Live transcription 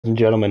And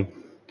gentlemen,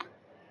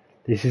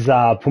 this is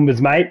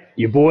Pumbaa's mate,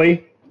 your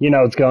boy. You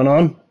know what's going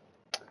on.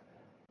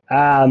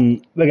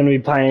 We're going to be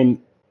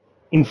playing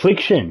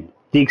Infliction,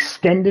 the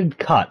extended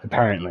cut,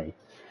 apparently.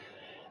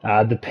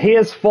 The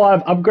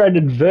PS5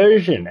 upgraded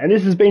version, and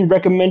this has been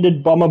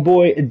recommended by my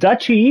boy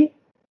Dutchy.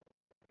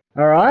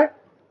 All right,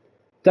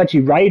 Dutchy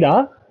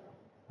Raider.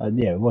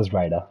 Yeah, it was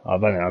Raider. I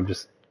don't know.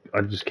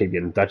 I just keep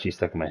getting Dutchy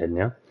stuck in my head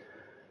now.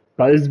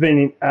 But this has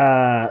been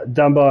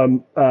done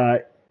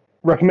by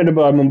recommended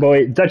by my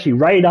boy Dutchy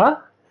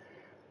Raider.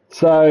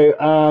 So,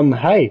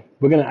 hey,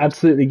 we're going to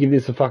absolutely give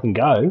this a fucking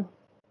go,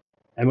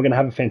 and we're going to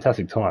have a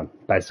fantastic time.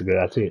 Basically,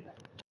 that's it.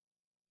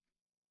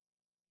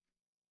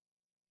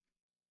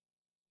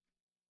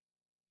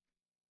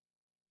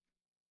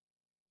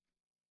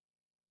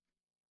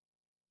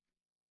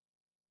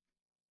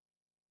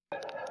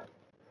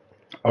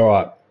 All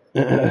right.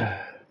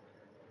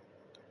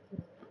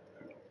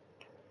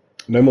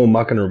 No more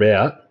mucking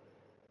about.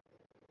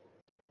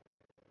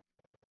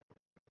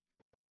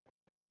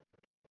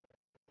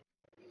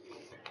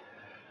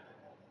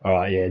 All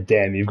right, yeah,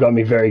 damn, you've got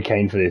me very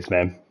keen for this,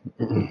 man.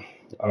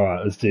 All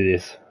right, let's do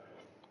this.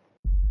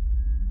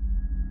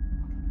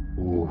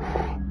 Ooh.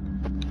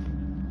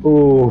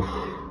 Ooh.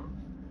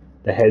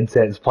 The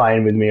headset's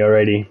playing with me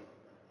already.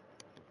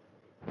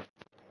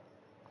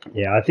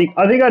 Yeah, I think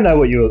I know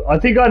what you. I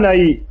think I know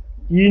you.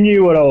 You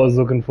knew what I was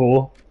looking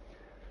for.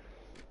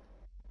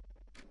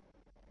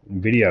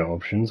 Video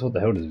options. What the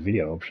hell does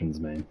video options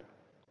mean?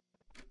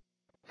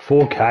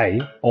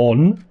 4K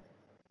on?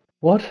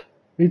 What? What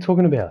are you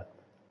talking about?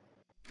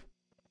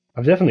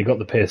 I've definitely got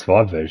the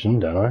PS5 version,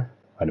 don't I?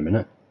 Wait a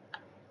minute.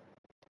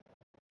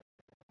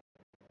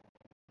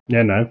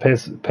 Yeah, no,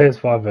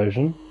 PS5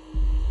 version.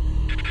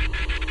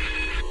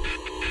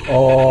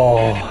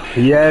 Oh,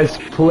 yes,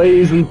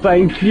 please and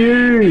thank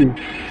you.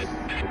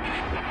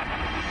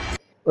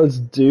 Let's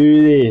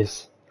do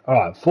this.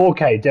 Alright,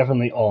 4K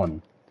definitely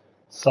on.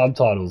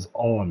 Subtitles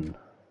on.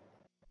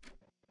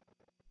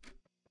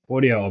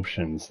 Audio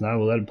options. No,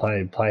 we'll let it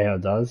play how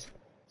it does.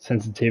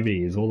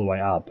 Sensitivity is all the way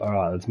up.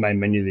 Alright, let's main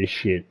menu this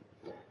shit.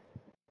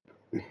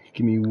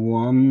 Give me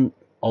one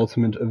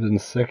ultimate of a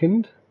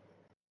second.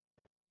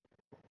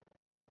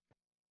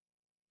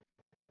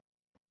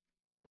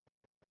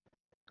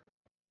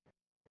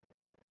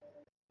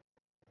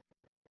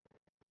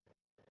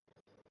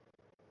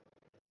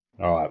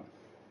 Alright.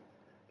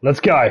 Let's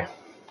go.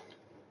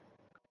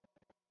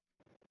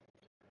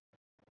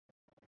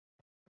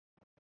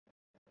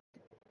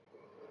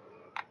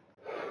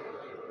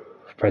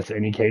 Press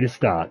any key to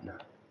start.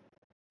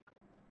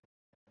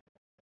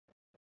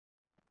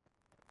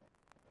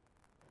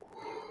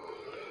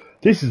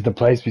 This is the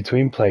place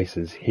between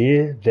places.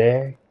 Here,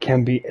 there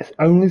can be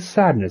only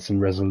sadness and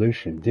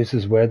resolution. This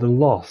is where the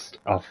lost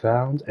are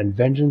found, and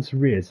vengeance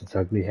rears its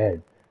ugly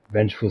head.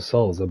 Vengeful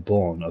souls are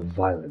born of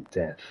violent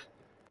death.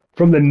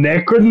 From the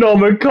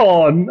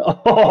Necronomicon!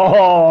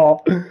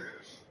 Oh!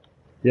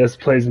 Yes,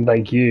 please and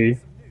thank you.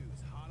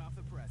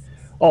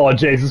 Oh,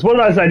 Jesus, what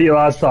did I say to you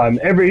last time?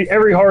 Every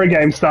horror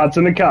game starts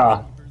in a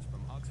car.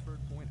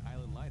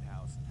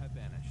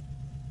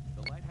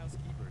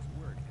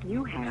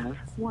 You have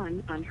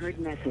one unheard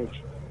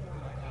message.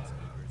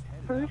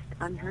 First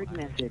unheard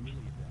message.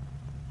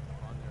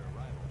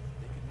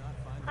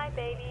 Hi,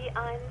 baby.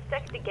 I'm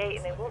stuck at the gate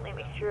and they won't let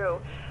me through.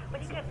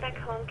 When you get back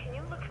home, can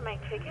you look for my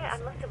ticket? I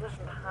must have left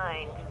it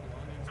behind.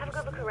 Have a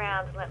good look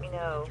around and let me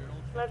know.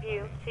 Love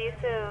you. See you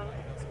soon.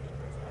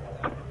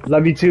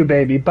 Love you too,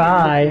 baby.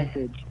 Bye.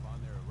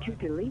 To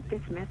delete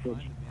this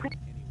message,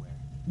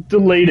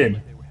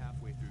 deleted.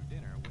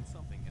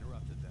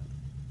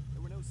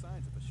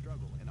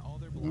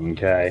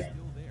 Okay.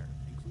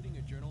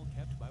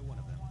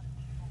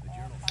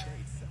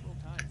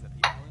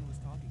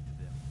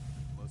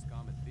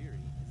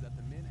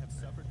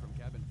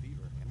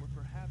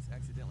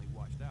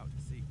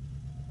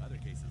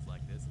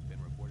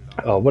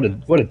 Oh,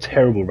 what a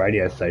terrible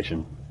radio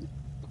station.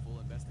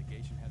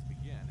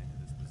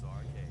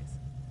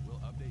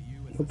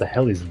 What the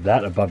hell is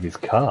that above his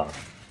car?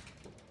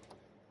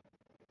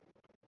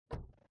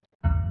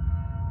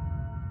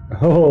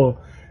 Oh,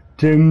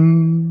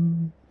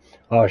 dim.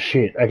 Oh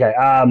shit. Okay.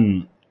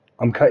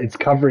 It's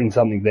covering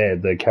something there.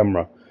 The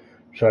camera.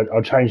 So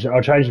I'll change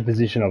the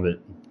position of it.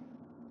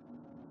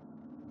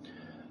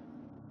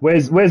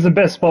 Where's the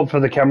best spot for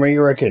the camera?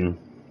 You reckon?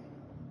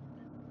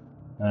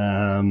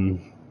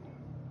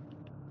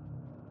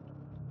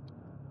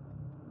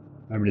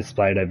 Maybe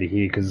display it over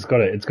here because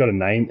it's got a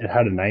name. It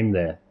had a name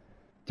there.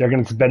 Do you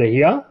reckon it's better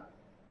here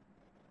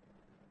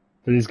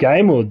for this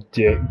game, or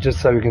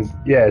just so we can?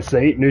 Yeah.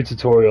 See, new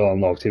tutorial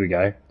unlocked. Here we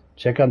go.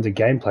 Check under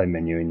gameplay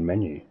menu in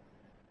menu.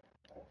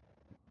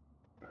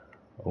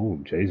 Oh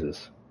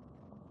Jesus.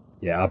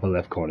 Yeah, upper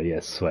left corner.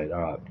 Yes, sweet.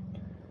 All right.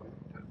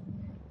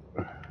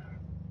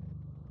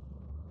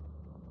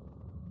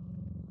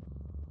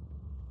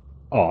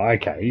 Oh,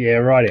 okay. Yeah,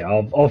 right.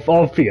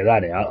 I'll figure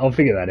that out. I'll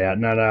figure that out.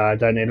 No, I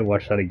don't need to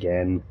watch that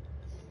again.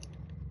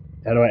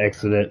 How do I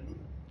exit it?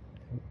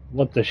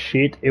 What the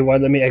shit? It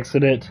won't let me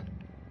exit it.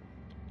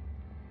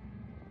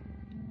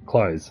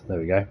 Close. There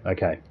we go.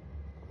 Okay.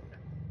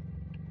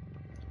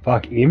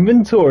 Fuck,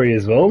 inventory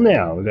as well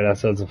now. We've got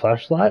ourselves a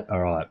flashlight.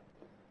 Alright.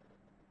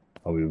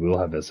 Oh, we will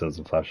have ourselves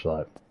a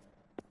flashlight.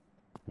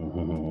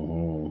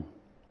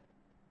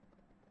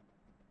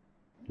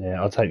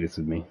 Yeah, I'll take this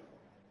with me.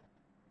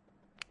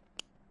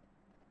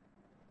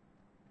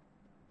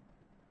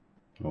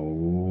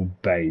 Oh,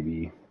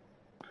 baby.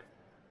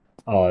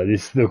 Oh,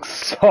 this looks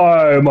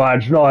so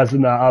much nicer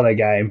than that other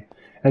game.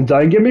 And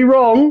don't get me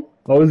wrong,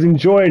 I was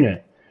enjoying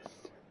it.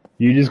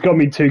 You just got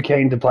me too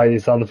keen to play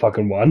this other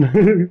fucking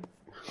one.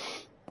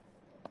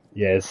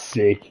 Yeah,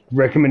 sick.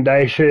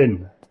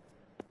 Recommendation.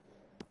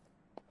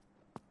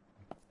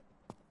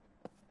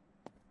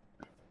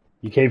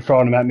 You keep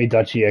throwing them at me,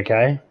 Dutchie,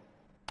 okay?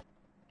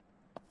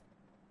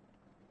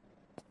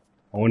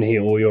 I want to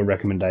hear all your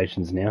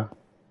recommendations now.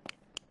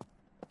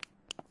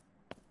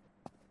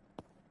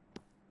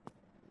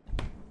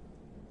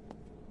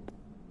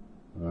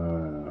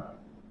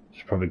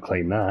 Should probably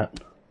clean that.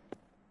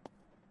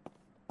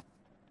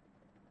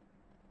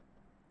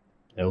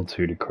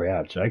 L2 to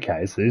crouch.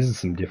 Okay, so these are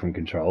some different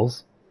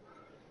controls.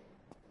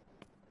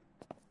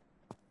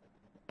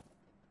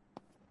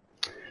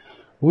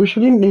 Wish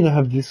I didn't need to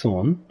have this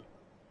on.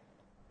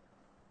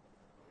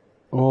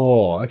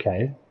 Oh,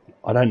 okay.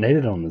 I don't need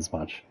it on as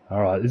much.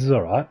 Alright, this is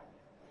alright.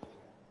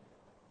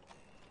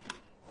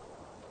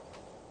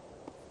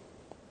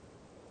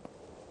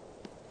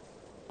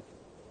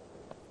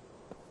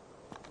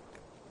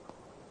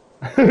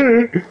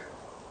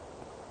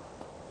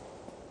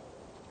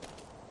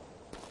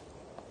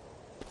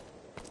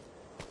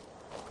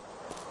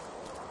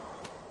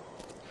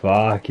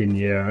 Fucking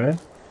yeah, eh?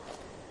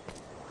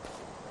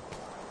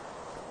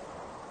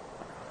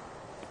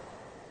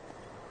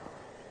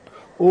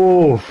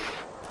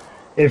 Oof.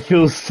 It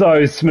feels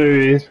so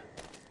smooth.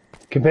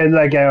 Compared to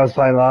that game I was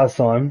playing last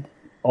time.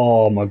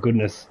 Oh my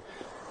goodness.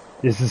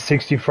 This is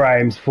 60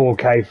 frames,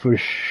 4K for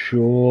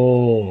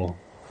sure.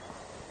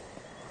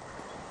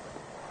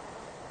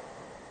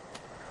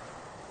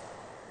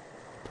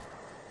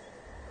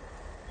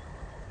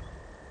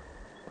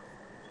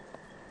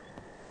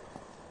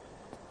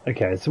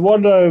 Okay, so why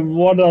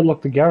did I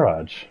lock the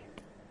garage?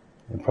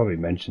 I probably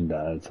mentioned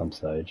that at some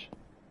stage.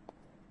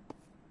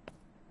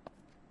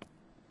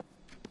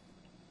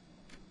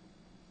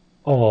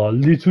 Oh,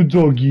 little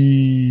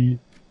doggy.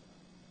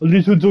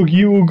 Little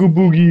doggy ooga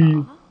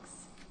boogie. Box?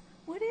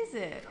 What is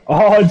it?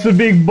 Oh, it's a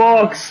big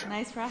box.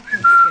 Nice wrapping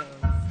skills.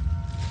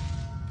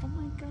 Oh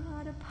my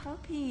god, a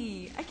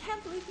puppy. I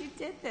can't believe you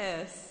did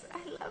this. I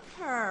love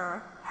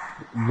her.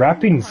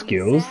 Wrapping Call you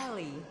skills?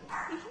 Sally.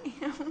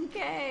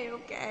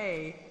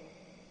 Okay.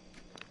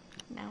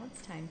 Now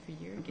it's time for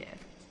your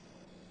gift.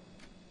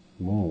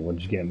 Oh, what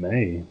did you get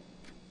me?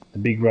 The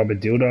big rubber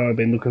dildo I've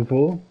been looking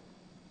for?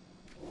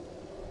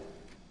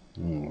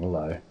 Oh,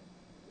 hello.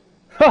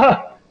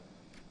 Haha!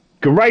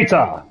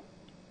 Grater!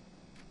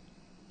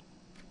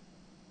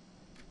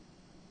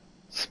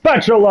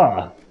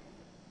 Spatula!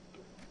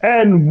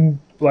 And,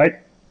 wait,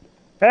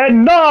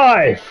 and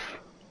knife!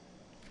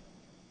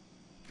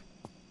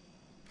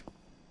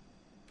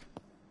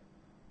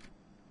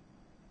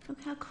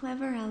 Look how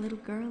clever our little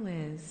girl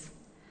is.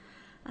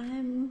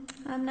 I'm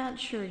not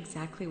sure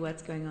exactly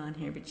what's going on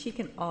here, but she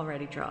can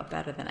already draw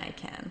better than I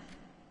can.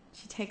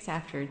 She takes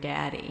after her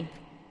daddy.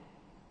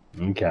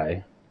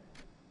 Okay.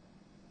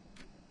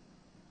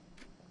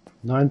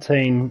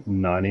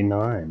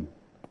 1999.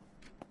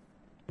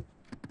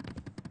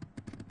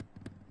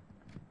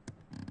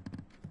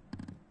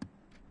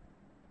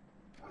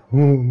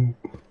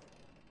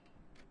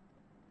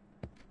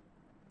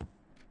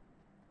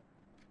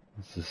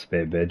 It's a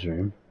spare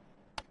bedroom.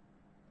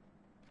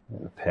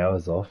 The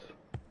power's off.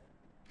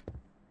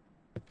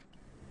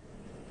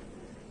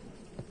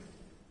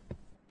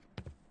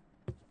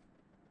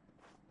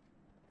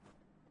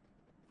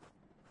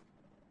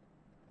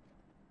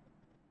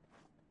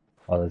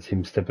 Oh, that's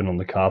him stepping on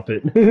the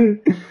carpet.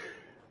 Friggin'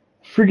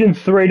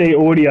 3D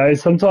audio.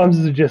 Sometimes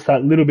it's just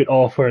that little bit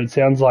off where it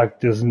sounds like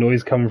there's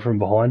noise coming from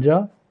behind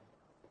you.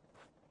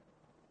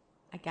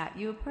 I got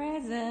you a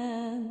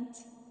present.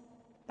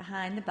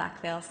 Behind the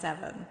Black Veil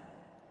 7.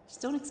 Just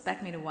don't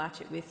expect me to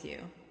watch it with you.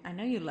 I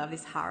know you love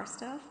this horror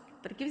stuff,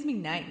 but it gives me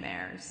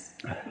nightmares.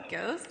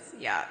 Ghosts?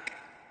 Yuck.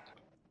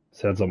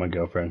 Sounds like my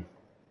girlfriend.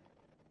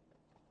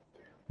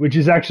 Which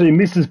is actually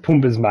Mrs.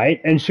 Pumbaa's mate,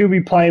 and she'll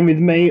be playing with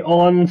me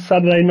on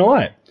Saturday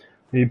night.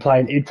 We'll be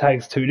playing It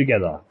Takes Two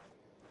together.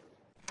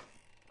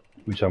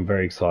 Which I'm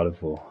very excited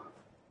for.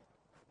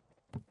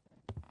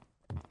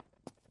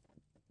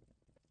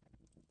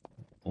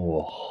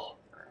 Oh.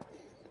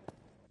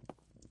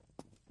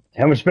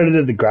 How much better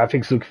did the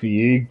graphics look for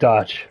you,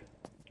 Dutch?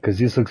 Because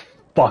this looks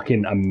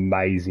fucking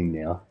amazing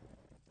now.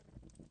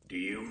 Do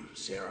you,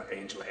 Sarah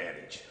Angela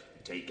Eddridge,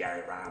 take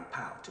Gary Ryan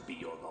Powell to be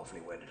your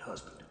lawfully wedded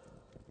husband?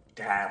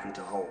 To have and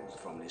to hold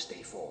from this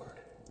day forward,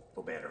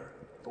 for better,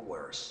 for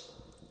worse,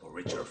 for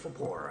richer, for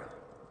poorer,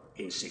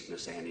 in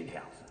sickness and in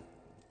health,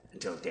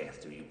 until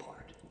death do you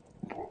part?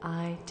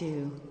 I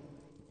do.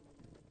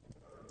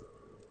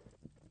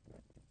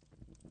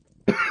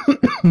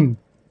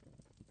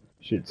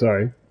 Shit,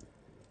 sorry.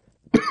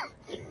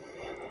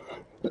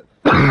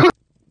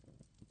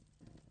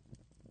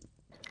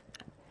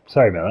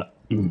 Sorry about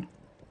that.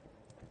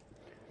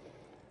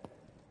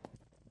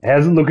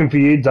 How's it looking for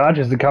you, Dutch?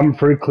 Is it coming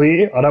through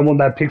clear? I don't want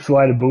that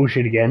pixelated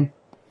bullshit again.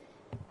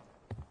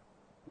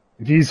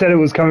 If you said it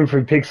was coming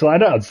through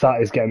pixelated, I'd start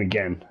this game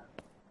again.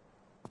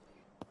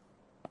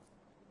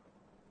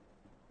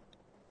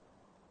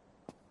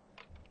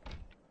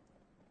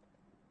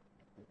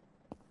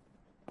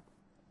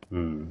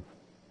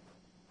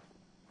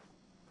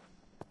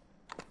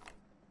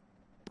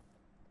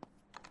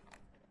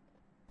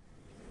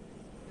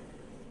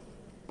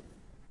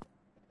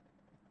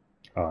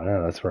 Oh,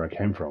 no, that's where I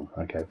came from.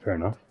 Okay, fair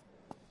enough.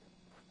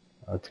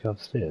 Let's go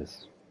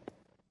upstairs.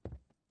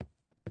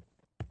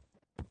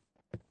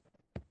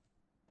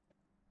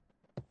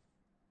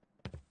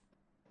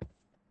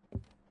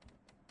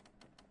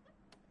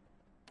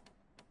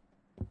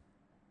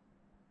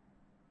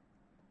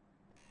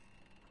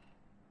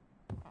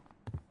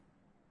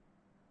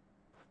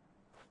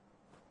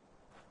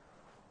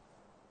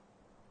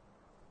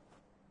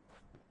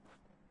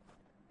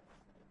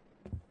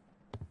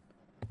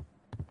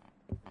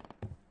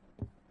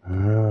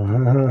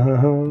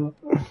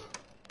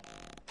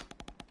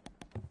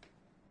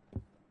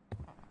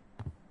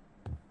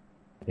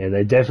 Yeah,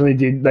 they definitely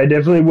did. They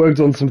definitely worked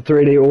on some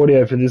 3D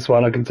audio for this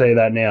one, I can tell you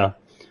that now.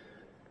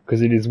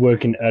 Because it is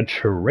working a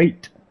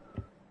treat.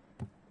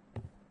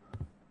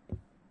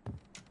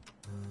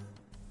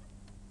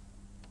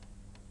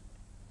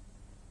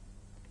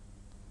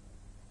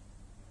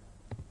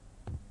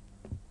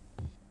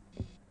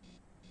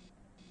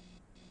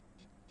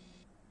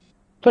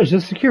 Pleasure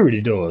security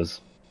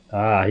doors.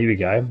 Ah, here we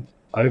go.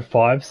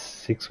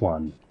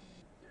 0561.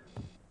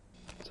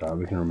 Sorry,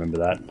 we can remember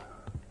that.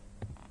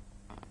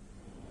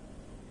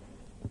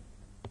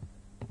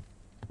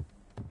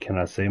 Can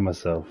I see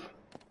myself?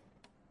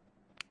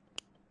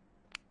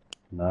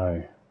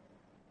 No.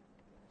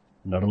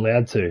 Not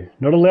allowed to.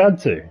 Not allowed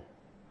to.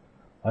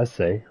 I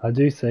see. I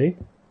do see.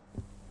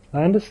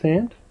 I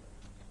understand.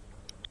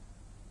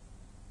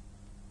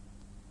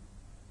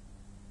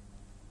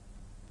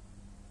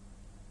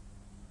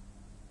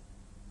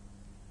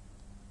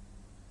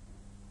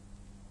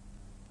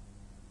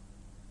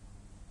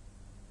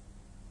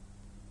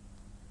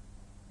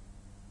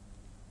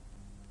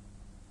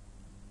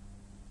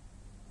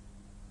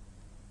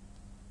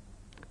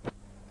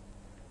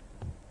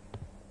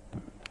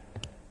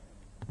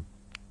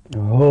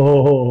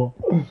 Oh.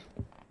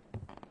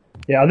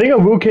 Yeah, I think I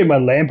will keep my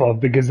lamp off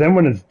because then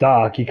when it's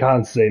dark, you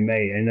can't see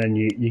me, and then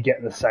you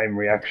get the same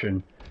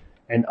reaction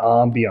and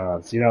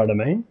ambiance. You know what I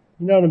mean?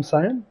 You know what I'm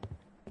saying?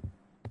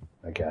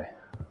 Okay.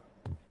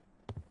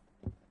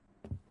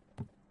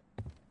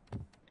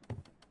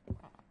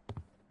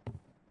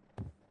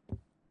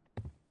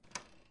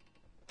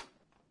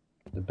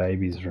 The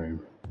baby's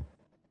room.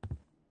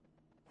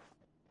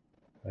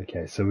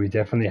 Okay, so we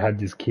definitely had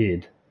this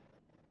kid.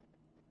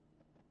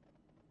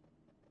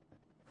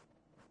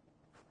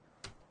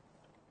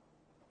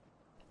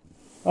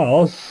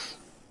 Oh,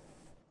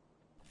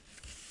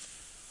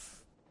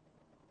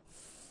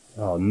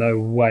 oh, no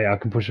way I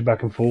can push it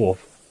back and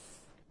forth.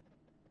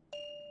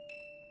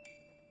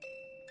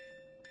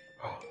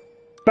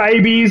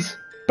 Babies!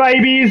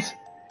 Babies!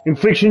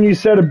 Infliction, you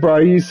said it, bro.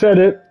 You said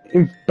it.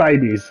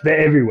 Babies. They're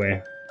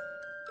everywhere.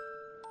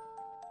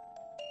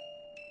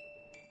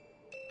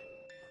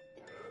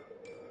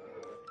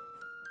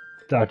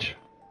 Dutch.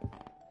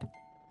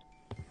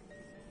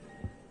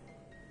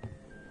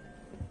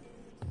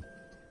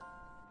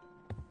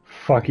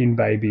 Fucking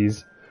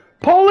babies.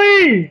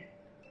 Polly!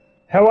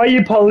 How are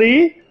you,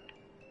 Polly?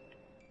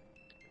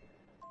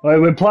 Wait,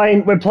 we're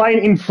playing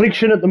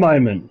Infliction at the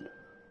moment.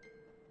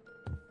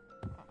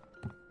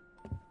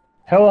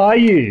 How are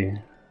you?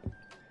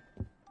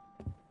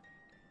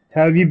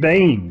 How have you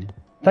been?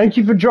 Thank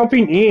you for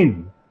dropping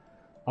in.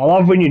 I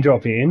love when you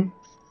drop in.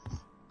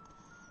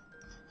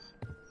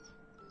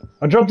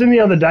 I dropped in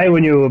the other day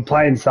when you were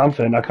playing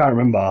something. I can't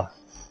remember.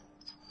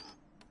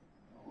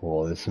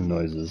 Oh, there's some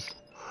noises.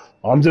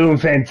 I'm doing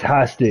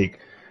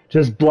fantastic.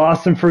 Just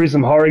blasting through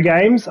some horror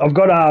games. I've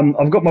got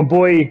my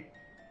boy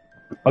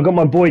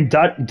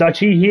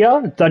Dutchy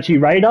here, Dutchy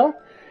Raider,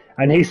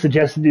 and he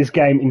suggested this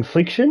game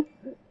Infliction,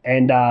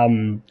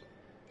 and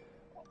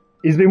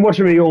he's been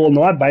watching me all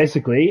night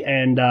basically,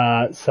 and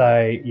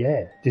so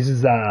yeah, this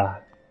is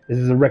a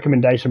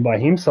recommendation by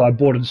him, so I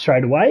bought it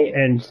straight away,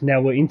 and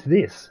now we're into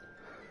this.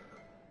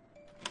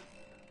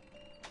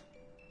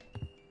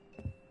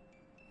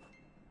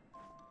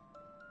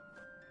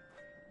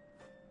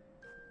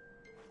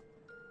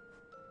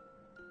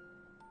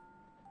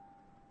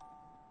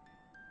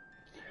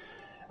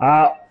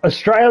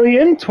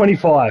 Australian,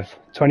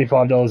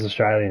 $25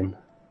 Australian.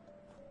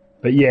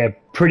 But yeah,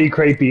 pretty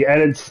creepy,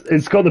 and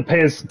it's got the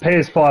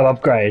PS5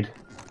 upgrade.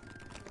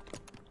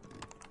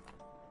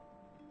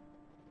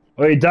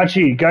 Wait,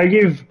 Dutchy, go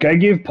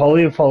give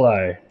Polly a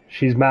follow.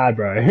 She's mad,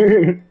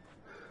 bro.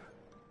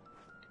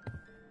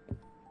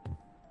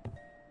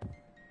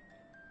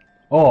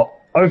 Oh,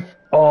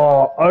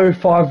 Oh,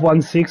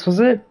 0516 was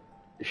it?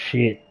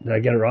 Shit, did I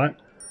get it right?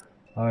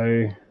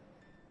 Oh.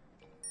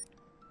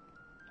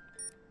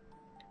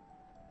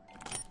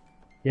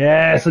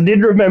 Yes, I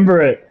did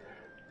remember it.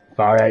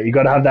 Far out, you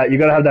gotta have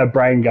that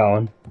brain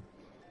going.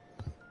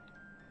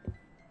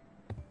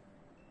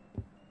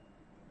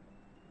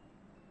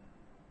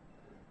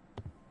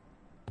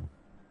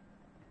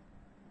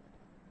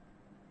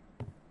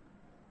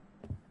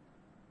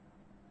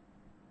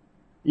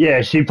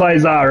 Yeah, she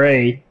plays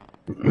RE.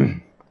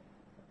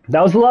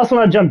 That was the last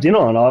one I jumped in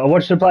on. I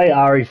watched her play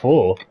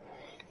RE4.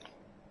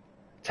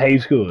 It's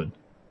heaps good.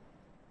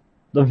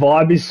 The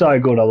vibe is so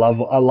good. I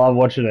love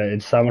watching it.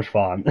 It's so much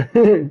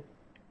fun.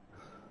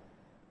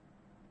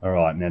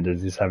 Alright, now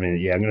does this have any...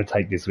 Yeah, I'm going to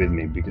take this with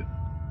me because...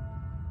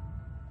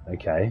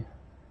 Okay.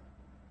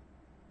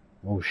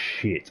 Oh,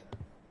 shit.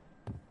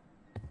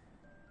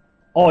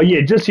 Oh,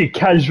 yeah, just your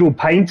casual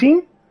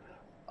painting?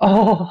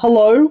 Oh,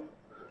 hello?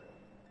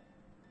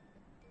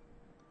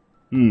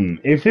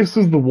 If this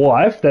was the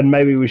wife, then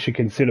maybe we should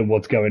consider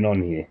what's going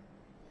on here.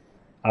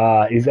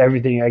 Is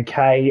everything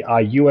okay?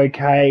 Are you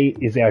okay?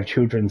 Is our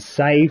children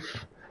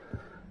safe?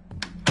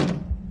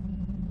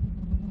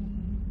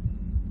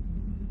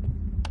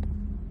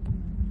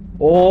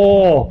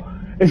 Oh,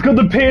 it's got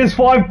the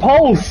PS5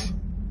 Pulse.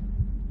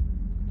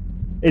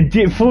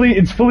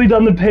 It's fully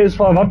done the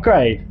PS5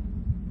 upgrade.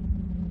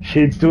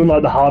 Shit, it's doing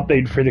like the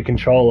heartbeat through the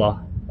controller.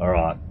 All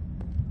right.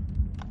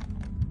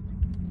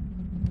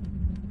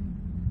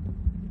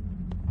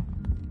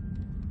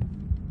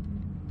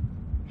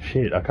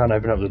 Shit, I can't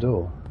open up the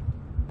door.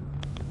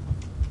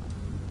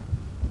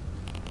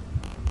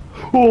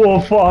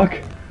 Oh, fuck.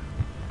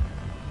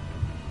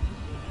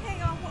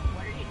 Hang on,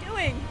 what are you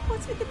doing?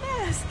 What's with the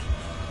mask?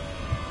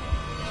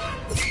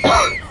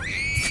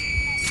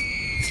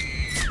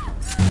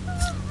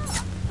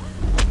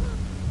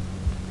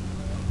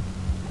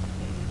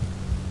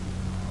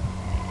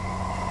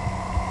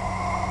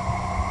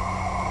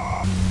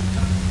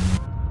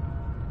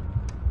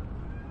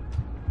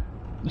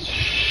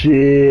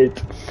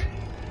 Shit.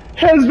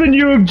 Has the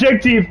new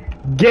objective.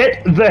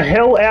 Get the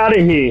hell out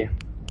of here.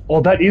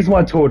 Oh, that is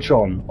my torch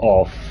on.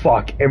 Oh,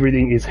 fuck.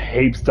 Everything is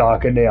heaps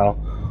darker now.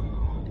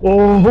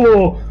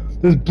 Oh,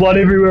 there's blood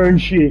everywhere and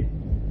shit.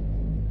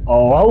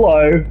 Oh,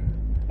 hello.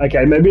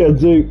 Okay, maybe I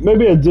do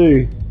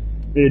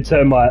need to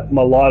turn my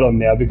light on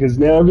now because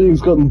now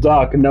everything's gotten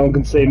dark and no one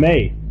can see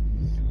me.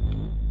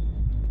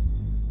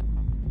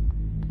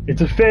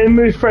 It's a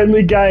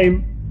family-friendly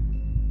game.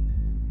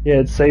 Yeah,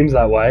 it seems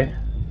that way.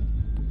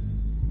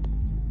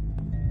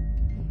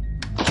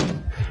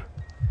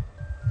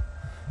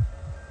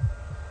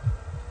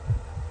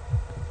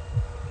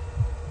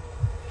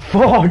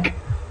 Fuck!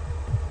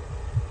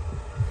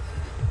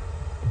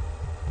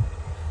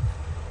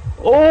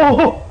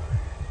 Oh!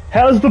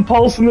 How's the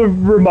pulse in the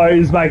remote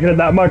is making it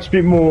that much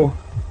bit more?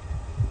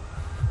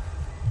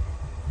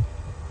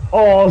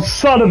 Oh,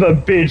 son of a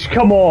bitch,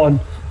 come on!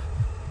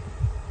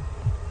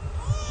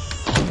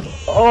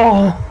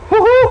 Oh!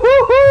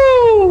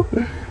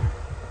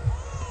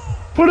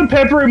 Put a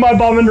pepper in my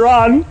bum and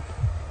run!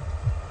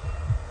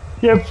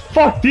 Yeah,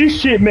 fuck this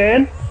shit,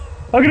 man!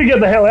 I'm gonna get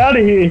the hell out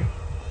of here!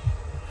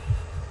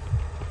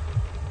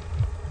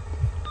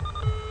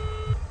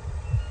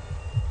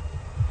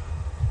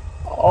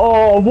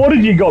 Oh, what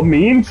have you got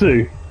me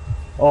into?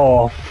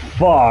 Oh,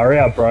 far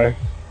out, bro.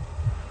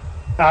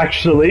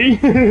 Actually.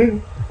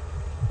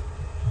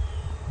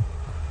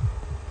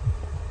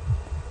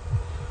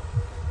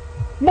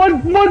 my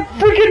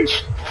freaking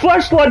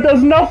flashlight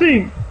does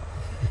nothing!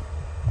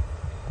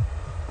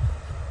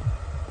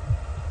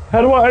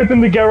 How do I open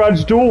the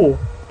garage door?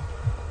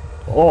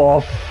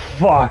 Oh,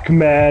 fuck,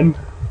 man.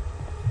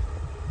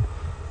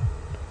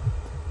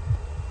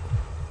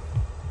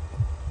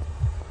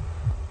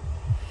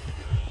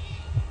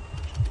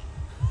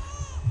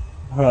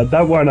 Alright,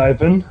 that won't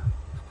open.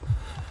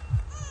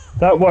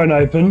 That won't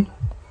open.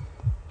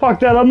 Fuck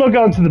that, I'm not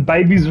going to the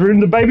baby's room.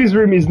 The baby's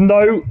room is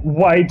no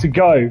way to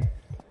go.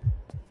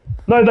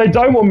 No, they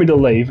don't want me to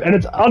leave, and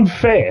it's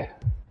unfair.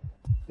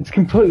 It's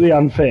completely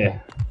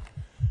unfair.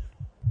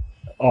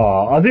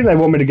 Oh, I think they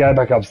want me to go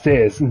back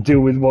upstairs and deal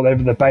with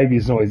whatever the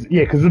baby's noise.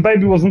 Yeah, because the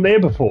baby wasn't there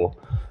before.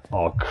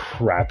 Oh,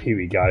 crap, here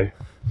we go.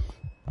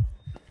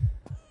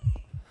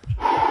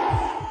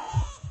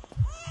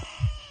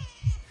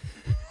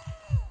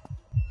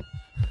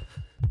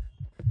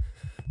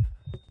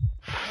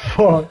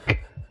 Fuck.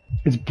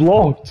 It's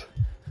blocked.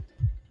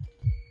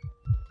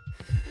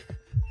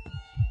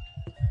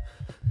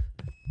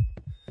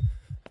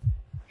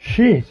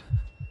 Shit.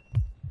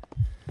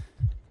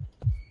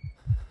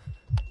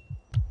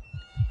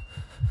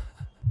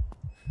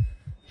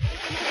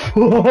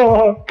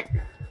 Fuck.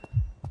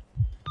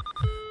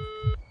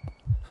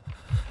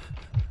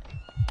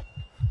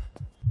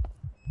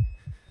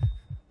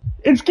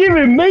 It's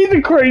giving me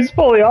the creeps,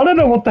 Polly. I don't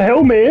know what the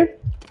hell, man.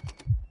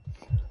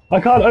 I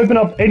can't open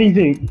up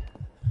anything.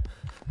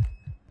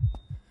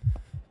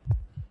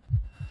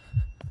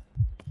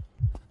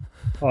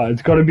 Oh,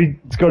 it's got to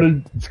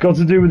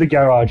do with the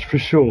garage for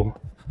sure.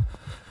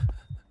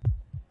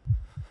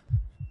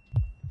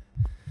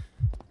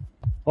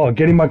 Oh,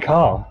 get in my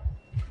car.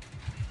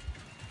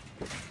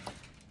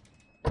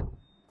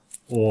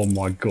 Oh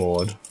my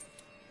god.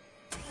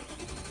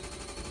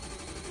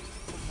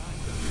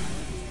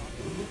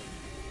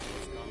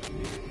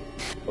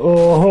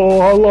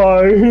 Oh,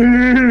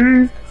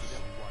 hello.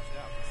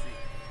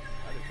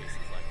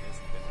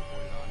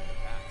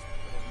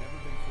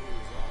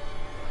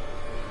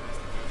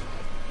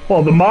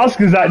 Oh, the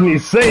mask is out in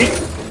his seat.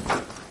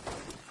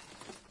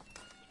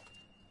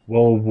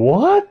 Well,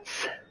 what?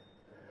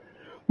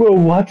 Well,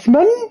 what's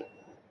man?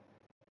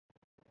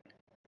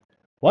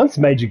 Once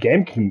major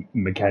game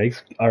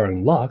mechanics are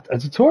unlocked, a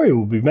tutorial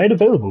will be made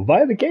available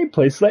via the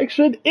gameplay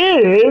selection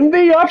in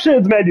the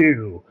options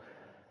menu.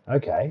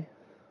 Okay.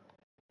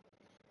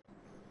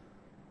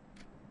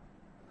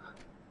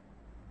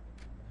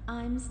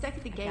 I'm stuck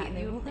at the gate and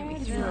they won't let me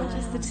through.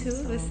 Just the two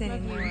of us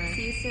anymore.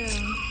 See you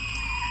soon.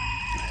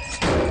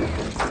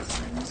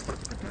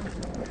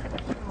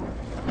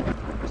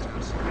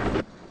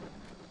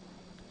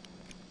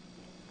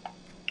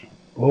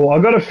 Well, I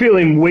got a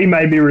feeling we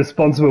may be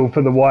responsible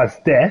for the wife's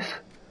death.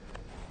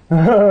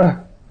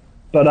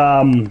 But,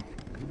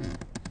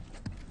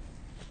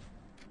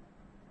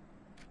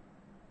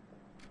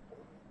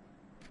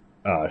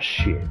 oh,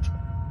 shit.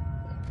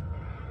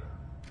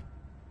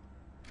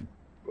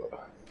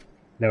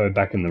 Now we're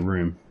back in the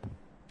room.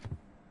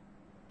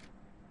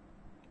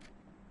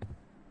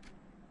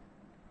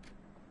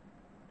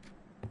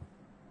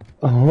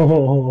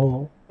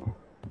 Oh.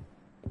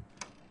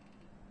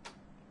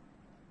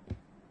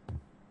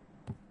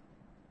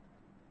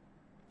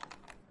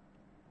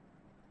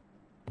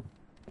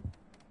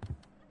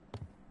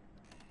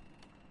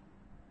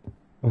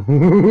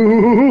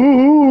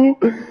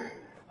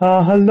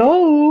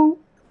 Hello.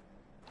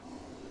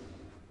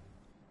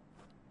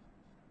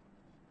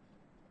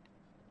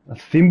 A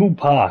Thimble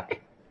Park.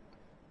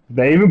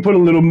 They even put a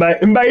little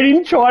made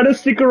in China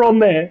sticker on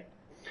there.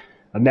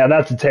 And now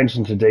that's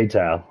attention to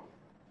detail.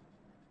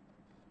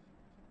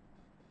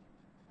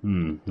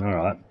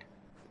 Alright.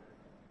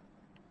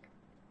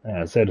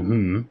 Yeah, I said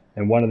and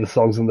one of the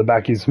songs on the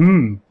back is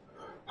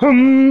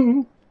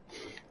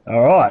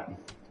Alright.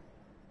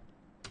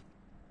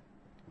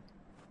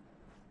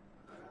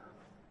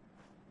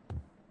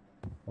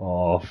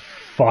 Oh,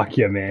 fuck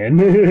yeah,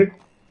 man.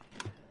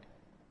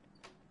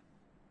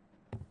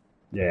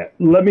 Yeah,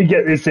 let me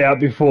get this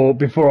out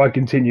before I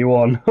continue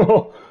on.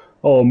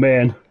 Oh,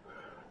 man.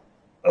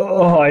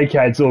 Oh,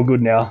 okay, it's all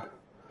good now.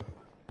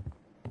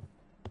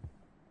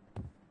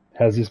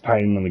 How's this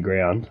painting on the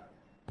ground?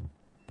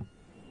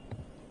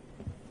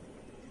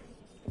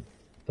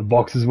 The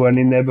boxes weren't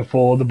in there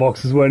before. The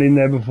boxes weren't in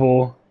there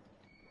before.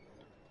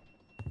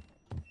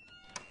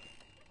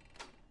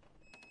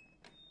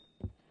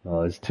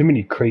 Oh, there's too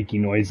many creaky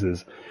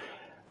noises.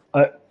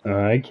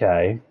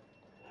 Okay.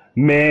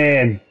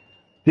 Man,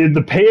 the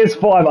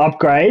PS5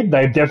 upgrade,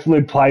 they've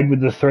definitely played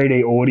with the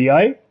 3D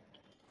audio,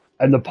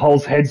 and the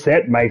Pulse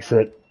headset makes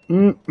it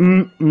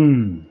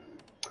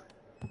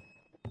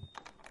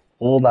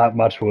all that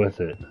much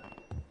worth it.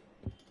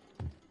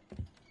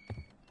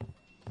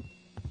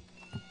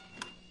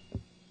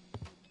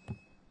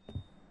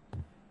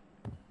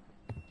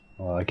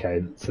 Oh,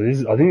 okay, so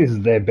I think this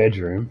is their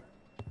bedroom.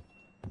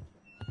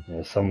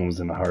 Yeah, someone was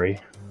in a hurry.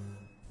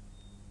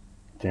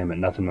 Damn it,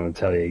 nothing on the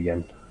telly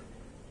again.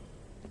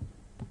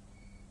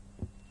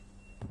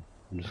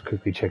 I'll just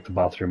quickly check the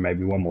bathroom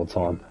maybe one more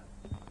time.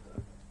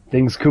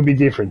 Things could be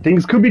different.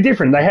 Things could be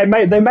different.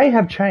 They may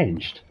have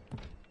changed.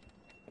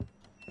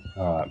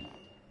 Alright.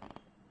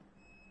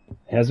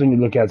 How's when you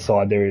look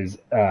outside there is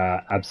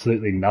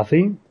absolutely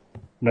nothing.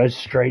 No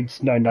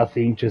streets, no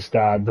nothing, just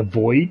the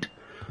void.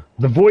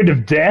 The void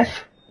of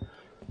death.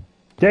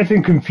 Death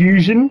and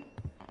confusion.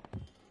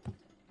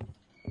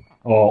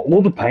 Oh,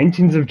 all the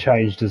paintings have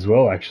changed as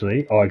well,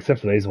 actually. Oh,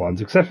 except for these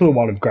ones. Except for the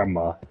one of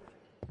Grandma.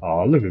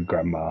 Oh, look at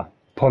Grandma.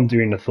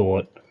 Pondering a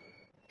thought.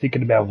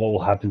 Thinking about what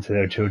will happen to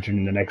their children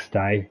in the next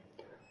day.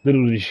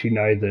 Little does she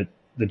know that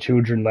the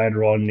children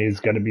later on is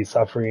going to be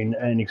suffering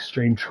an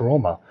extreme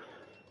trauma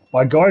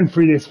by going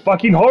through this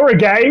fucking horror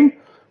game.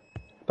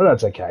 But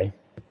that's okay.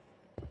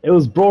 It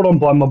was brought on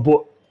by my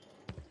boy.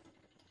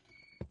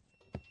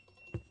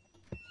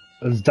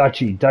 It was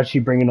Dutchy. Dutchy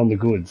bringing on the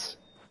goods.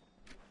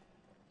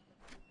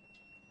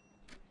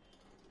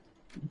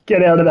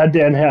 Get out of that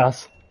damn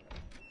house.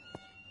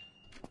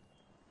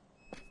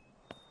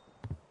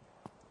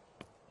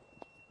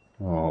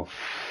 Oh,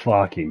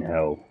 fucking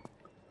hell.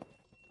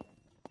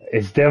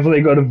 It's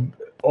definitely got a...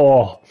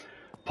 Oh,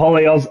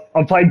 Polly,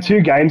 I played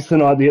 2 games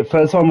tonight. The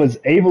first one was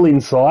Evil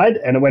Inside,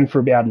 and it went for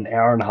about an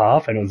hour and a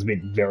half, and it was a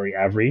bit very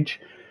average.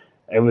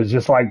 It was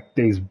just like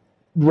these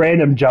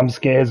random jump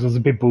scares, was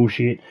a bit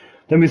bullshit.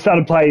 Then we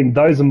started playing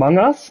Those Among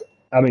Us.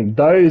 I mean,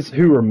 Those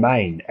Who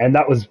Remain, and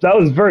that was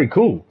very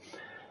cool.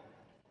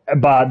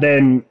 But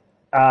then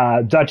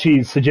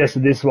Dutchy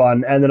suggested this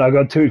one, and then I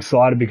got too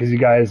excited because he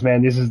goes,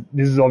 "Man, this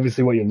is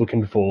obviously what you're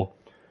looking for."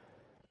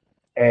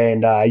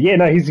 And yeah,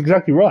 no, he's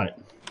exactly right.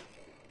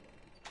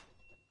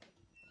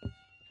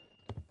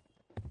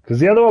 Because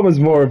the other one was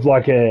more of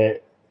like a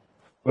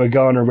we're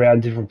going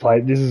around different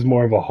places. This is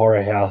more of a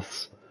horror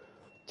house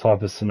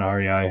type of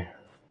scenario.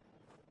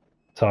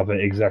 Type of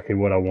exactly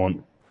what I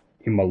want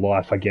in my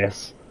life, I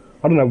guess.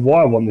 I don't know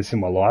why I want this in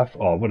my life.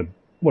 Oh,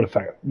 what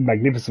a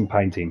magnificent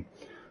painting.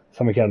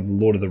 Something out of the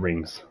Lord of the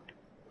Rings.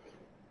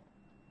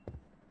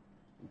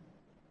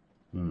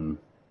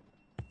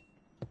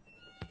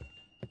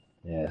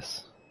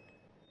 Yes.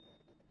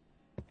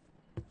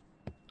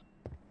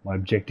 My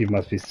objective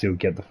must be still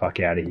get the fuck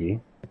out of here.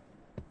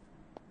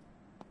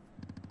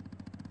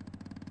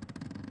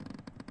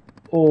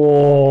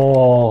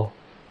 Oh.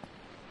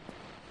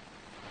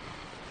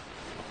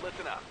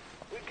 Listen up.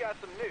 We've got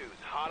some news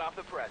hot off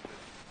the presses.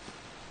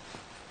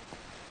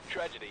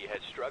 Tragedy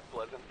has struck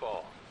Pleasant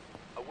Falls.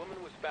 A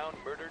woman was found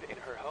murdered in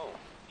her home.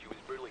 She was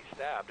brutally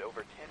stabbed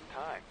over 10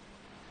 times.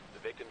 The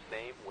victim's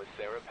name was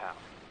Sarah Powell.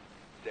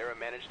 Sarah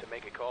managed to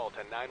make a call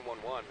to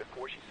 911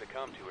 before she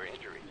succumbed to her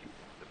injuries.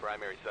 The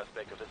primary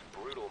suspect of this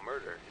brutal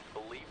murder is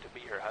believed to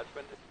be her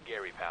husband,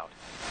 Gary Pout.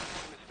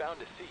 He was found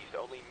deceased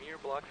only mere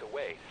blocks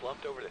away,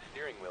 slumped over the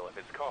steering wheel of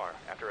his car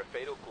after a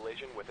fatal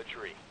collision with a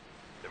tree.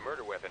 The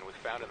murder weapon was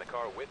found in the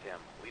car with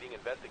him, leading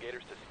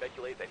investigators to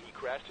speculate that he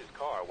crashed his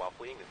car while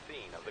fleeing the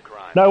scene of the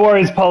crime. No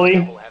worries,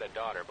 Polly.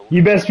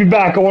 You best be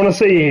back. I want to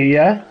see you here,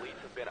 yeah? Police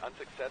have been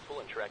unsuccessful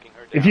in tracking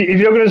her If down.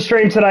 you're going to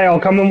stream today, I'll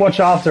come and watch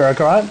after,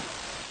 alright?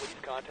 Please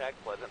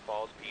contact Pleasant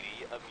Falls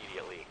PD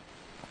immediately.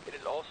 It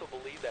is also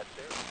believed that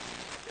Sarah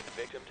has been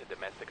victim to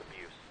domestic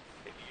abuse.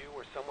 If you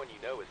or someone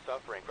you know is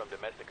suffering from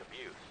domestic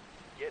abuse,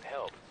 get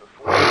help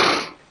before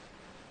you...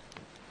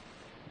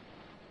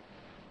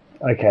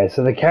 Okay,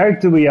 so the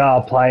character we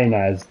are playing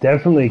as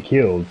definitely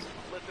killed.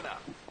 Listen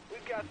up.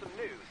 We've got some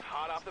news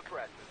hot off the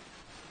presses.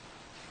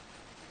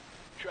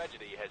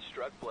 Tragedy has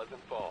struck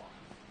Pleasant Falls.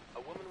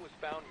 A woman was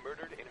found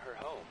murdered in her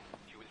home.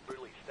 She was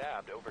brutally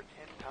stabbed over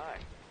 10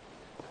 times.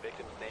 The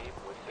victim's name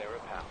was Sarah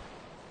Powell.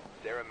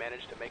 Sarah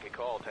managed to make a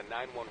call to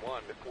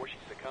 911 before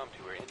she succumbed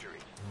to her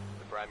injuries.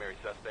 The primary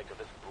suspect of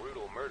this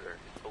brutal murder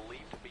is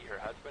believed to be her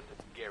husband,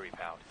 Gary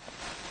Pout.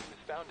 He was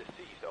found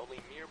deceased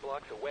only mere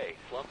blocks away,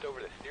 slumped over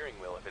the steering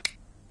wheel of his...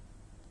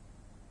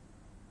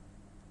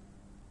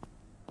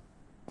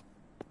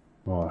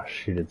 Oh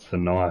shit, it's the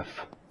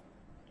knife.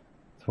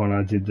 It's one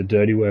I did the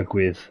dirty work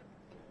with.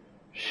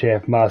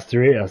 Chef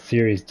Master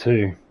Series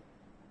 2.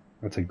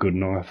 That's a good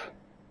knife.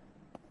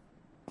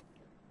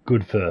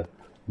 Good for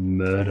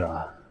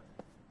murder.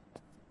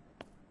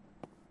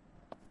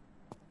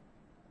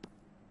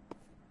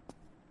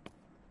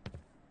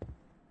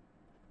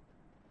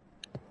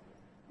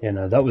 Yeah,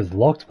 no, that was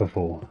locked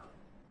before.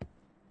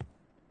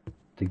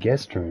 The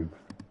guest room.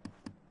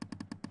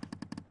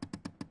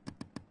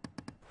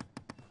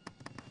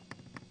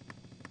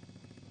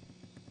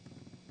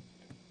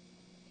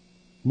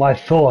 My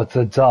thoughts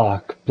are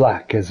dark,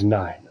 black as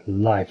night.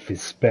 Life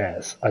is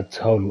sparse, a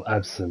total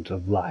absence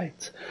of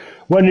light.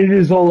 When it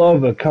is all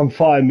over, come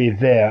find me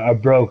there, a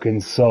broken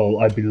soul,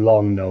 I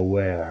belong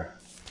nowhere.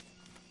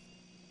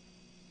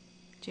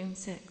 June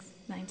 6,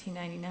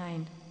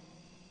 1999.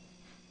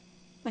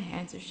 My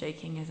hands are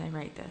shaking as I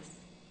write this.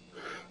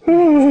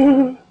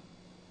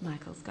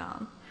 Michael's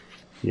gone.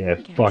 Yeah,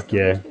 Gary's fuck gone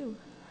yeah. too.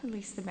 At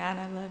least the man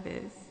I love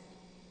is.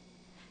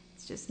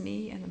 It's just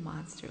me and the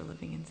monster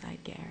living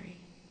inside Gary.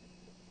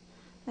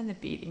 And the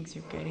beatings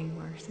are getting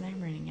worse and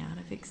I'm running out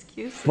of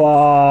excuses.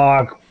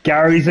 Fuck,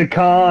 Gary's a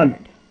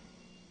cunt.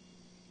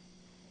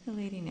 The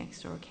lady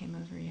next door came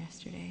over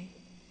yesterday.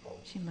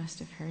 She must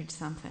have heard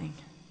something.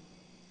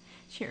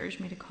 She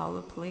urged me to call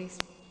the police,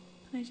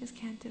 but I just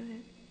can't do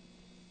it.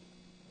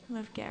 I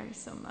love Gary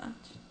so much.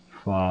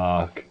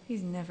 Fuck.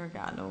 He's never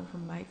gotten over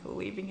Michael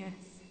leaving us.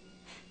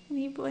 And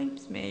he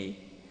blames me.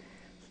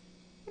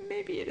 And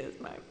maybe it is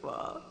my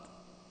fault.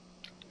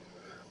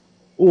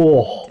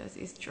 Oh. He does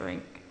his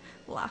drink,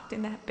 locked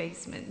in that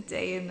basement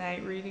day and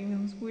night reading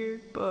those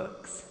weird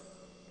books.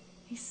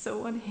 He's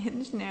so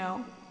unhinged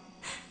now.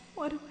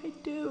 What do I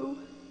do?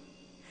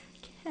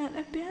 I can't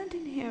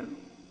abandon him.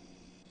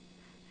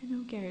 I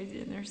know Gary's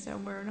in there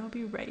somewhere and I'll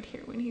be right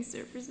here when he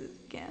surfaces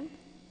again.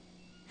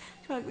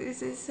 Fuck,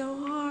 this is so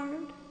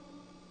hard.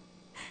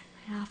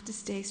 I have to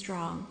stay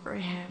strong for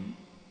him.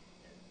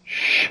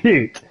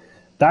 Shit.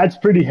 That's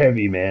pretty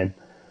heavy, man.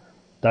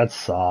 That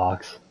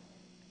sucks.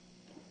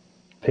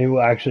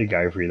 People actually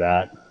go through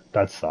that.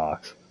 That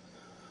sucks.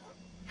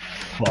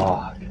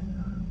 Fuck.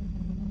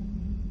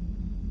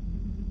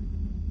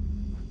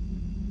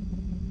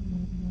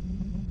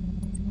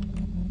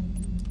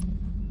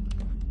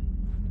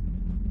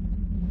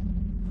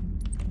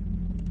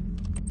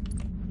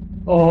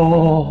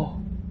 Oh.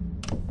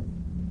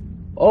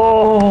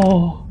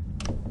 Oh.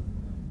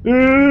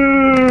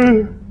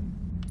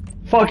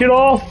 Fuck it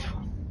off.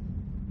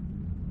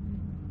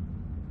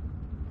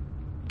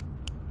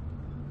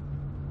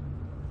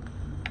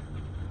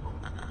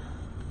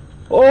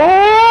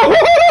 Oh!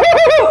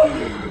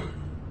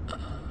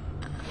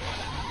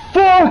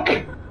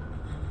 Fuck!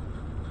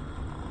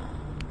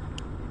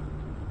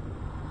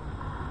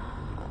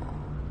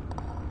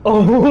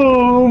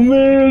 Oh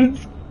man,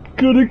 it's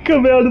gonna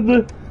come out of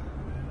the...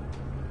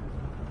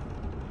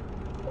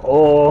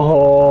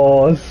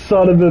 Oh,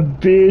 son of a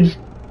bitch.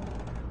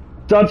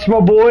 Dutch, my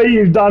boy,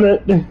 you've done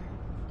it.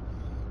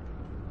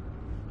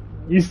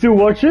 You still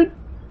watch it?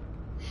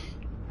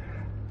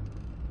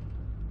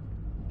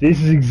 This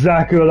is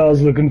exactly what I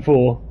was looking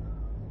for.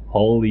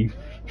 Holy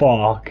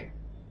fuck.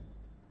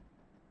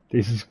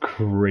 This is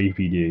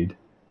creepy, dude.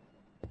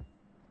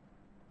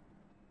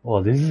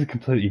 Oh, this is a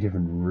completely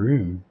different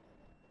room.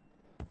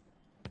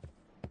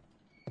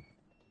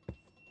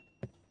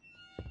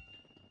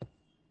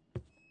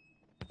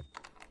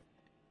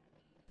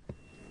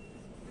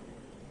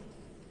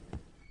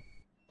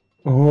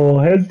 Oh,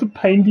 has the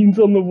paintings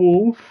on the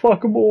wall?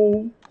 Fuck them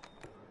all.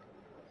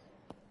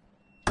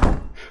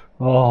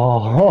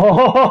 Oh,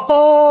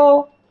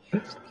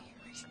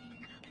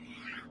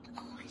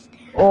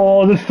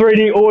 oh, the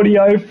 3D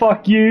audio,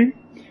 fuck you.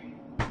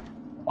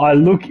 I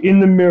look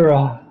in the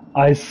mirror,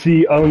 I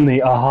see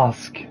only a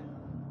husk.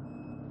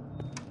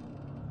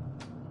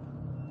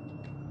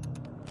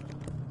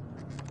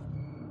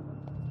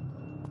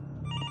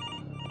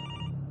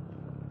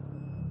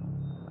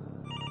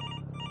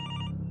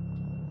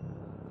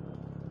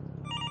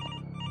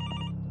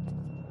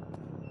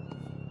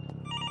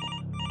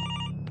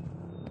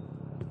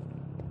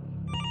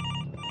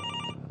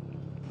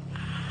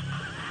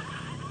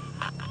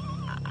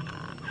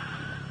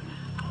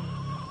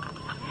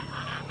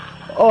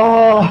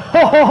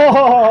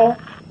 Oh,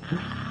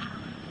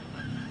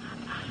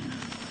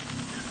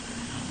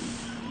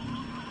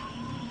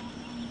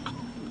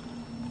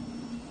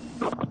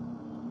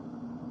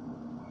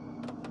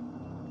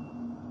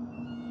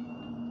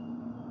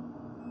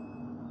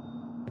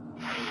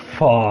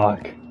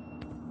 fuck.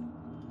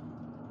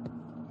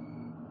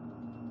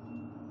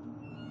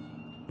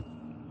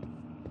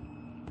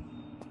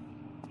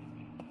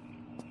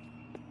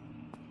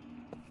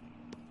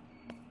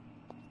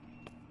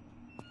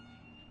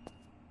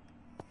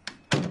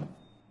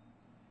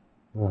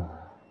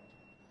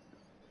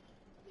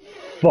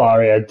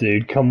 Far out,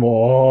 dude, come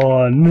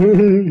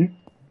on.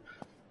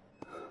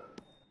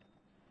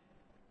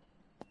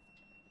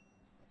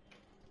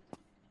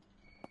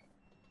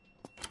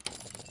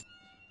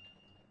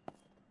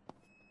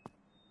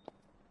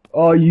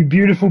 Oh, you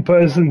beautiful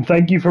person,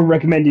 thank you for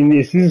recommending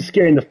this. This is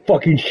scaring the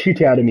fucking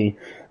shit out of me.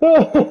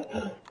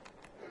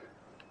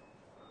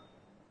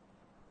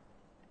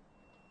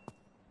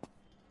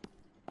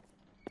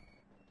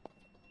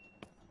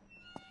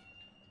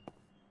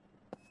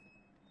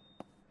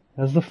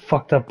 There's the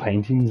fucked up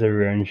paintings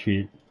everywhere and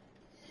shit.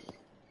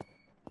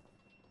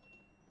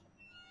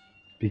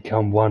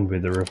 Become one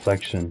with the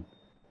reflection.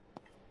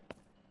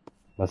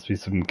 Must be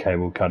some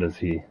cable cutters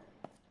here.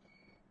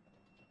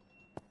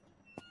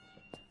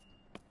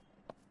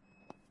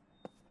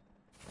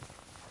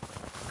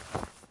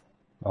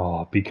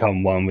 Oh,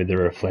 become one with the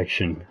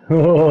reflection.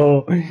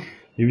 Oh,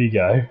 here we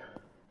go.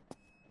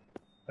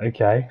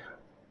 Okay.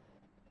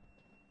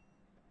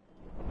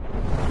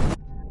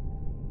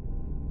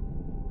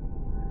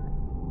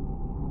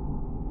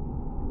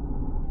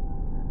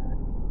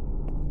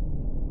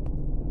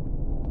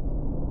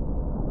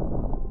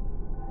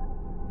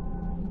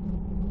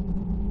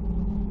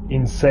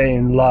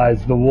 Insane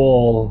lies the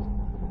wall.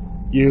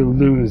 You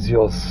lose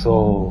your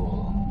soul.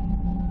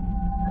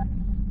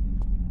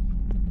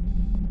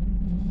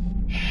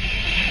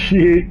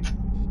 Shit.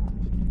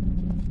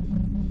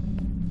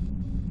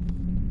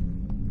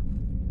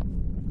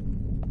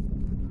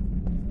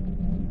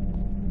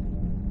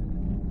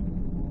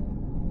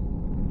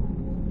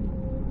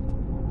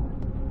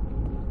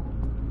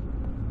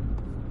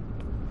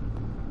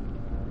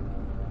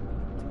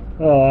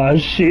 Oh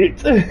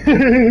shit.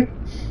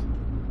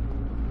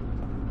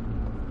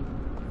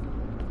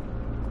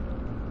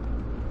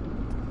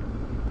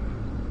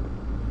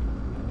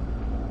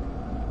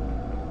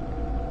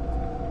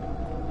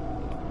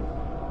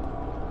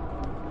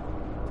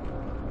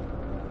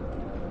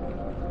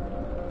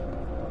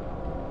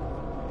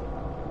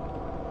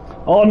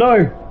 Oh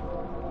no!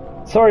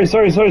 Sorry.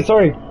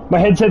 My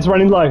headset's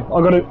running low.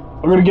 I'm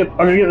gonna get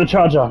the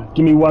charger.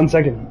 Give me 1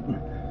 second.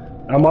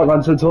 I might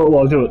run to the toilet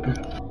while I do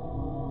it.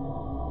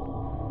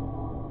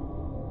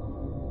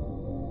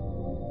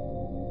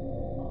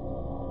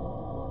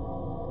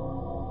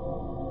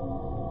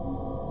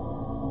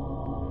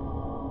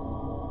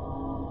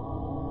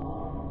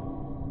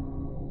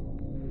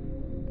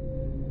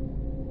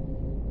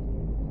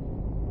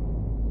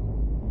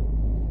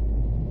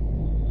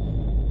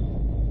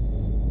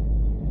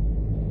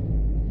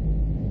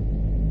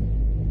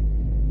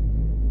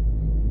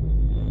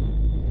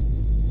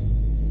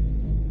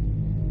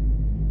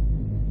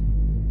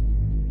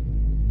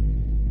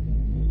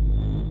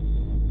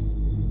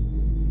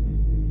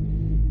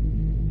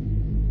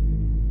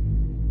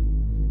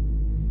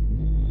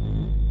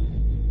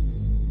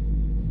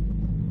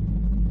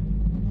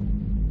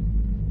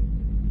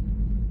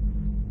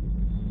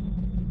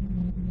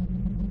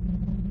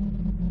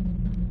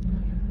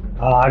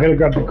 I gotta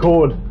grab the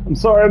cord. I'm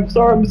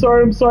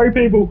sorry,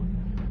 people.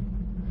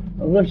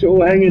 I left you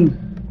all hanging.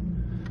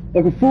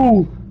 Like a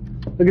fool.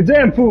 Like a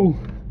damn fool.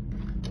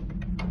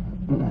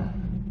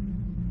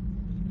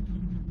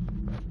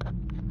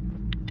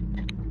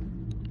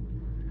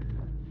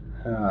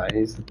 Alright,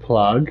 here's the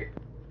plug.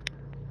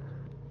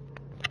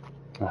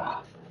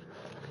 Ah.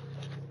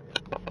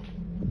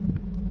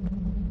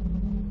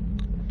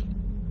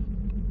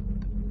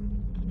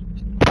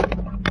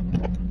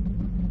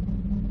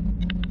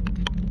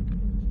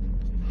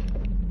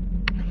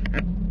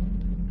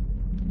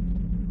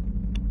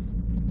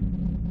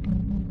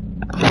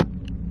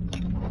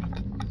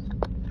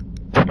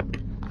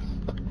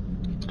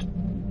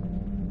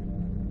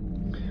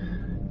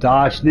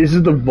 Dash, this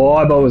is the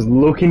vibe I was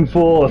looking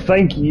for.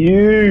 Thank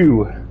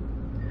you.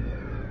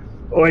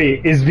 Oi,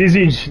 is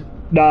Visage...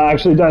 Nah,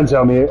 actually, don't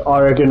tell me.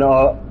 I reckon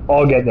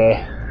I'll get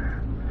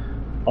there.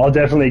 I'll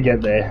definitely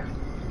get there.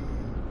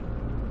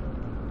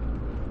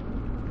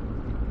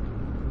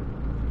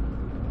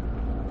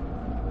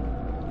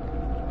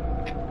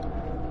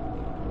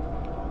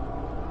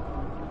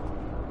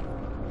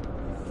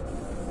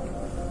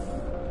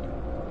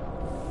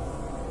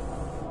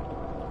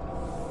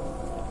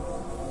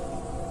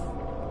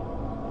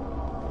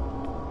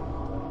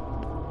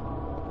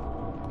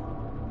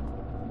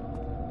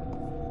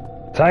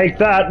 Take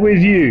that with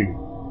you.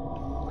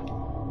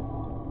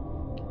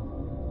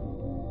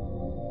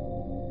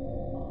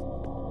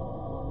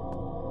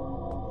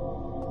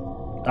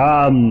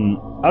 I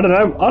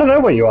don't know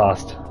what you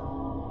asked.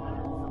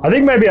 I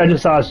think maybe I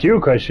just asked you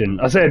a question.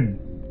 I said,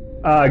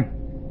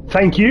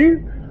 thank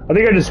you? I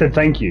think I just said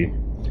thank you.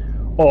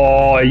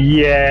 Oh,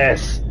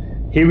 yes.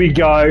 Here we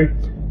go.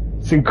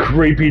 Some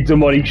creepy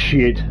demonic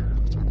shit.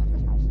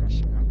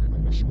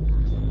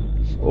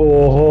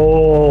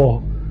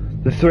 Oh,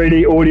 the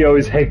 3D audio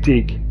is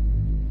hectic.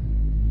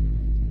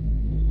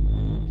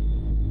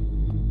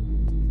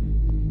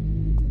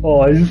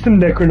 Oh, is this the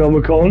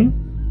Necronomicon?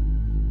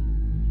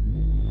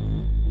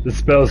 The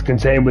spells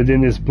contained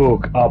within this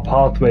book are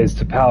pathways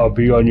to power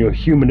beyond your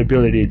human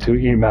ability to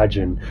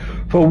imagine.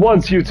 For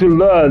once you to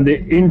learn the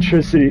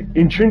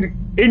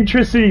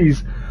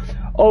intricacies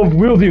of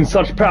wielding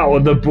such power,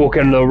 the book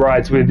and the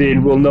rites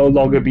within will no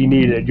longer be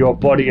needed. Your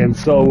body and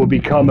soul will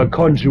become a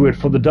conduit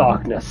for the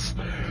darkness.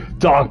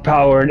 Dark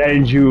power and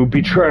energy will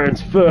be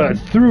transferred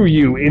through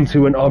you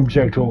into an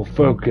object or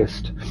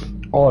focused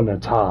on a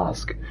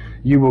task.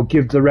 You will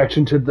give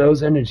direction to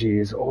those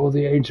energies or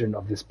the agent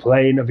of this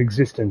plane of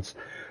existence.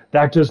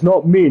 That does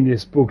not mean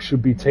this book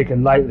should be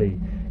taken lightly.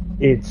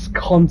 Its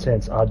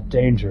contents are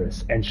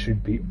dangerous and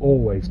should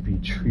always be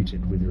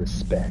treated with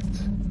respect.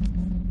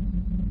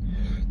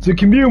 To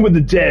commune with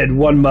the dead,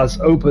 one must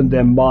open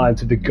their mind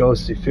to the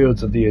ghostly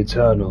fields of the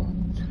eternal.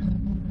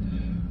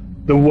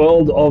 The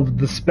world of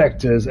the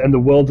spectres and the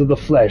world of the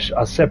flesh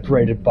are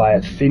separated by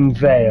a thin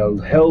veil,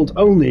 held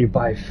only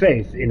by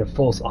faith in a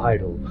false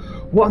idol.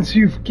 Once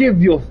you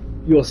give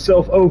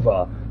yourself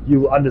over,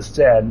 you will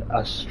understand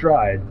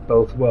astride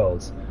both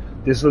worlds.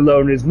 This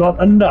alone is not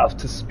enough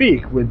to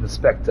speak with the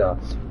spectre.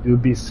 You will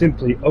be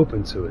simply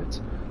open to it.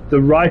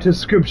 The rite of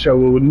scripture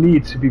will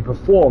need to be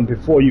performed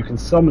before you can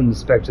summon the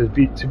spectre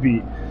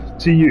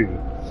to you.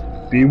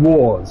 Be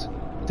warned,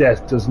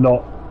 death does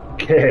not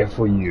care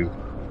for you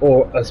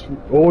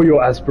or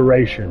your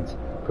aspirations.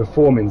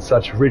 Performing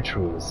such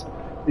rituals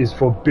is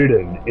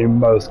forbidden in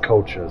most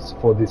cultures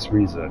for this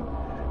reason.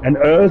 An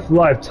earth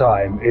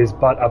lifetime is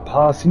but a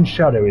passing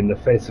shadow in the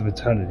face of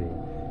eternity.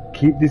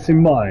 Keep this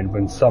in mind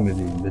when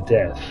summoning the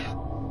death.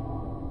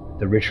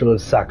 The ritual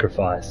of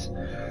sacrifice.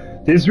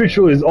 This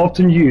ritual is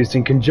often used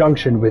in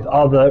conjunction with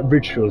other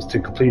rituals to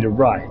complete a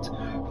rite.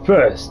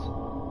 First,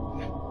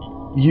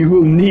 you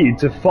will need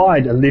to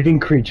find a living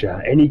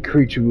creature. Any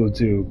creature will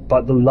do,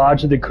 but the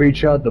larger the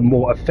creature, the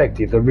more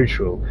effective the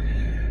ritual.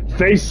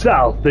 Face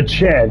south, the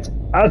chant,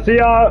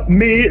 Athia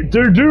mi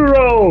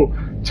Durduro,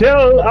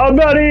 Tel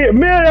Almani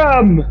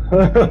Miriam!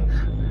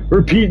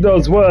 Repeat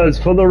those words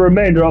for the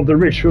remainder of the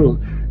ritual.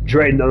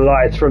 Drain the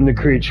light from the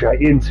creature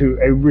into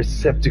a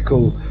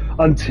receptacle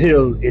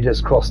until it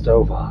has crossed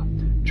over.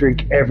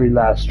 Drink every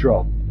last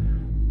drop.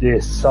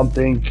 This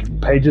something,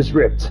 pages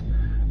ripped.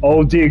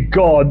 Oh dear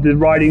God, the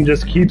writing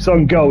just keeps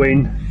on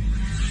going.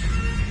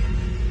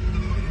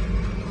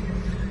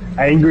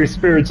 Angry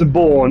spirits are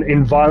born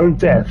in violent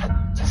death.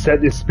 To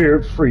set this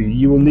spirit free,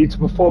 you will need to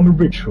perform a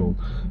ritual.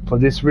 For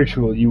this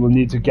ritual, you will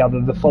need to gather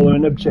the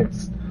following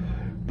objects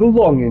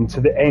belonging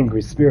to the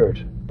angry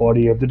spirit: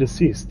 body of the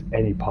deceased,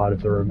 any part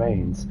of the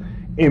remains,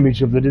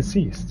 image of the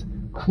deceased,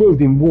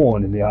 clothing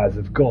worn in the eyes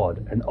of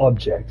God, an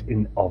object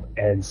of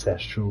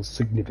ancestral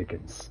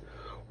significance.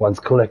 Once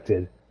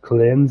collected,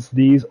 cleanse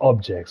these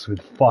objects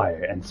with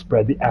fire and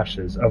spread the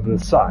ashes over the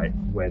site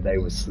where they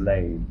were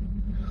slain.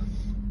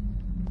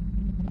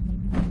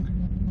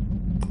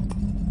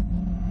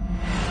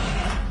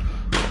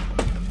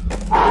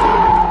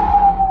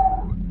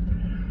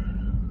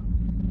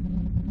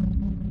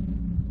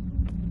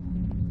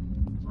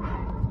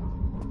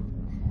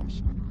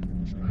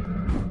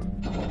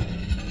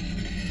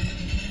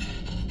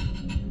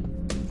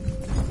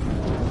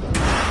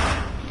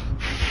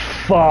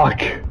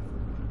 Fuck.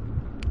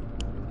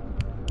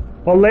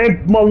 My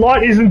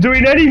light isn't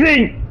doing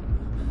anything!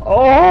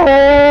 Oh!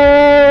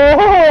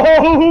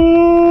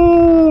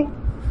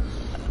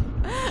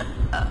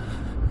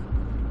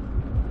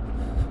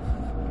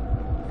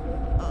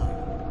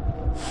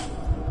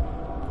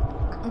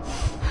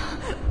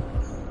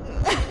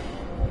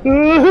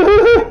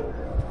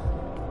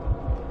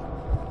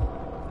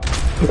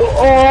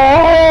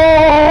 Oh!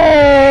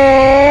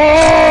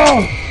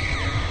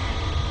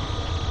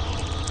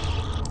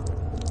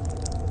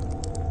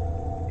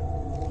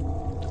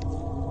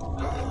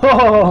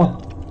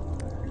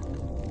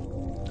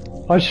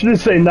 I should have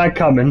seen that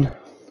coming.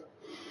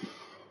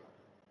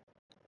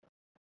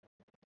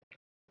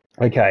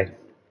 Okay,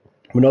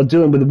 we're not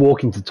dealing with a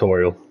walking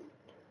tutorial.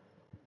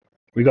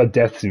 We got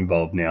deaths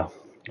involved now.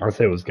 I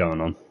see what's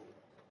going on.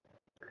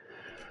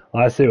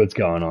 I see what's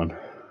going on.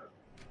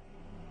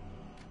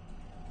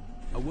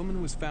 A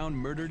woman was found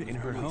murdered in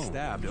her home.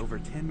 Stabbed over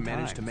 10 times.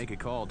 Managed to make a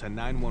call to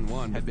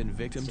 911. Had been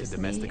victim to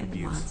domestic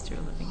abuse. Monster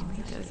living in me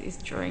does his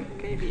drink.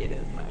 Maybe it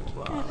is my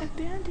fault. God,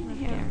 abandon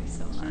him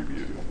so much.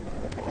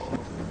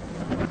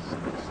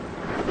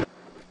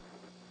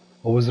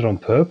 Or was it on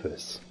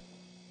purpose?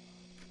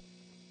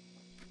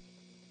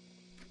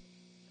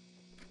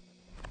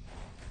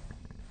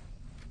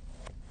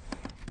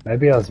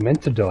 Maybe I was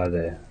meant to die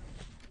there.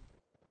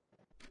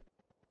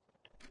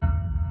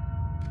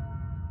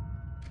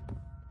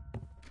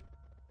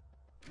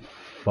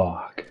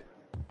 Fuck.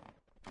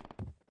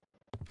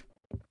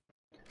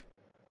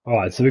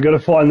 Alright, so we gotta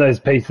find those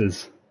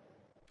pieces.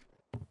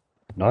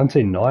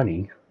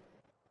 1990?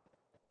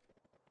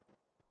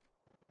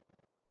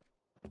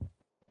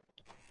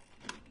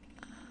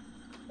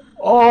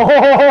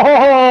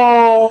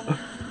 Oh!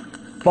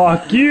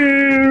 Fuck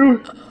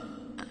you!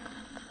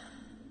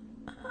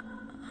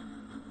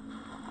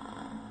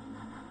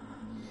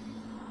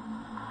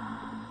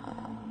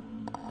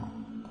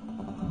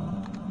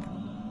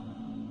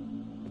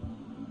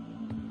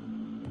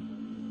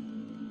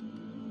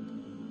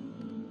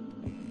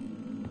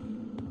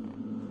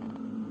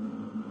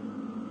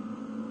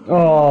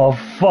 Oh,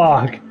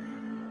 fuck.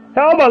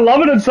 How am I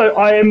loving it so?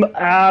 I am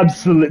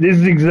absolutely... This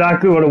is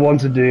exactly what I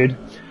wanted, dude.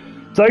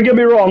 Don't get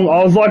me wrong,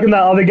 I was liking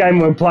that other game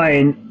we were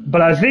playing,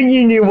 but I think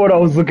you knew what I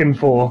was looking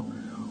for.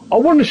 I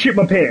want to shit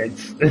my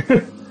pants.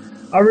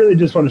 I really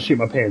just want to shit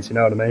my pants, you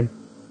know what I mean?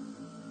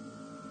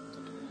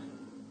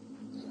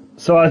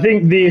 So I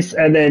think this,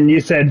 and then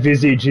you said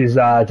Visage is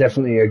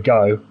definitely a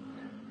go.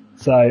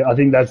 So I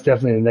think that's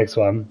definitely the next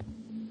one.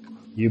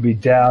 You'll be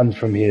down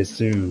from here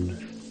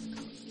soon.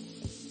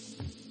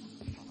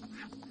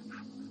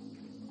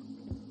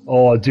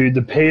 Oh, dude,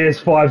 the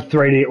PS5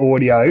 3D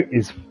audio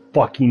is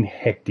fucking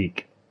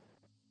hectic.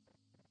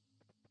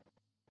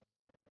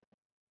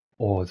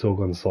 Oh, it's all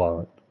gone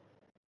silent.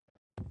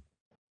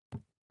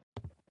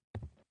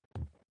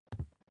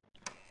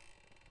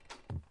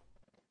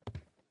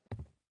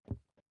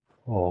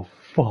 Oh,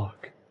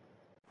 fuck.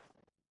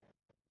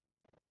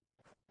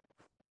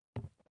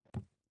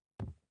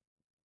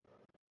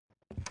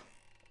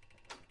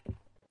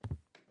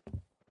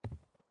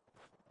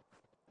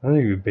 I don't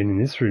think we've been in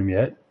this room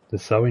yet. The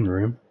sewing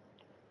room.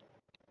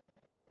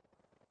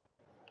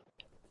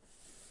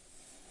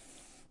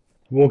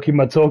 Walkie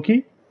my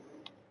talkie.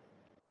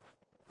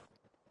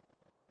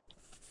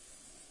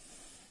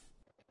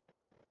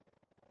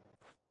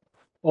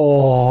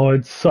 Oh,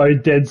 it's so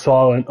dead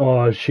silent.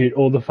 Oh shit,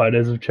 all the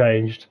photos have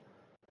changed.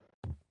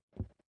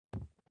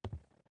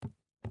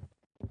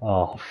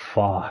 Oh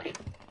fuck.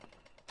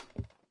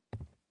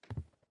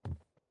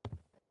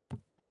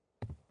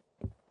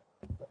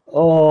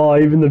 Oh,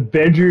 even the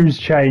bedroom's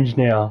changed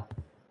now.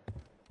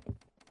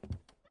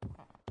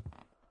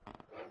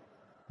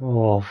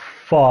 Oh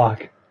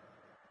fuck.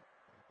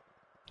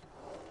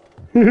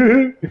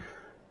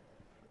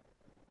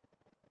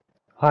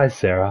 Hi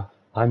Sarah,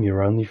 I'm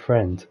your only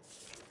friend.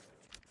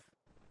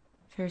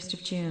 1st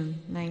of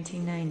June,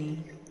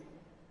 1990.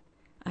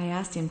 I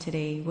asked him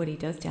today what he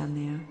does down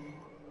there.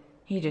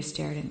 He just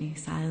stared at me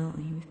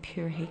silently with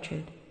pure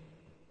hatred.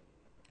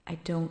 I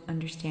don't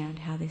understand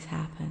how this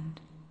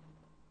happened.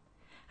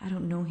 I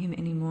don't know him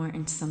anymore,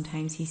 and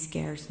sometimes he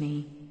scares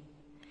me.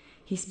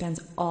 He spends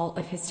all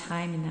of his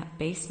time in that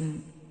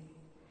basement.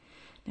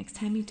 Next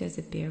time he does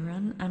a beer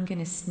run, I'm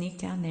gonna sneak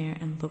down there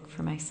and look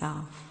for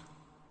myself.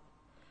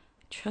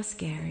 I trust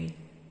Gary.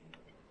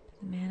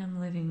 The man I'm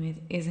living with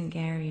isn't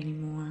Gary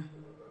anymore.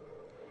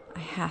 I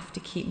have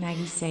to keep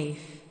Maggie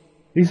safe.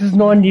 This is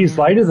 9 years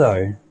later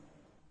though.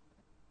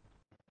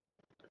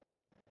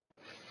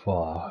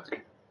 Fuck.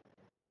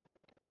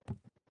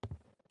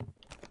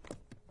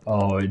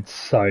 Oh, it's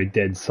so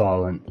dead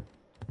silent.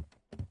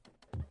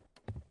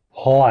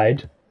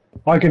 Hide?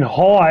 I can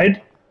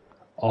hide?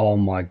 Oh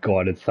my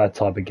god, it's that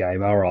type of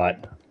game,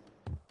 alright.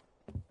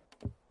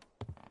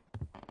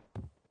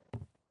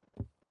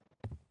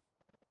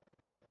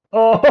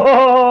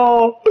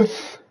 Oh!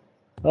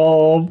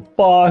 Oh,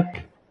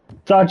 fuck.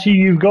 Tachi,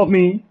 you've got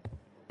me.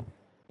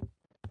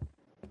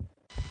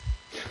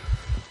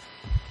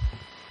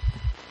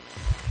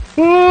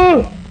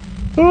 Oh!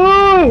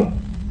 Oh!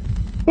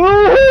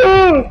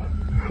 Oh!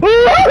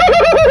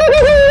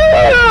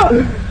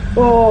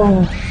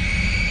 Oh!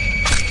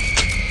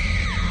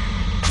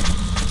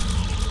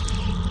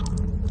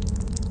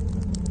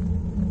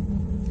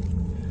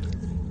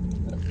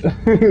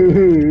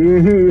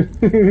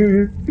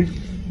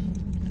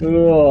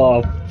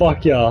 Oh,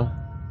 fuck yeah.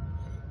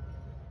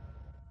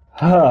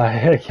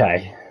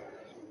 Okay.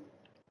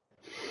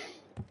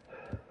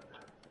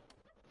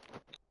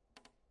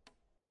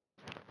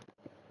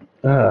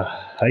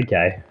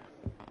 Okay.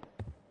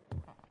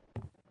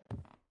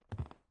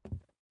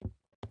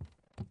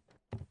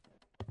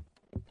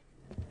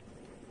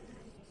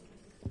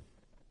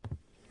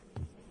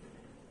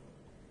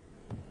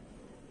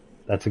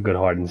 That's a good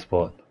hiding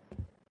spot.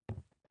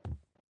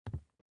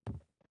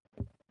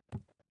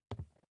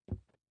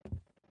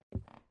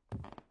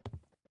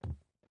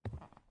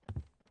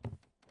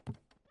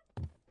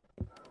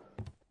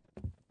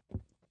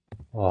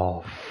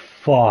 Oh,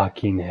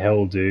 fucking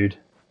hell, dude.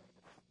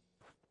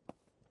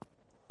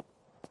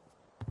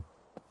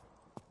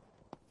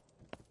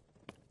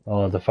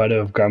 Oh, the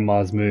photo of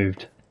Grandma's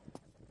moved.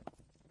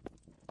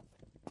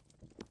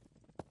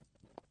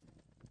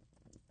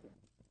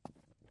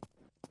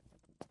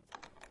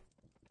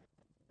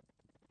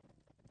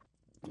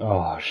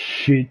 Oh,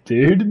 shit,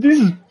 dude. This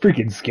is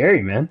freaking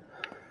scary, man.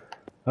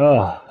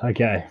 Oh,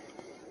 okay.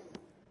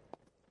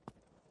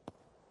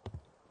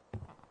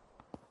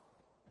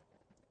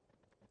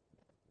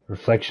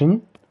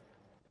 Reflection?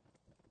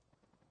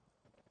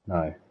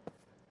 No.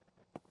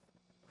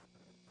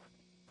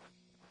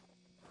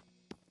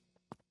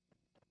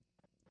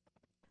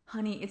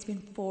 Honey, it's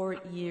been 4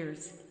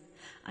 years.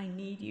 I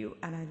need you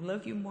and I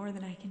love you more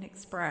than I can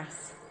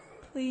express.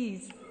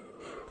 Please,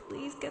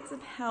 please get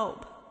some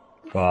help.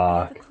 I have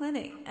a Fuck.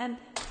 clinic and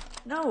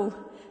no,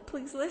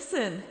 please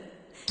listen.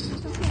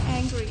 Don't get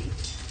angry.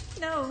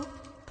 No,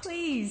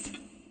 please.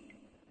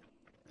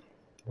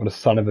 What a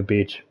son of a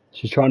bitch.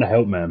 She's trying to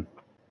help, man.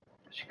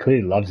 She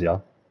clearly loves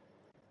you.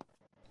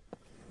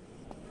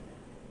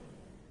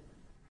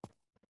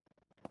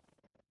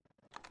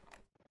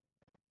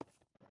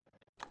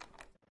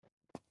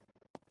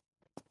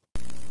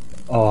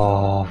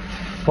 Oh,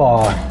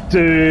 fuck,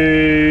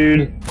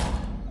 dude.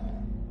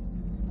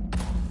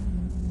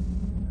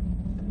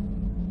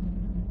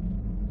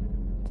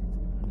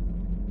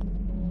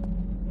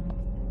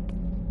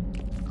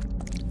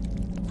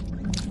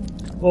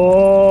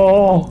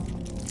 Oh.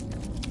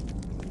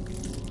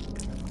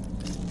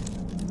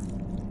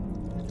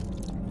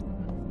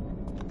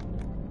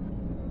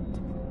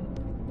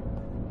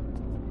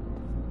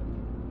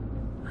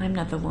 I'm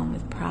not the one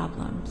with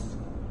problems.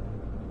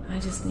 I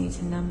just need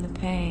to numb the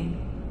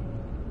pain.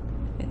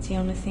 It's the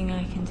only thing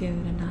I can do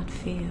to not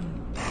feel.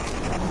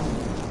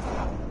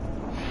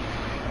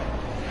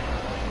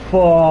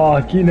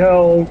 Fucking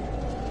hell.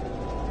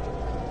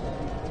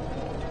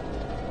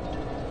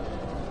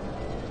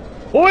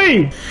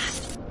 Oi!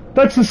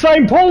 That's the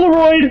same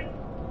Polaroid!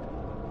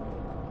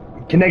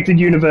 Connected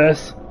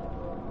universe.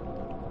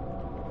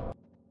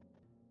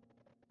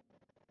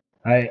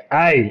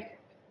 Hey.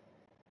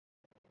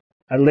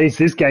 At least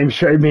this game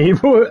showed me.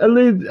 At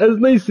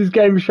least this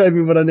game showed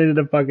me what I needed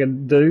to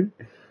fucking do.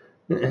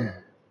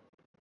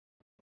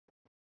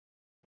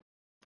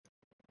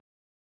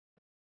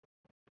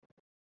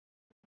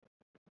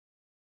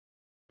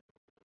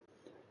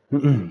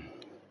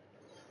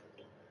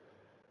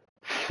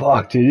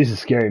 Fuck, dude, this is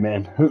scary,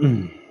 man.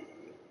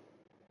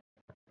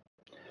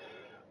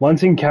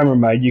 Once in camera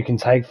mode, you can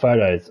take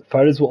photos.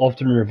 Photos will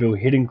often reveal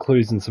hidden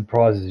clues and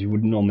surprises you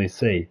wouldn't normally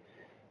see.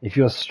 If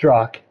you're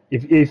stuck,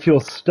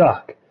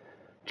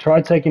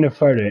 try taking a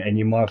photo and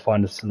you might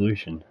find a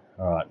solution.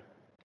 Alright.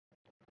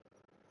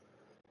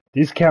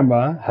 This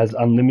camera has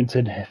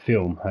unlimited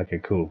film. Okay,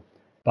 cool.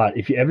 But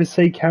if you ever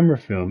see camera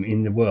film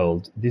in the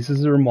world, this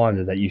is a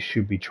reminder that you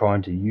should be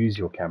trying to use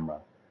your camera.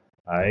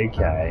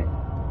 Okay.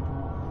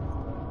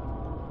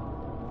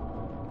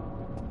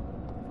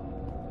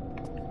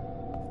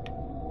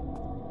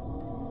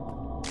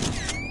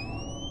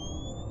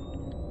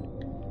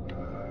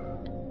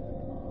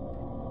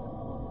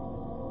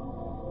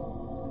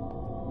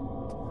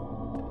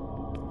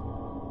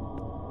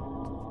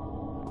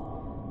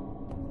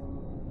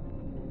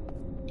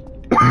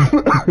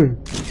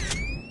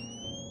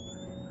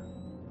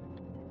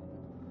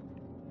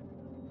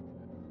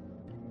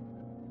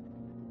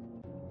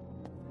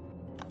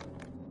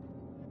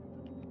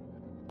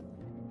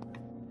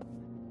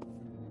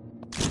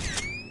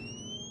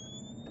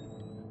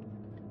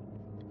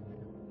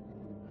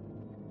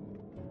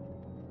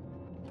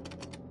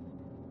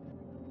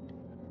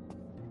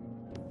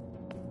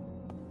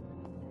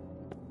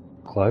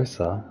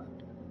 Closer?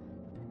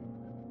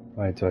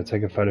 Wait, do I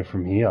take a photo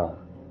from here?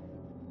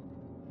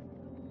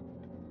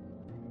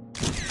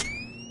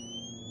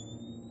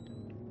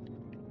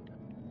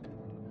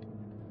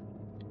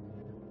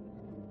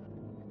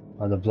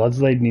 Oh, the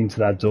blood's leading into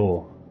that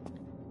door.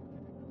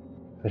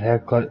 But how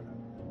close?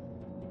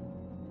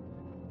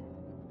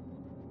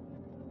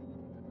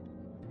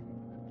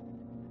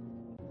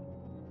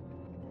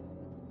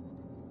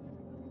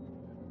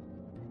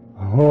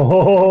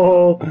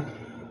 Oh,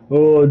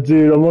 oh,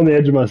 dude, I'm on the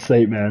edge of my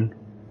seat, man.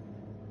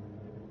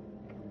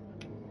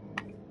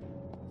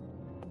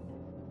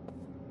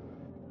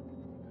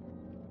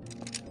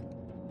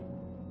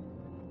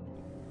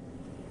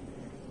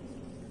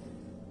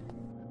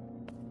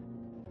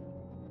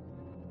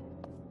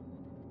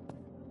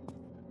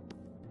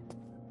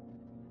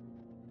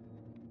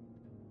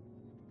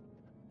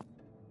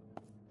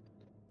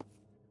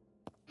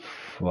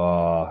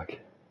 Fuck.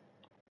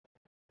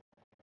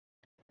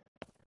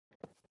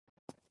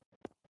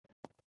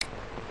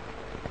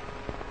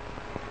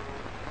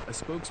 a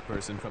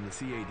spokesperson from the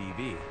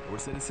CADV, or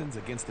Citizens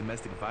Against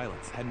Domestic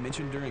Violence, had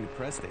mentioned during a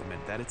press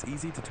statement that it's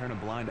easy to turn a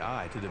blind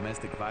eye to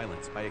domestic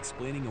violence by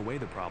explaining away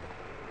the problem.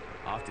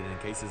 Often in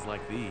cases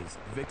like these,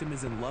 the victim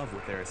is in love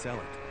with their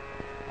assailant.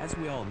 As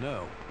we all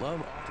know,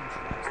 love often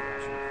drives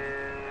rational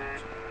thinking and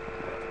action.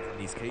 Victims in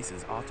these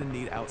cases often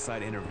need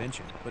outside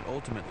intervention, but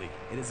ultimately,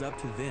 it is up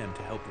to them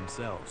to help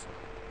themselves.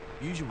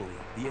 Usually,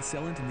 the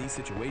assailant in these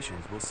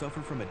situations will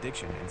suffer from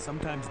addiction and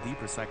sometimes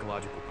deeper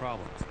psychological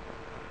problems.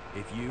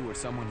 If you or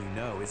someone you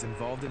know is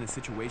involved in a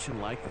situation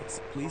like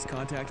this, please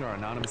contact our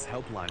anonymous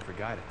helpline for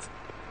guidance.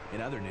 In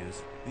other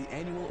news, the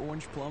annual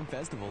Orange Plum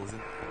Festival is in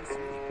full swing.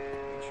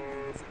 Make sure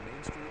you visit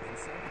Main Street and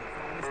sample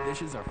the finest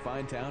dishes our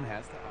fine town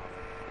has to offer.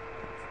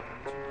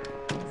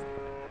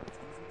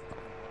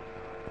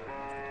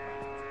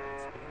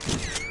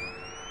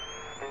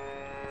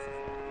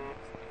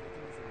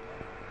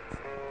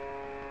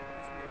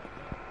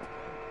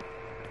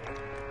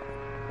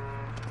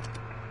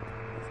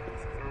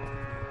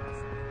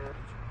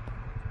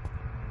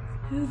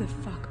 Who the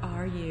fuck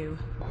are you?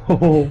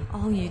 Oh,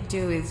 All you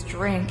do is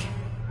drink.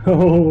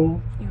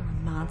 oh. You're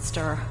a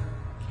monster.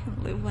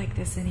 Can't live like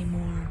this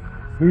anymore.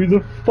 Who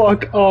the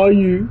fuck are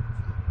you?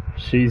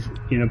 She's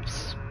in a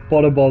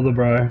spot of bother,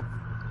 bro.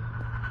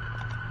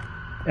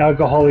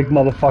 Alcoholic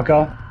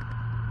motherfucker.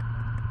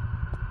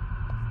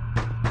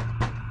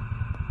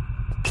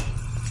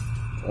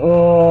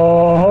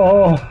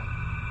 Oh.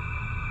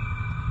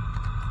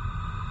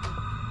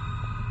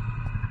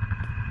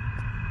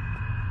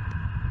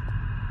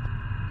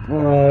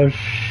 Oh,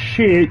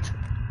 shit.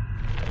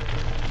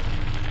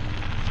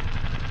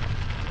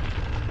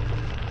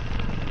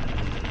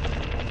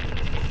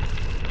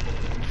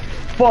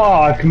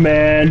 Fuck,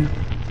 man.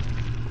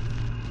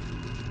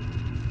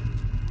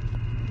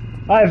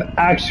 I have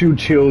actual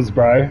chills,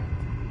 bro.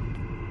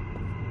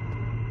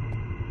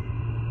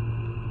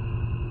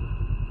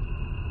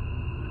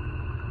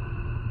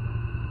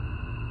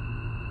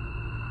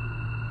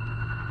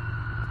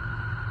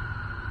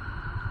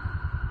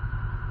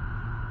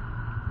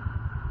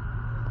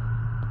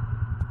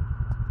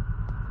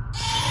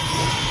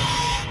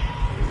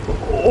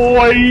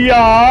 Oh,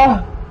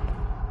 yeah.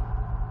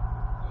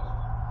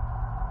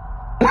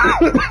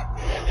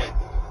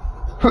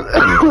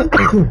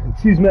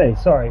 Excuse me,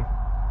 sorry.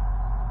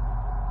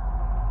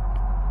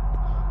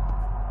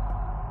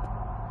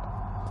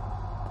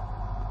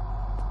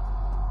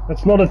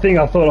 That's not a thing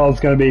I thought I was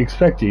going to be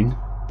expecting.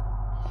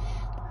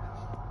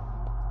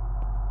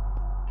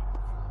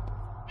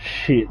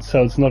 Shit,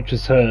 so it's not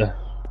just her.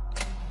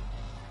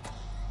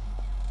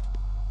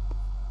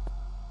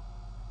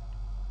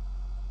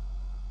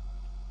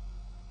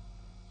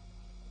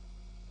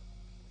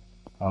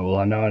 Oh, well,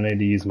 I know I need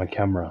to use my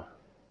camera.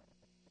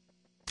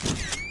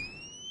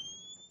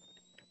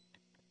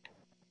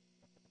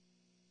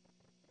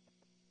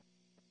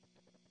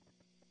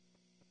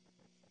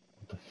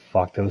 What the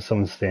fuck? There was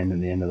someone standing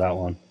at the end of that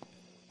one.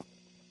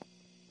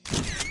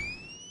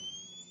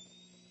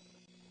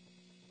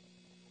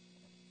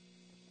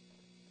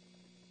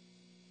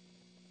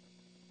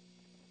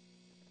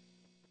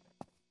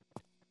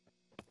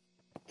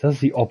 It does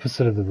the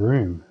opposite of the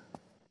room.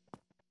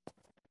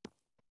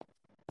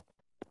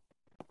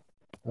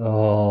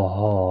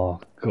 Oh,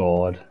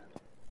 God.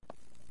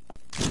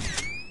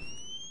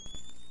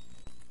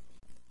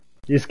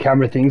 This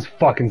camera thing's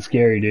fucking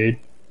scary, dude.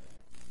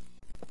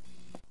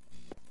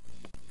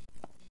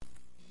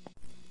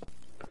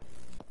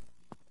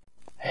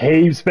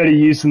 Heaps better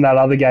use than that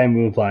other game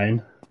we were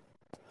playing.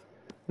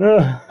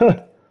 Ah!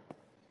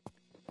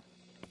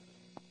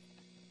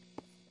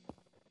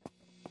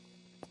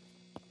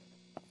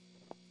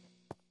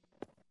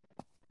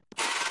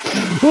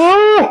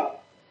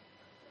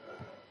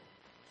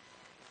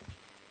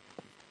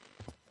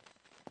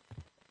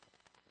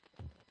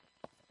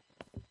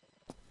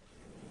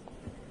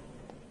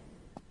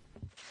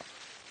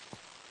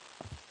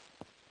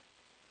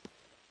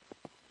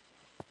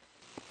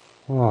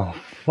 Oh,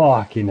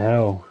 fucking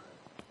hell.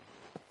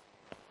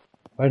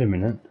 Wait a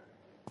minute.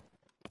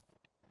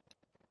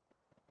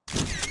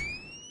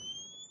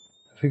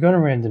 Have we gone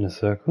around in a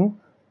circle?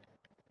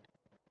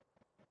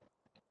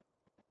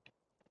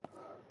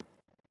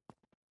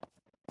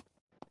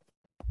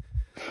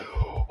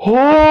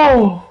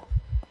 Oh!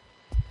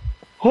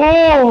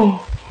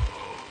 Oh!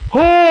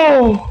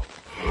 Oh!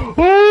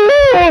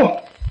 Oh!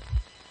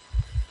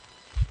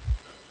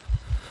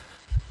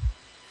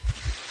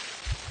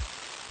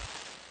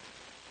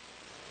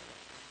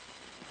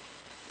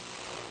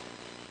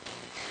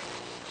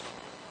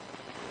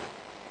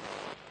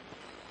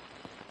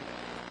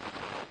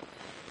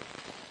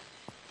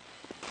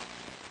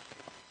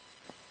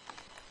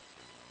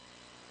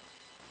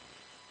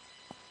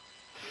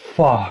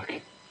 Fuck.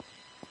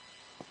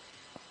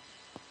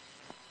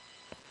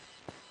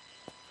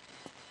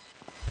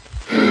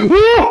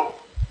 Ah!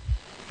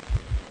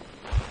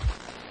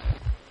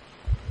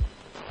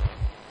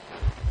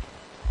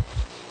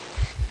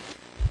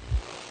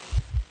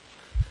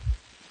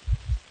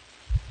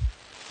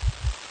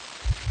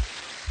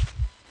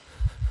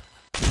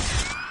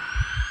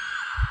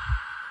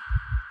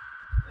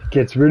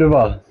 Gets rid of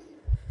her.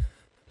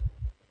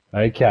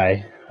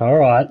 Okay,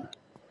 alright.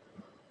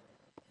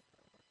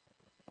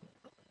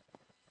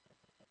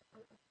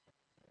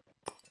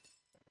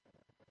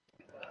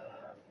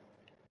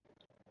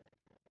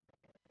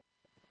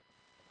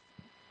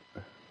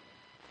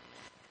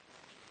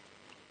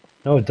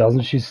 No, it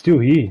doesn't. She's still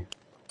here.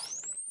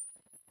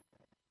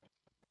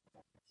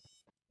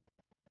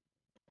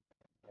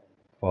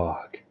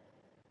 Fuck.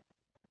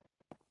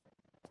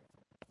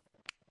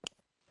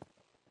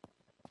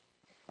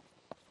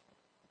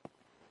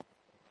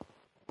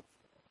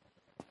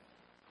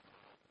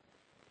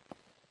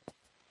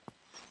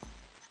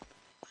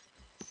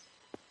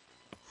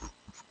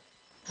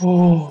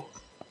 Oh.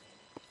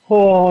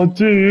 Oh,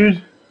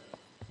 dude.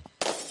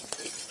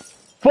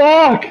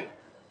 Fuck!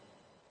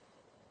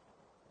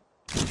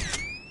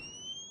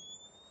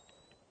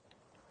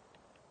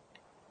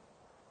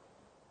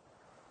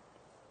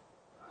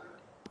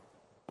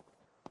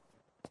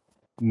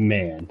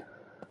 Man.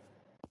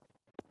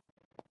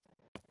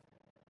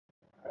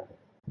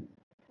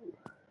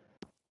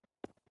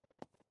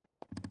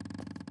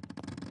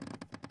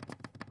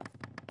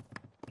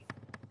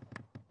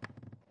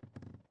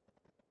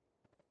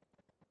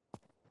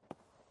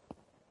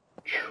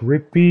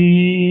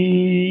 Trippy.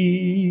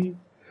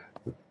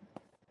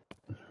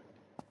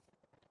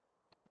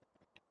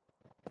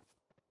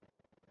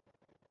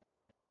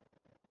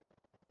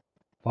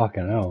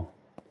 Fucking hell.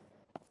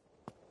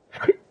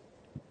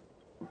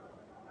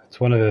 It's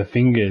one of her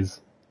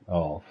fingers.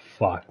 Oh,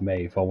 fuck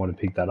me if I want to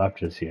pick that up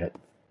just yet.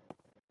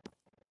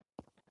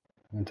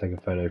 I'm gonna take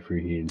a photo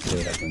through here and see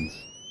what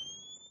happens.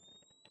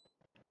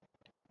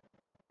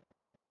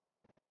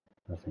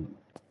 Nothing.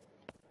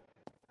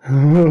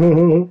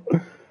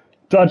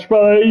 Dutch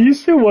brother, are you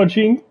still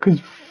watching?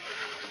 Cause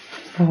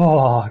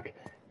fuck,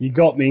 you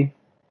got me.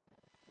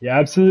 You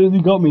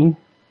absolutely got me.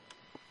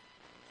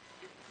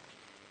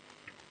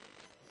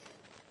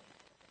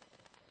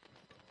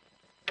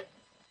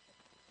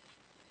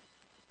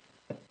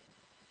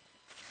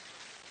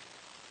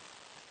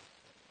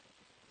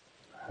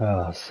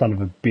 Oh, son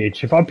of a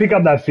bitch. If I pick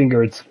up that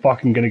finger, it's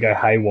fucking gonna go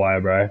haywire,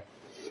 bro.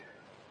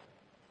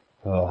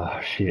 Oh,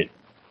 shit.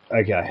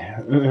 Okay.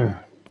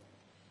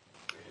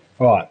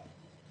 Alright.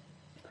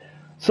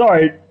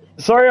 Sorry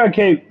I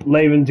keep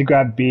leaving to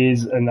grab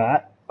beers and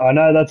that. I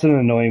know that's an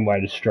annoying way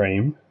to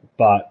stream,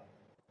 but,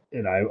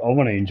 you know, I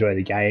want to enjoy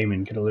the game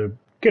and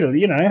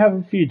have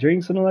a few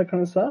drinks and all that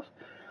kind of stuff.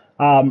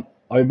 I'll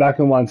be back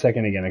in 1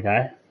 second again,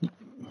 okay?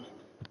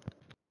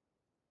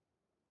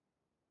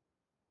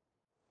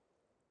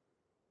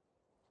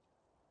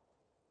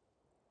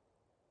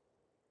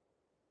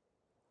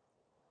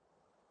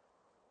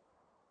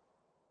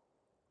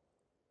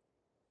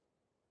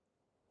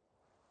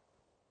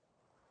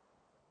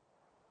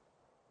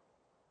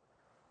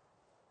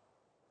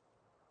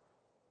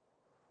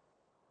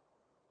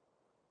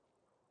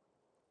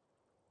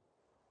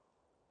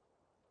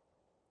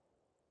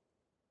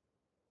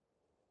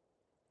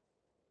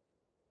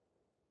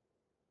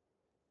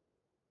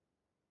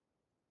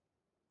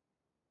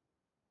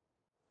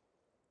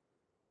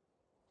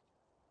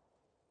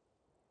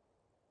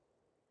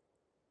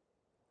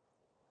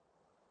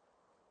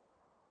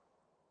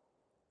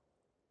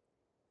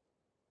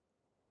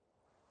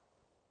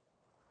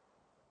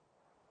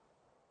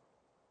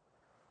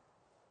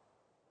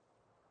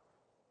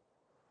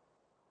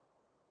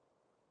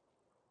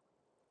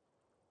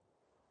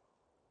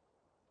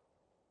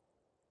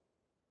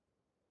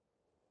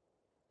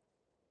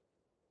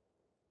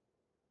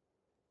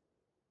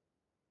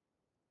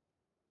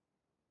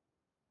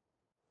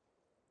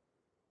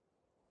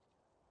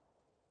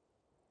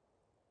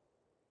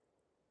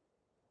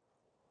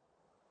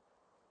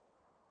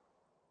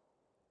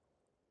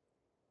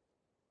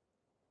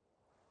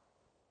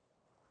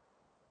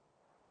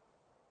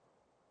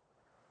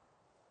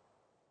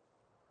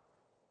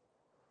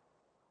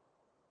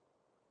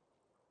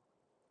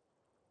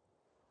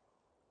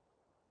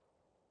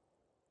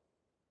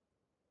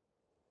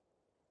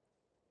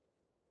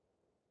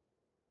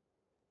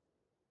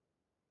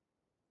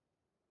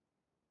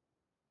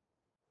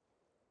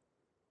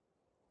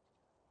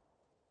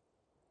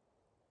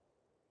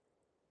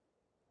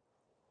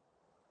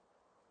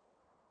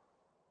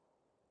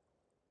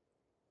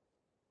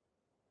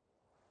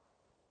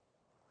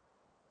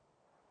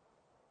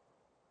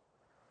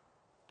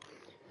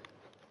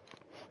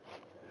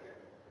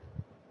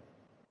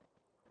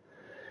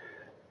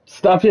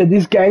 Stuff, yeah,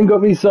 this game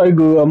got me so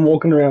good, I'm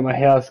walking around my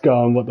house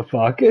going, what the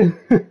fuck?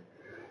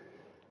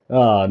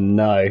 Oh,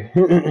 no.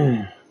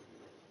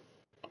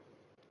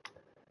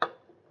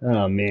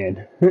 Oh,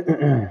 man.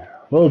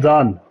 Well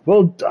done.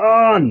 Well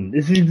done!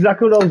 This is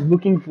exactly what I was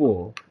looking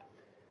for.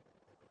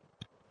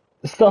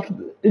 Stuff,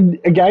 a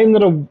game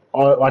that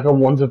I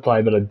want to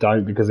play, but I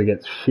don't because I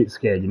get shit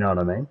scared, you know what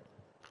I mean?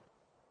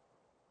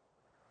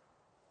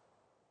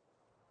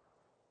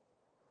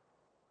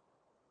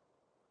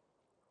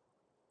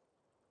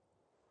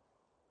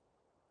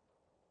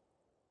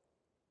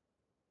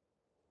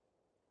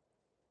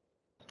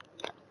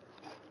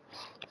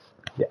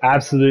 You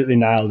absolutely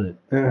nailed it.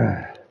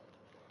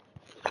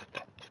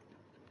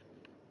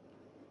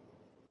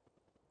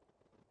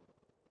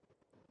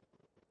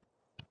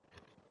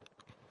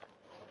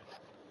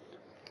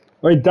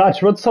 Wait,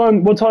 Dutch, what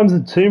time? What time's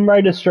the Tomb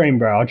Raider stream,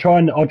 bro? I'll try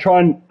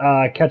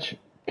and catch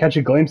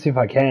a glimpse if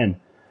I can.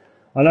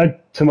 I know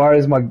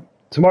tomorrow's my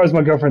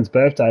girlfriend's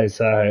birthday,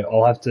 so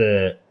I'll have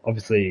to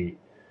obviously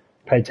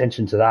pay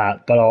attention to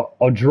that. But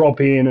I'll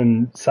drop in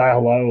and say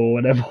hello or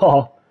whatever.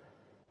 All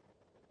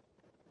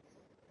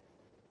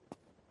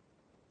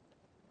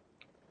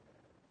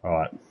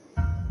right.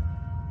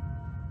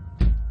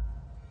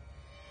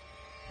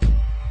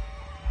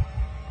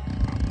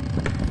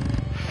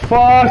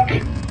 Fuck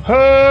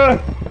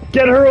her!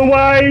 Get her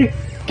away!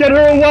 Get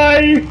her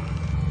away!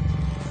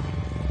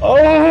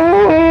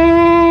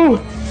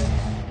 Oh!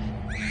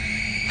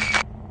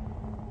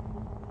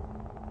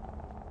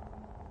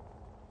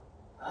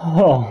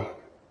 Oh.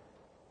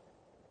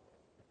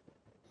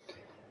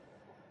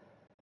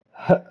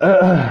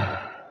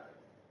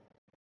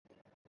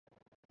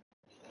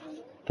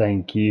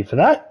 Thank you for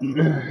that.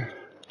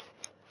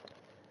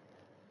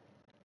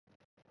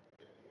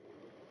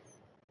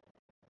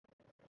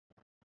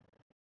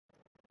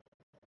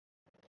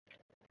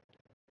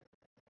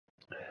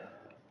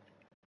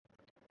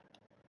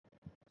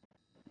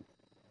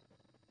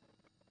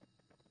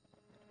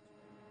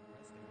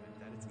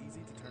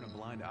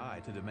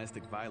 To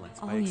domestic violence.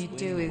 All you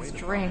do is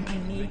drink. I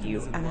need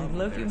you, and I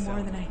love you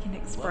more than I can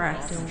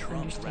express. I don't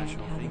understand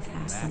how this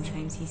happens.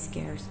 Sometimes he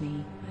scares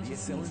me. I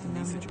just need to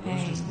numb the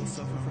pain. Will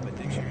suffer from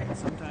addiction and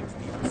sometimes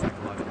deeper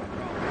psychological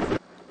problems.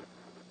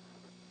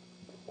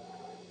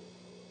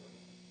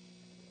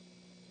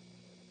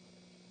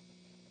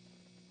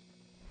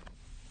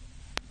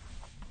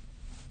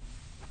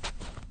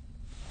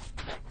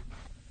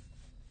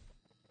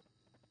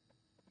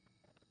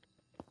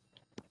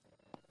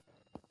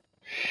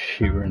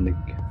 Shit, we're in the...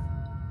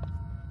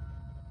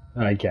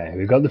 Okay,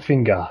 we got the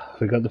finger.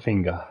 We got the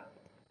finger.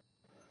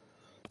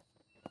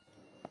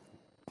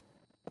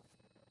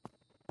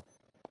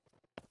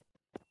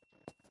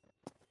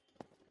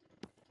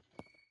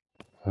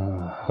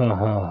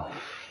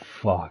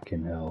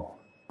 Fucking hell.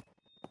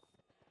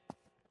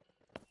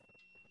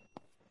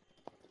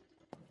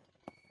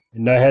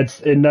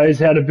 It knows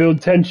how to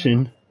build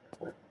tension.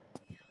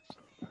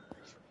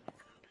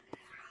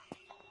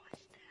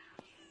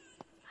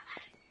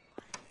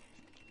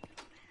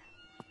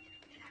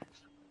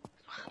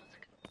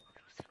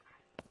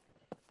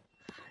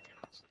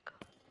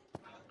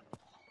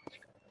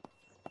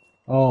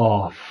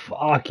 Oh,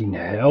 fucking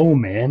hell,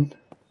 man.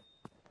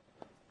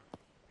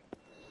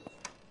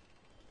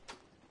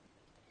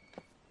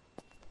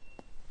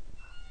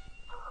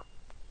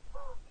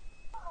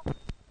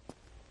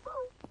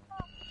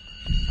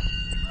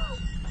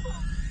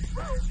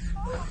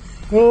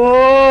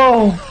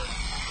 Oh!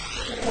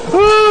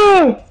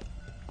 Ah!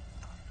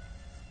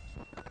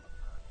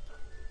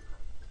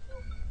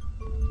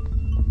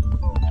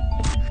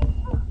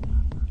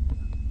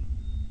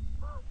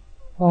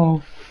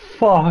 Oh,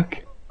 fuck.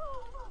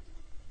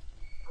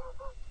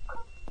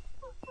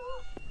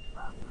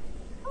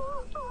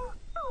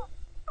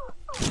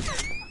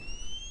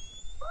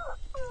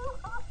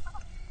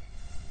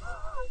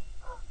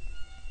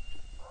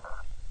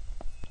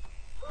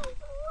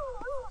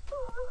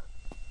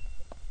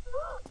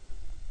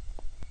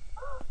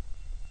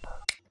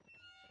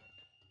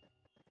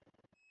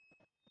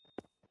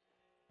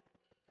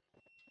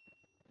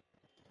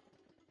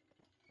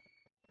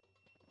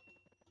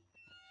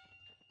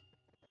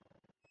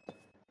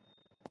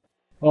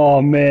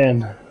 Oh,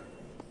 man.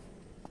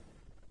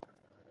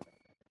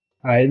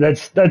 Hey,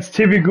 that's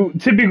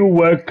typical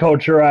work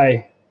culture,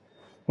 eh?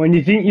 When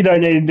you think you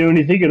don't need to do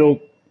anything, it'll...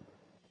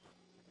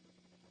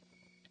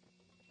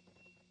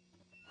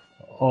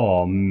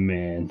 Oh,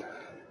 man.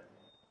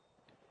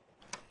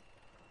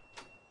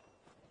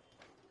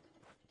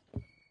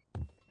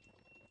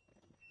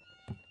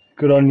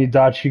 Good on you,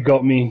 Dutch. You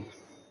got me.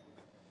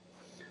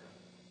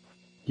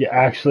 You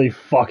actually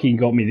fucking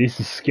got me. This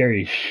is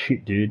scary as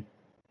shit, dude.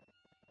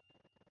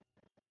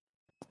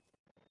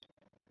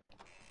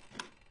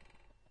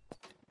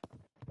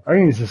 I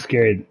think this is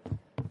scary.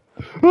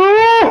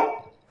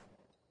 Ah!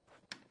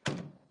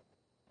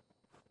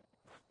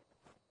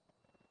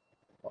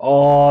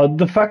 Oh,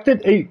 the fact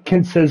that it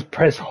can says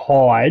press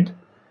hide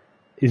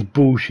is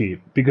bullshit.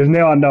 Because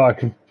now I know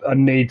I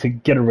need to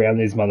get around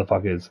these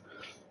motherfuckers.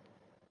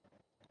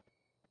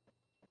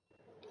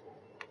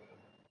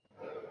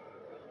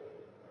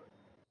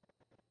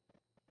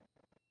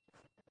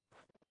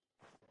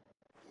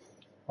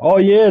 Oh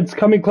yeah, it's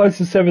coming close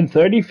to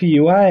 7:30 for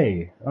you,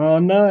 eh? Oh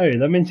no,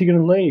 that means you're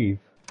gonna leave.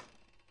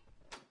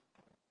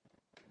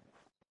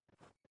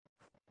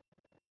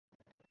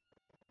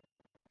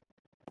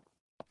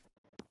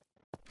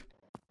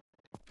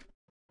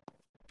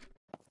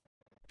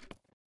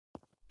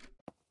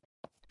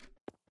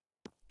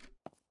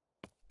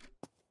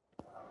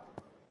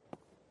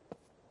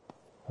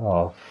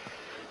 Oh,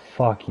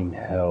 fucking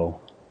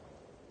hell.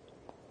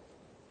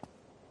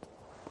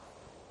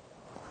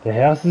 The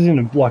house is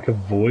in like a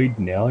void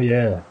now,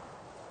 yeah.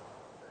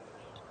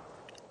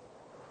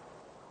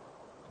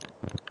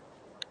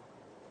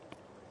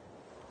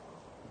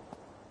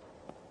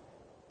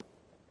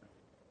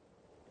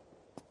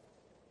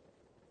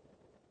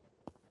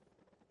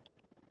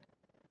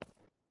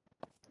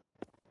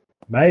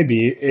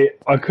 Maybe.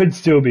 I could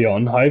still be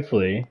on,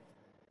 hopefully.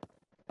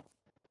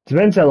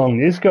 Depends how long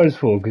this goes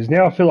for, because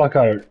now I feel like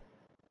I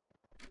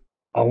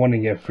want to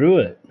get through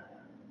it.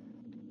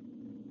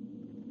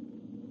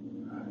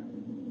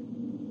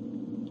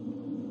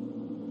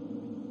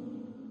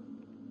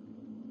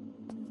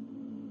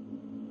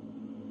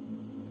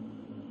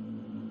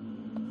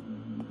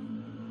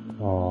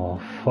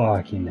 Oh,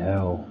 fucking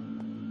hell.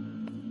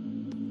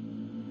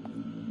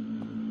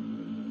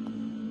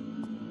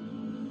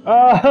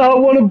 I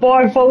want to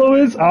buy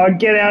followers? Oh,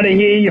 get out of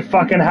here, you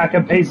fucking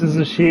hacker pieces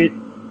of shit.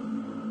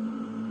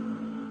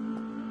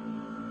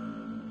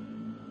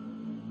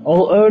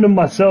 I'll earn them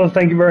myself,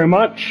 thank you very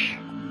much.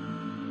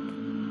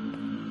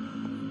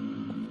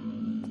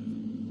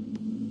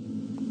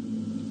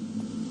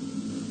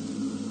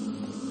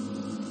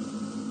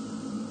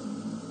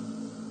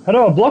 How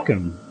do I block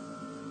him?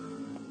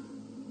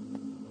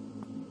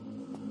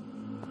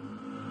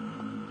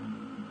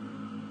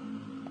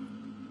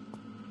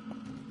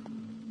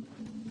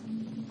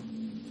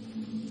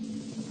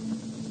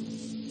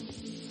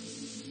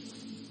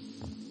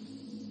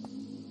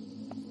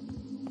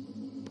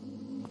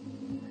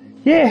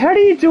 Yeah, how do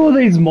you do all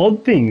these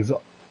mod things?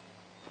 Oh,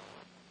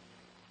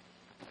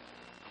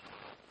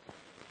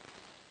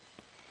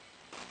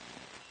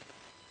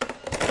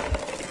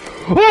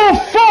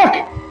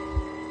 fuck!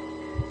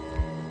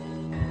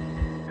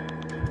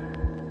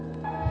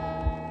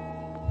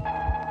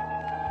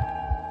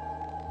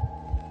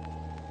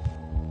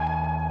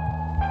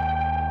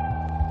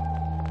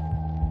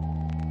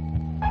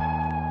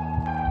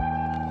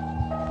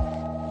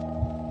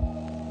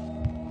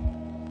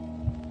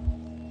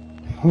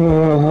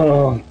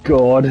 Oh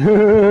God!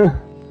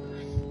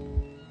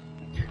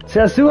 See,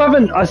 I still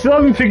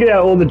haven't figured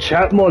out all the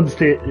chat mods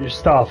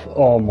stuff.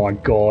 Oh my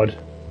God!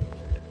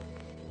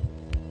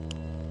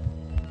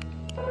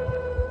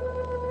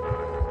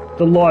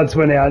 The lights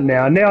went out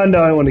now. Now I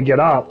don't want to get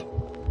up.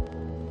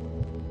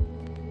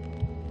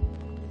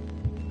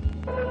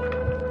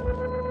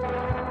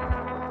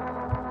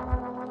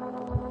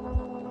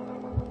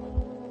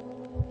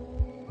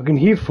 I can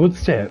hear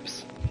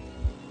footsteps.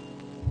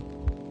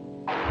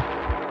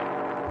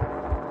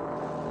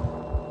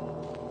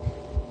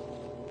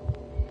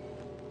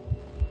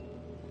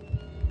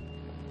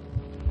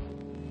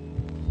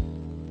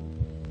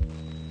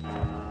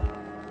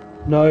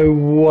 No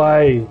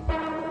way.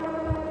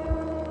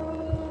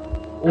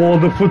 Oh,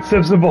 the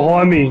footsteps are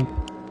behind me.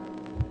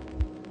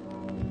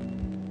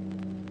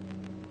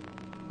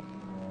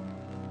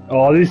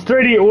 Oh, this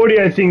 3D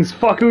audio thing's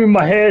fucking with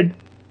my head.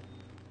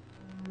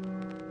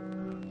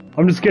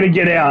 I'm just gonna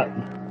get out.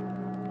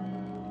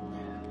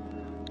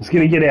 Just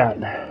gonna get out.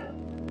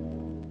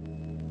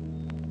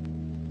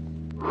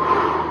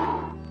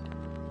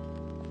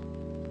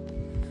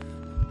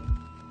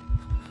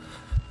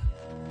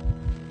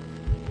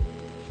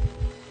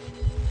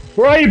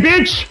 Where are you,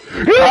 bitch?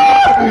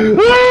 Ah!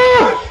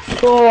 Ah!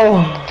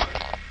 Oh.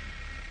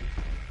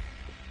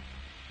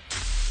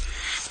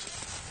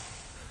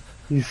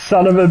 You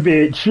son of a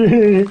bitch.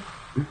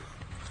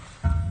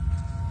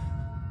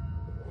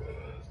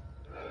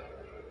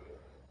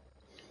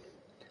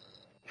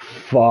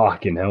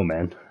 Fucking hell,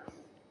 man.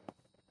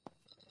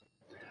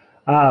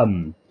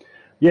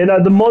 Yeah,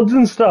 no, the mods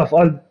and stuff,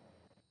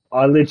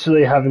 I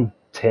literally haven't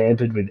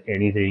tampered with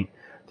anything.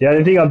 The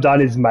only thing I've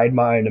done is made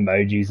my own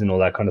emojis and all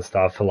that kind of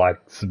stuff for like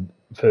for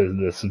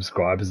the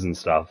subscribers and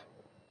stuff.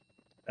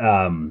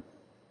 But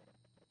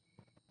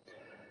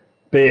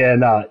yeah,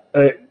 no,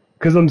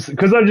 because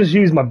I just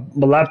use my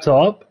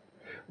laptop,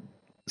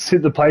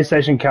 sit the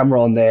PlayStation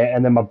camera on there,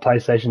 and then my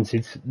PlayStation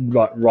sits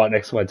right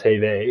next to my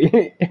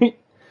TV.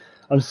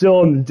 I'm still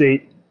on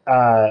the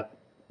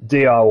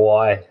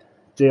DIY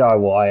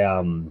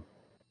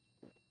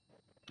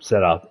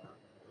setup.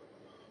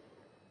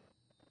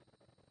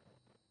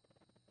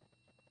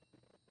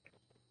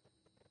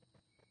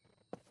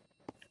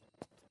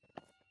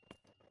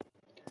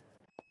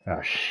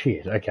 Oh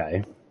shit,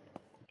 okay.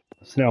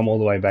 So now I'm all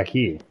the way back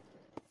here.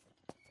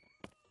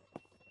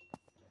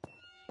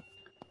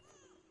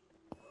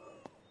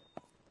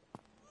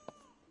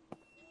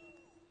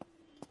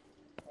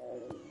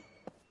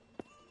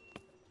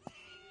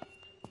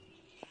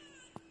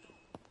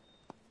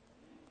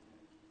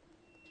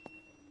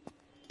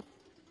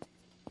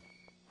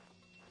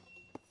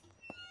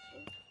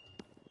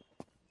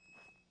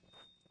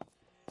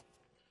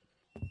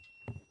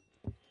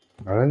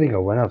 I don't think I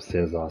went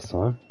upstairs last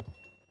time.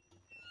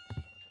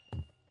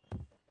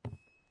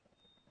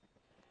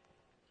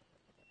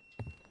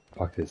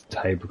 Fuck, there's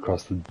tape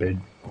across the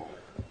bed.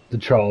 The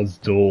child's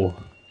door.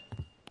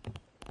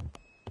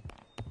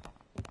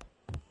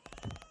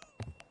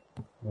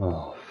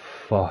 Oh,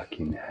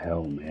 fucking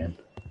hell, man.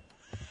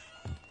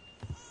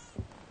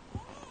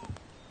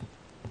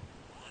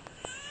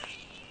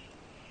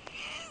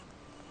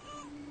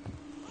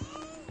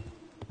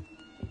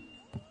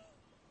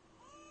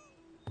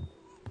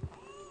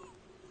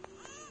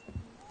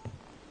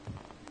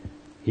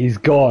 He's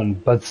gone,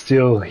 but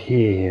still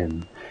hear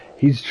him.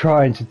 He's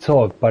trying to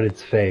talk, but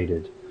it's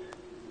faded.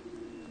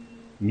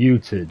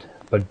 Muted.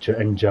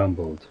 and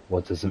jumbled.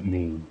 What does it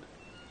mean?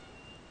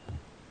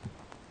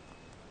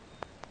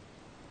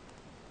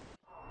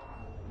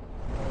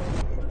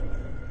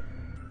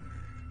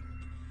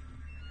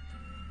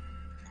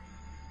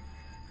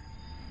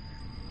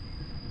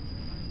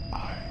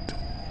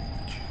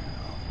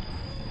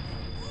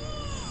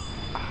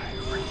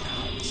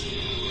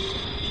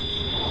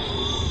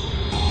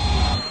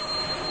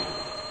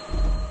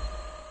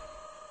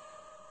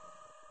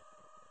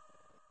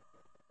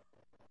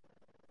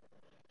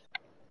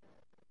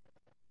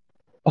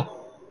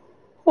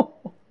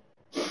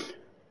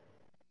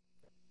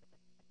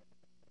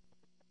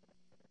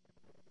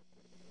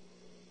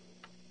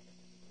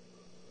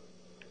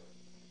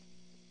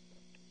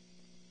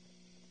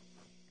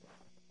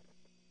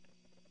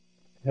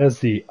 As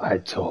the I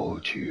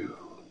told you.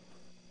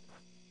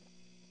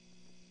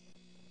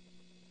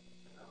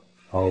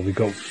 Oh, we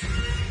got.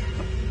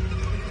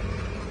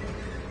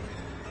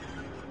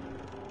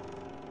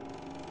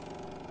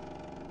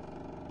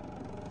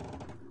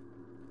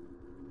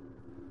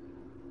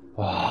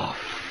 Oh,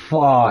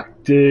 fuck,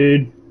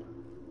 dude.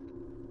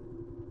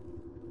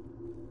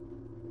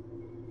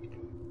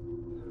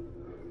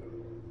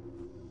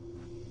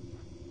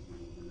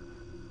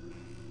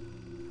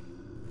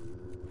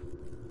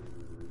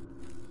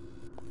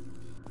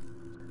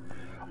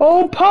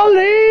 Oh,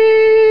 Polly!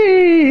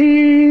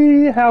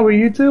 How are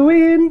you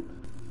doing?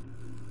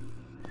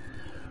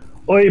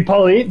 Oi,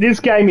 Polly, this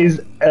game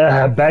is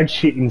bad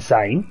shit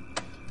insane.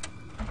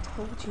 I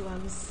told you I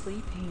was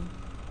sleeping.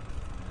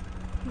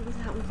 He was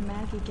out with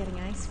Maggie getting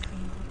ice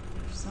cream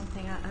or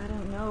something. I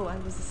don't know. I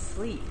was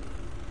asleep.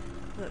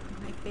 Look,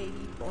 my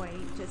baby boy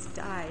just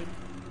died.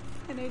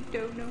 And I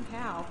don't know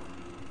how.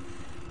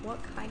 What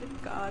kind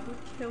of God would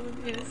kill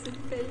an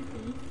innocent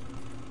baby?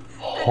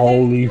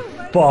 Holy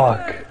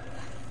fuck.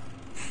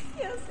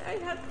 Yes, I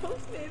had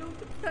postnatal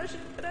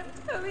depression, but I'm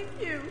telling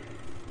you,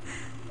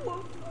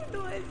 woke to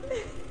a noise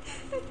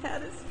and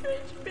had a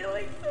strange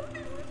feeling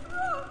something was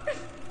wrong.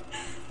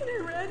 And I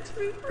ran to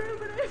his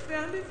room and I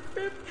found his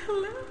crib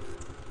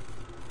collapsed.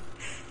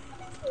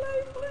 His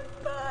lifeless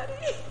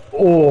body.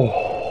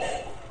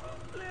 Oh.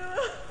 Blew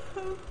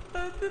up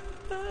of the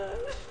sun.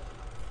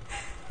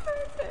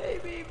 My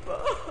baby boy.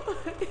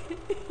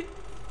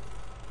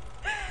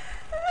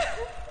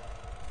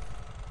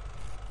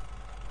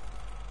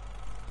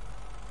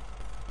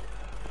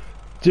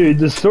 Dude,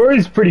 the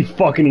story's pretty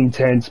fucking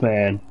intense,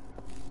 man.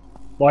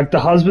 Like, the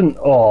husband...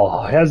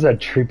 Oh, how's that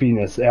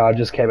trippiness? Oh, I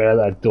just came out of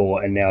that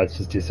door and now it's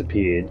just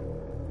disappeared.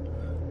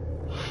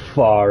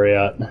 Far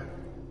out.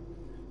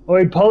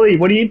 Oi, Polly,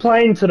 what are you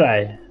playing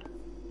today?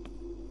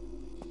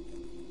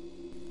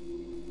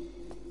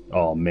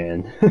 Oh,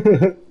 man.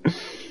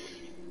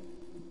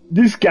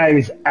 This game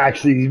is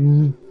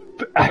actually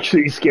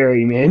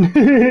scary,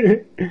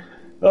 man.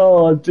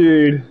 Oh,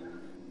 dude.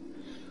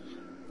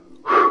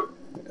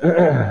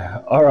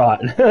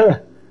 Alright.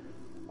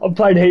 I've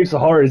played heaps of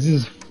horrors.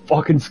 This is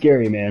fucking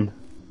scary, man.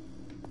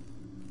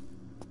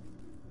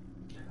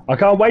 I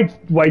can't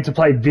wait to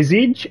play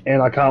Visage,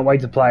 and I can't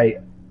wait to play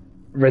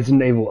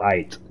Resident Evil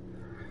 8.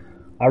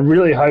 I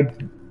really hope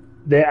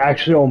they're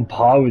actually on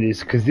par with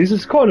this, because this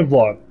is kind of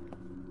like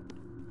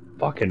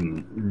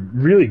fucking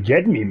really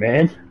getting me,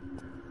 man.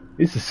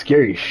 This is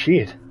scary as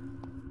shit.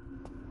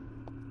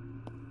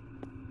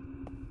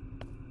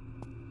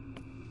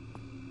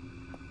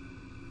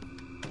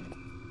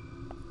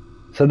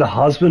 So the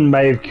husband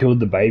may have killed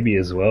the baby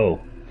as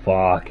well.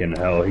 Fucking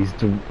hell, An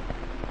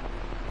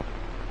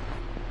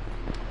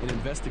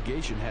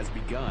investigation has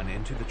begun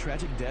into the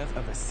tragic death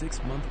of a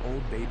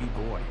 6-month-old baby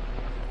boy.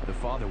 The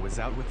father was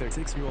out with their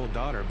 6-year-old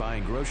daughter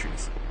buying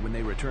groceries. When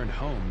they returned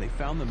home, they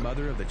found the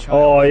mother of the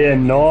child. Oh yeah,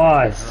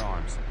 nice. In her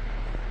arms.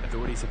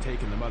 Authorities have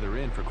taken the mother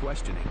in for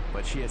questioning,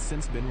 but she has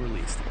since been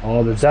released.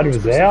 Oh, the dad was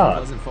Spokesperson out. for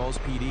Pleasant Falls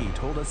PD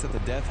told us that the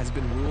death has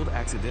been ruled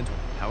accidental.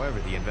 However,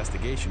 the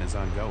investigation is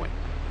ongoing.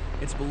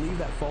 It's believed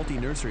that faulty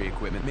nursery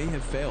equipment may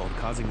have failed,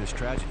 causing this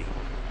tragedy.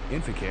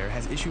 Inflicare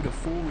has issued a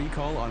full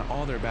recall on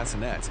all their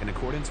bassinets in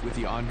accordance with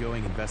the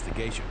ongoing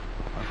investigation.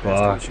 Our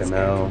best wishes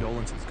and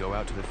condolences go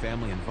out to the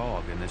family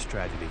involved in this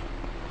tragedy.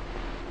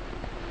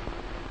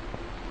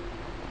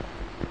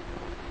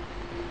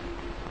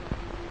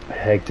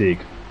 Hectic.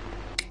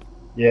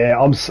 Yeah,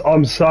 I'm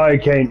so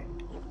keen.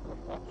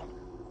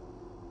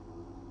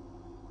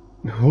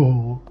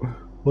 Oh,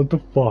 what the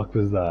fuck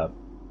was that?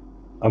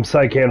 I'm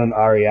so keen on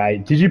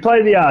RE8. Did you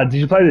play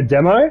the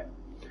demo?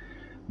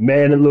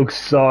 Man, it looks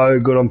so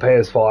good on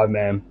PS5,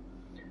 man.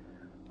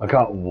 I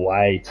can't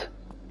wait.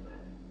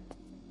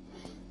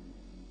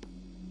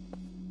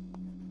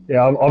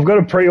 Yeah, I've got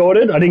it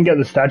pre-ordered. I didn't get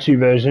the statue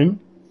version.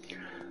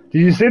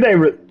 Did you see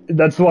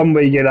that's the one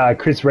where you get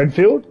Chris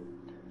Redfield?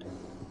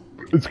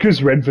 It's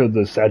Chris Redfield,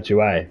 the statue,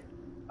 eh?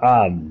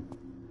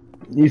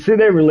 You see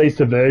they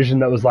released a version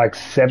that was like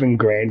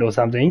 $7,000 or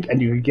something,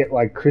 and you could get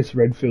like Chris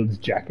Redfield's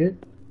jacket,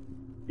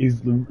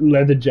 his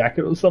leather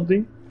jacket or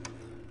something.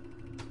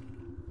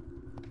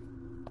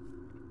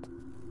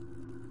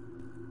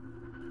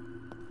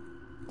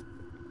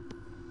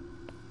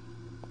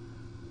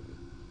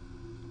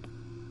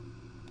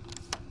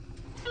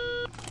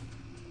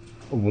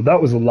 Well,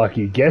 that was a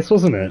lucky guess,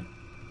 wasn't it?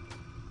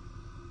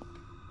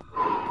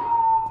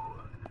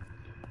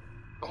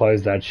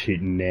 Close that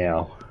shit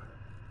now.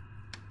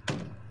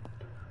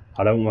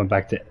 I don't want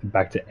back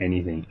to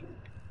anything.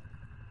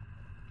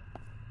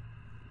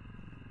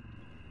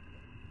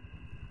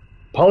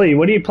 Polly,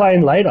 what are you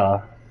playing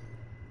later?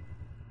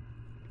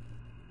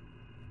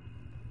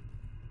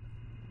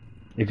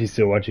 If you're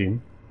still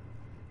watching.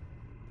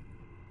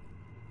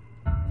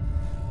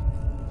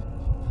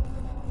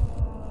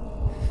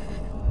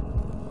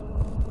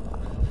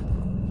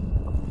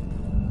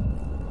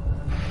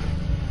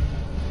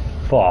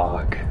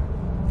 Fuck.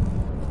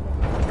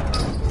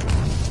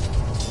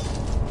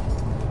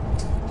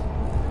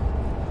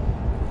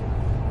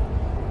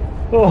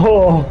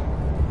 Oh.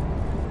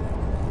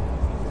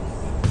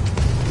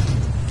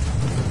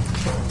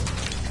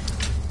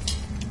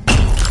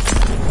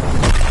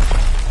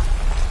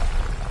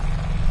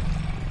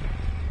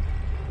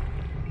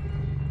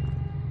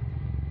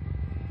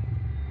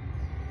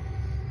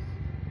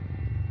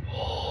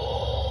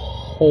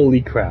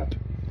 Holy crap.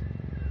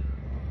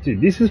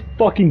 Dude, this is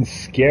fucking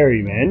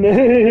scary,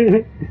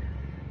 man.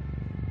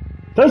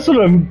 That's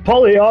what I'm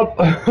Polly up.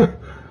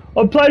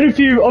 I've played a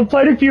few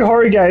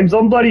horror games.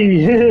 I'm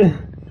bloody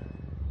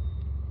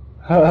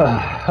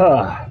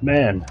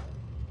man.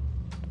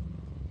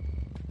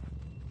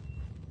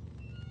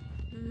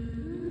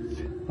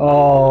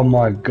 Oh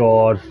my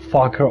god,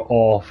 fuck her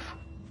off.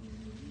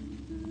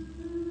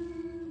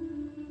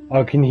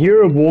 I can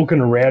hear her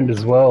walking around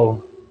as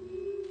well.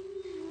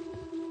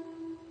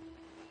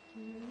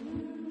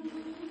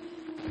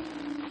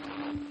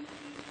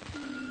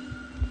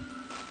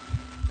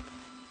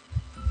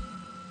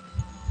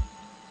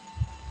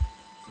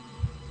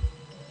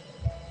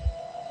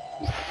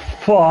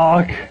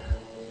 Fuck.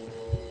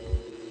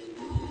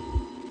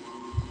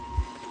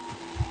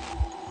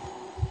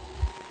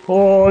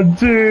 Oh,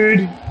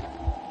 dude.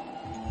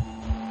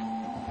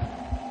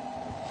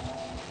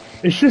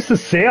 It's just the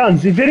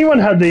sounds. If anyone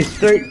had these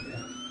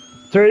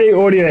 3D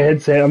audio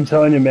headset, I'm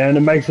telling you, man, it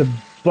makes a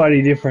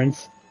bloody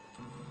difference.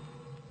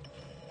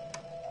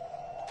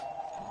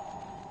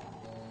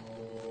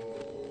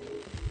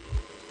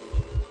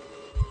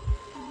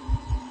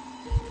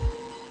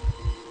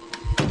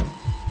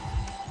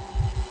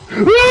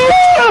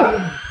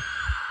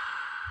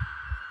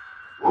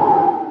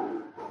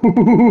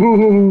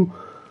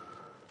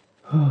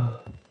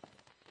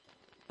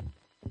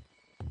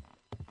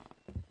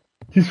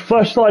 This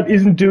flashlight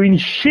isn't doing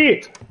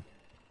shit.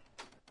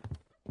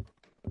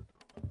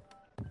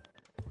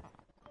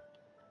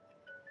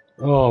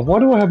 Oh, why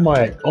do I have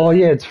my... Oh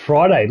yeah, it's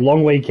Friday,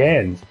 long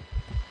weekend.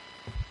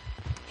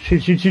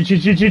 Shit. Oh,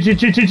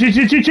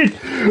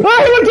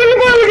 what's in the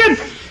again?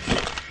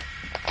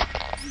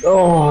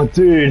 Oh,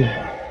 dude.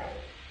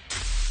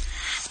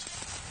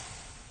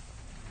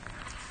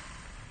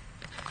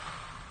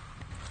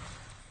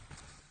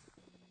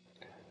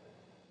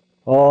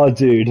 Oh,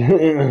 dude.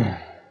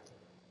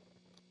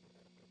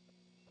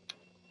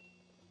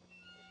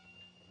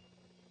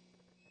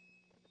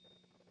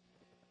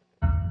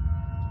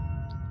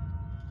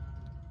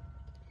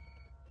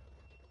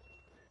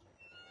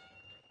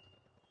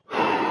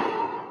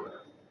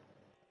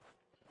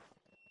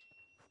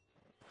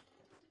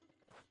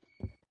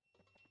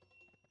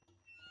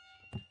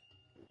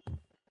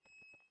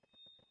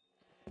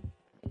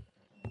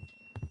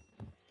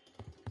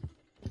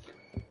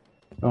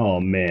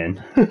 Oh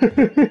man.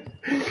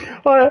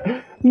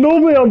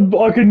 Normally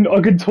I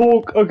can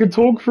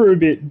talk for a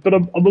bit, but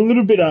I'm a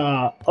little bit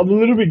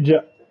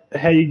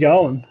how you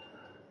going?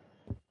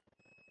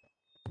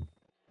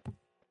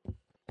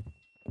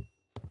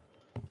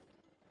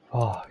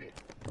 Fuck.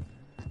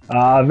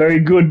 Very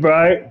good,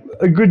 bro.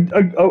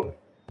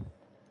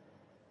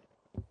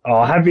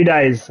 Oh, happy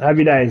days. I'm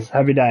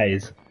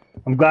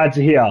glad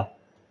to hear.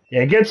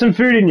 Yeah, get some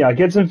food in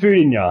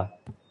ya.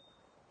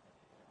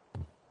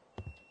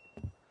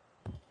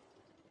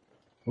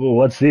 Oh,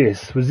 what's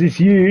this? Was this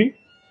you?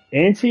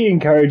 Auntie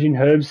encouraging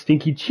Herb's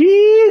stinky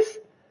cheese?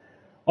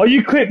 Oh,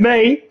 you clipped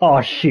me?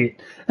 Oh,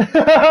 shit.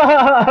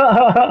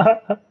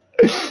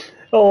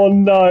 Oh,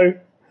 no.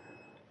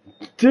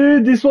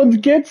 Dude, this one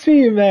gets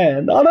me,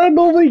 man. I don't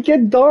normally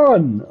get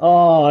done.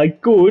 Ah,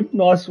 good.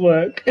 Nice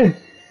work.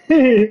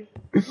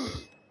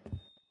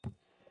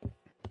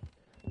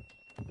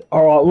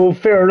 Alright, well,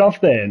 fair enough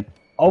then.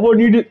 I want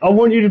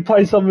you to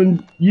play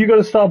something. You got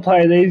to start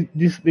playing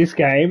this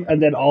game,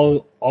 and then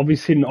I'll be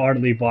sitting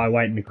idly by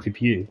waiting to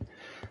clip you.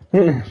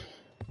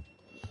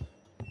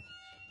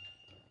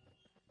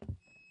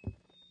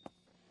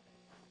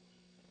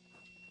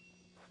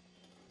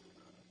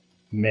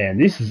 Man,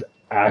 this is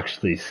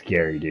actually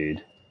scary,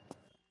 dude.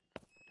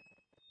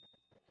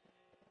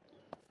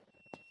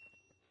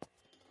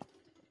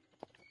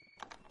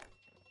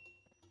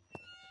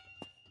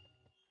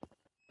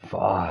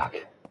 Fuck.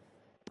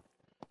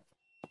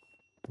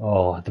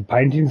 Oh, the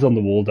paintings on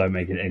the wall don't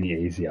make it any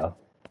easier.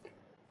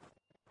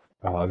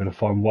 Oh, I'm gonna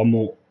find one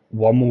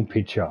more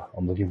picture.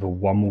 I'm looking for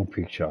one more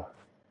picture.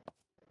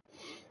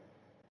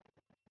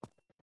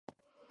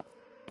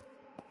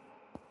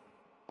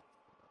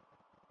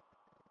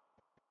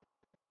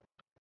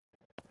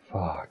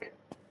 Fuck.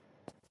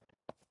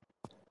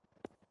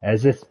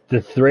 As if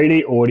the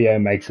 3D audio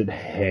makes it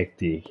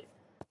hectic.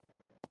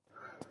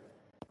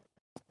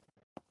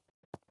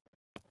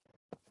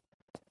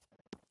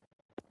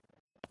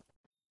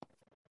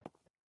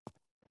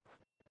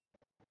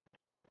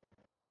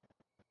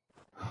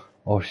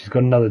 Oh, she's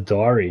got another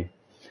diary.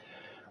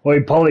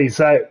 Wait, Polly,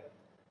 so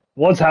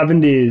what's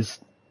happened is,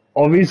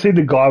 obviously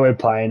the guy we're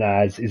playing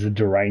as is a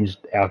deranged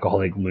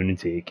alcoholic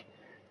lunatic,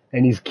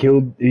 and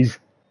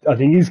I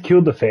think he's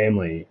killed the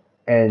family,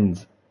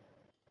 and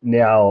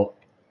now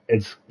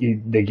it's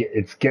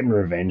getting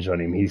revenge on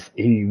him.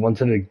 He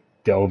wanted to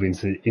delve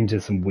into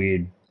some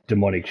weird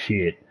demonic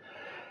shit,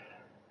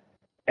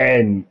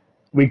 and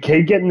we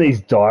keep getting these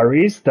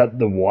diaries that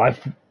the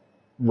wife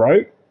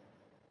wrote,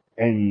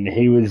 and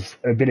he was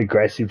a bit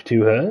aggressive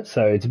to her.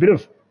 So it's a bit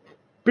of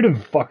a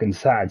fucking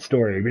sad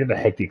story, a bit of a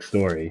hectic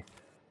story.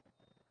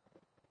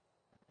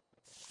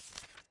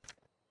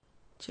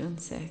 June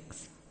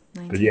 6,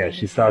 But yeah,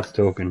 she 1997. starts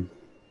talking.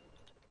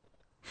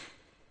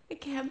 I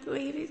can't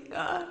believe he's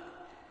gone.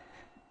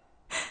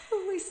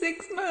 Only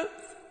 6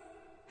 months.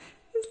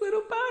 His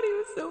little body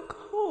was so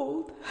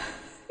cold.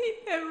 He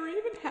never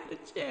even had a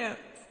chance.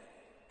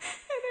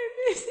 And I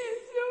miss him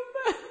so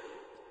much.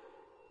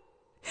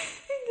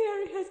 And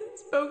Gary hasn't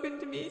spoken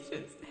to me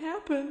since it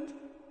happened.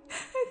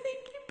 I think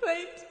he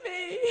blames me.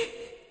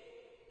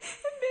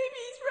 And maybe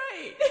he's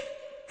right.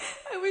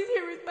 I was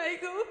here with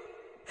Michael.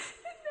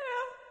 And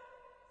now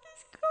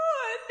he's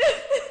gone.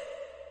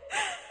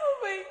 Oh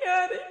my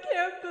God, I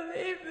can't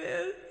believe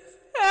this.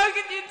 How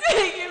could you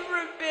take him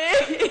from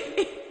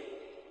me?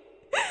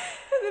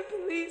 And the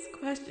police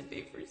questioned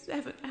me for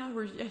 7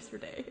 hours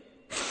yesterday.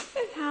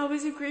 And how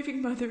is a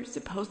grieving mother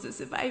supposed to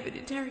survive an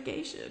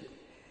interrogation?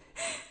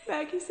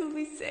 Maggie's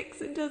only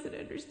 6 and doesn't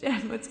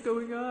understand what's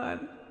going on.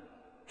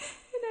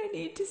 And I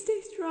need to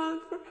stay strong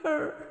for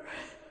her.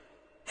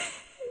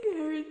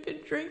 Gary's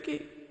been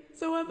drinking,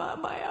 so I'm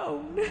on my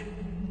own.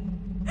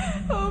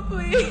 Oh,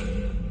 please,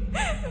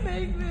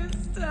 make this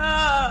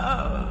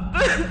stop.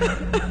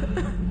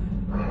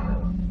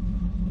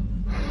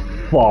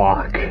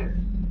 Fuck.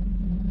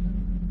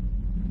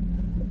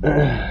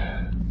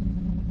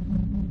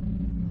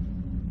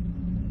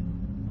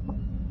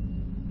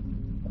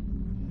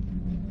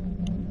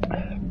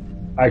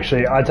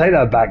 Actually, I take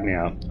that back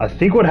now. I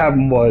think what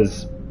happened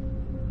was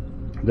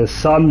the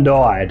son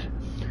died,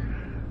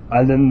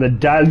 and then the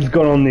dad's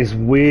gone on this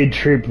weird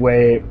trip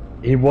where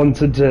he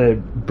wanted to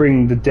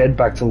bring the dead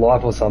back to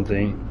life or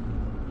something.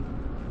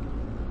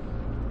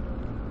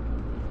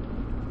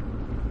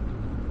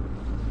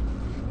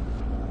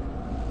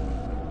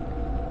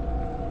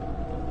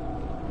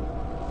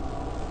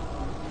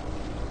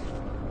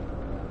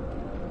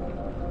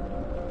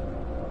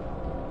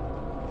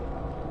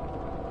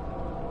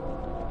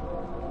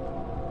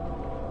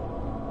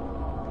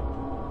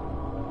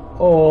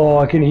 Oh,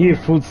 I can hear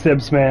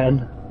footsteps,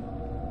 man.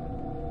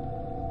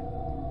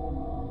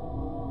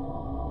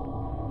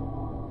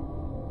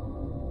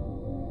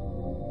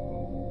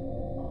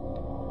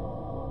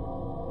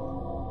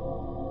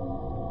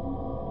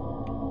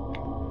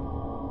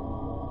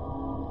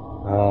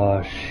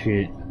 Oh,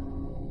 shit.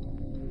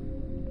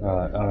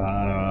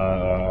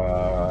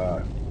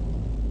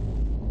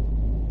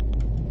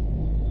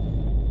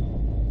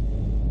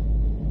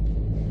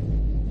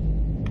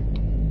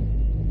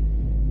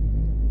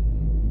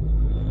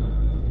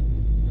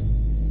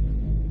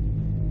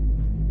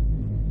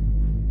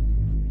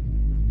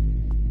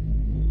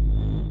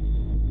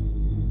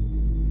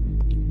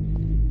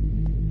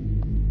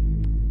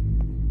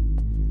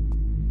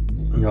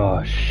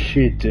 Oh,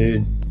 shit,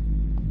 dude.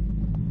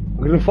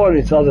 I'm gonna find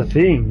this other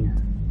thing.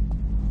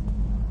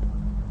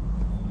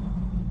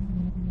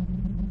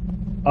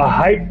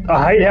 I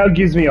hate how it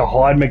gives me a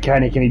hide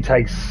mechanic and he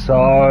takes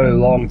so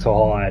long to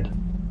hide.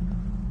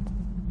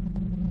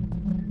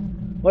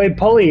 Wait,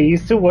 Polly, are you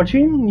still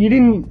watching? You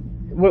didn't...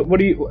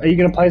 What are you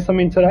gonna play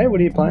something today?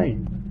 What are you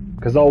playing?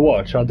 Because I'll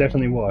watch. I'll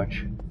definitely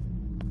watch.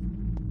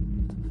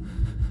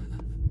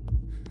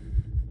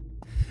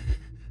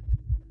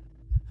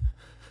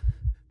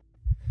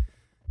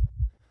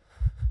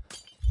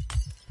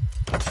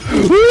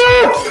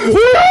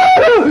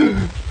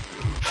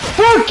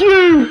 Fuck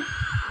you!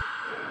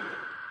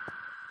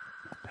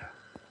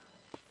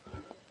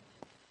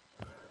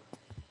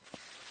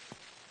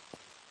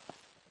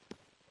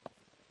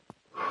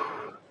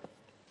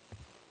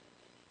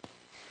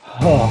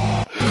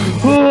 Oh.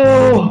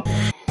 Oh.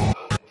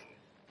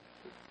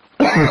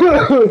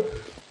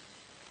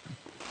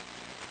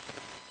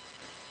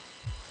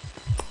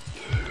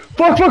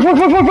 Fuck! I'm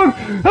gonna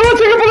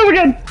take it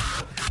again!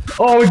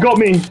 Oh, it got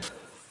me.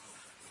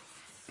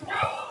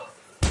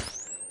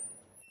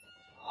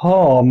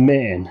 Oh,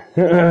 man.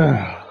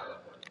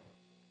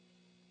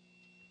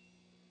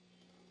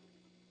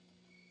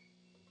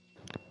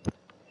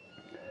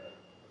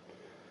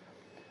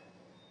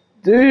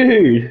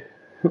 Dude.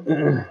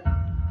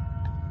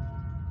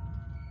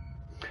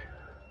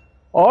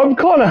 I'm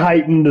kind of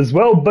hating it as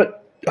well,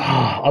 but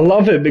I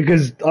love it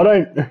because I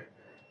don't...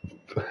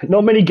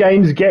 Not many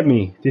games get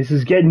me. This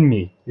is getting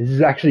me. This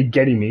is actually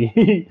getting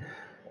me.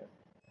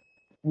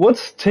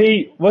 What's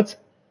STH?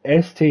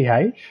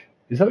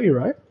 Is that what you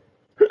wrote?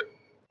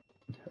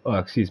 Oh,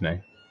 excuse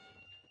me.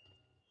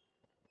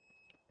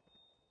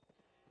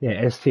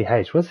 Yeah,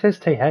 STH. What's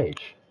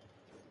STH?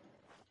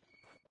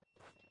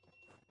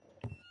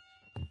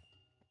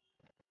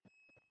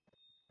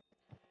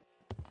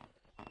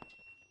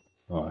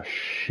 Oh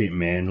shit,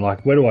 man.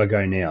 Like, where do I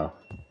go now?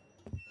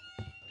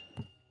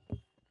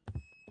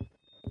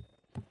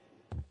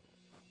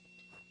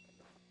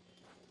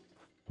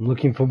 I'm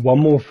looking for one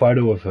more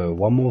photo of her.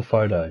 One more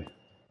photo.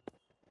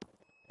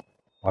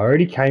 I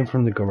already came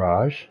from the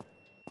garage.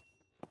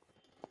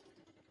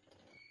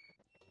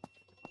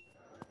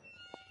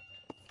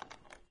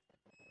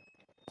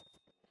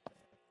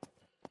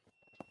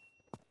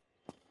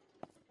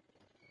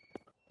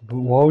 But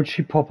why would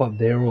she pop up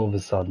there all of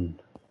a sudden?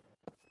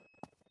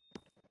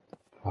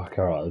 Fuck,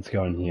 alright, let's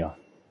go in here.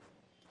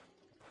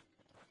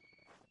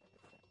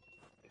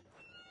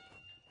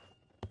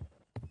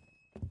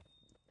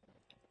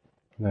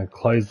 I'm gonna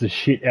close the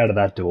shit out of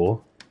that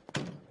door.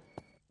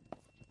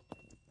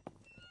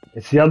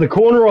 It's the other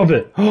corner of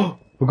it!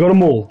 We got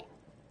them all!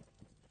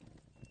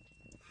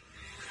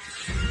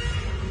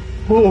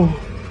 Oh!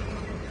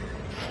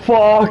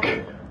 Fuck!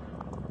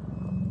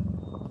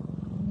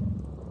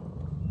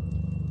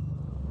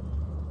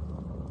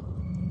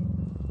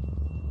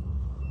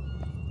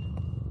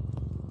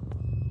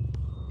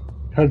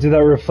 Can I do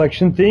that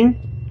reflection thing?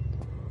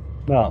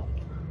 No.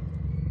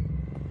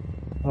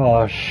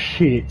 Oh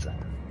shit.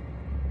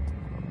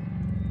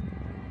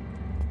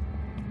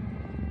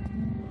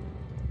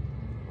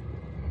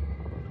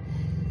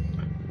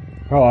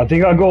 Oh, I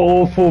think I got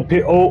all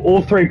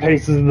three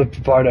pieces of the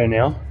photo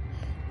now.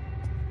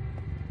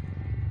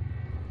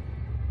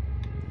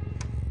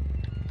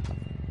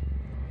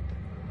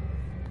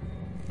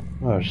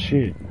 Oh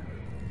shit.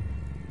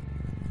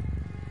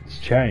 It's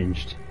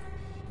changed.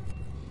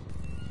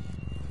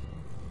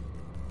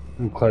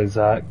 And close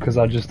that, because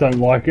I just don't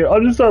like it. I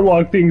just don't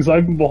like things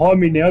open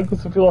behind me now,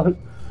 because I feel like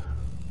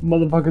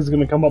motherfucker's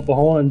gonna come up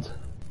behind.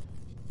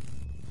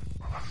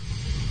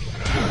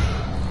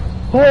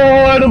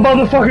 Oh, the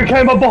motherfucker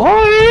came up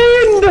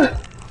behind!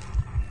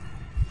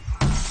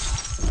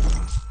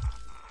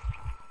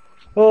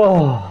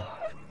 Oh.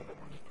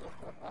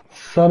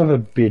 Son of a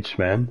bitch,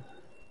 man.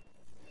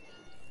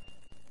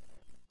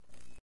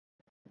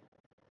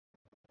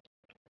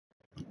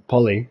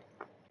 Polly.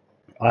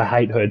 I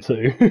hate her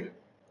too.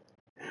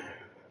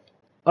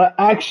 I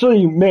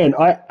actually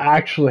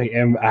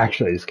am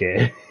actually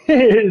scared.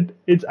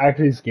 It's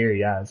actually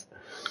scary as.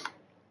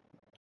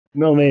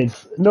 Normally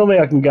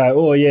I can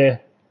go, oh yeah.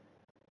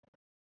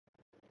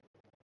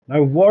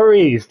 No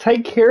worries.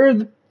 Take care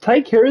of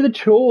the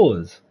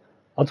chores.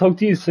 I'll talk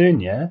to you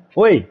soon, yeah?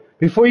 Wait,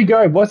 before you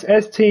go, what's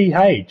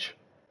STH?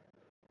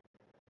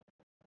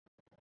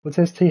 What's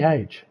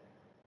STH?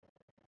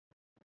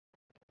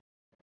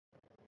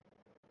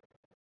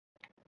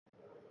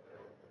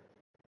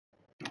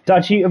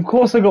 Dutchie, of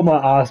course I got my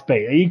ass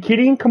beat. Are you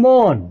kidding? Come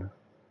on.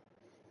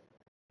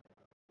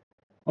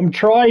 I'm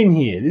trying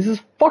here. This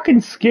is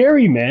fucking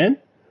scary, man.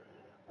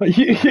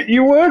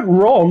 You weren't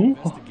wrong.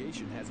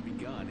 Investigation has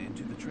begun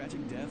into the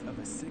tragic death of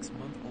a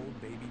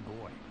 6-month-old baby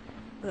boy.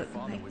 Look,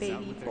 my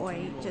baby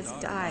boy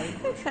just died.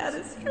 I had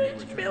a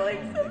strange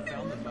feeling.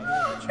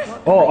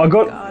 Oh, I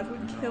got... God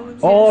would kill him.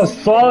 Oh,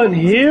 Silent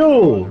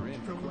Hill.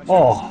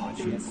 Oh,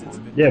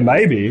 yeah,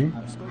 maybe.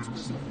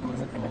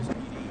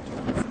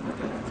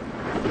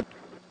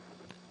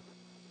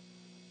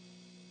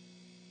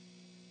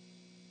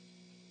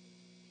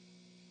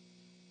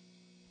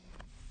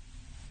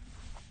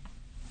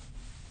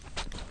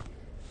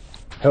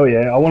 Hell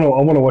yeah, I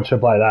wanna watch her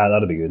play that.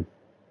 That'd be good,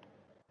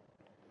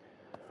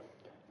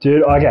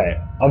 dude. Okay,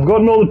 I've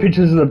gotten all the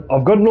pictures of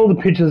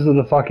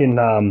the fucking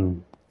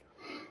I've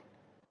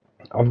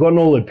gotten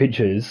all the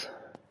pictures.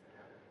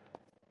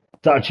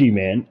 Dutchy,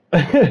 man.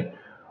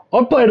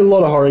 I've played a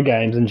lot of horror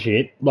games and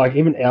shit, like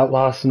even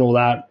Outlast and all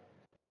that.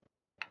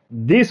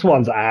 This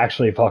one's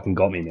actually fucking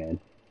got me, man.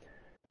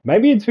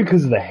 Maybe it's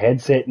because of the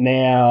headset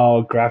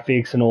now,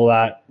 graphics and all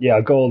that. Yeah,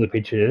 I got all the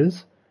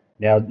pictures.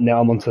 Now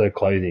I'm onto the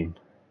clothing.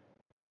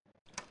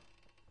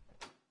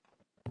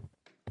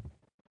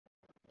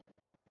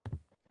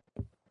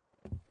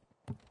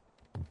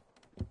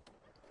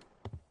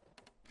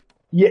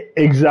 Yeah,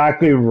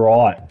 exactly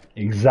right.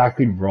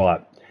 Exactly right.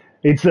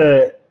 It's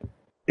a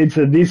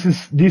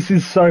this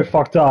is so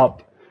fucked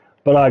up,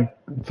 but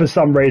for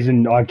some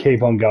reason I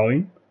keep on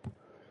going.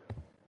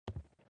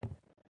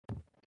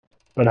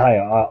 But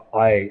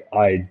hey,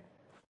 I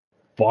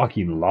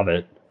fucking love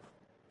it.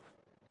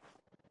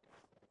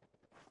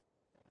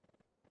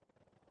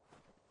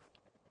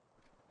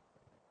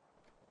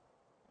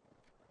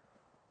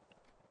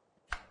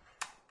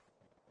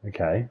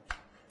 Okay.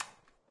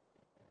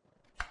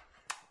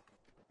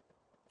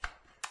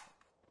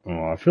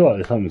 Oh, I feel like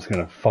there's something that's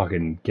gonna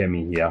fucking get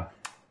me here.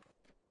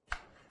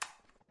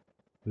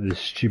 With this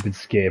stupid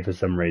scare for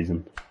some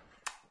reason.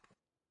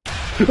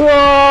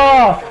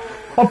 Ah!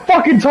 I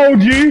fucking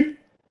told you!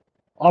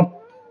 I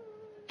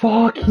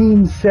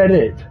fucking said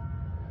it.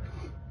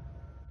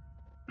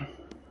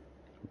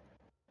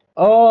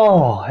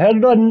 Oh, how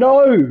did I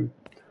know?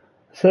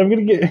 I said I'm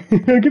gonna get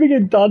I'm gonna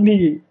get done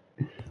here.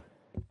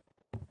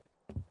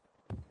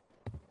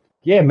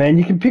 Yeah, man,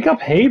 you can pick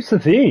up heaps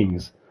of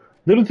things.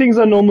 Little things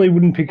I normally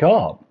wouldn't pick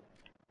up.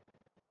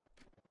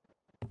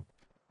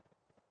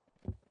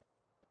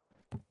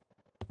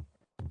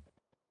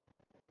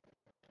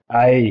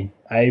 Hey,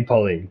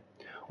 Polly.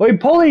 Wait,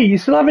 Polly, you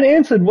still haven't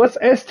answered. What's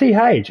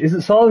STH? Is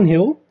it Silent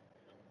Hill?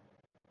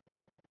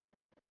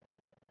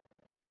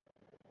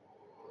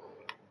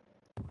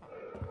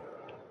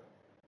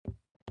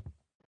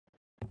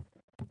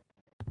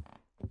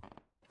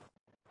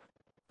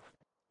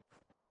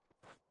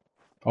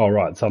 Oh,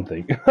 right,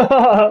 something.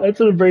 It's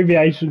an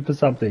abbreviation for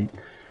something.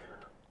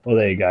 Well,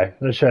 there you go.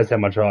 That shows how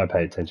much I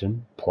pay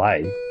attention.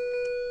 Play.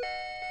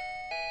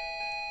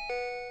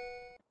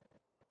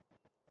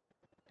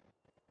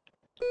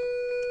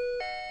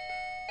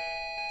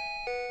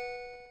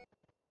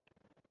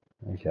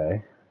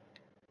 Okay.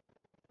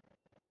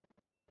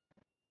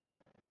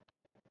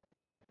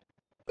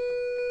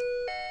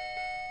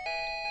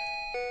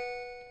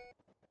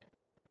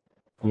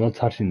 I'm not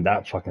touching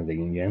that fucking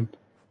thing again.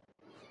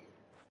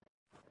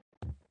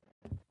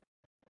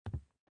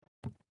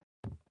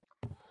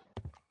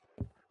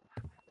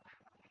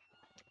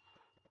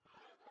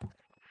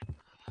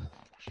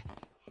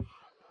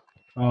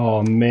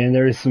 Oh man,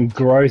 there is some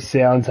gross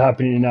sounds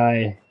happening,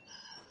 eh?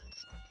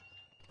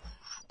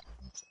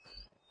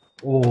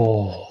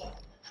 Oh,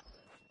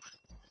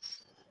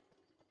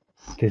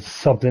 there's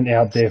something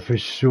out there for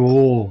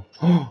sure.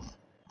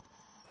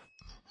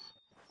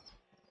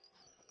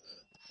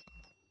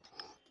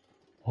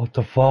 What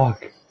the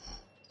fuck?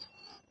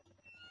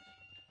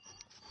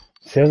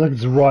 Sounds like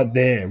it's right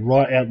there,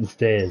 right out the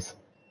stairs.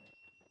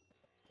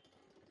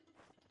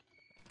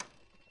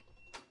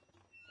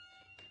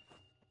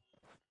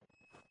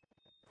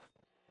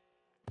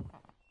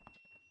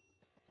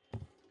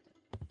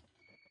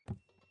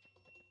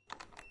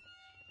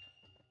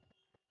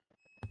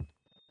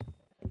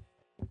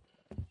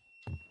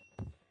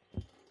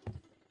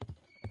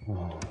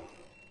 Oh.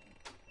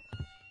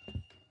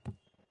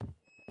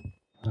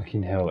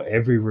 Fucking hell,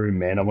 every room,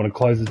 man. I want to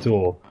close the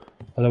door.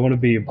 I don't want to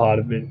be a part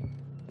of it.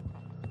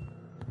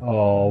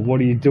 Oh, what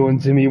are you doing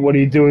to me? What are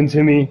you doing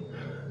to me?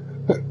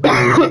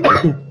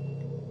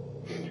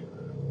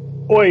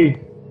 Oi!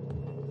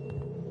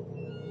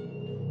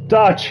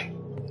 Dutch!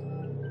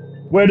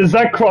 Where does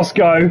that cross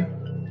go?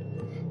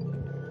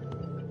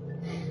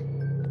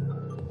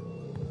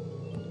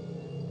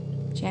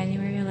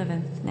 January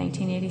 11th,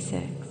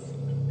 1986.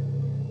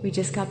 We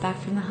just got back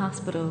from the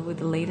hospital with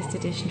the latest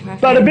addition to our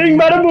Bada family. bing,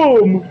 bada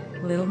boom!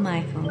 Little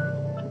Michael,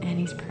 and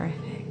he's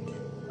perfect.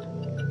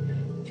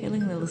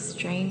 Feeling a little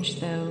strange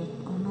though,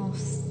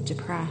 almost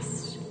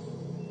depressed.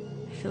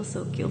 I feel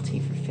so guilty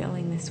for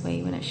feeling this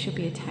way when it should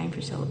be a time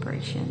for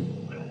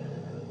celebration.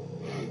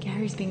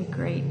 Gary's been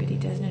great, but he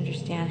doesn't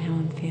understand how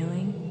I'm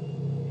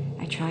feeling.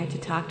 I tried to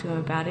talk to him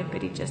about it,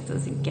 but he just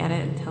doesn't get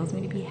it and tells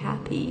me to be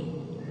happy.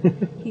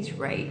 He's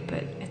right,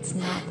 but it's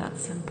not that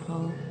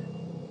simple.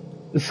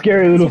 The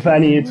scary little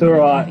Fanny, it's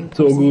alright, it's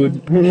all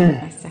good.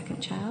 My second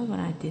child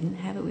when I didn't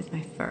have it with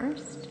my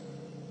first.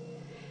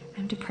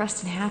 I'm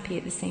depressed and happy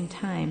at the same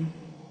time.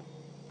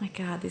 My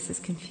God, this is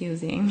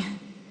confusing.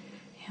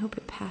 I hope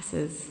it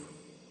passes.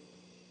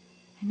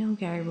 I know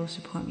Gary will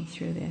support me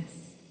through this.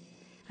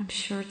 I'm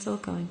sure it's all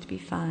going to be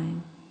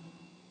fine.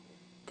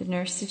 The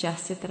nurse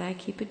suggested that I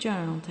keep a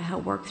journal to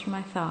help work through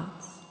my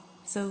thoughts.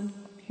 So,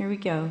 here we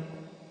go.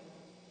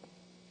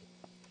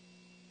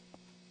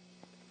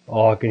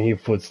 Oh, I can hear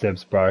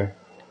footsteps, bro.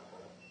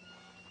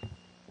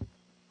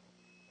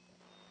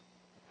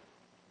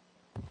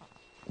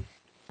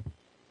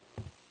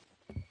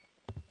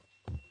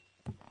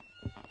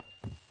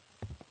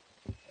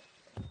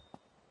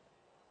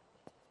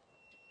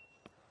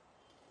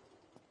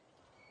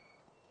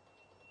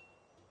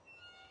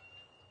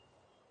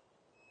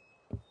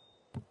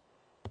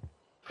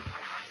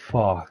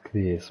 Fuck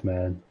this,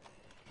 man.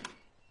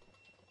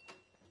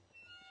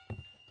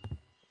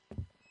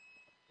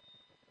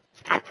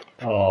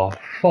 Oh,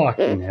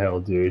 fucking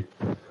hell, dude.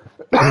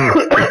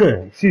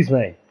 Excuse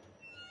me.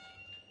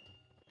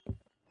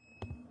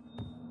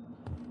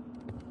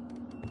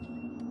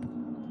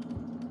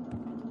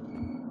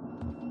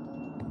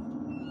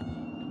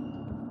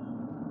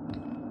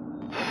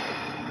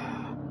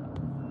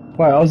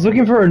 Wait, I was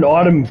looking for an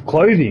item of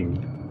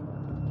clothing.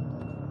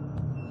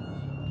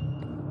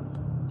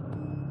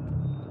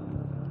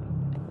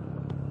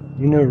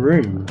 In a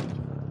room.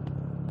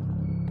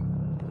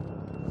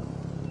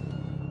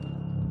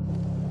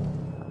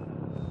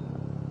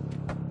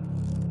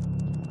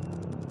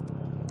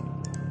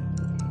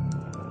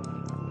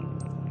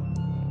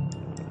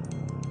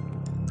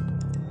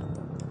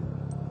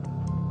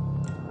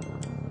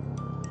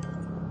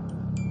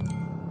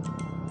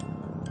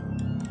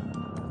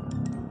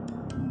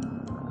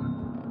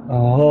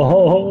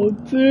 Oh,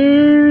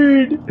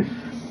 dude!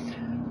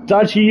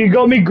 Dutchie, you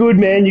got me good,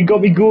 man. You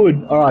got me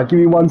good. Alright, give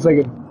me 1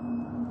 second.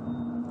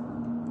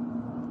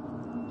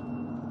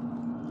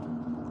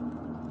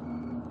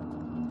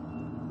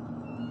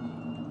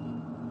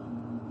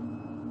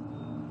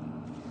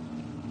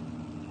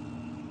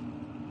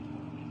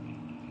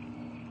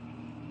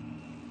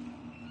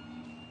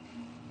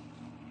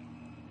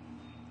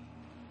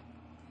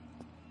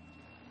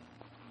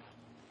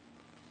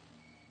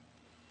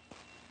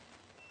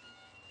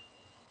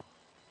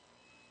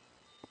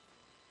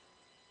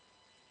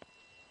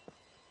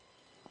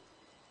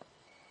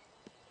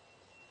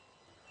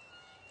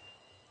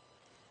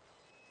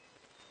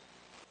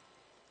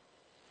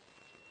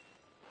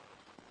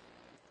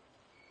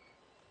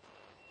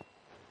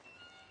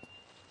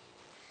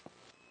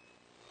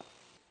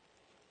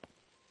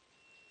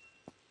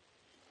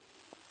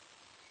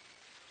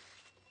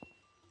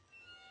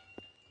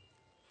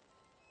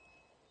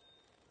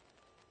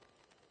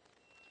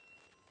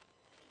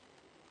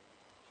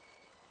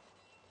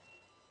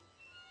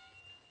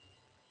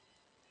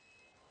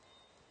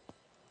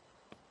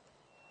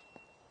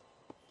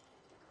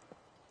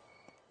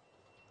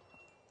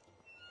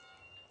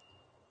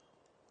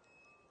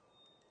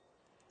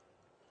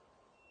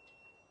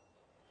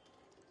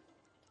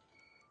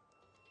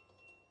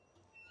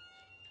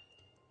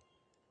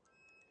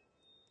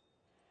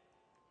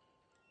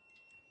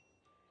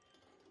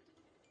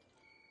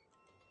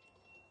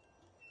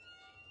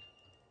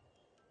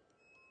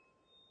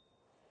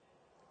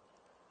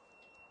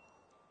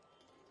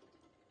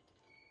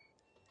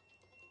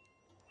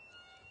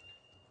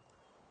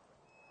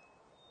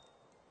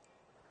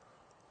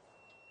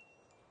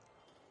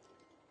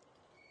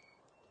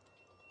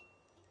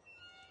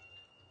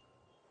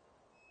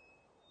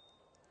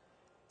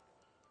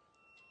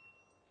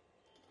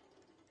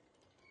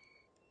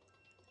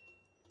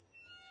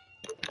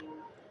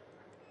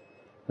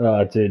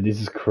 Oh, dude,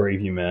 this is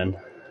creepy, man.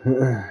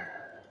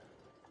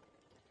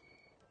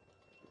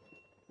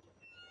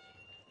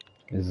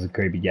 This is a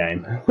creepy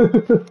game.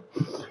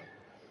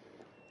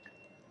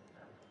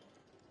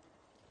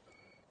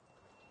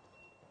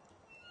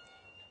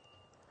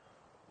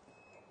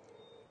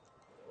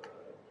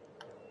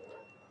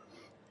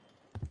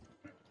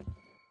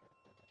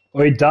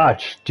 Oi,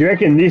 Dutch, do you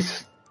reckon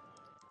this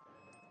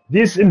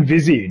and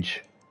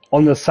Visage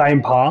on the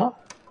same par?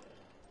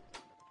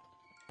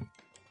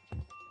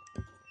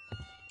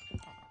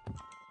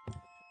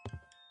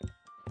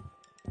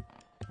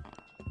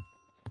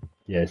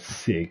 Yeah,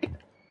 sick.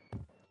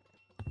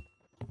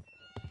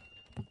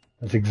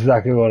 That's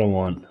exactly what I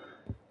want.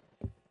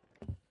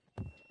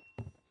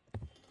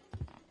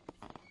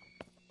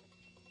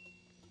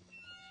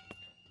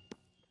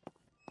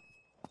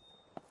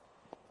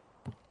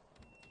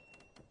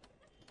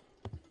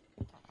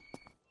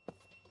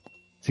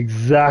 It's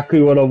exactly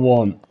what I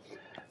want.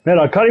 Man,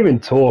 I can't even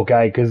talk,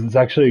 eh, because it's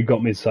actually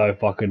got me so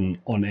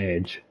fucking on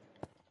edge.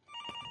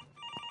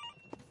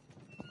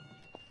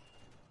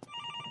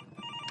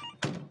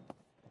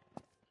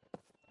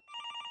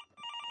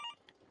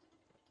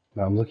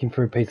 No, I'm looking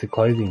for a piece of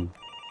clothing.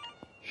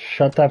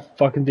 Shut that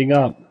fucking thing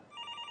up.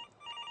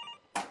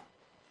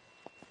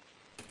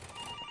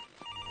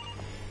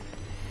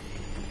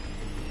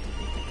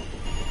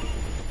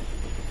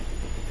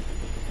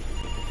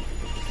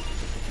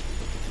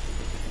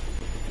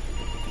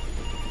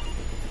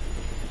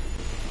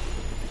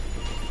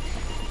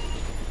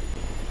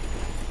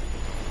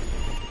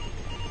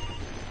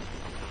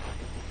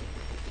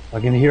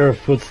 I can hear her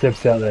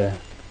footsteps out there.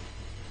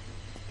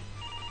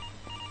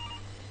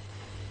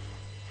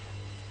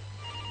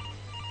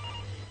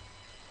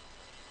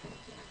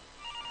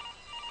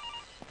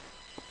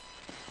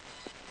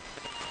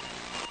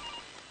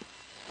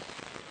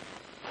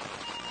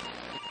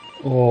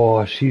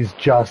 Oh, she's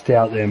just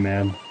out there,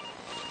 man.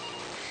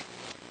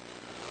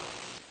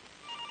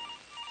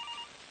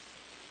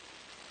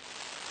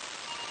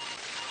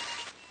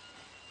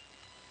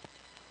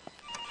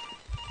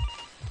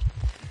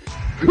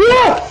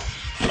 Ah!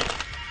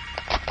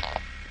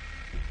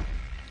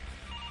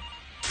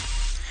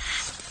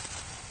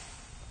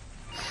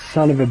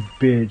 Son of a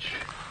bitch.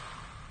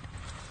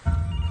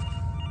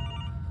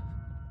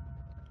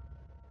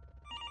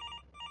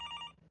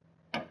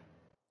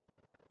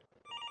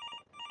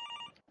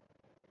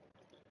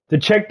 The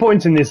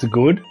checkpoints in this are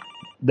good.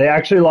 They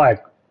actually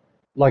like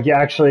you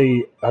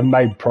actually have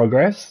made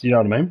progress, you know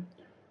what I mean?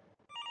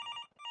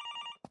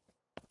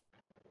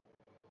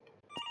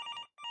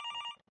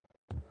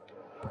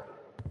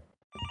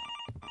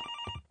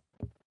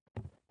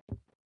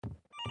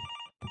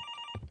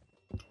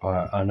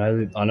 Alright, I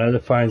know the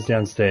phone's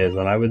downstairs.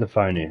 I know where the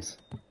phone is.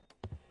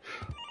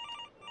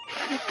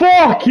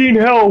 Fucking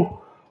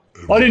hell!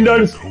 I didn't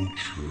notice. Every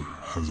culture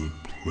has a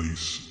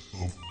place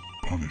of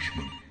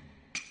punishment.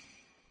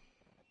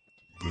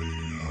 They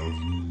have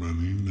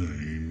many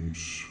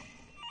names.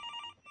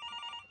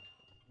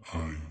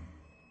 I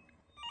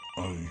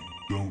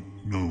don't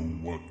know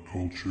what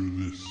culture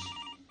this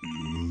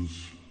is.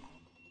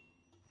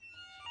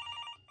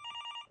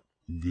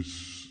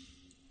 This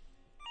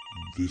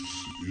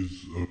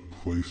is a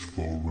place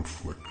for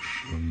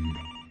reflection.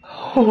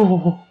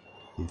 Oh,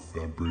 The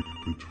fabric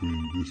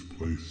between this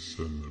place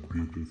and the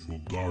beautiful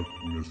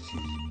darkness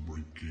is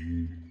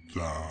breaking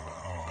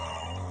down.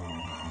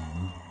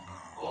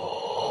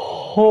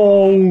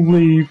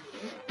 holy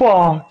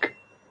fuck.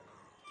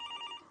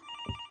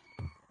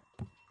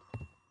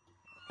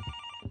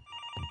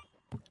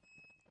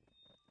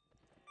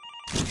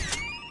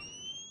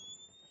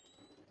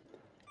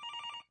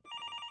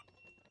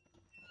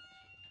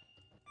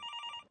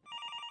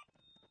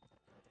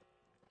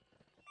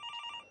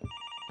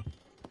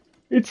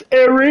 It's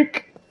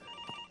Eric.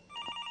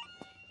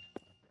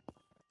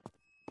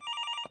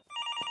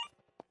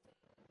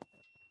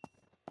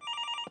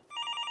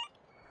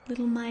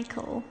 Little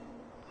Michael.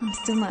 I'm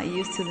still not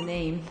used to the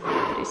name,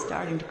 but he's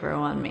starting to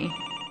grow on me.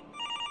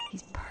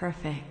 He's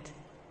perfect,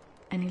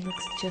 and he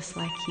looks just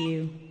like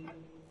you.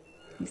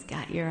 He's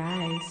got your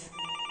eyes.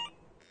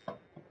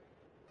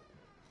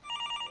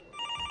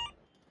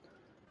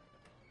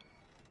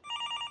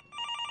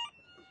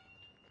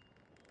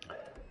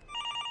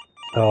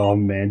 Oh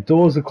man,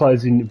 doors are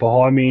closing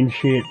behind me and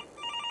shit.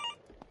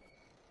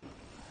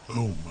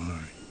 Oh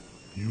my,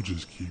 you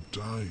just keep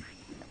dying.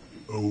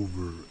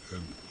 Over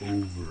and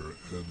over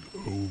and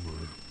over.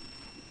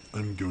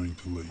 I'm going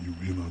to let you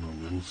in on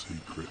a little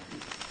secret.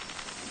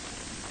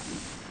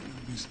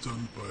 You'll be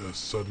stunned by a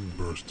sudden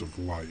burst of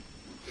light,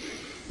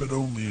 but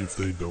only if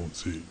they don't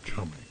see it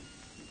coming.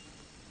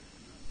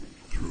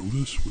 Throw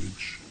the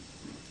switch.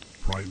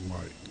 Bright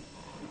light.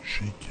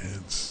 She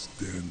can't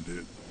stand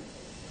it.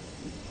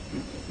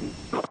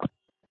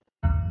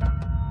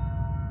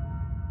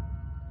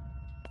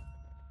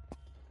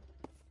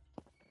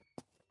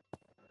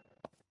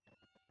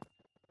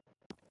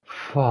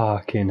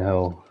 Fucking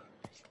hell.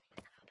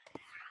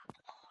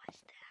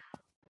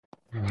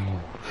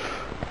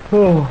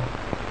 Oh.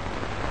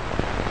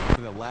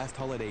 For the last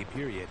holiday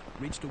period,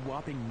 reached a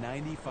whopping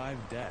 95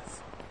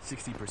 deaths.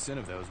 60%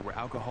 of those were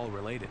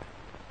alcohol-related.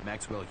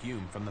 Maxwell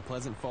Hume from the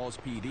Pleasant Falls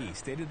PD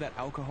stated that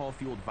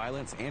alcohol-fueled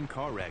violence and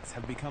car wrecks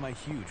have become a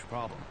huge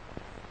problem.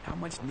 How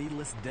much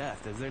needless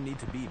death does there need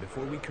to be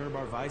before we curb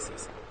our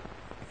vices?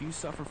 If you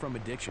suffer from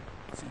addiction,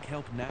 seek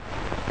help now.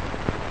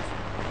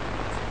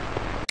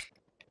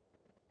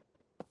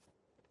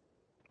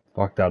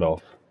 Fuck that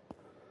off.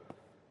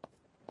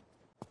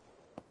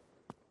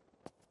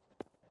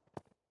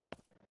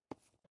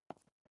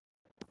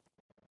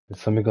 There's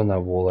something on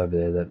that wall over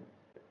there, that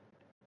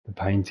the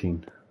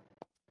painting.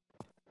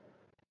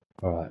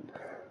 Alright.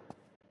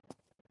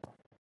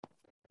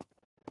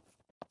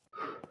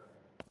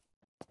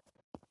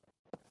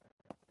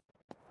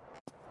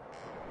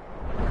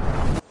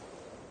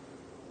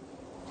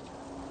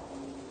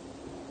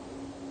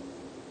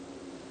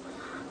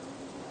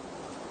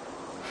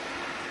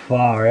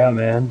 Far out,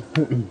 man.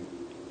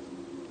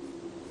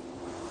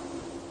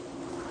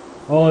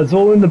 Oh, it's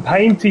all in the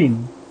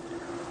painting.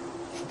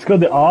 It's got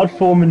the art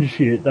form and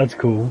shit. That's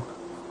cool.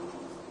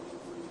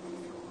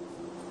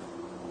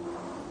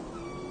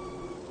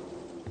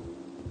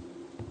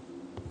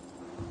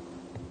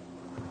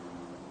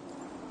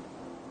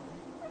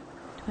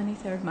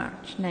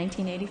 March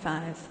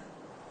 1985.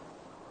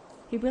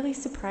 He really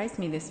surprised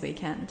me this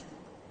weekend.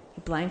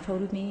 He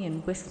blindfolded me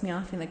and whisked me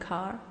off in the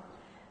car.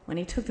 When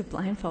he took the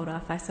blindfold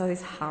off, I saw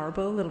this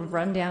horrible little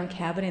rundown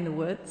cabin in the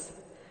woods.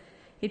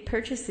 He'd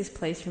purchased this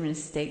place from an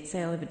estate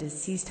sale of a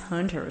deceased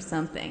hunter or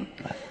something.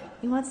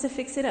 He wants to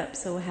fix it up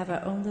so we'll have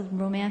our own little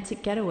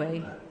romantic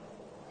getaway.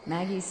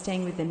 Maggie's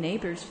staying with the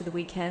neighbors for the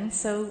weekend,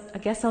 so I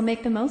guess I'll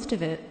make the most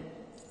of it.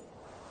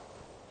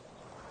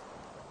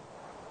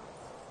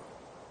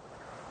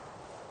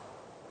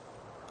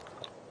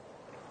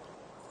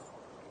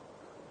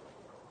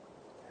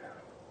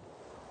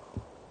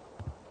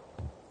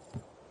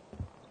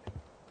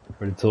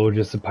 But it's all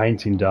just a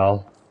painting,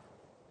 doll.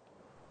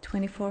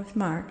 24th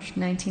March,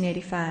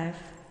 1985.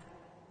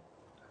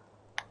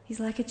 He's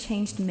like a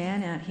changed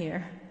man out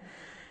here.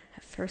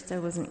 At first I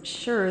wasn't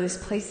sure this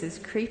place is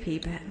creepy,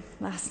 but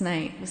last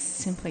night was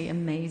simply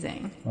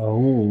amazing. Oh,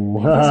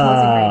 maybe this was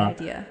a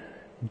great idea.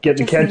 Get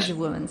the Just catch. needs a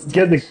woman's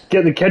Get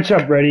the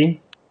ketchup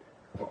ready.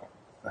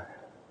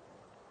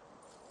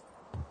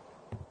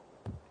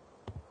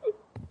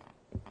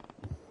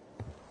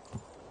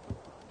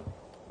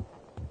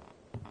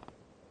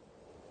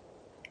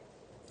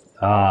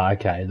 Ah,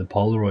 okay. The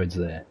Polaroid's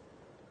there.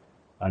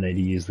 I need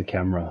to use the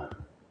camera.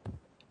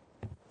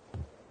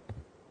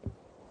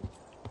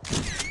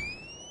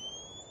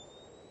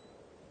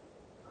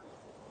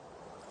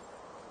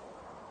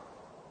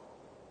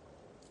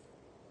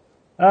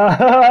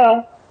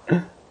 Ah,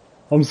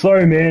 I'm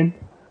sorry, man.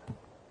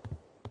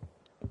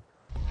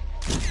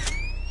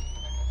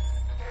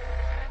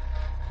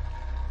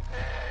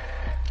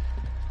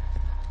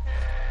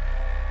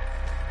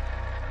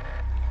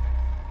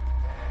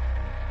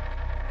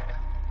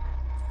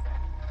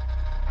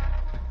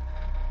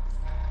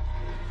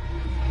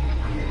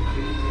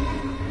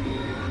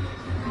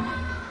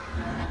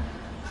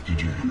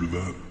 Did you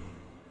hear that?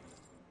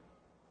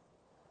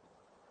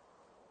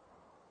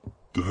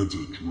 Dad's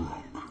a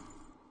drunk.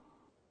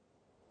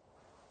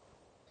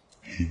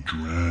 He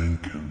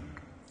drank and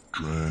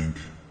drank.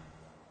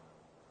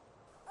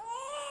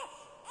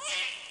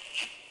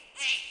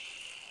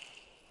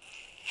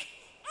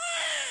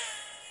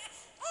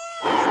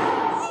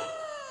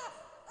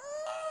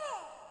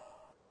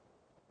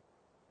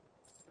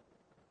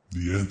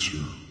 The answer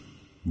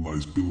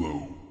lies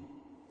below.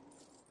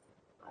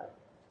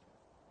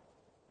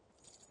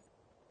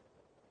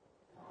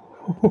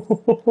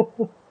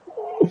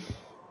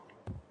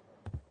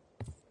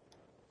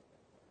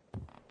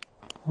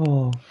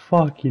 Oh,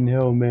 fucking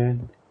hell,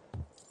 man.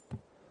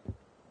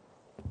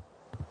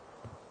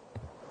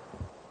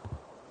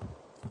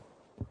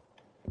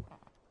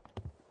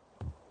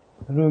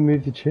 How do I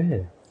move the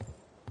chair?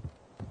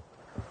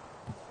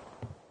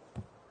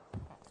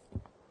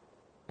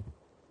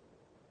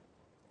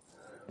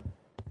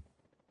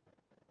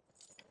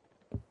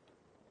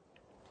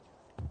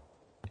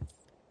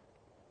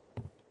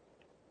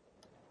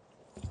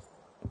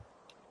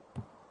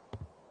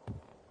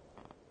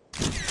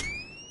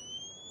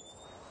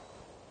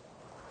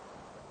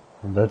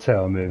 And that's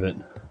how I move it.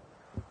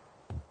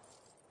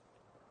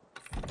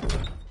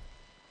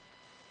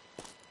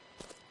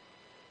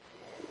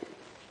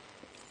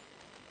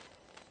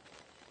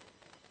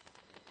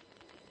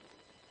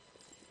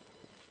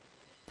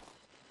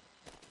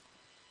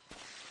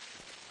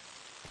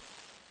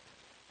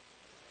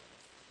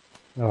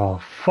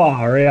 Oh,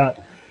 far out.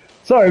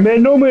 Sorry,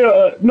 man.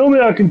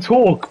 Normally I can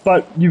talk,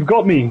 but you've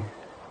got me.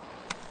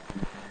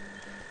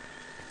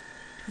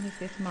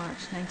 25th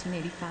March,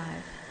 1985.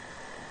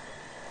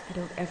 I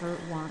don't ever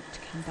want to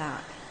come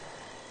back.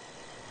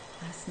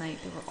 Last night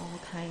there were all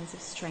kinds of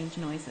strange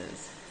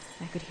noises.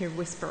 I could hear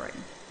whispering.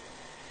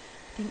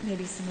 I think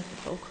maybe some of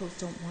the vocals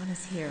don't want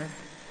us here.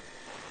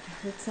 I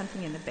heard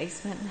something in the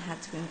basement and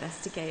had to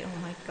investigate. Oh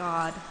my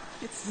god,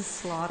 it's the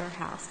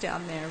slaughterhouse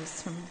down there with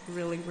some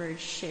really weird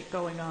shit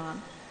going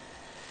on.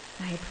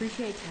 I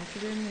appreciate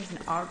taxidermy as an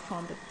art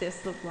form, but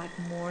this looked like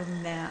more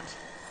than that.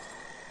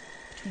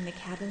 Between the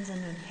cabins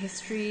and the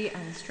history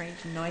and the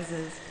strange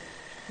noises,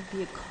 it would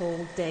be a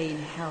cold day in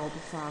hell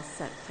before I'll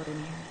set foot in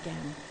here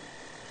again.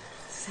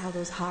 This is how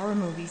those horror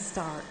movies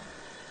start.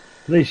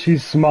 At least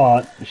she's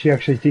smart. She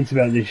actually thinks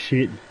about this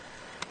shit.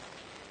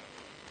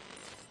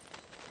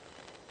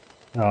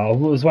 Oh, I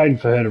was waiting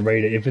for her to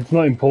read it. If it's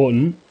not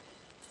important...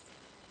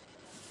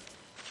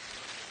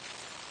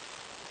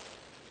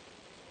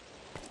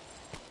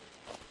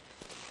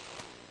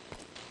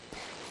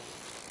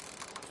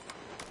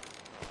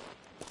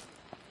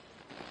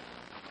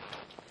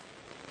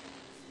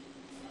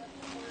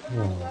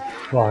 Oh,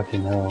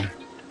 fucking hell.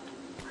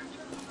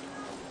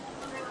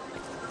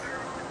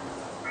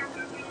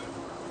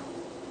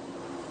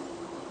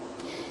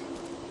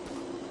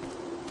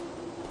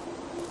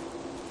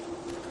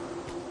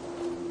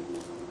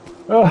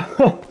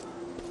 Oh,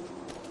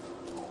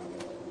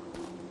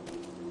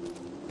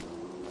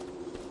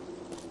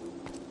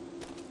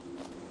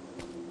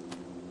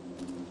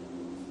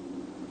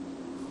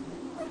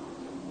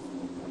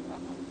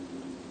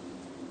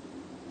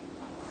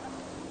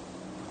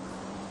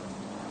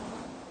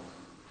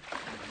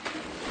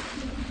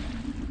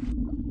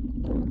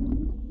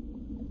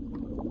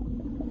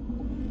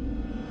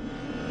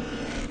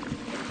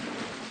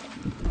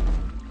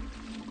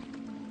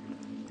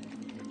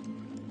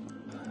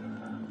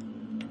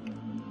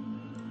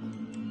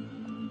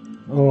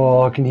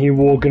 oh, I can hear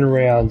walking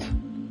around.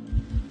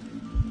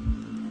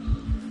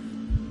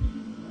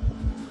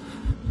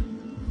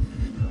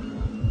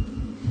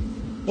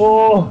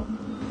 Oh,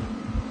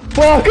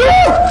 fuck!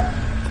 Ah!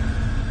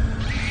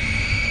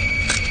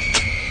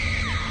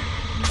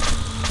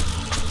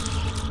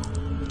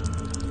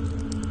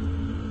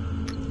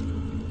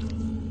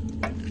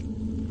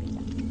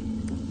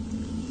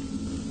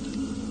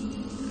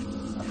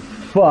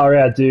 Far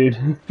out, dude.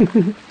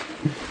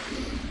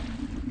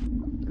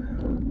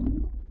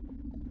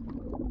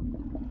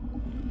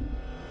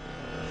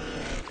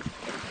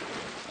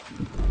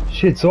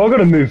 Shit, so I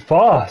gotta move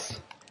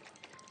fast.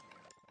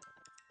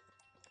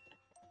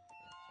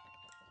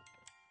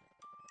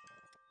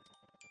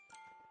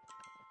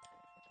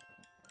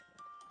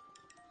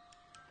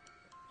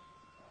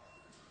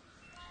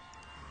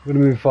 I gotta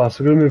move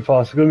fast, I gotta move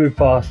fast, I gotta move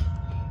fast.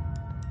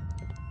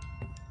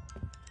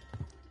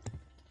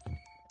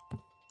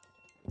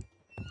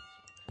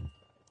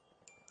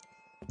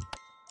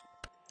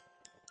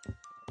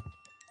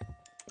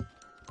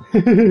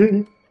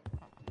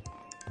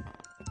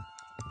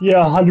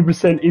 Yeah,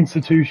 100%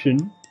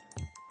 institution.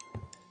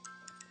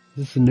 Is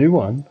this a new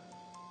one?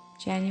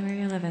 January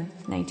 11th,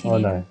 Oh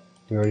 1980. no,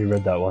 we already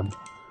read that one.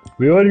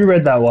 We already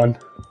read that one.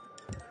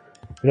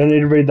 We don't need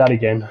to read that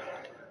again.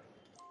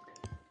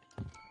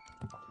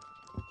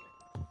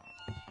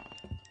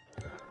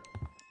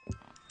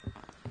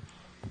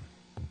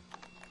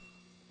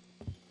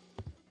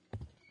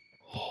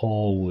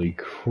 Holy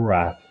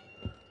crap.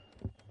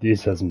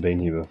 This hasn't been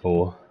here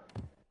before.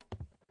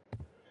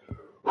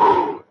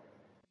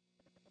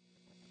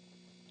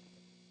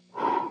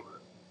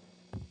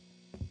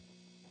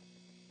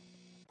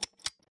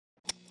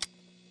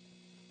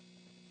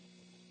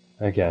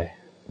 Okay.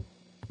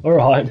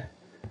 Alright.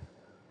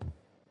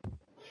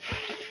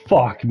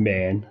 Fuck,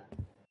 man.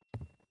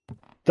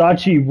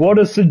 Dutchy, what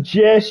a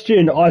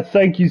suggestion! I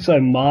thank you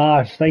so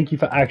much. Thank you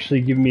for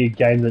actually giving me a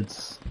game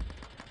that's...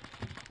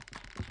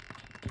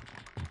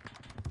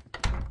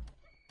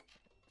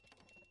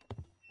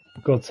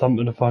 got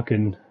something to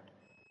fucking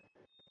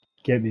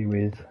get me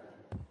with.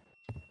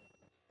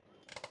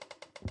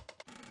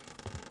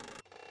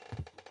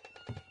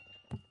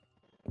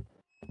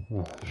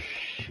 Oh,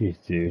 shit,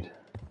 dude.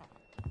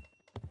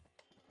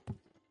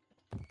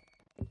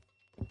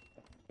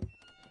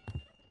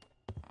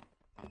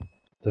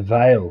 The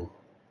veil.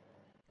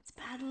 It's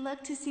bad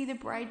luck to see the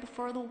bride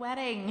before the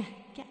wedding.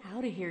 Get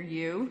out of here,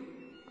 you.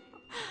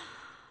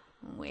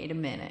 Wait a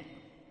minute.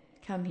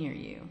 Come here,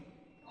 you.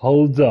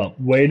 Hold up,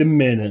 wait a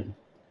minute.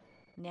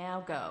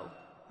 Now go.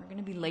 We're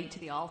gonna be late to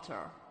the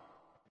altar.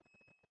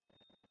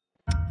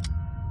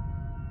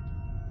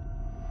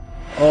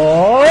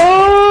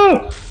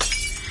 Oh!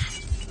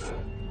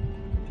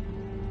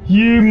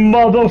 You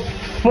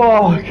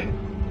motherfuck!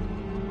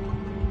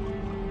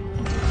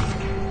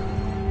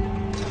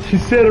 She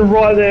said it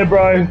right there,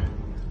 bro.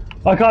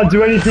 I can't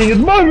do anything at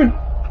the moment!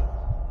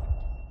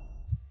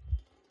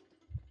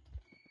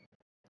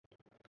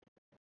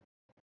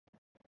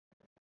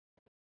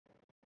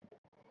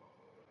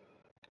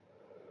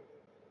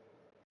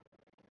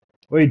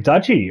 Wait,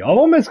 Dutchy, I've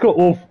almost got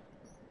all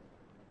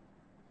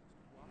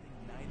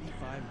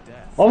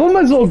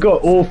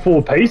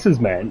 4 pieces,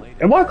 man.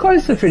 Am I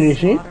close to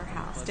finishing?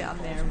 Slaughterhouse down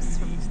there with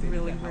some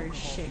really weird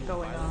shit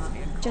going on.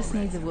 Just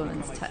needs a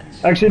woman's touch.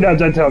 Actually, no,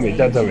 don't tell me,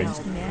 don't tell me.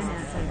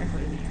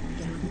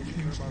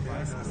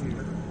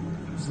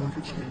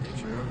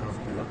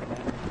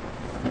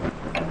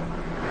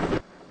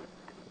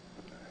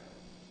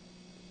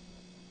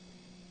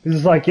 This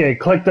is like, yeah,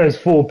 collect those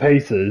 4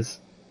 pieces.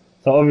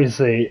 So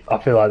obviously, I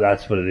feel like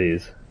that's what it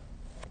is.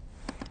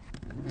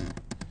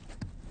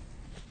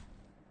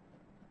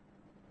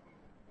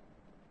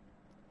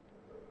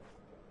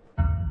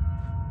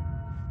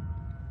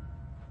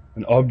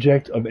 An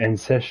object of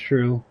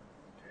ancestral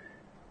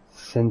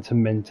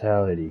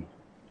sentimentality.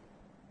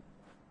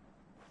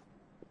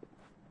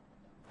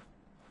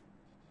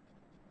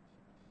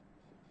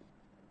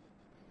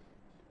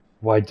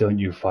 Why don't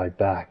you fight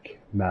back,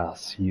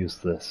 mouse,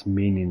 useless,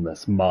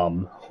 meaningless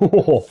mum?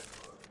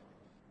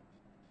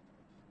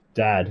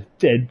 Dad,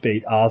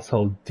 deadbeat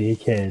asshole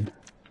dickhead.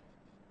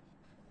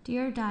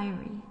 Dear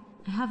Diary,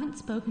 I haven't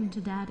spoken to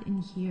Dad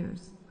in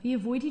years. We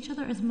avoid each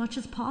other as much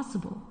as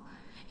possible.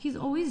 He's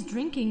always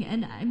drinking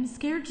and I'm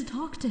scared to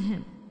talk to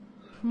him.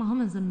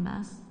 Mom is a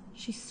mess.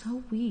 She's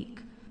so weak.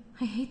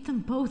 I hate them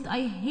both.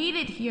 I hate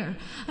it here.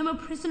 I'm a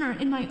prisoner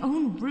in my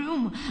own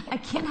room. I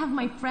can't have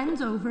my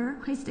friends over.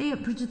 I stay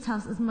at Bridget's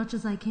house as much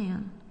as I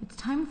can. It's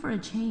time for a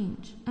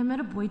change. I met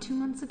a boy 2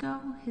 months ago.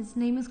 His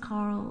name is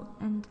Carl,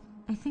 and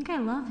I think I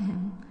love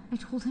him. I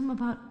told him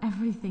about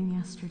everything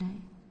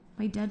yesterday.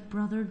 My dead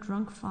brother,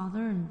 drunk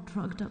father, and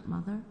drugged up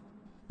mother.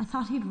 I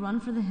thought he'd run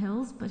for the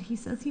hills, but he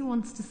says he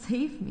wants to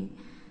save me.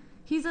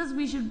 He says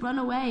we should run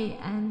away,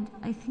 and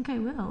I think I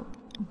will.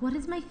 What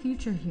is my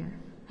future here?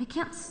 I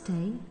can't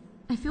stay.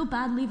 I feel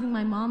bad leaving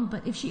my mom,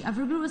 but if she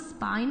ever grew a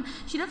spine,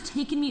 she'd have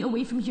taken me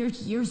away from here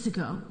years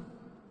ago.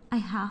 I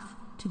have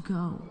to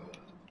go.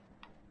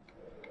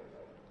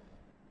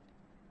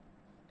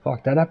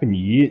 Fuck, that happened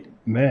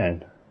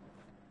man.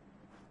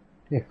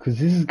 Yeah, because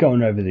this is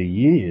going over the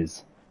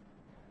years.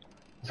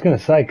 I was gonna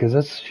say, because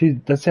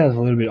that sounds a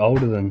little bit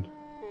older than...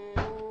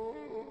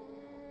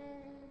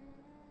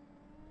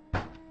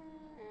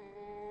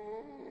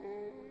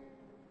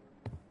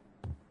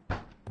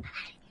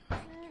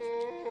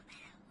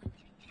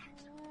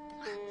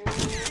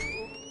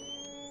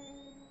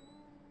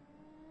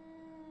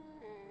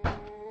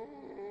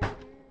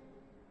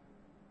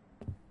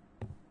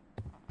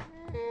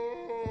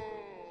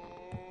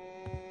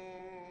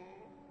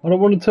 I don't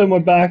want to turn my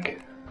back.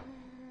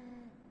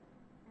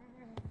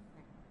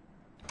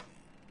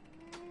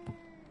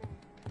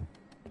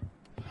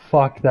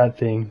 Fuck that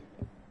thing.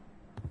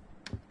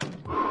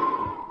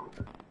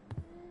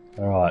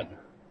 Alright.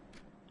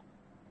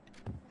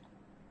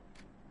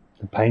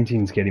 The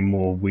painting's getting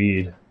more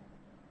weird.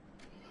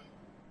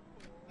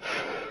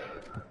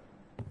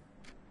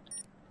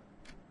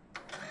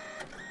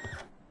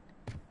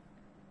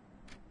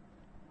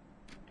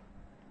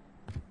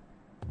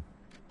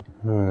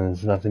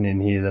 There's nothing in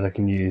here that I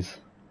can use.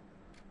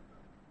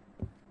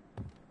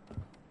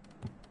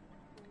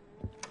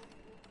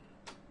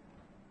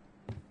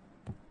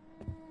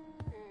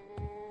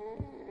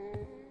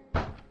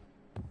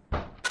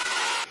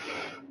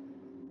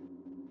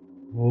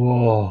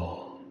 Whoa.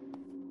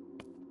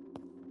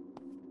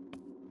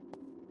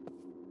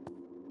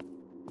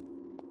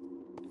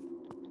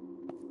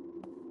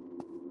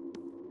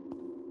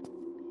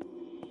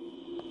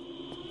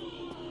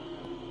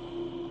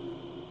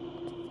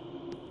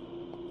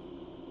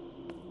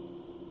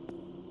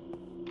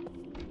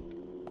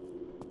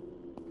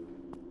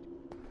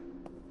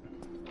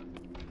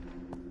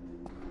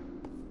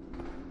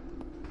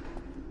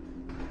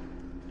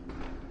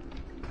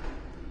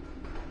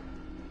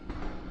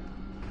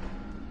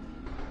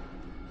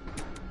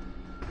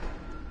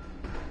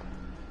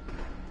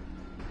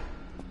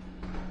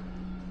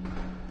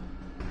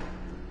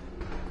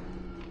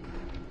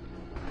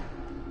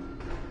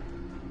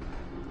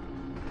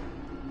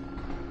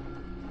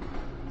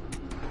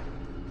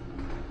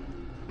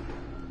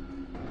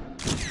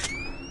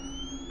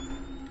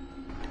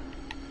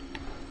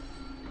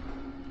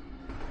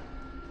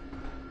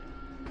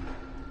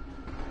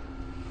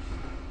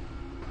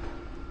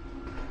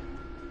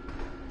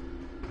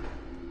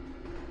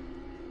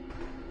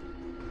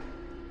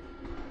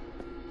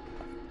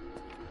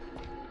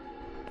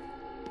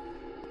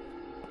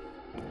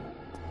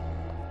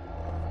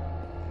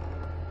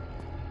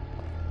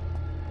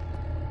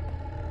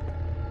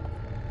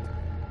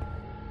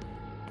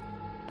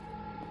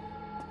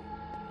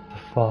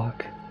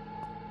 Fuck.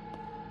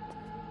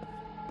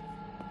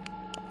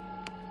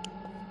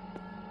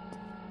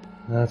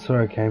 That's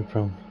where it came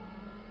from.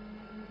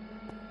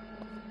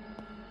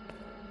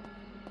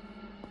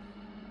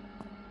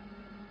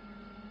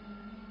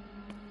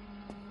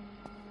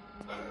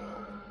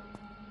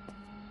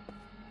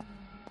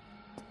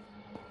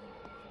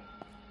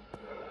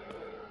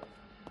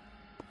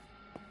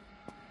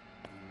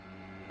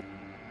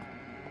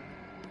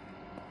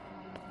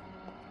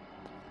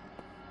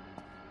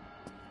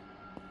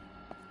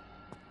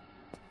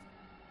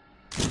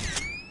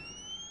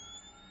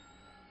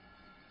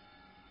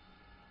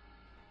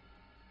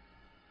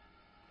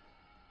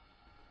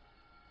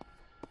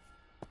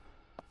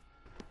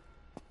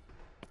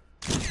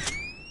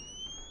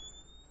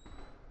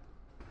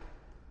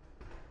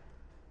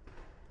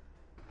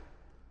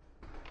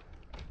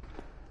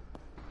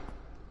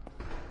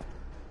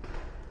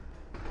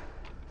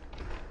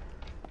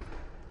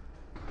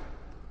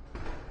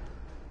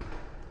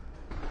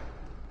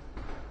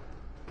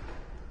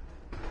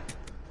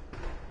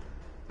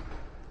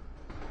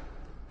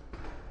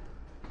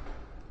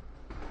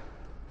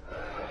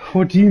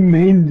 What do you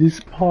mean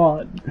this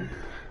part?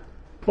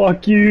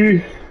 Fuck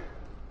you.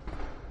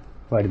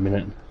 Wait a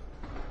minute.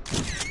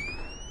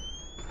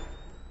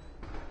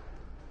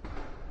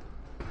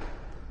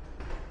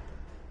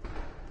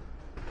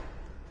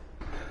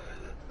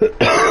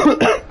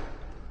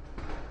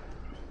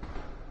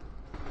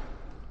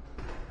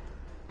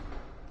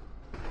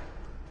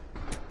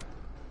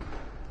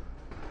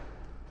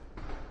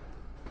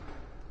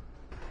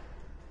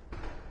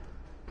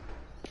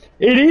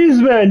 It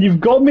is, man. You've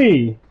got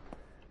me.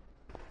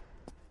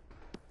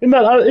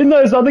 In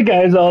those other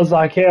games, I was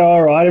like, yeah,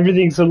 all right,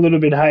 everything's a little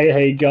bit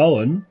hey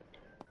going.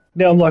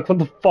 Now I'm like, what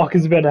the fuck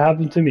is about to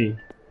happen to me?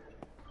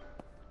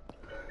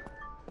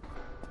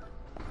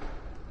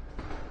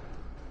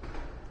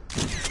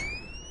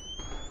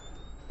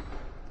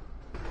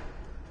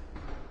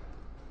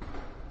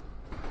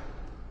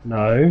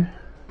 No.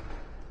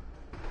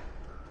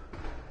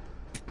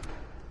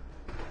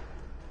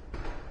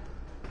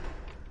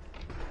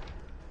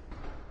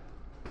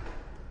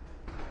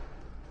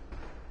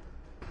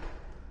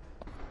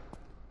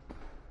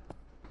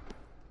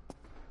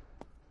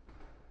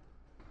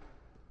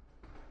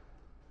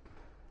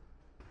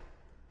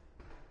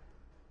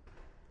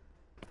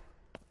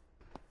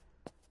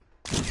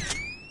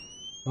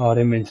 Oh, I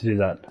didn't mean to do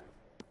that.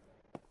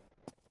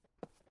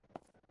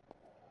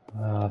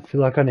 I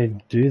feel like I need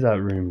to do that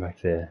room back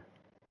there.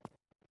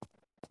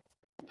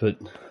 But...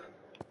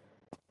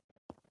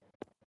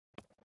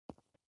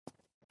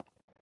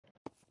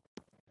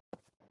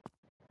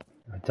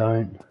 I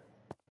don't.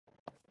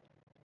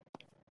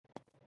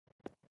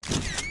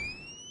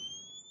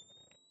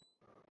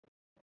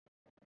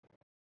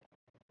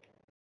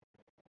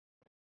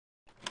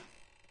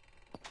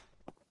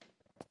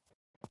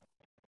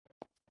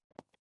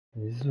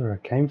 This is where I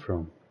came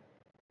from.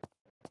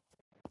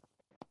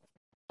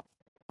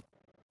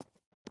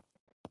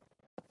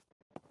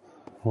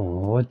 Oh,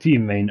 what do you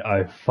mean,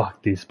 oh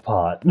fuck this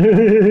part?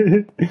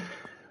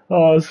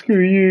 Oh,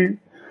 screw you.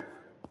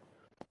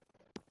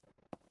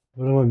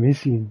 What am I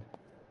missing?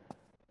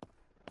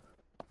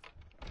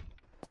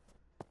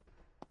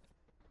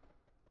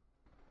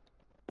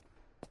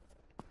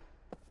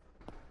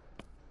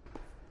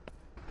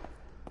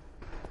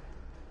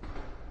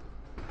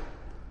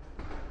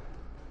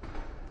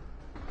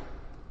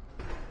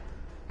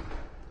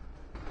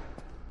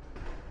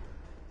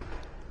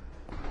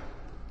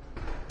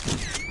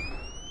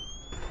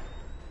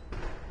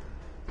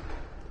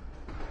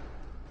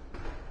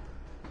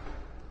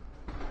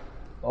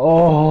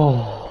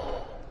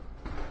 Oh,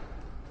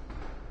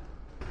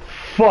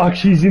 fuck,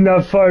 she's in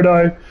that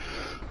photo.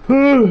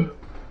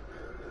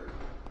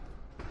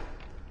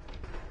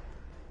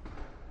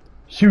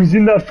 She was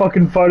in that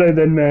fucking photo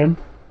then, man.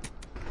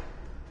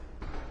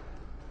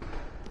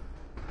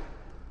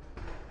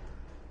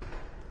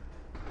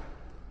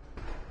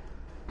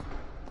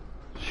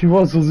 She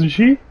was, wasn't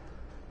she?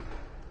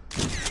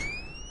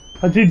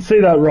 I did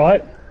see that,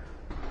 right?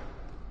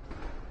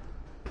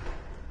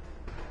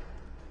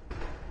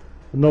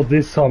 Not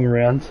this time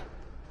around.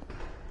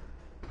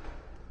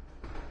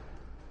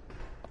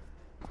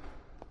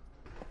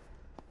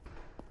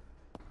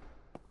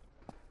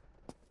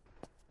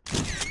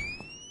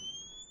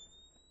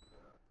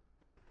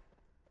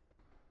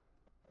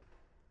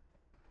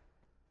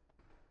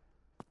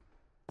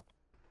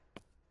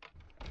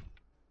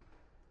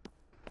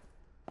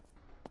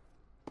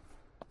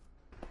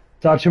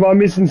 Dutch, am I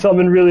missing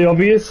something really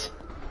obvious?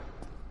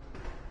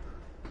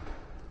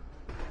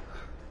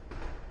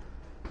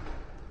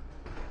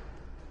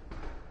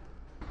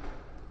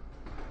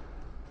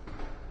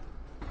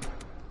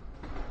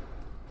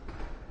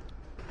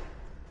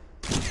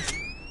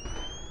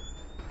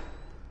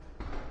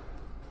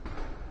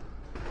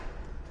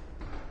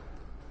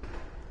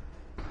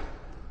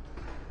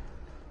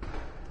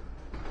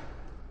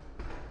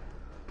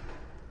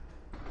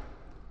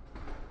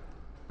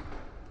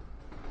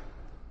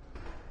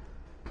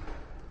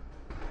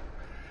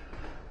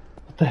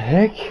 The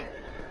heck?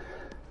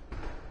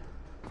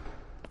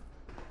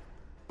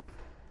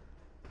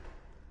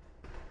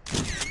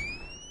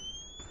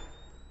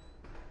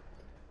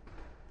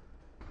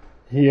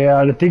 Yeah,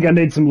 I think I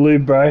need some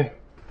lube, bro.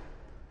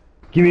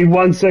 Give me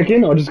 1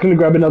 second. I'm just gonna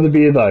grab another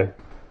beer, though.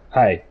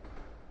 Hey,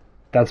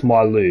 that's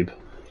my lube.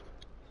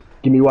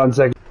 Give me 1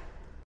 second.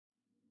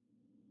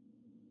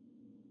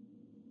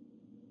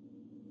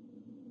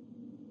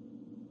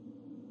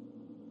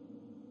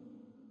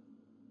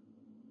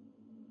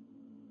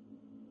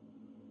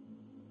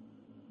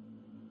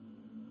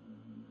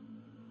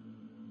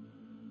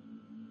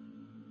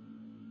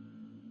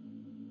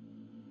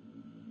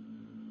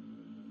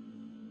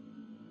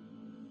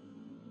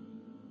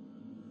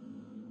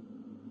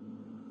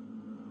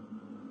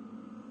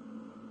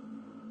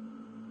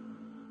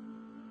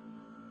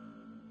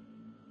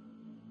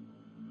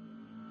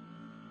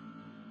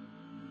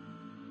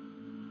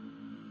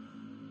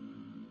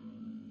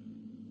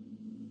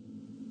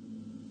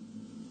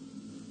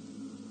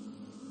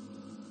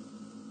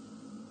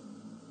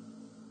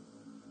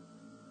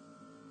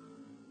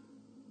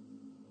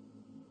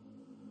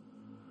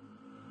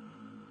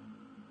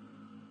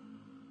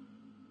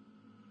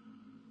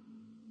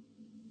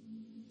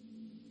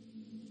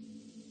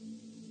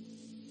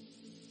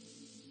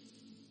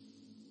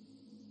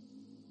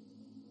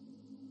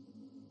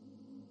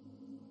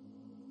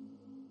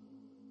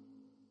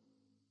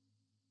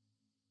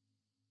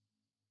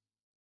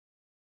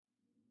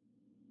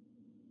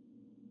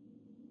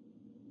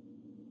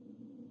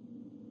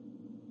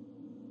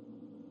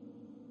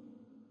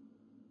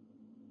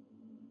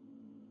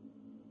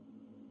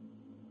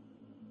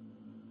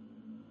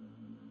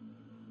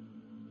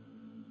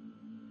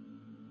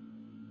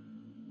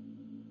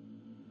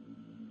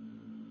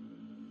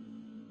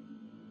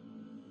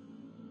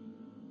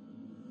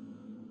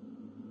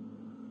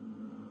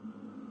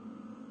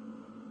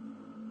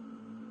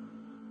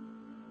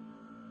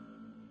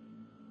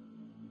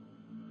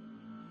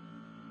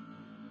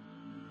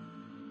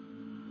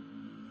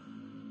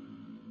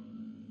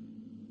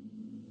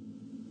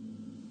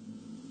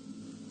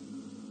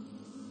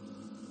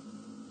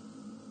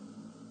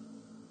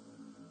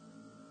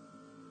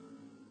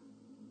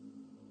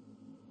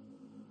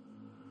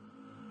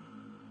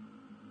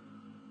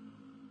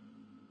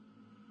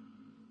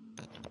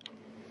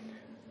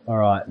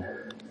 Alright.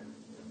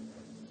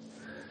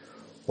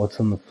 What's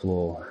on the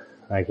floor?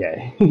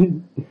 Okay.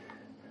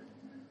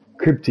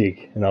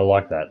 Cryptic, and I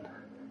like that.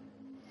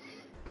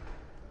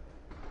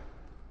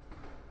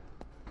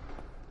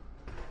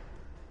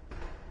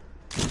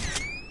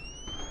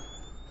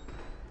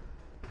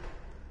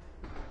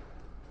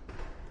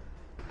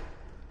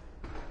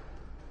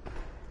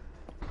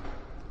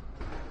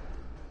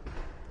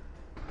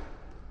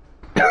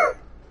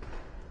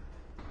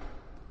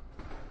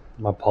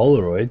 My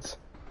Polaroids?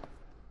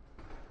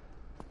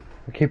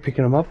 I keep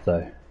picking them up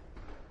though.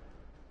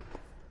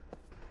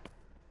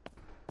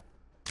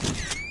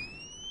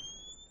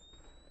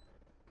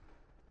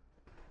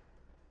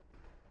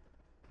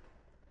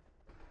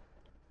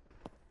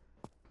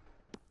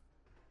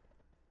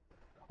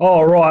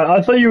 Oh, right.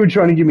 I thought you were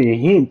trying to give me a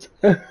hint.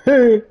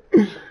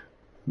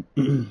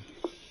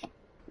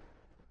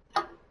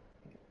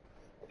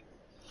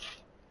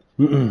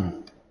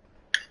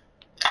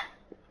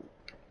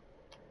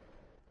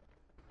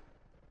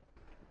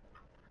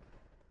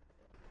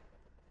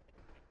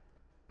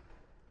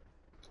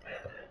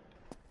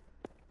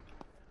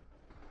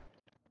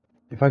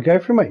 If I go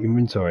through my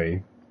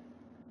inventory...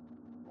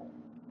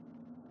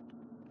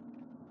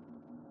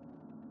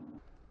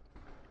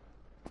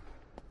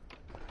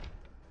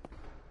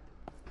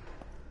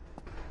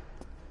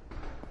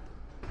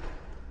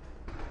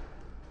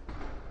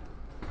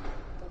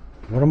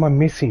 What am I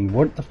missing?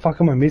 What the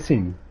fuck am I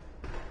missing?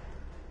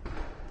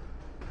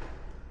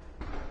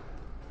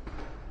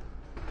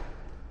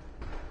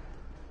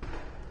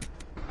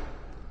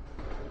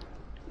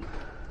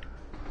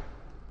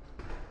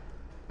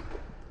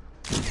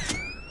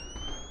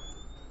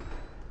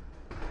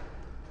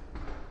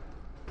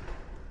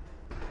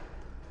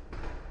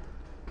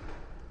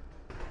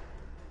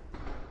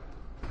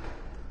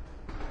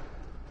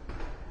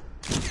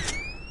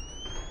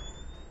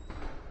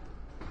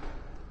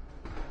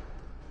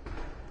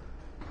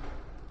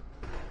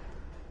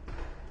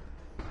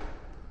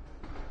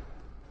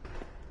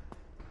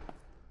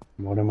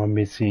 What am I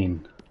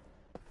missing?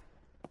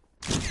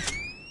 I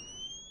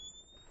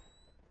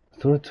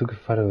thought I took a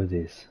photo of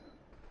this.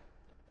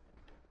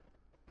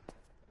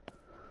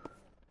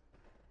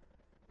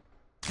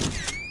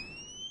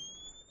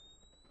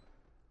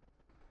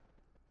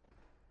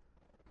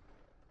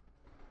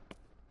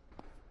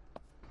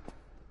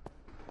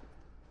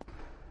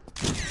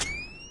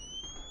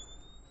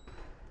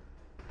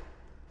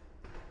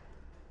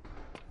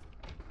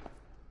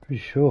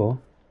 Pretty sure.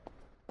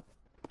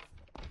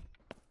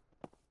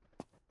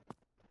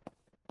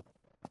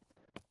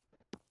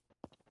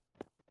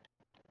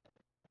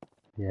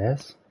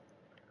 Yes.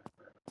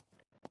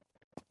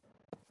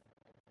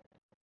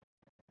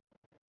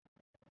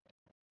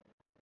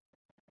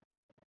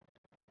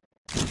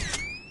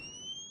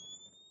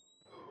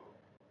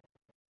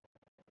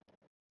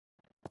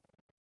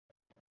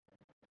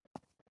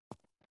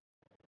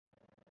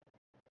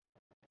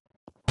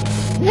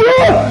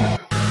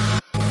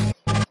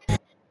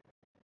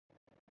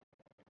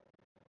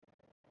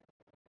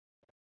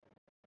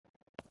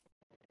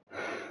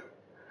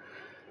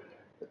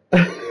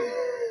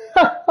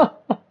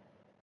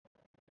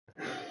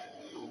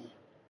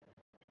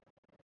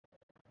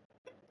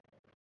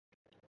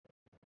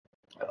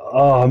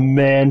 Oh,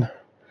 man.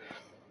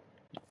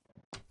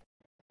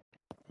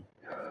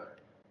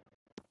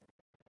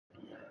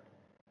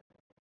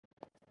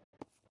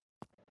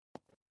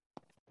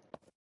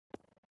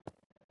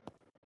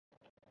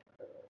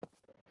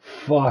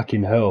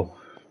 Fucking hell.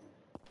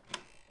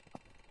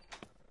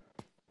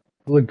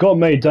 Well, it got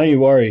me, don't you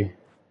worry.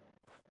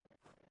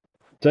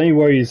 Don't you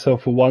worry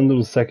yourself for one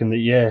little second that,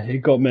 yeah,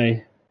 it got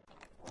me.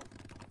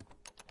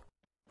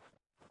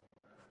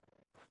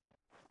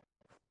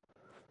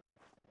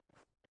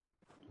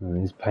 Oh,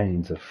 these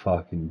paintings are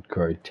fucking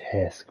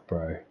grotesque,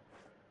 bro.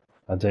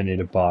 I don't need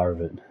a bar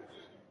of it.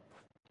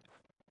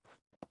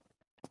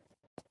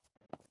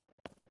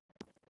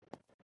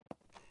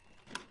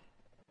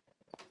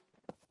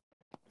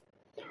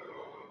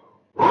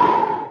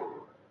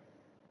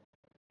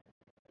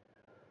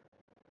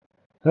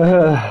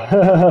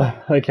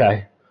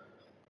 Okay.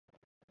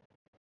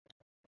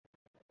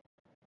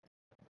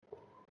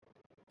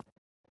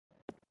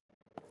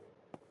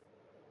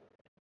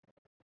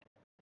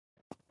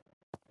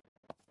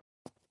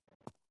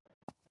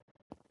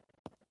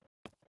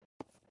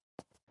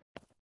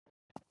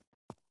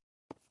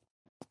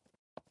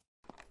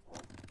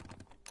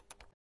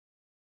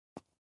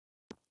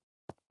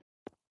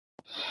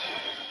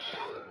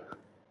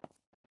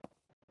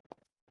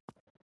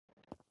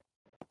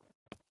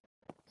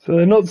 So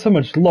they're not so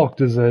much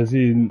locked as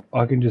in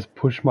I can just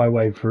push my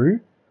way through.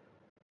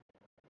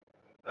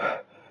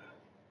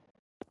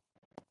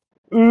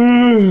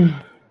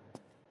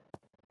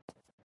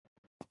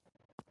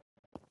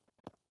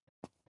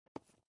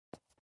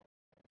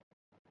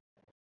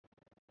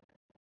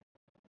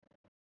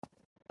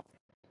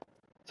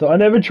 So I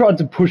never tried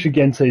to push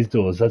against these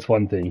doors, that's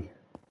one thing.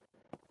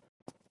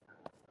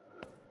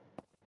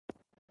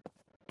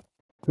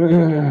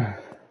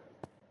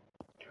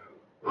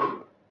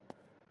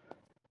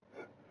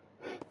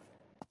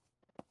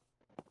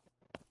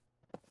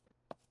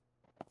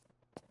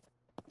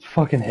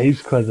 Fucking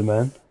heaps clever,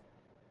 man.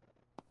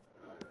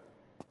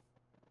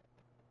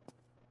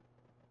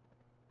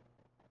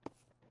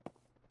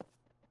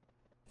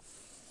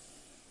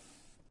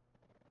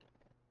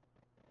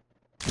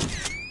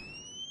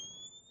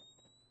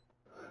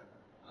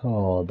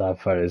 Oh,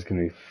 that photo is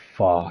gonna be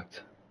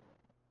fucked.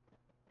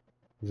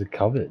 Is it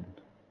covered?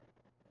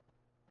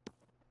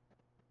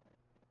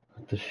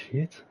 What the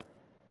shit?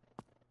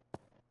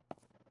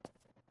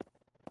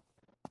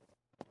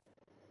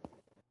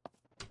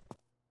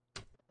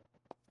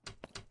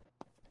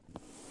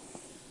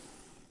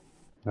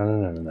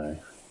 No.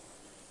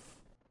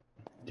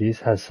 This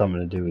has something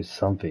to do with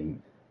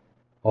something.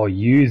 Oh,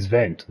 use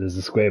vent. There's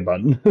a square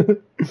button.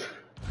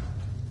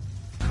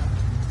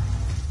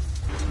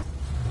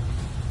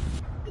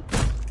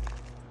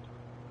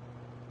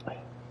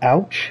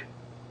 Ouch.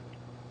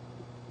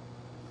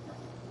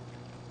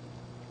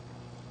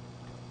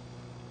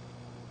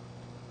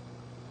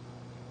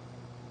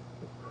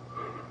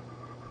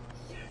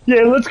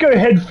 Yeah, let's go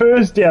head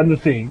first down the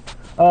thing.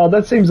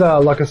 That seems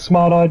like a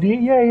smart idea.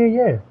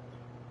 Yeah.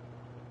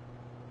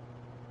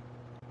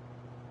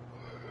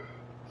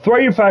 Throw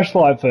your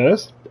flashlight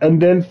first,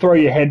 and then throw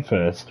your head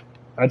first.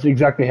 That's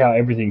exactly how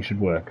everything should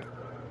work.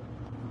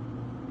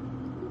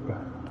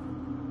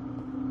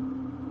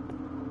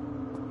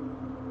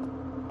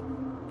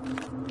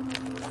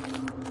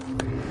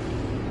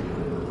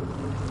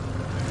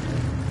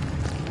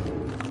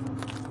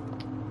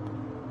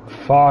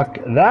 Fuck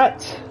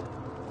that.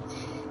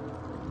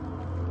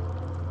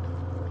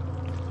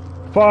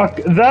 Fuck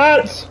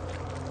that.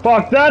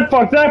 Fuck that,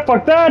 fuck that,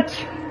 fuck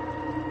that.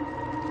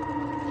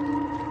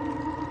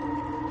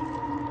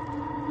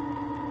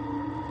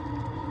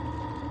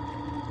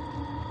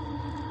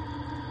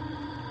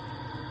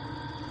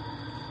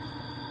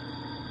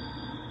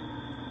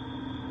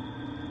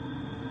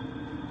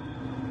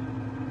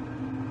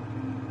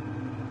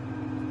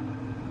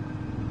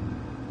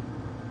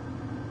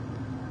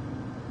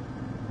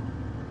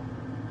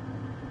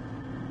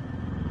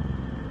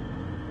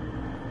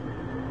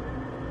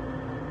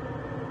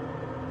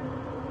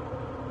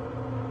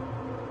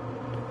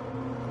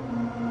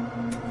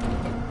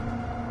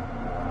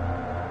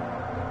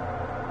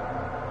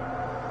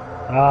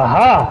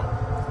 Aha!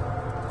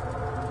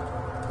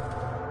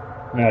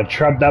 I'm gonna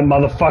trap that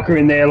motherfucker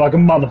in there like a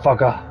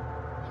motherfucker.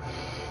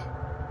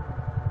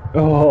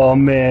 Oh,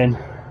 man.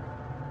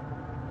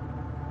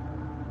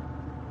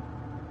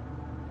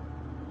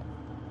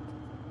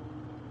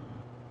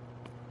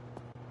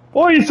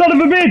 Oh, you son of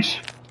a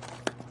bitch!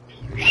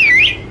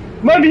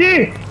 I'm over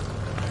here!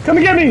 Come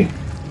and get me!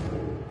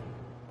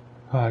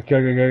 Alright,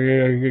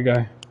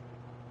 go.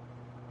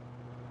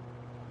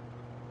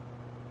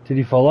 Did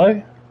he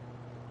follow?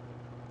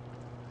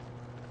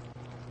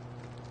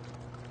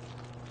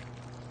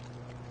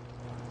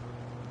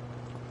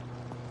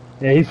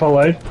 Yeah, he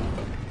followed.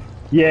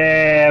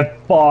 Yeah,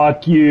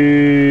 fuck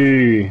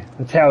you.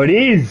 That's how it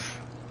is.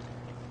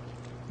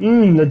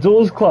 The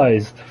door's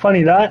closed.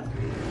 Funny that.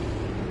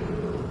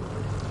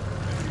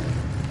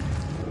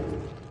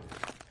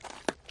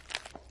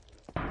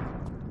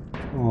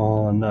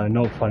 Oh no,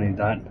 not funny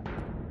that.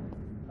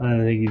 I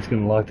don't think he's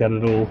gonna like that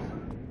at all.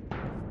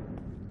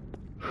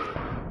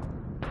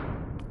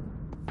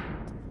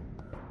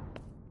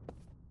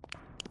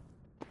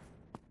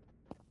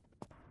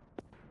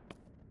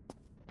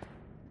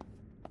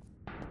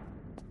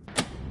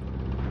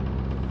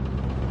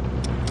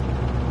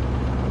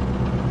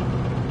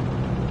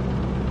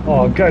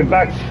 Oh, go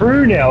back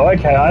through now.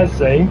 Okay, I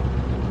see.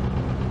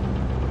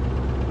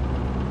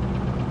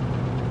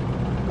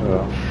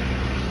 Oh.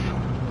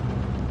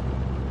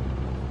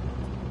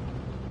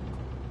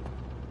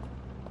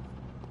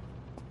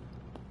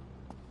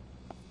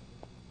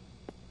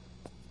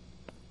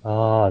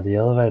 Ah, the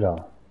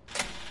elevator.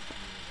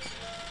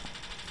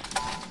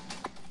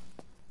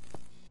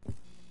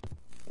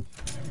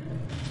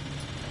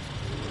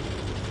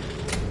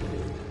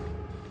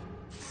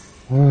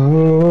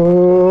 Oh.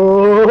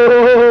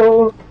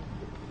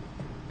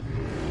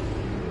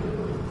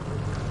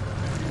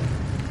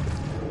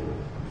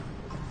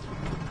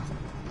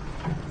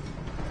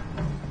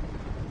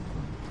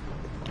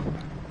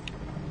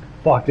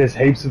 Fuck, there's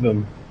heaps of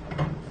them.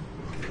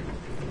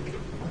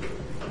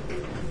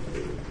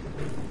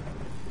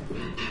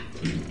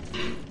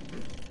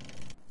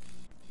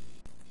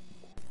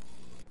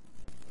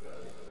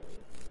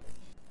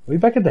 Are we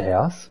back at the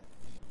house?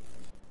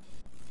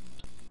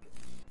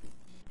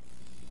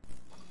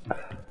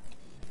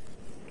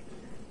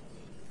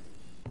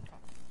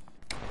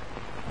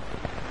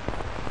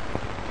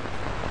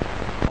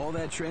 All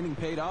that training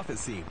paid off, it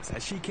seems,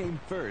 as she came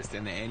first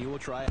in the annual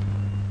trial.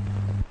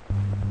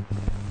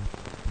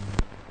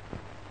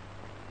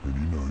 And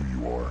you know who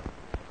you are?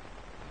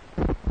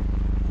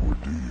 Or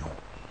do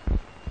you?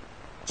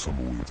 Some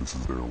believe this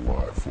is their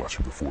life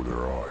flashing before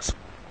their eyes.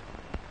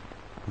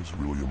 There's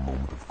really a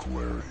moment of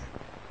clarity,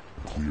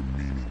 a clear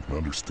meaning, and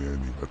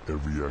understanding that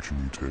every action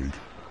you take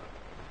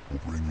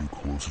will bring you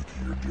closer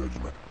to your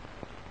judgment.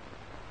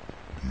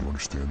 Do you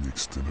understand the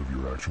extent of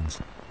your actions?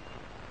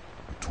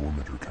 The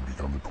tormentor can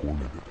become the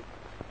tormented.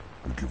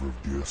 The giver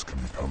of gifts can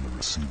become the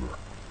receiver.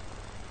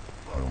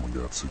 I only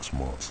got 6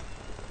 months.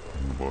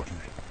 I'm lucky.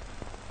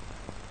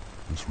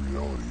 This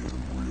reality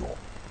isn't real.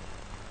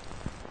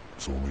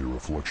 It's only a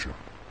reflection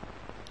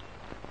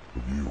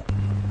of you.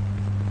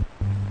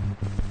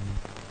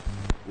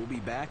 We'll be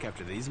back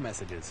after these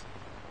messages.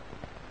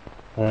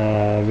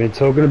 We're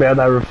talking about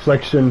that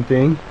reflection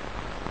thing.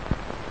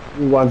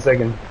 1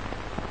 second.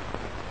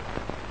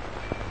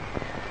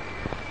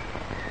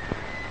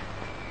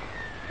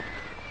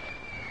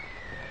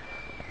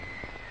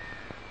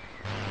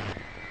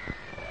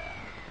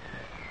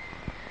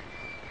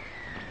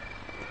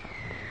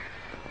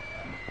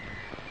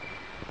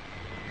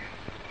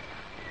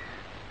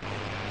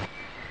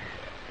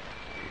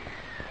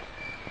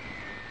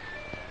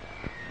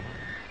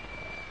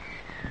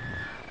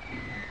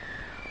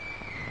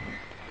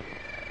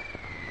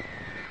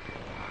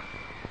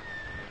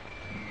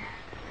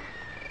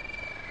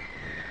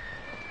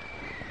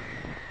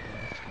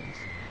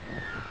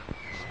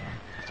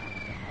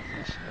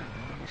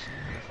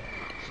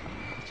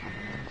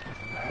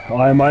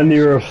 I am only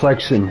a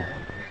reflection.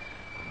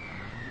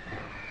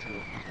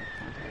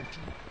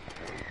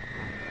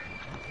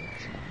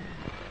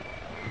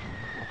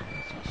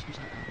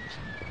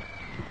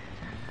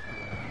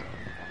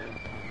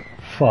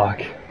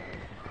 Fuck.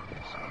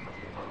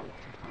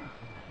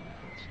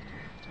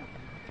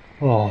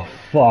 Oh,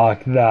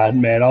 fuck that,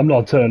 man. I'm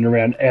not turning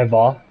around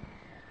ever.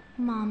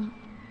 Mom,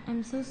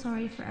 I'm so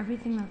sorry for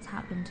everything that's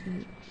happened to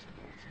you.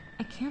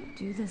 I can't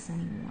do this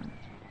anymore.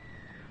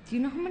 Do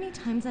you know how many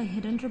times I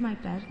hid under my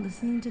bed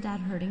listening to Dad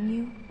hurting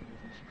you?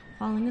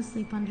 Falling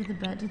asleep under the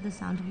bed to the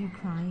sound of you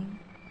crying?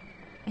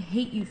 I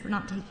hate you for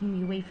not taking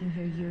me away from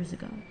here years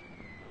ago.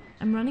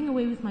 I'm running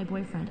away with my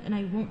boyfriend and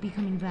I won't be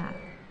coming back.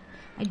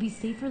 I'd be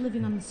safer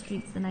living on the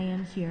streets than I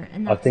am here,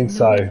 and that's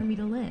no way for me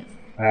to live.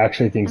 I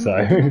actually think so.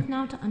 I'm old enough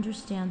now to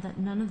understand that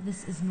none of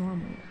this is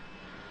normal.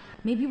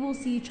 Maybe we'll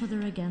see each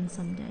other again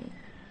someday,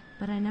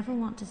 but I never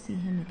want to see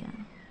him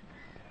again.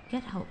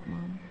 Get help,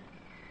 Mom.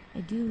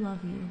 I do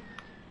love you.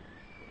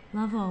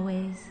 Love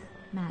always,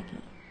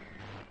 Maggie.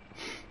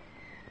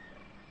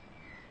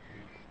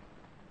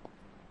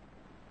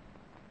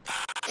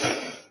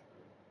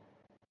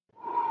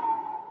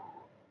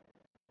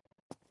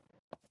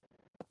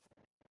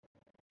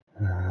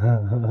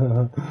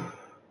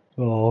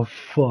 Oh,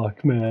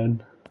 fuck,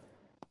 man.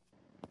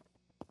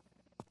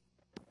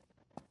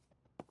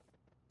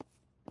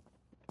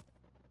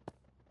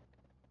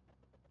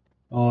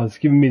 Oh, it's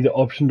giving me the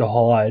option to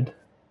hide.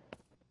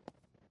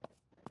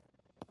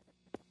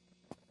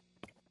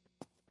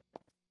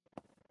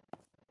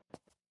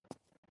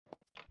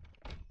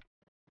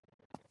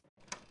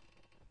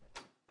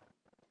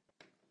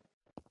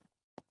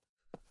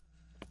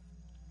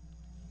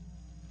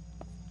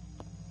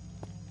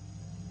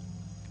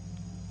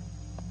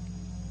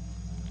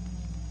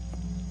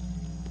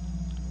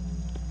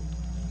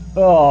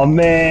 Oh,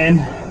 man.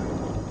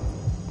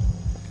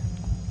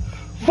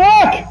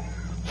 Fuck!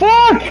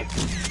 Fuck!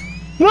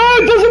 No,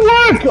 it doesn't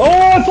work!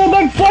 Oh, I thought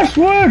that flash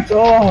worked!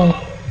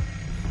 Oh.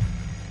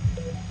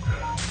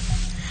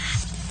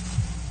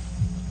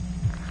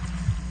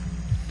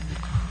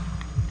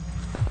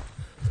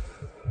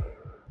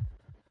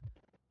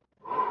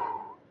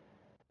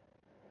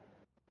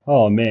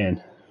 Oh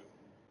man.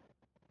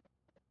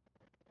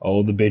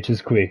 Oh, the bitch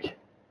is quick.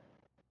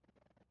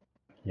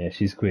 Yeah,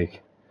 she's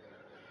quick.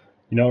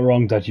 You're not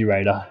wrong, Dutchy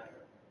Raider.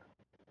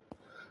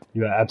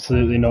 You are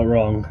absolutely not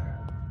wrong.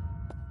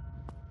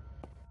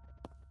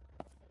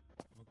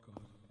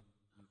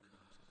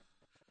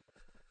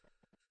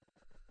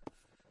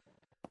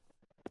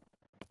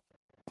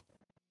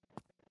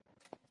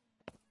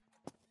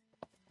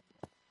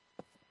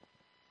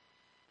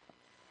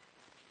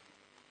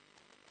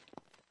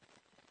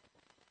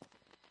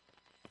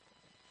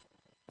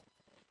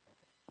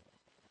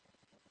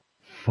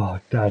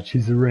 Fuck that,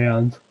 she's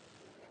around.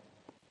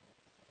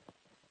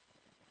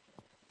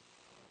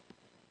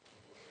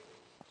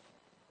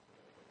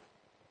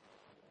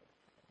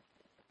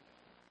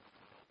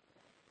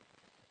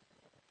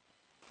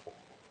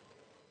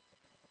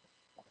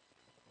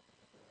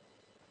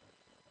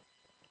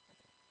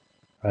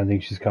 I don't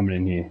think she's coming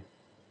in here.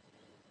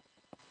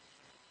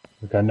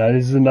 Look, I know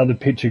this is another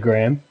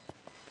pictogram,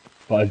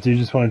 but I do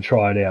just want to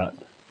try it out.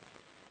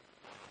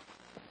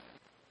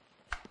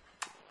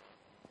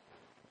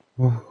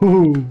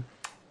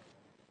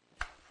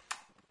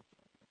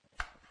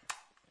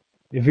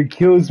 If it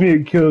kills me,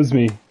 it kills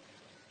me.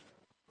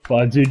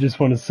 But I do just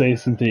want to see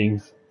some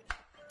things.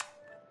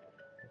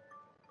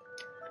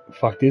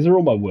 Fuck, these are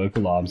all my work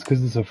alarms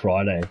because it's a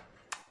Friday.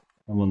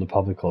 I'm on the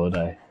public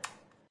holiday.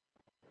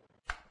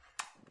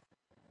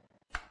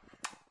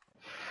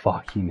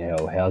 Fucking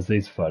hell, how's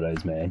these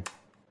photos, man?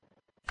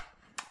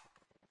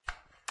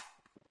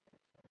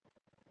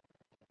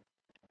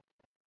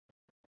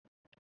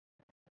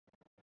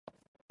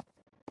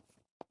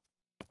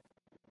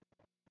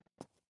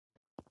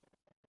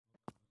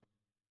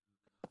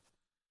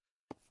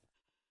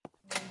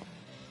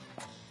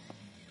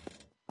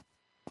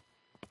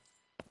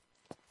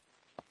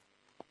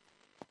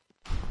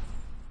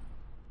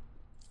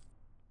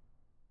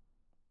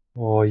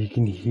 Oh, you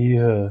can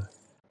hear her.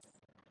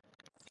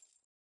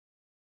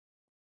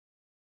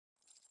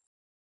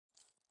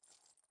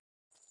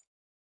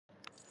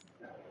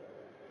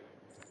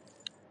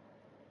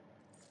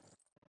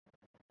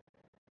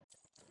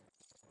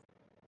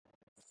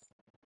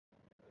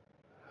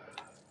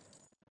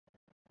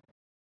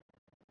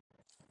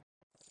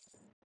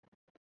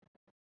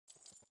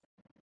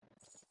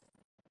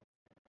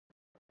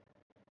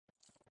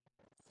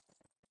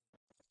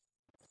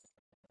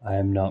 I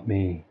am not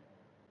me.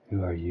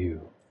 Who are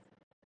you?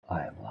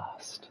 I am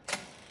lost.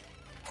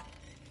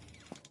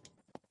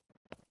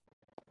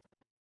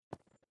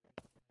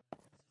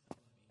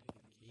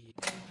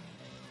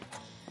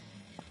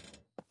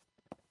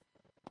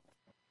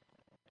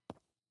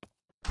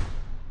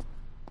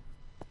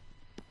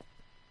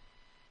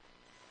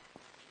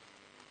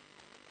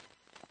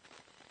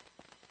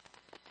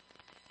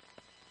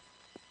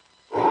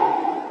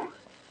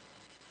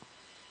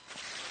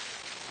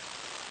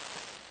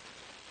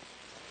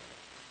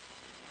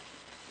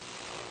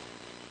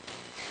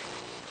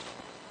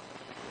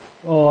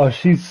 Oh,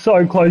 she's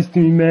so close to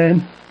me,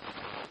 man.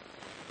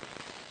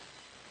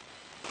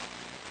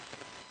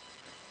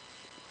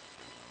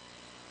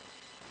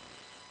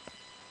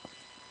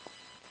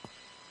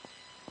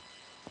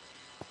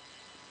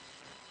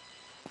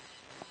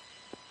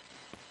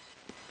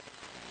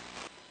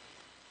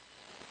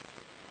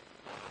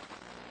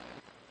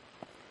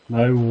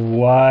 No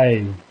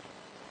way.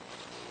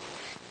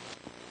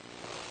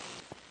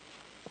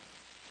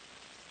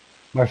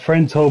 My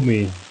friend told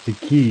me the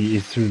key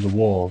is through the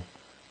wall.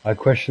 I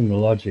question the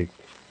logic.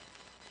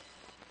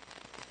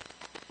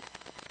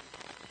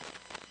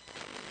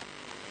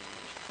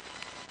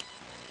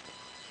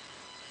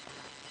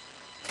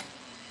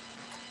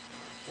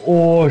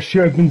 Oh, she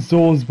opens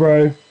doors,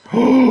 bro.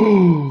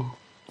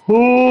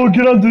 Oh,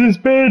 get under this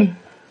bed.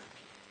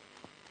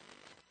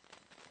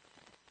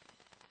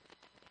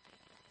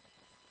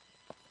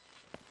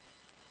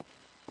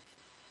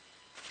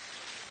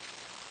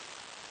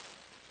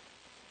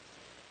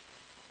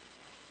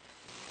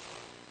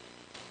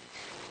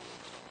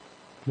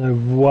 No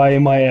way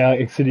am I out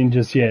exiting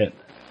just yet.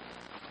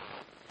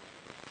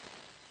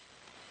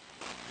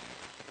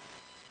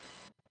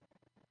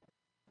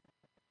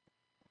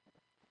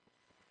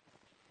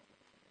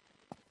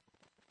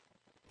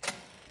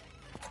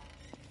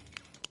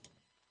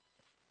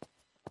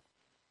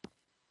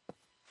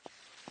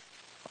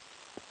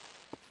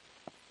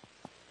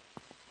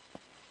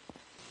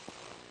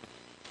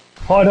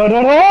 Hide, hide,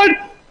 hide,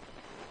 hide!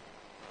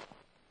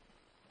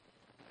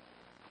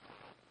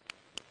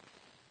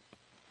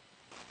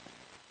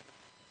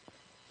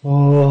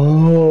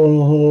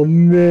 Oh,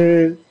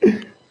 man.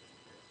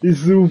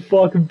 This little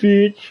fucking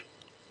bitch.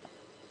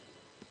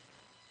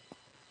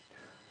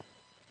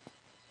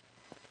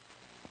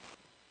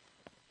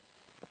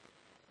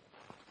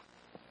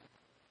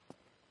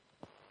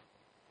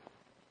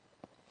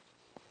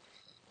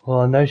 Well,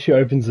 I know she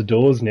opens the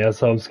doors now,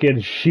 so I'm scared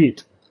as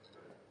shit.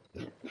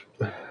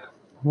 I'm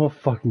not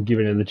fucking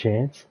giving her the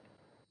chance.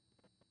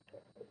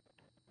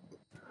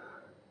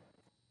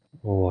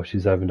 Oh,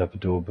 she's opened up a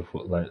door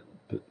before, like,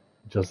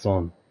 just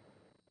on.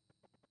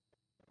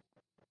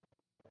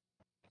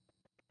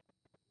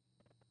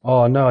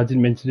 Oh no, I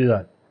didn't mean to do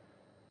that.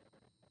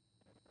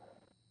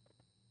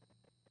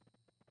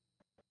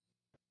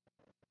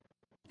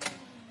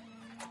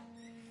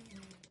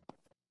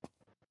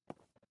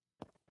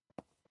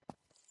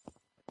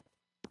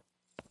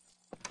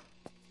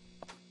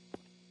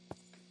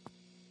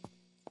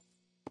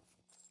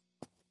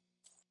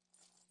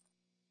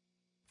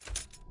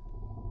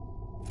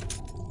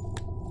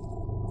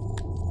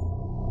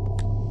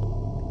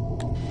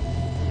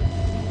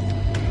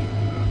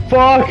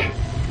 Fuck!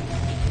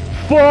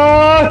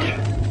 Fuck!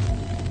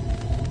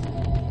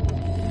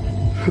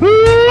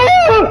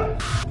 Ah!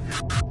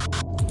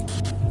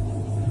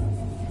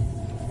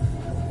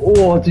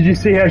 Oh, did you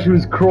see how she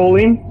was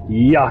crawling?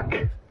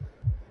 Yuck.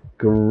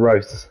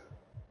 Gross.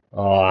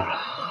 Oh,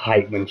 I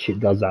hate when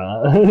shit does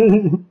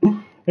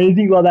that.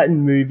 Anything like that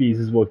in movies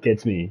is what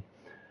gets me.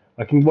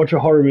 I can watch a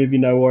horror movie,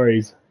 no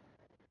worries.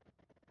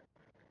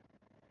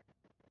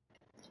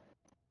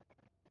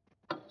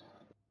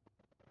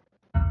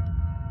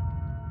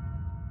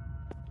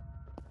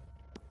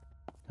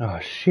 Oh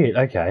shit,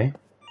 okay.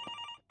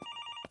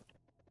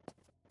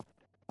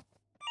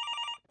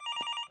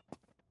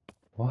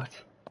 What?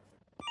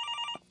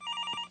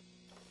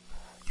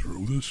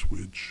 Throw the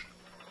switch.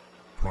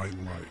 Bright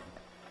light.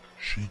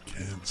 She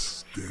can't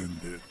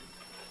stand it.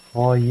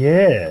 Oh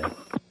yeah.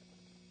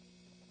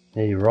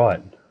 Yeah, you're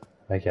right.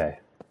 Okay.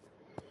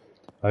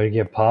 I gotta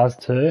get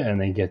past her and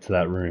then get to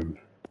that room.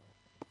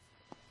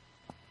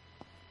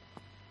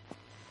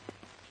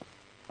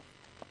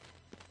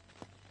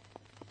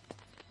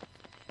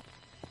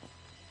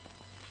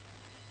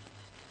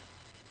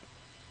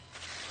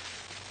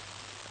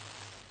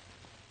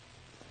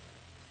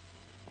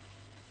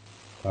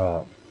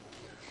 Alright.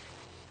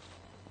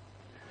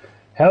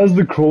 How's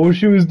the crawl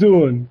she was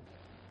doing?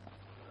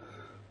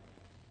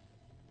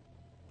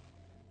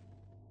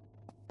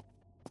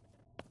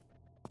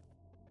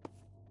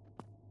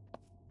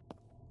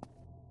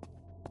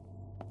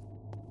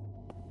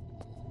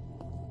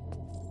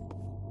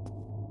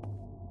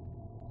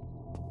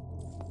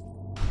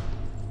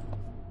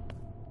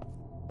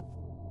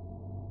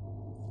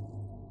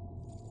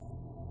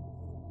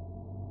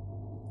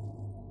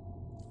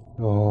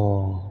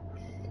 Oh.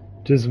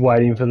 Just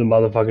waiting for the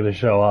motherfucker to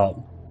show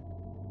up.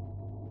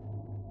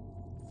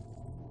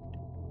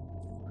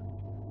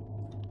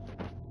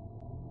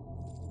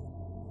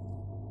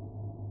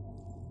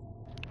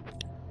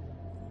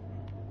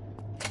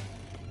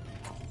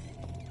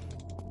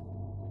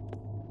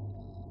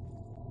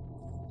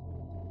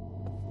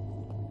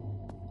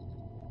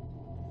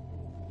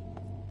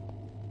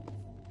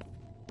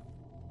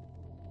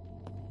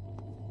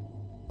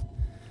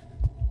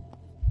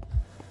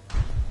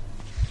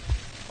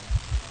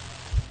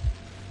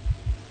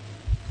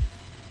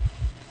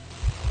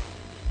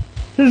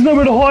 There's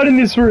nowhere to hide in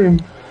this room.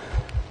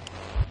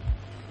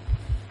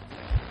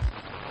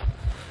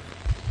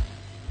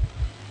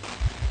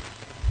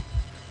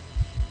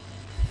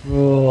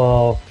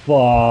 Oh,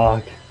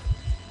 fuck.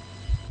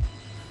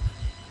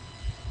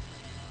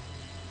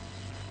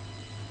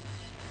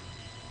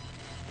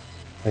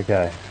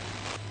 Okay.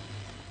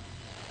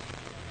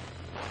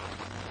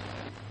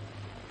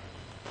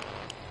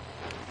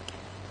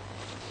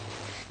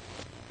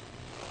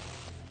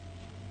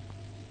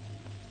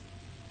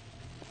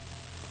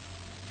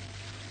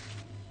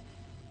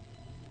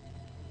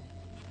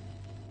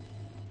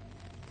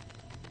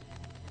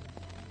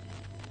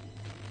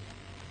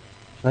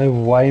 No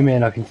way,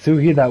 man. I can still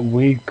hear that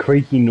weird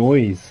creaky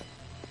noise.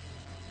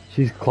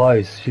 She's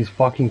close. She's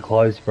fucking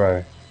close,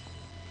 bro.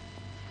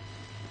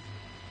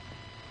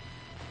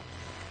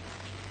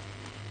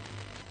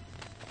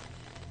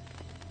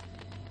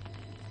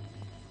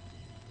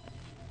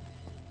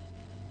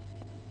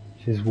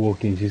 She's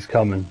walking. She's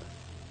coming.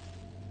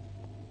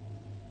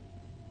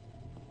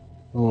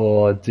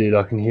 Oh, dude.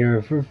 I can hear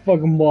her for a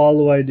fucking mile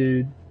away,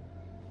 dude.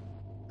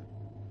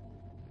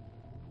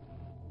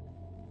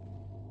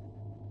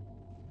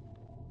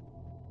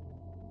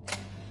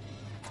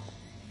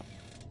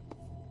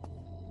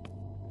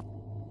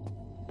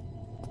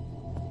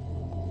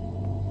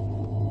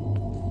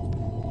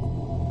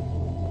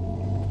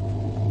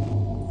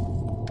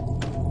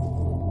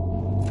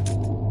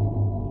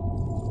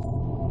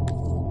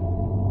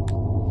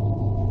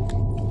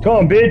 Come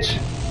on, bitch.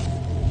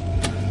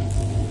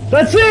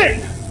 That's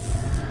it!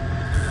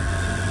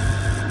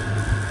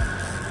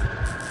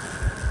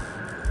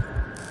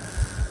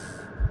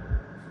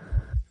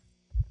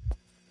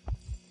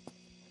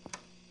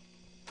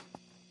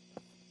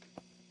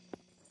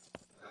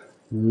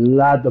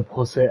 Lad the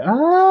pussy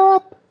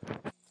up!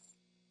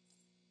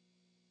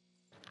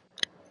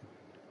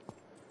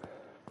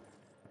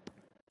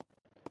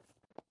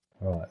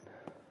 Alright.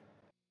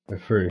 We're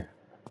through.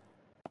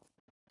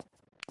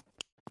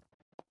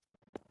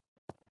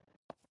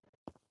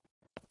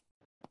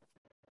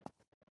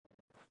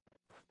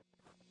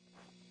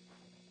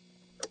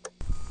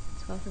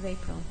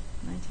 April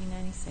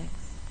 1996.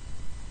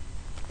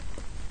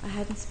 I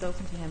hadn't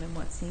spoken to him in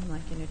what seemed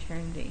like an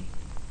eternity.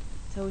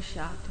 So I was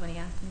shocked when he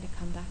asked me to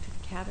come back to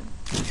the cabin.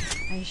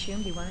 I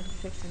assumed he wanted to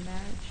fix our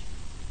marriage.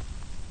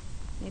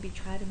 Maybe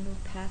try to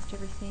move past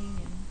everything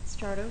and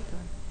start over.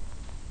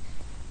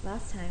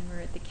 Last time we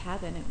were at the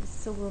cabin, it was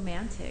so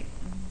romantic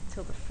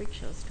until the freak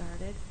show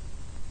started.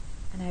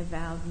 And I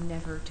vowed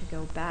never to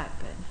go back,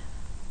 but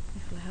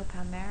if it'll help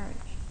our marriage,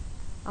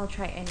 I'll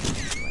try anything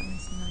to end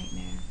this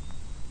nightmare.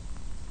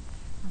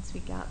 Once we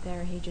got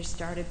there, he just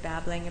started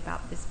babbling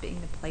about this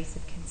being the place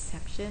of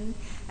conception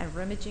and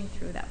rummaging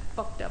through that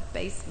fucked up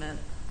basement.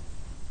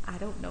 I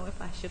don't know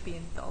if I should be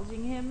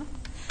indulging him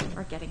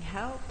or getting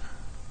help.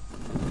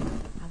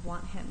 I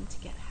want him to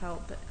get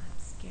help, but I'm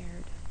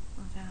scared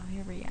of how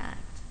he'll react.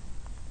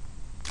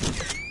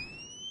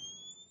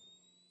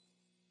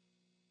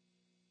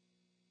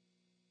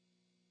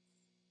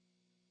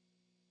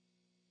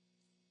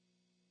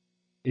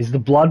 Is the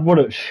blood what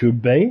it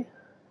should be?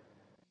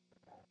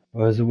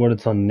 Or is it what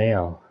it's on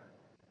now?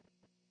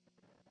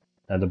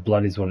 No, the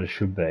blood is what it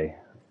should be.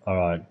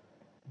 Alright.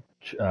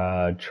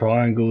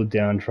 Triangle,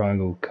 down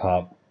triangle,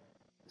 cup,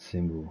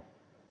 symbol.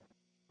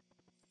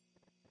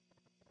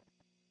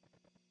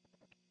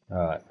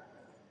 Alright.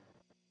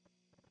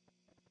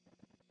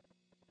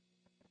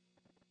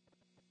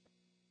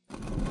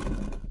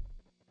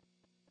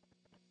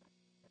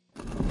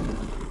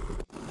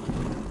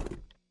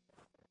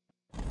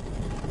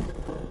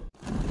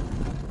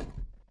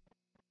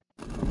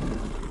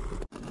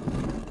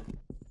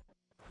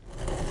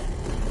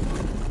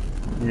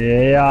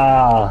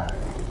 Yeah.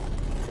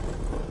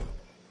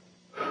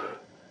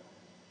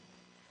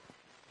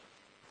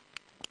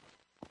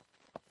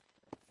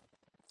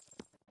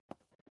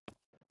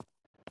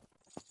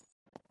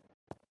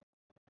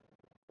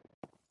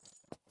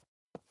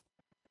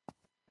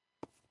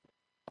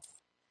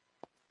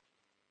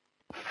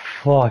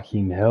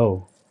 Fucking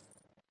hell.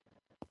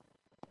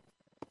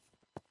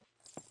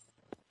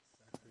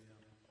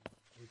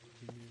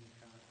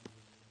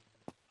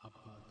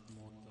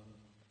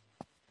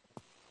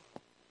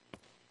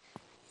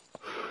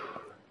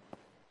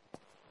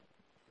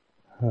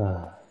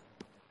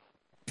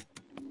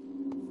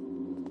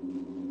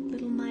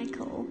 Little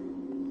Michael.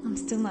 I'm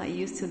still not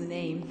used to the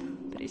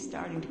name, but he's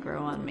starting to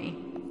grow on me.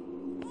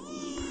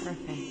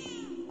 Perfect.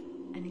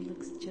 And he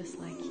looks just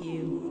like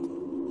you.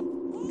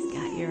 He's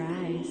got your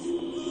eyes.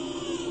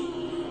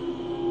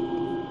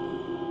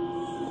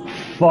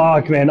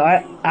 Fuck, man.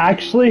 I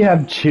actually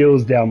have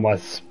chills down my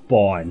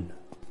spine.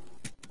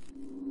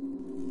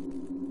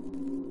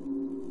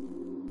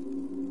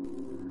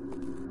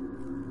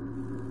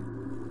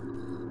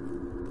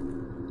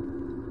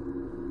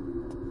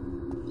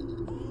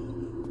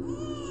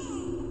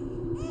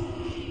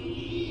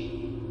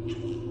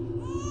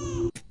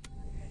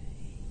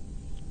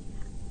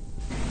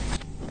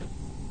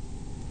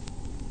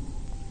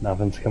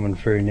 Nothing's coming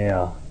through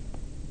now.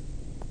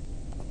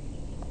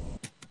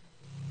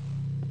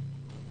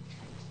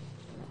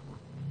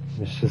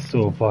 It's just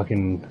all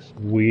fucking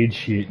weird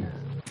shit.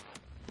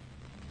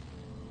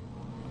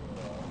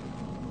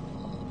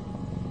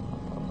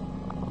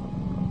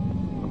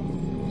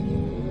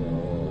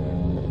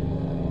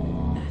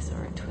 I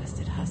saw a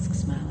twisted husk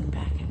smiling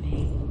back at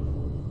me.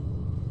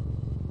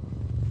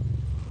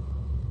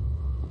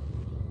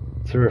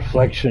 It's a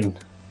reflection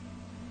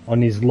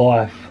on his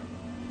life.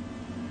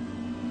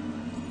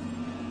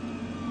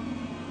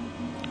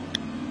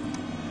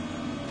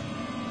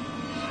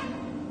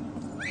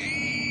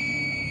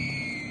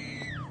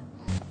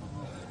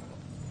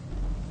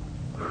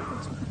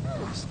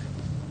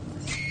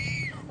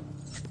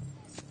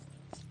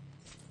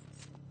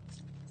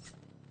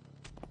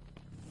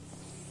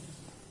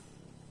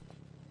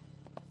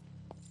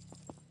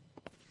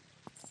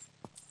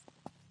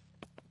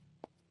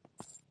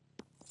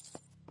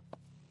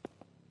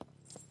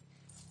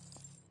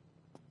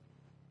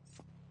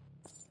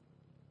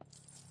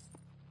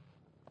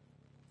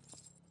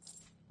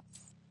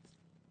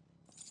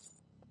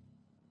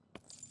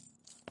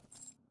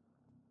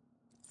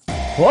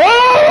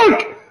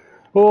 Fuck!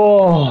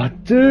 Oh,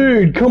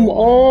 dude, come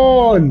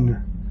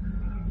on!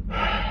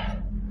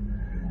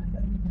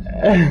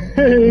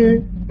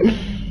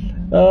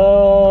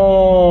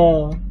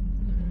 Oh.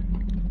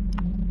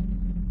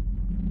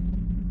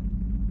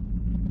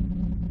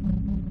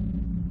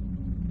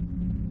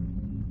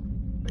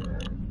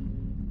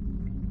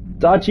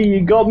 Dutchie, you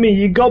got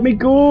me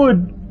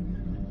good!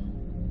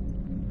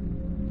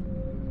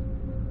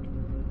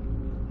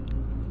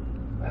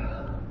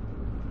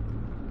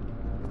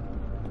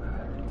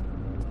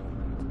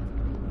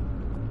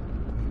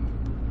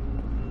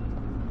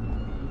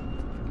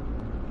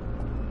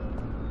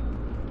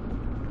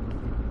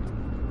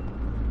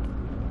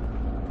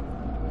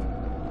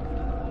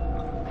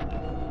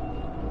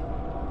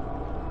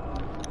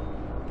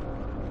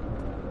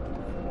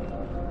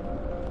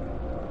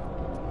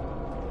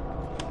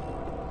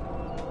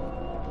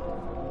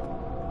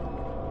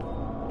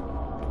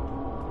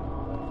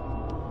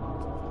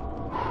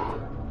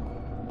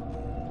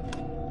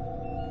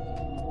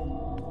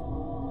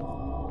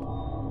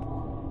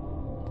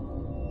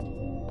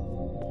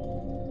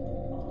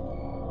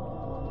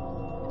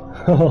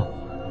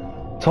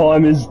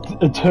 Time is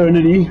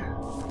eternity.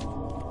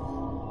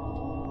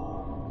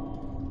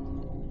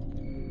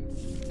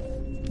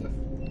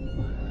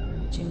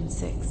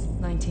 6,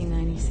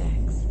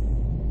 1996.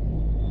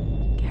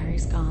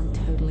 Gary's gone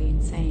totally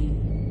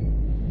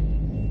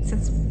insane.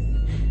 Since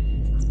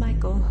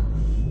Michael.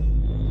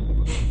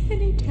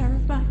 And he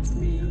terrifies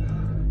me.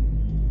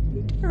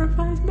 He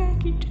terrifies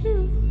Maggie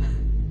too.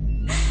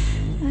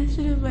 I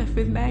should have left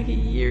with Maggie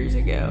years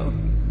ago.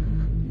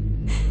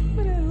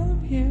 But I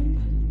love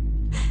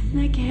him.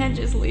 And I can't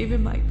just leave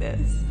him like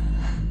this.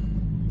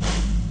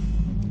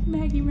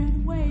 Maggie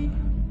ran away.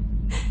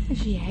 And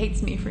she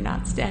hates me for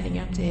not standing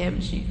up to him.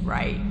 She's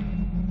right.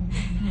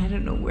 And I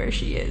don't know where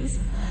she is.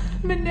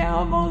 But now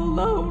I'm all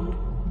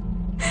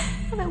alone.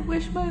 And I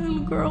wish my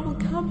little girl would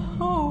come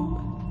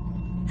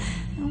home.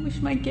 I wish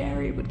my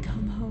Gary would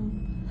come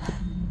home.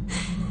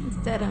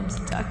 Instead, I'm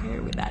stuck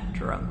here with that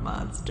drunk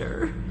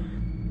monster.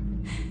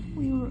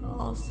 We were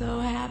all so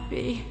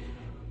happy.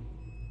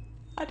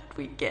 How did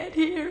we get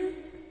here?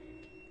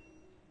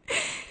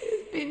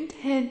 It's been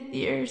 10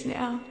 years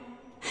now.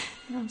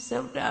 And I'm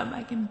so dumb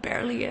I can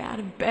barely get out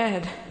of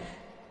bed.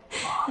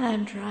 And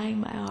I'm trying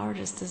my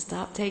hardest to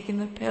stop taking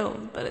the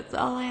pills, but it's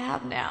all I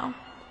have now.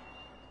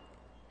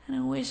 And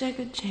I wish I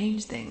could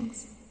change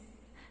things.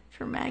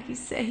 For Maggie's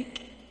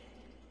sake.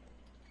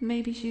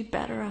 Maybe she's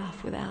better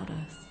off without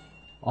us.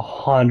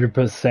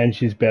 100%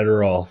 she's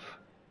better off.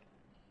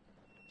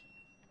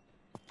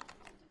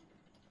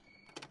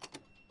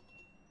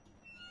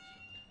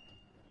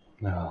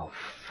 Oh,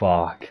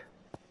 fuck.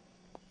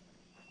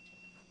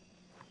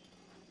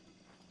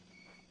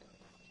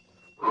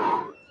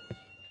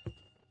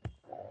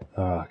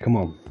 Alright, come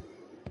on.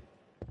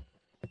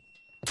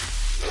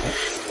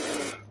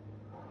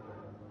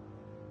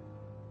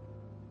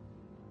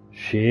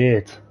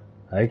 Shit.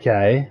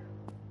 Okay.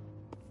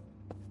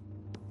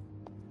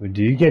 We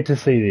do get to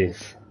see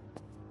this.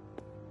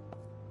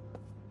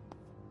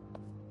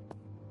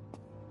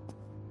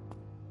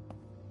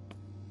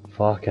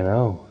 Fucking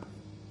hell.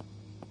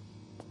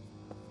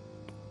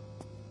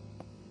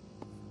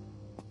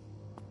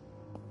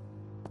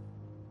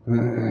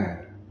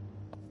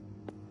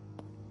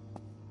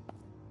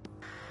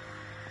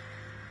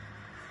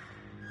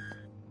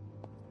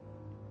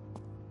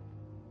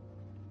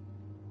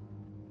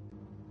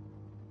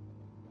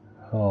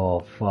 Oh,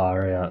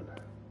 far out.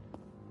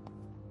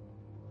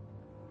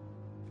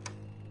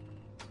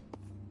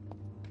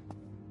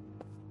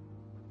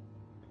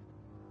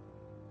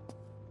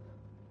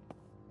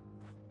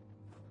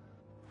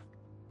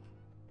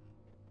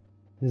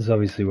 This is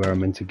obviously where I'm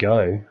meant to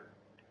go.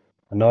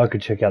 I know I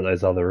could check out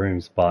those other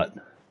rooms, but...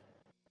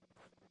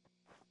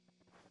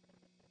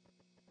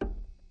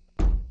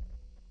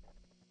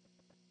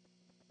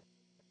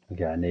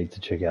 Okay, I need to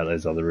check out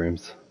those other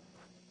rooms.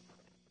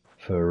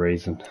 For a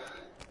reason.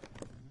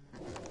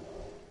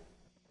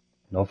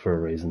 Not for a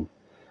reason.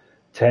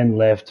 10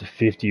 left,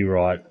 50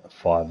 right,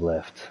 5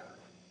 left.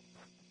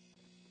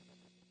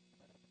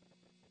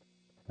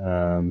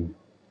 10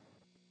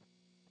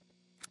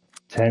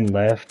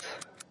 left,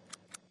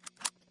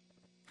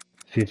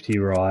 50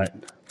 right,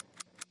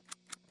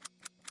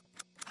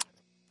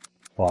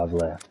 5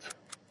 left.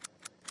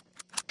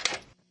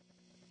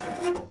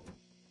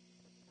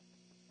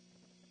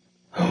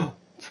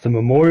 It's the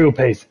memorial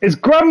piece. It's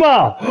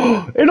Grandma!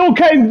 It all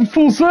came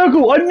full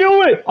circle. I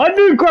knew it. I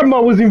knew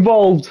Grandma was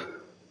involved.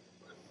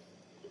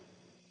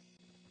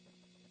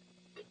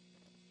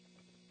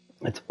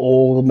 It's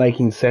all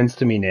making sense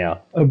to me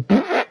now.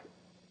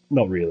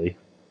 Not really.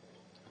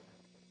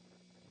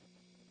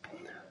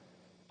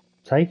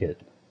 Take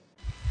it.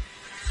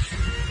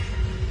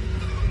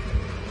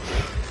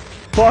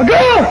 Fuck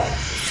off!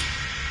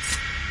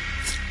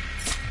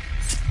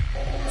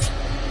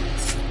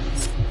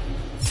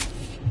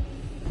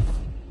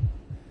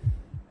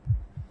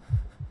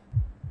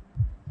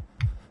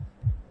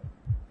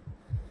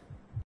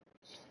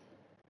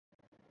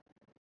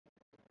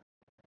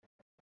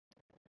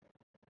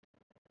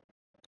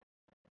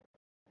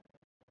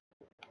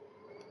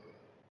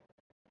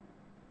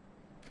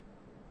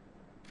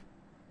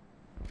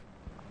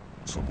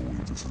 Some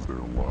believe this is their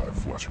life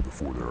flashing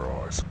before their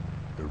eyes.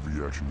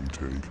 Every action you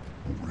take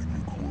will bring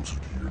you closer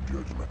to your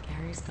judgment.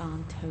 Gary's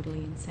gone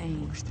totally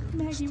insane.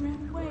 Maggie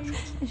ran away.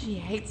 And she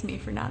hates me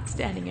for not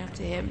standing up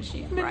to him.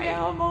 She's right.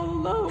 Now I'm all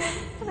alone.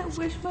 And I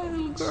wish my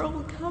little girl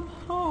would come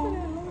home.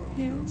 And I love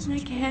him. And I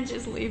can't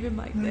just leave him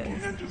like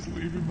this.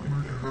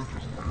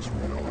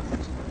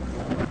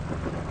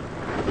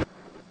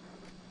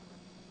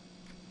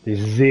 This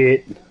is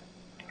it.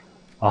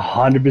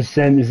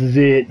 100% this is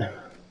it.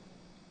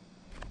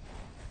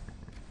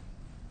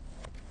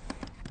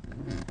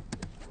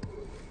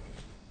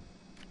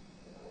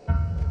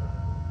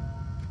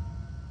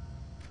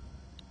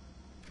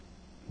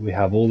 We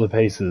have all the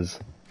pieces.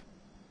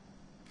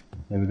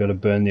 And we've got to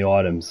burn the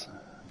items.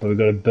 But we've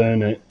got to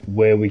burn it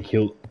where we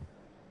killed.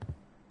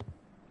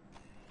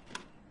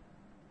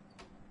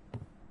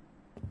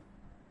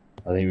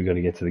 I think we've got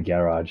to get to the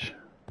garage.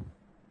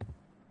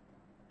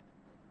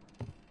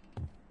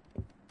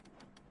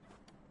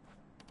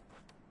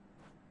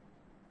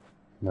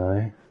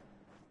 No.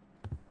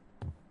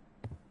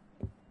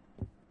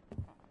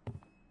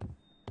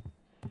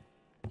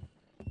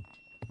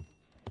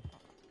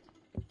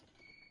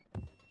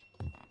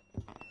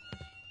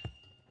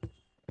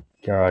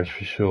 Garage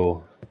for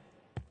sure.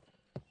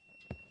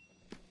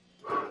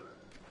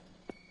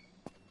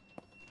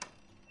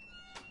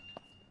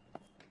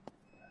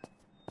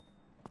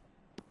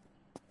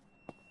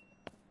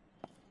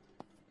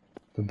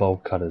 The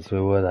bolt cutters,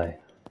 where were they?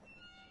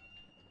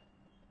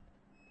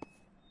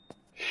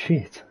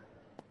 Shit.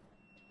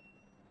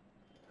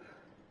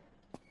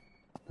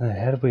 No,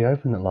 how did we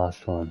open it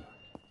last time?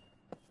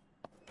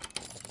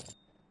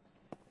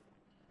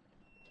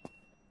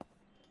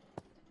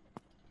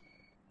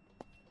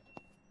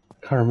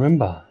 Can't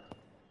remember.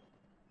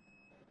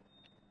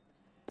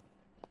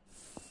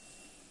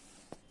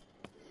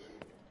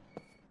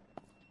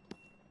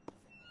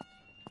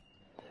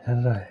 How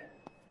did I?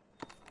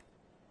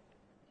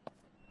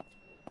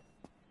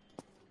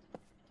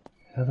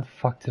 How the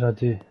fuck did I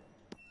do?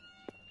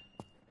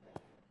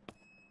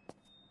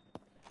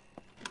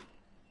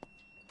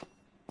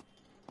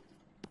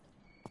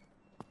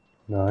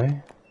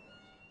 No.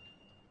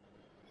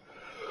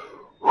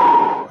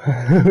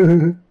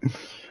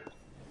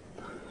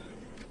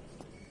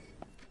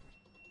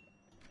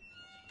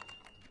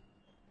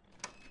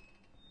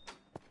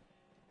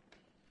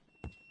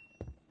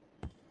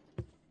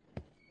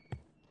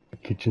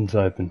 Kitchen's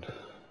open.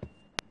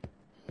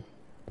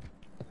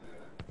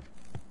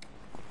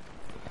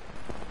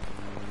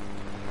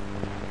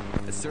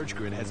 A search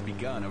grid has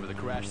begun over the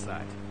crash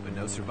site, but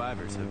no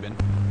survivors have been...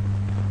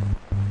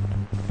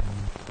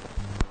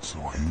 So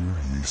here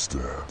he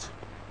stands,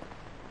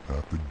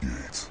 at the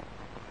gate.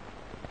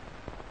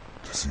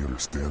 Does he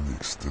understand the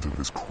extent of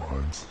his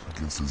crimes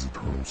against his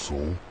eternal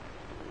soul?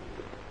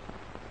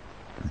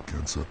 He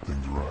can't set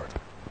things right.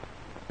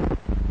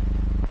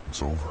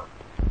 It's over.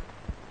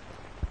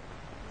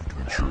 He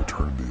can ensure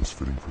eternity is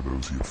fitting for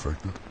those he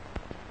affected.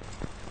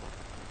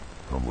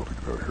 I'm looking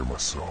out here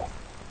myself.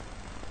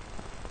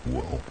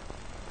 Well,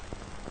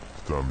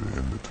 it's time to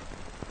end it.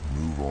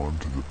 Move on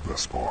to the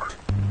best part.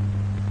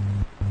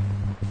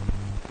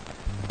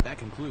 That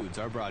concludes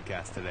our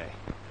broadcast today.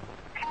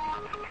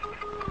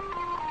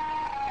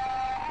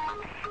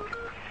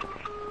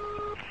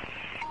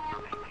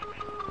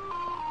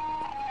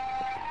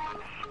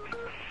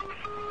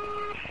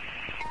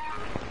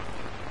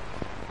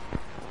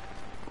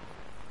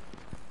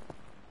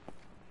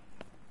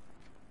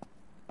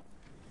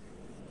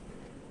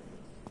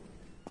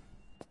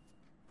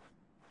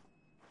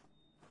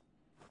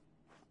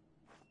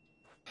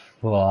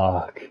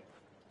 Fuck.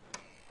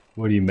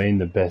 What do you mean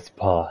the best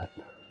part?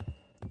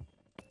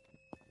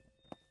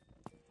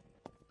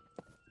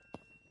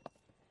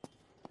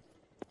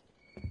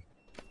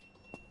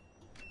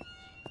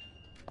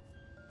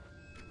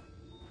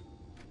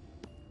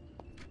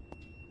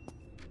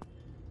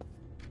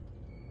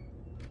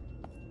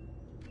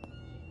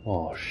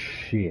 Oh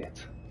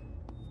shit.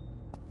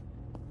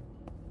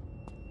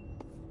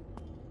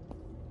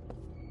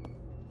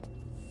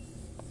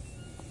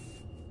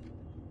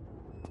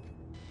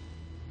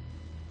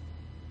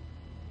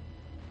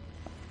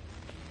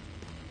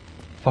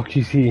 Fuck,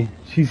 she's here.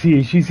 She's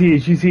here, she's here,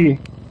 she's here.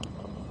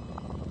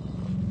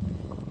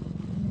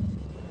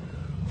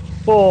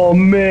 Oh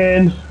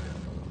man.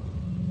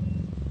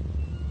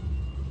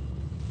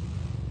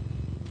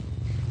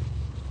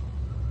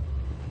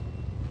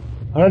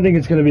 I don't think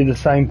it's going to be the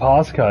same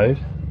passcode.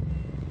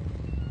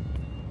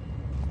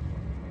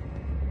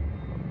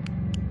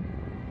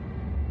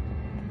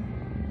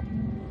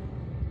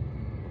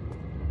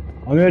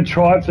 I'm going to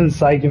try it for the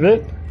sake of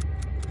it.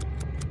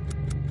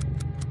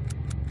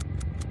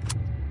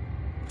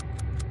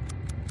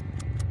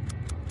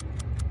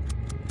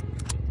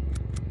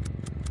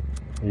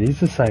 It is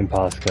the same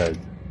passcode.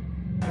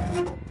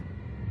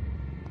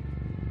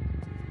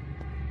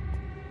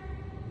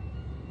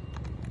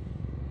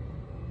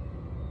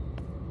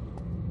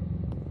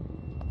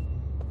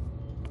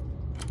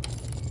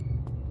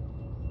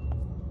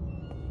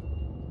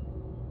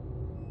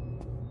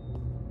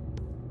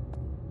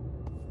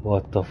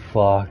 What the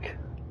fuck?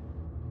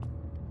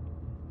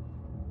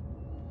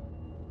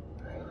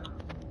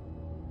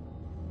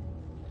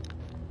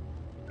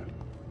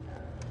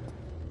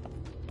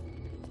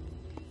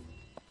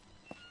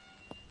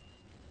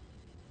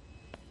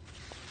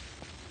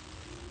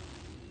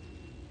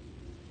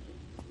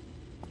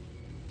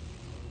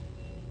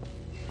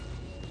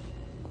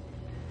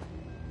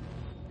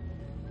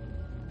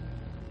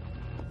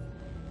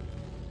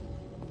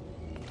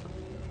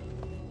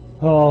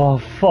 Oh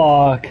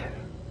fuck.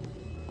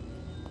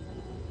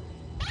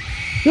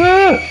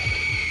 Ah!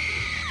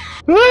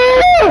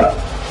 Ah!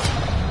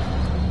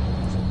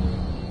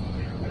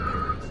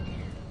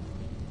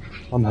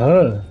 I'm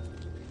hurt.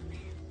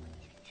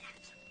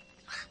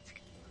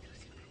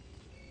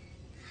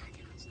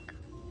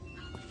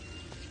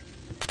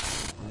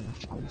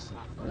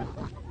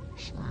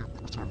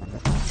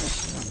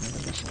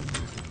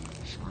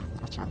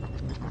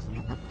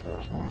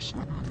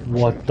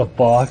 What the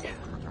fuck?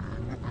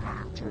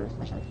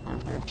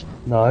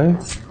 No.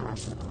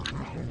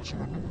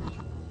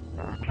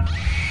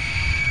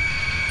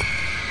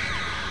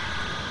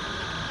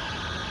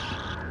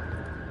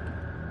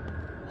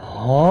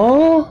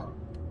 Huh?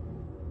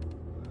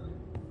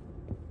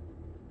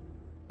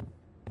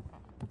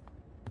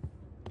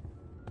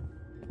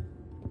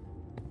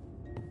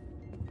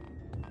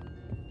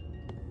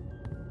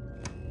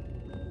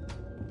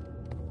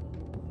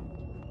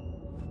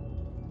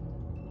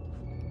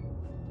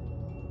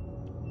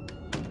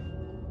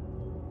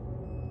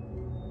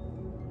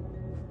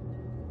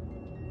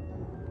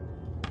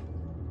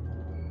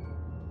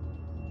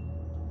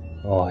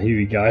 Oh, here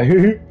we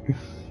go.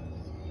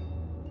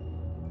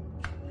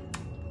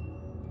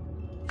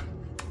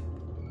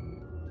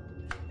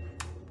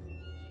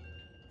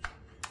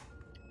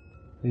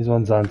 These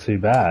ones aren't too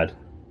bad.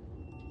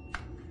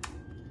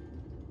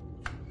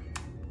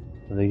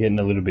 They're getting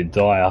a little bit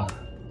dire.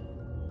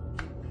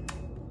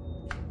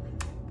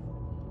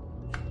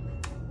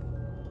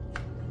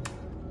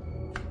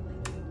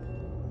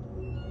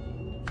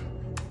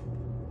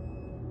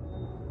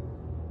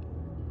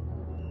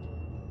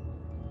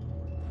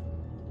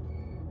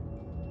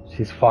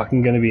 She's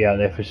fucking gonna be out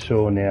there for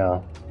sure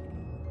now.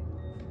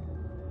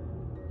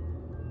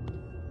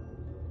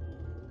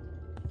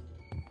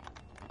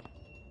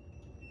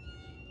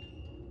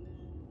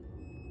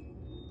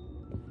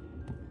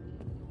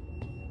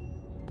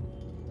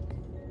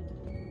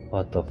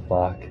 What the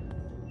fuck?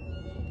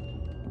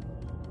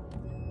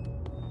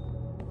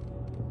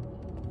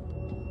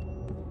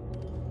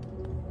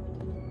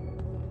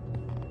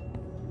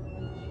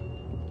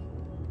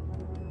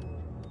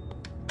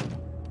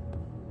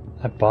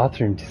 That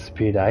bathroom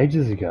disappeared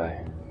ages ago.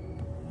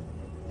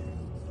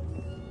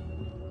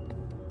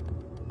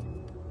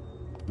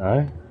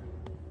 No?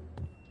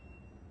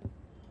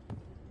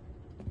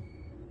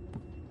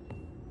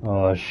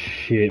 Oh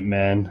shit,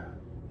 man.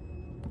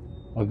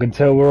 I can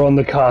tell we're on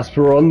the cusp,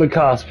 we're on the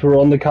cusp, we're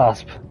on the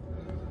cusp.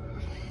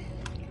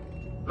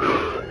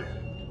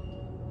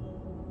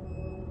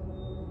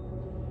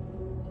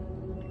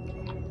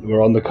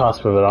 We're on the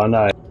cusp of it, I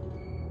know.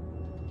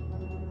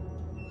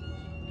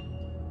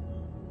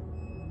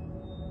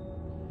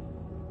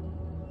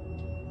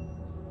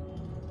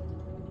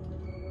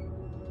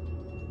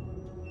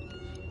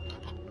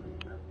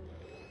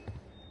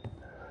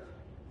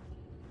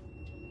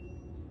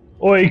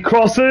 Oi,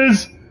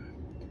 crosses!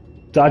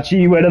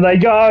 Dutchie, where do they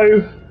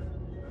go?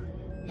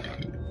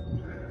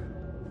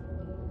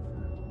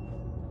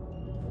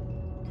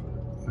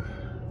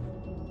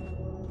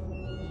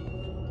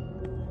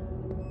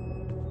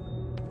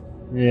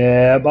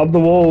 Yeah, above the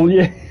wall,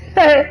 yeah.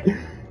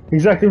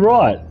 Exactly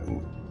right.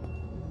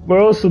 Where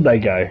else would they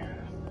go?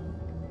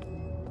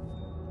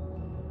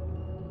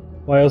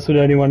 Why else would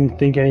anyone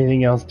think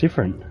anything else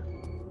different?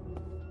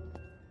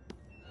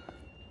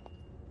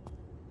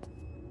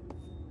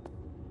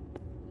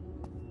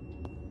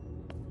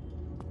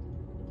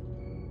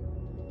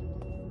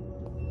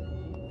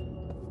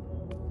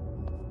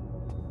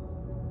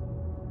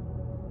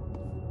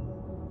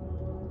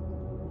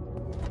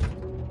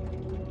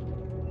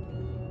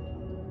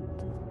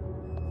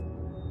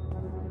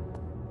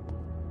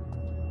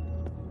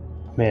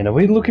 Man, are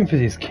we looking for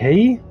this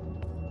key?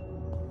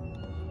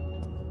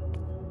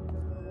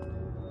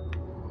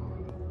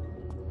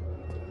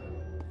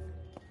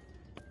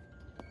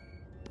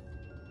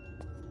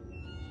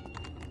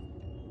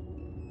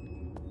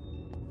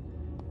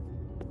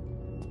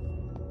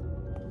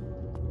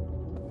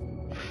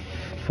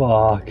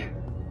 Fuck.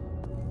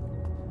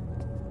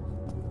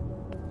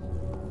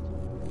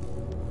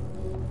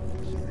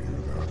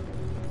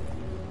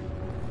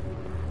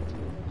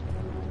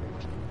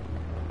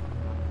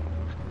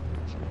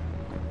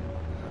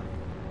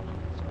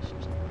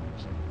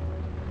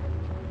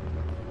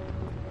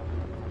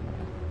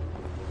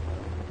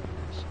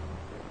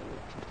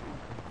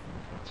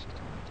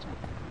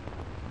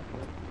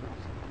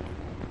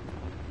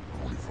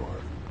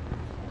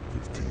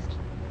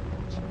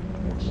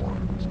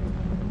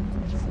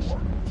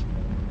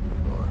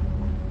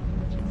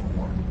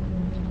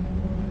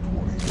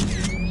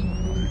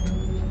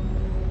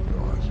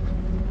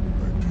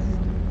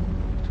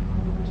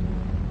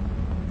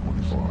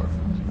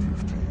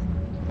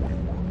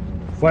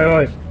 Wait,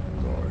 wait.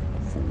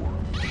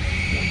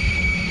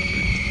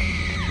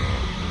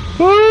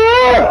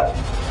 Ah!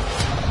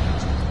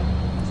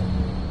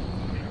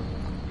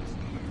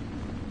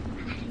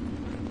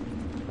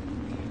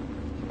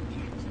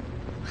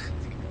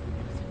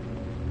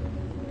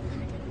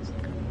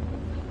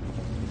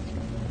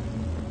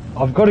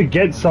 I've got to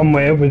get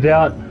somewhere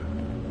without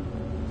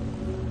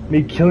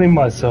me killing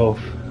myself.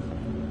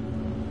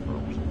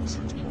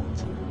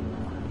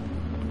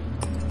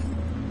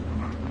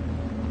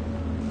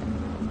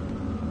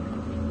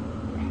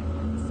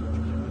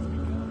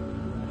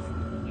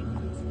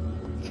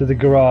 To the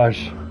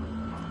garage.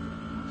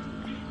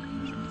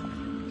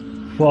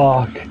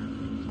 Fuck.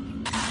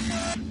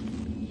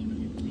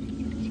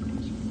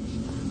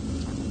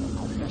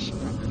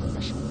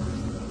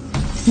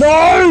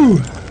 No!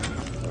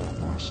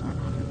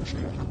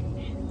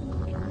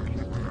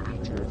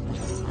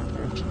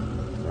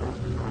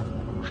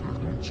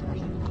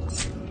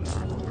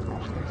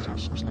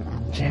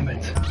 Damn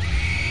it.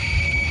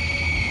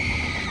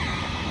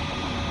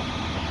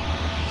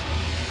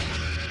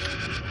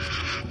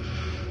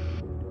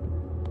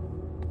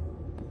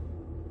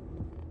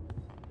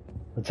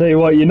 I'll tell you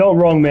what, you're not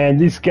wrong, man.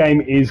 This game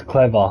is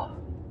clever.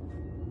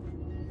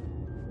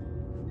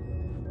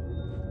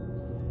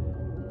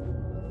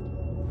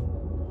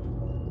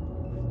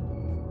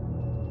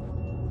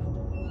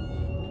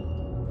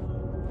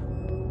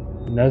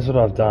 He knows what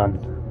I've done.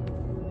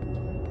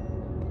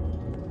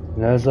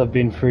 He knows I've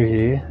been through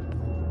here.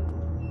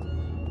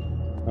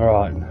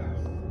 Alright.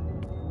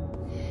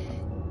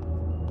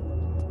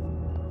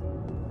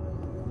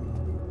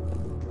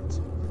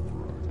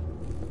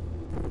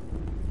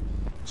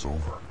 It's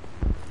over.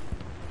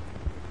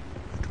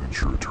 You can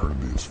ensure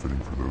eternity is fitting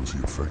for those he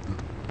affected.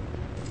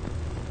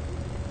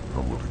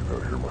 I'm living it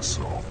out here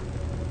myself.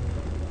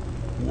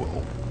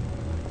 Well,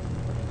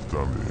 it's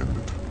time to end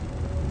it.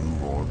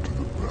 Move on to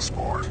the best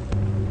part.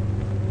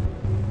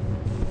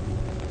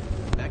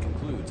 That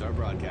concludes our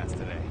broadcast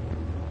today.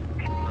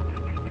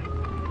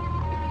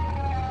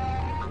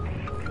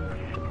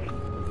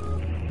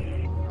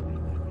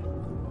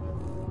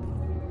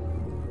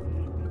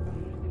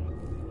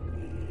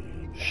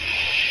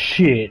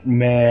 Shit,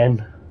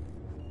 man.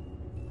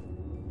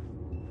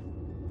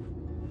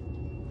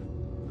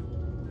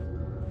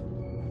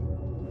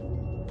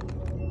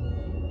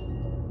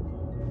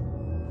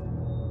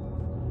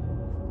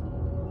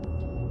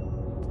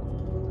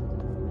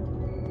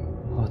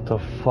 What the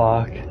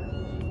fuck?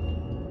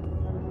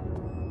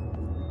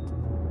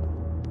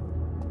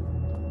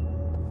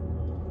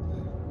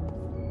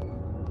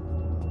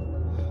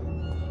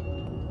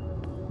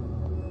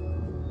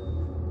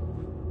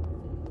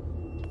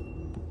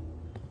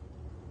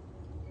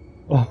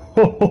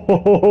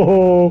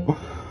 Oh,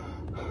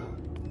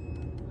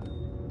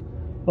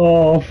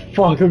 oh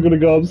fuck, I'm gonna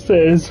go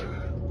upstairs.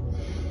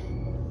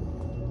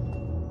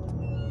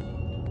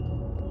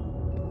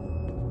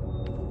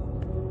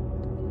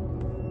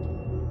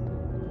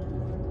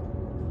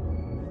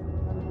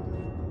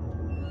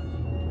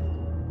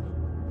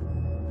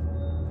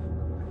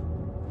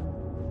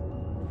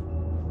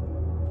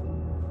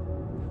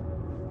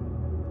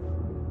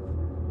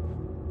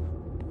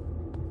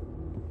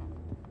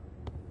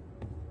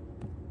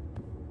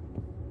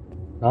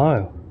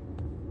 No.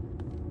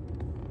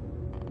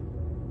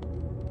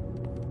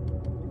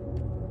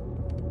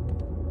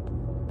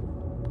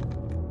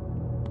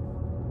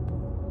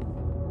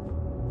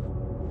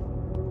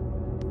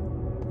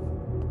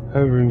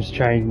 Her room's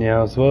changed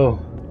now as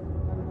well.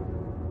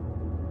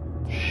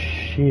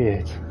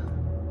 Shit.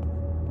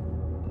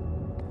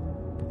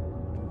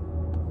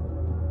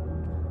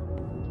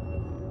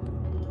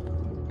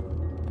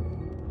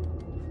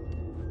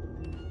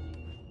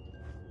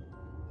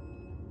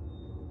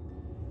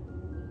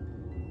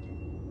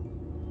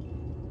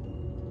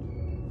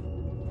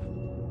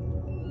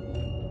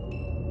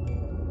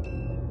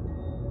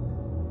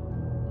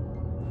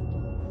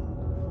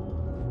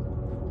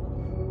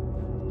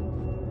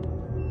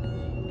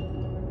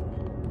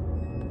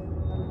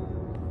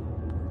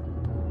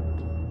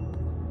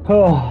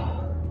 Oh.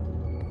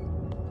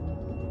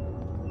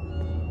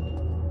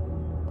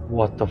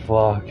 What the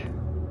fuck?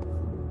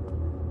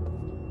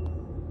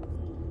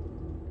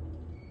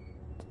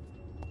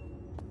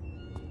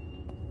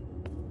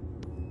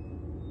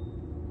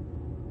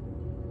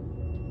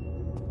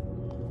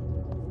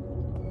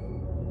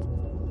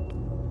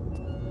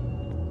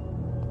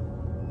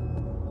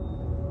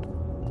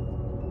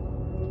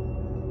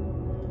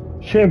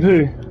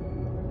 Shampoo.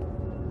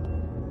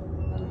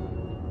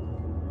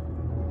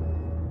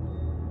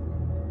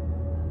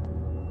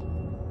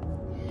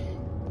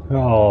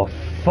 Oh,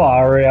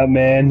 far out,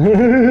 man.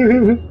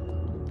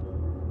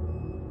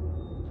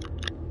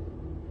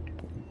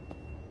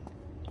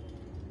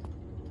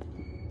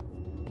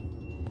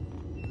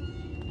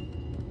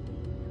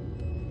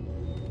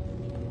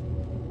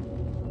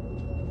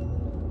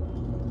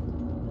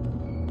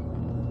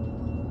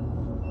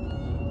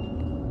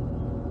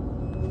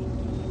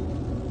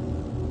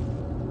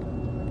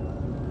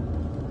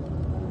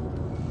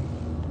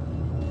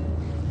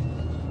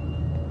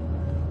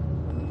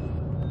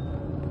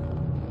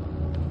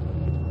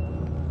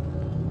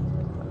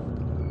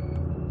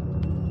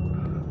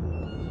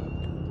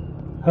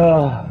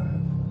 Oh.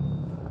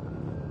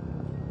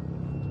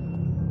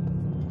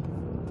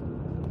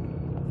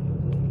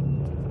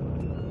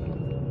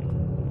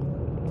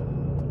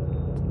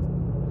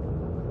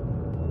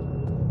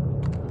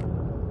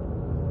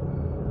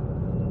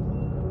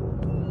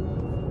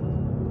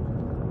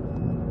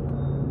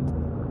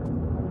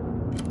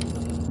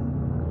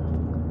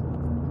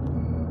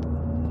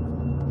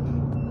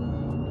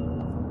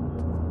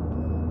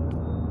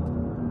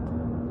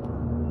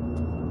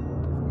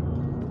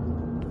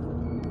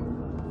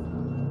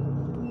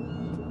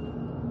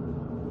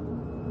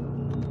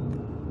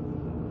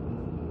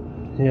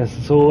 Yes,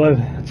 it's all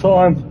over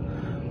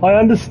time. I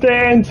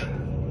understand.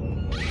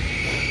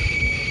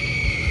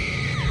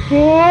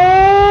 Oh!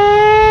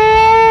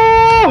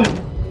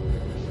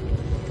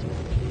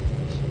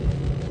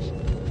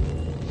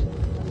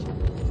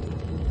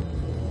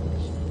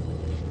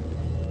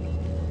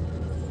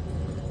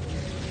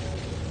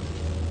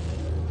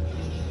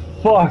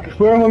 Fuck,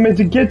 where am I meant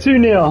to get to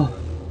now?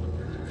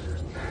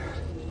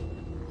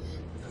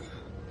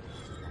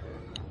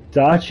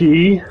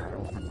 Dachi.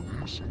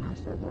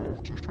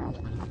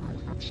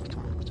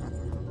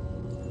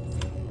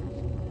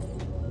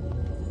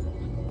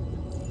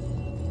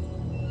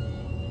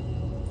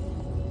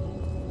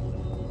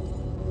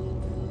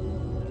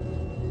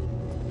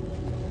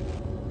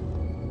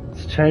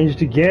 It's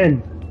changed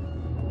again.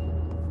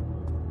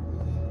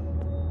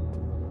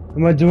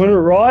 Am I doing it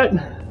right?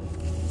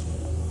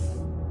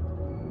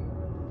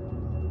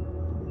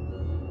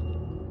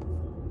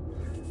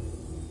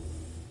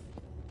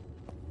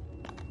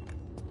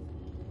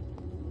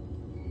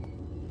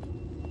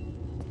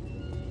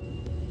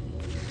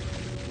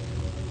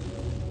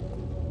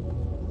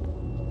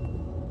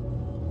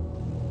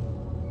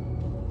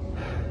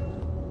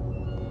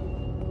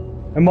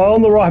 Am I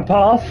on the right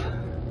path?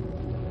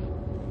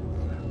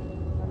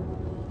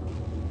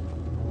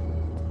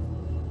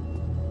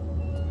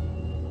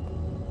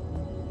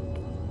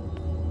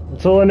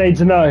 That's all I need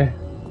to know.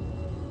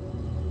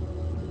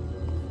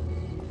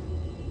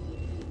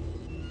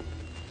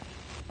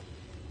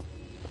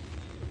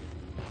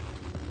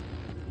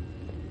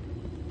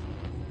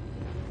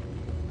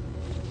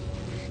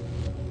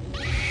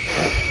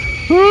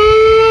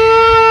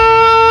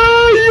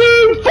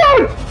 You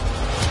fuck!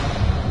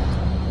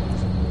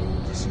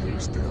 Does he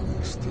understand the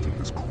extent of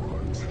his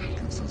crimes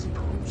against his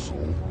eternal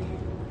soul?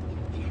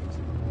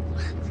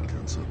 If he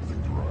can't set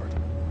things right,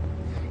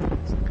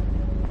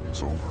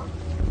 it's over.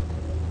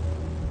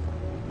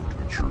 We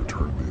can ensure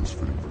eternity is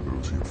fitting for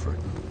those he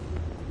affected.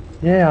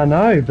 Yeah, I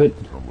know, but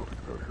I'm looking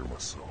out here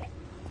myself.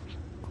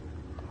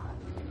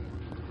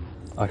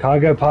 I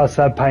can't go past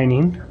that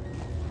painting.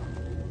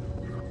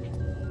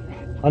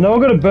 I know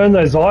I've got to burn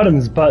those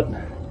items, but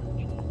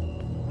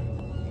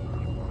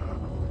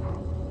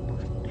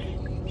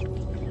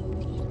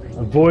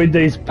avoid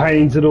these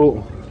paintings at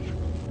all.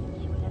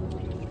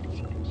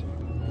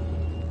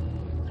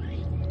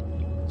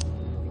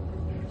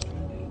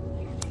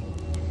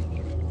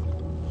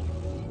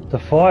 The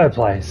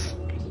fireplace.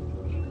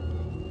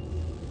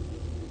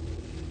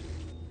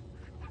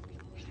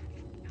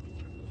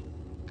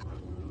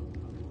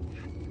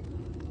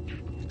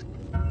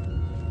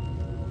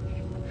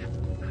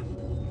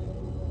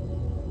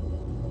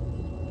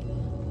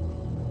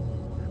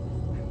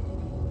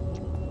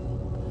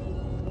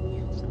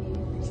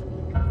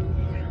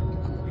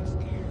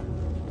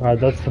 Alright,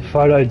 that's the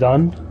photo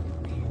done.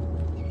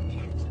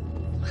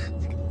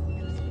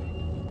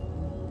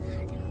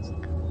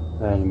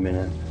 Wait a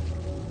minute.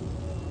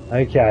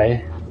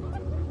 Okay.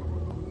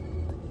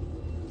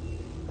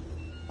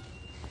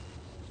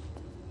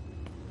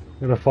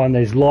 Gotta find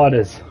these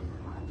lighters.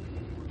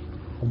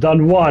 I've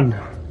done one.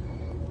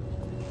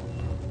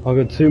 I've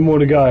got 2 more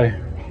to go.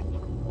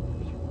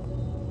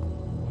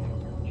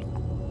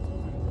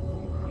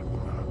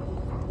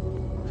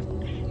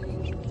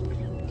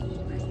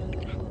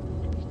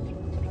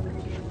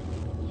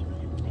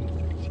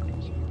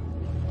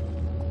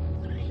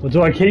 Or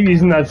do I keep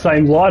using that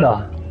same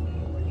lighter?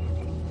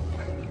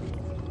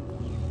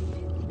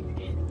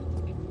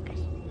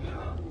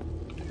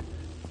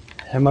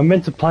 Am I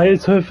meant to play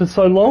as her for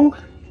so long?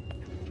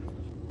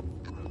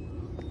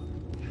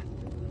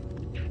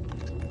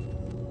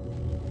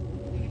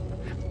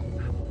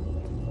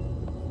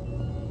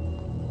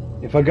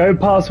 If I go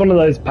past one of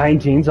those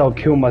paintings, I'll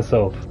kill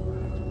myself.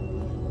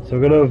 So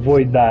I've got to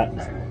avoid that.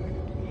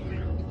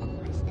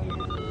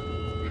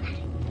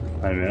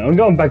 Wait a minute, I'm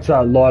going back to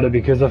that lighter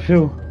because I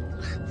feel...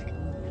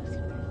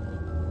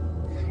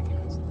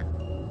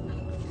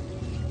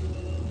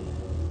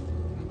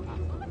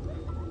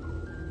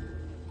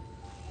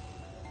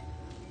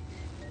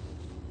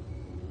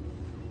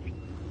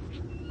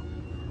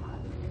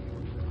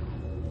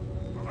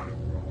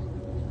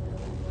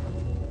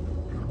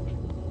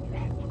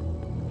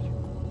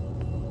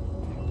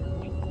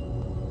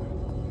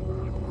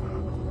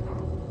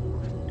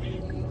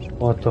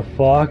 What the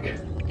fuck?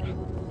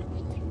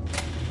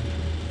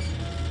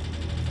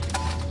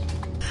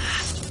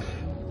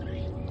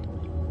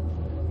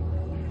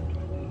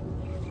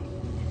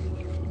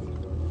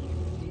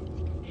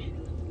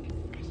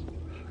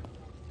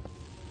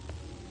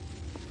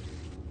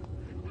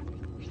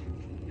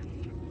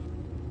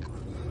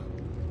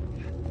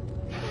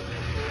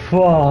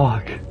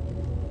 Fuck.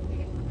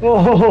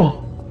 Oh.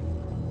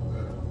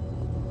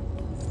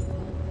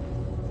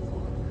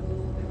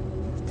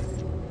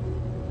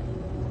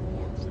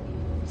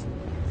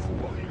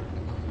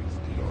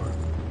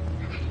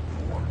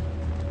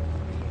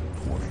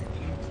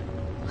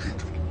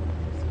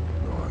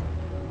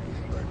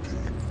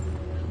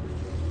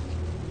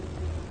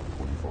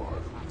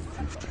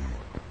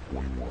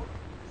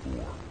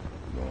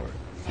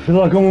 I feel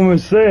like I'm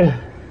almost there.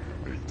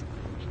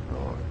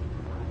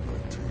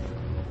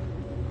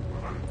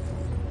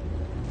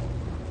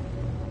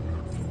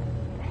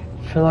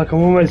 I feel like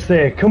I'm almost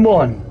there. Come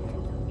on.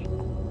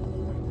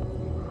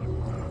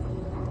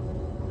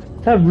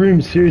 That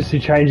room seriously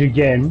change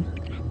again.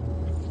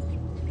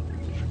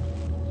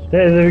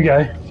 There we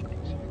go.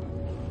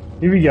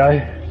 Here we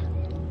go.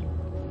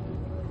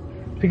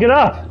 Pick it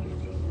up.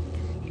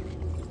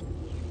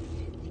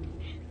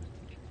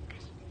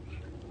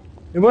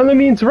 It won't let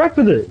me interact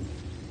with it.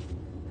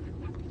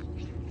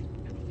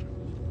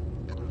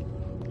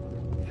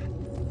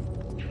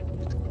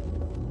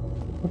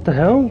 What the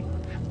hell?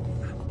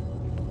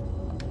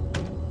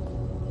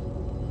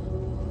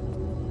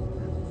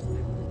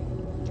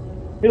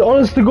 It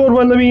honest to God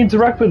won't let me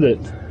interact with it.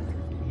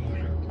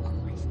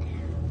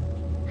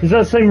 Does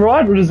that seem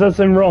right or does that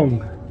seem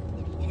wrong?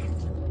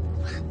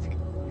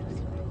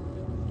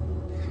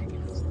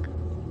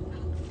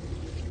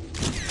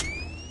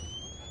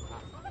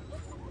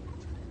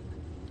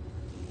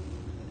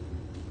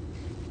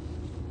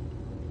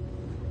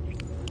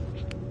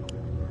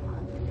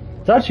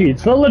 Dachi,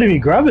 it's not letting me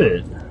grab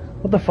it.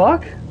 What the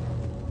fuck?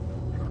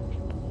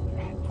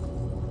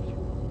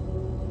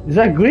 Is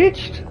that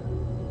glitched?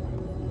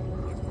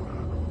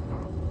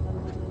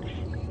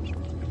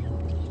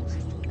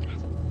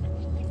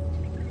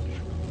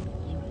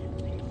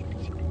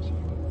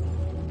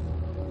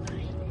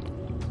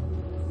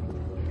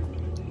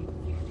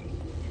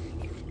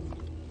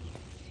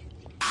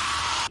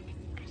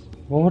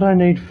 What would I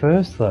need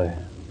first though?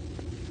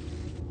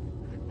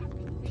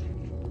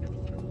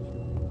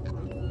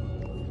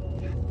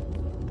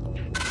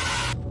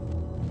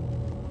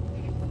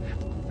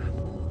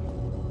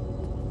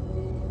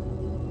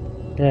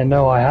 Yeah,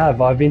 no, I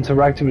have. I've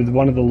interacted with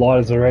one of the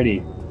lighters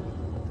already.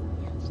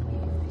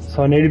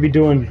 So I need to be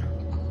doing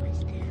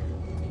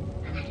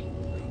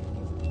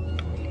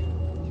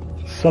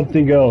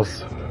something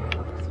else.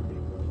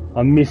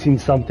 I'm missing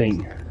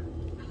something.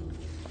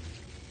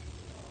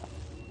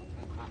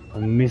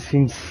 I'm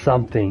missing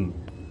something.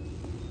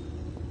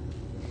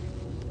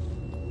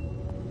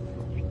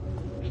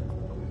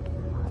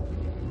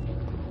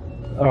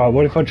 Alright,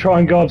 what if I try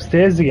and go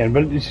upstairs again?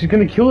 But she's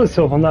gonna kill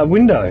herself on that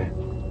window.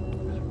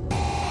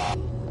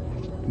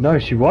 No,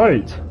 she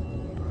won't.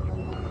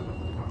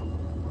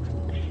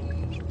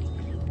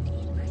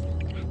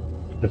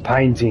 The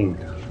painting.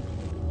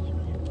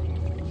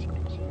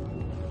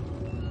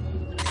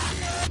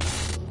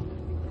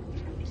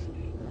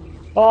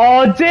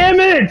 Oh, damn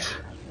it!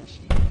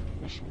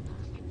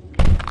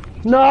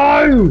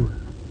 No!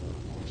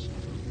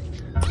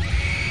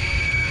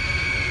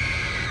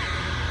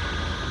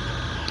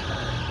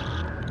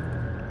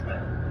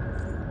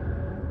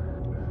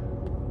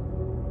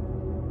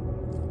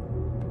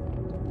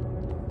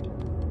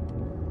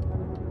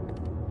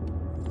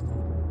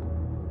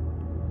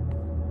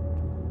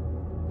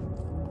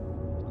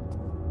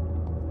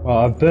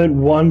 Oh, I burnt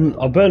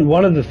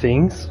one of the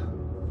things.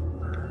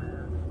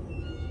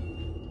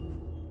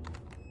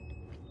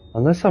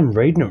 Unless I'm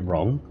reading it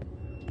wrong.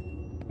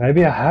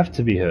 Maybe I have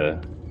to be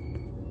her.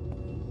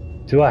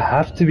 Do I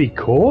have to be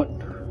caught?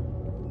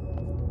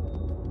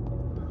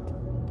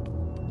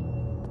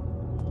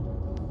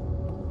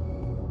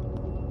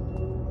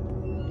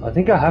 I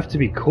think I have to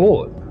be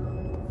caught.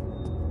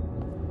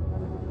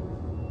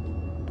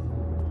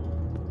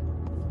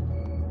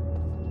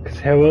 Because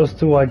how else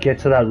do I get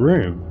to that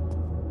room?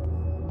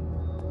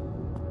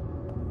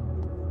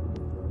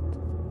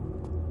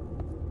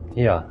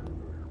 Here.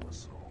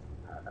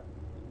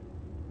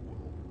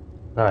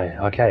 No,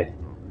 okay.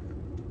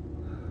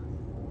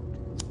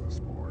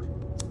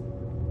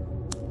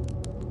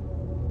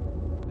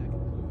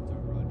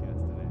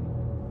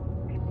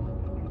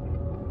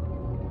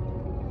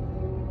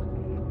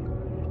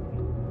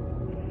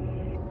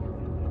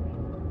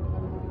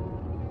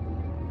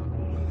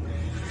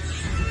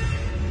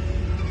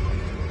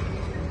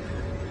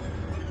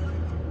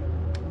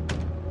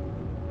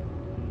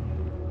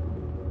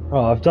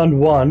 Oh, I've done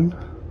one.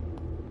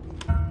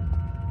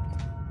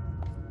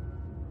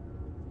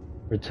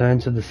 Return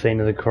to the scene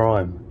of the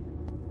crime.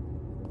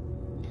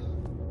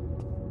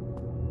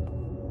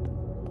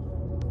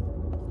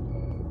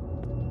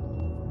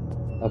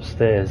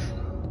 Upstairs.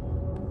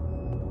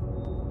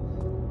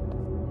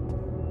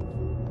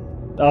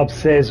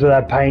 Upstairs where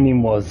that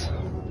painting was.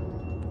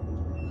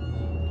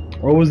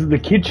 Or was it the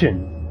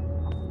kitchen?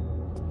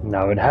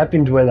 No, it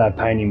happened where that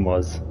painting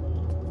was.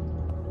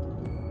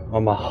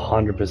 I'm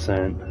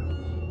 100%.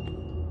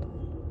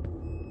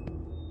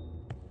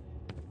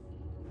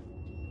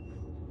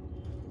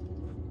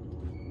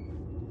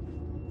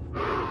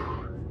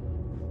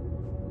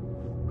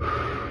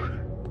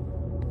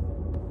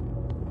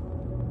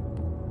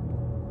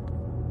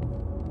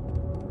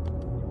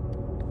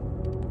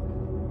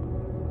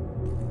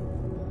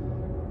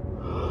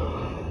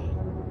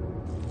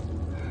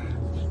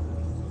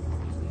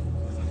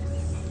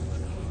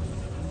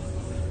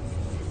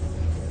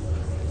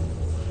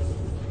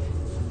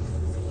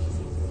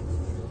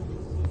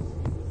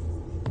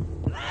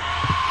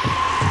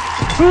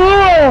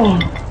 Oh!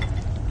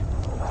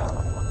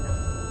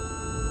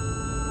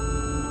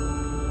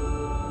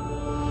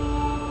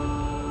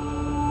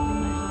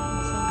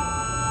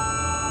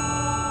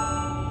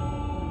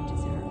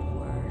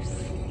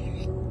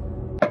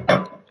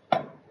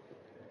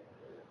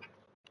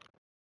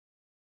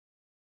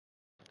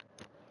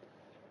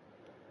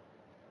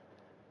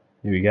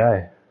 Here we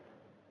go.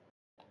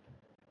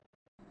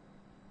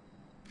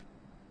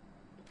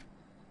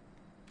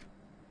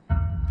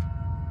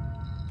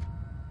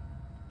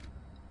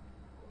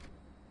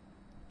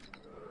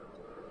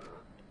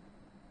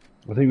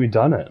 I think we've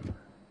done it.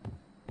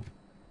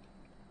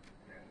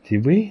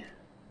 Did we?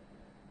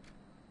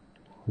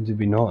 Or did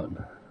we not?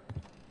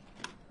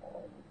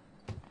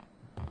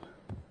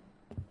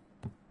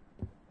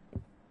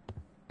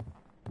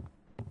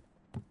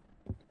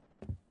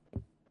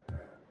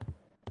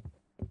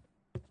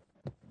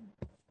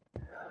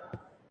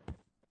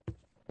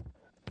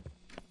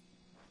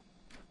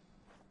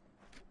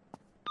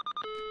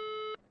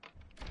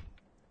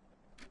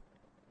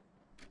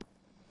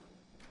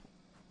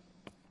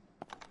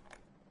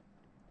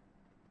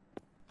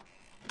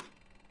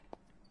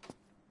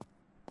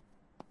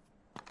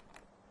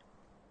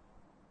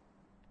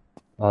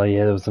 Oh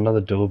yeah, there was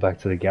another door back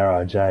to the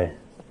garage, eh?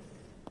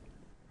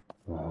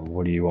 Oh,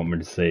 what do you want me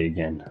to see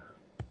again?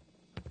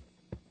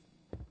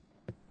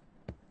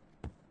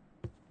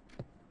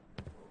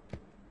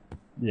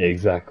 Yeah,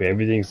 exactly.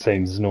 Everything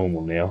seems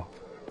normal now.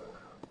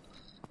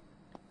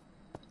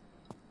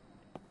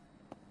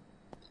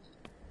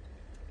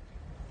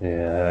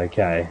 Yeah,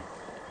 okay.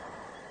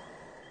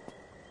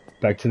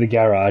 Back to the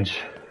garage.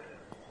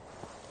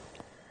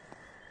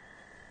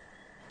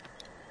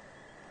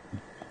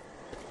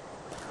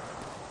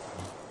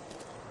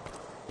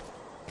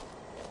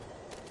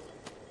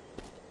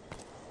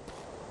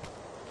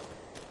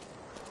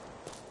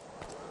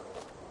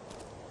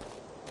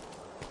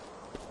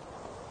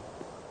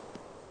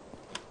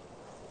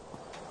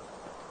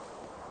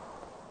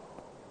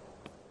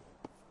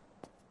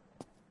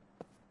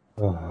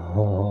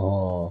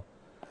 Oh,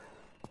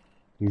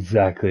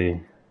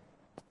 exactly.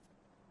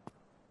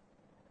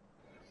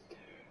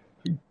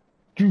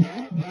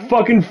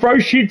 Fucking throw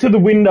shit to the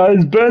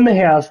windows, burn the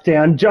house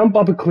down, jump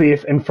up a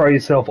cliff, and throw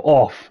yourself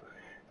off.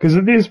 Because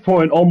at this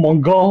point, oh my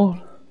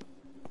god.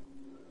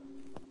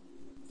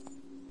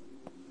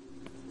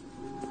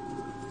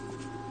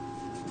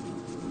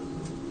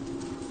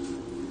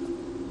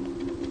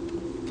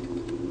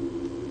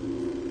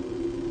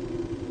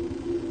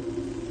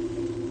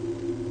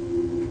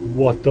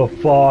 What the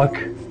fuck?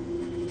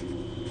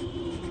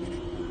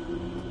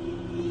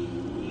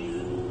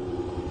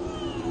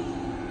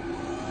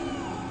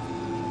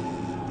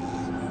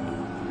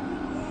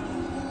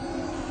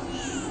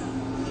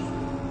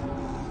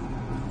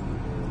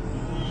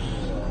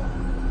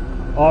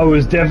 I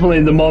was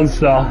definitely the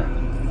monster.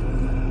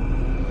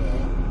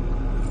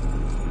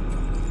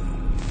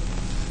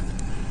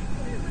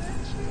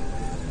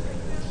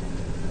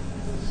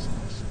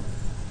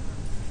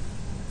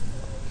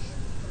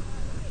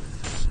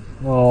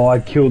 Oh, I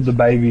killed the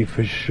baby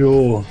for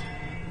sure.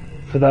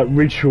 For that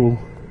ritual.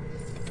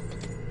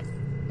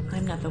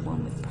 I'm not the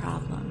one with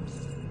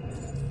problems.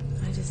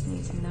 I just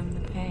need to numb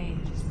the pain.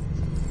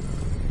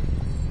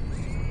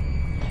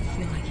 I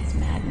feel like his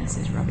madness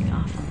is rubbing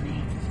off on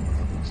me.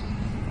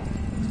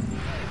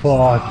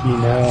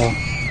 Fucking hell.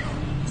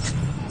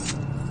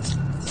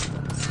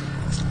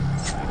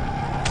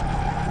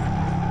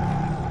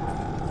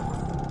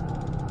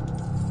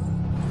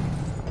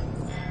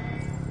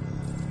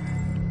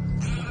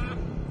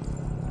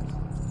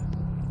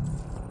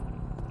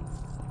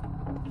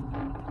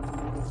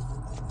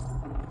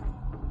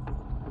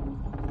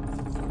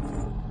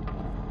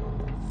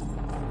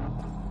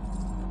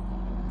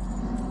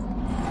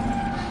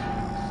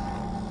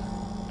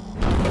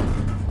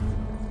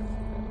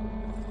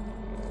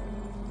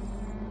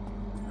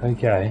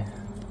 Okay.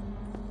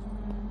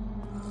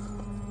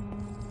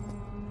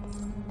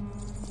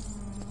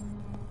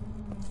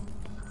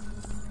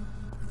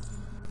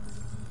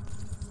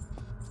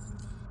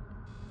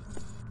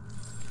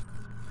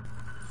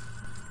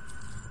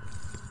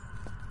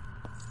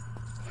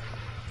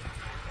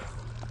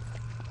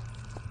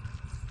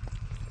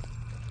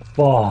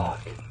 Fuck.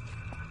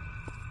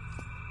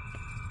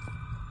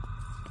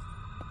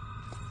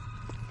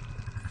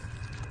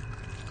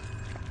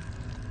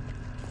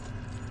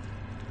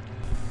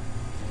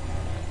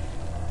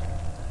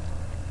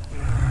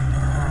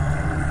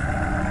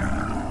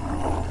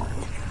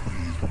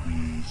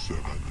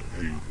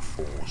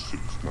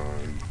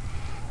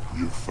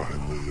 You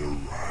finally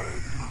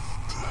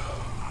arrived.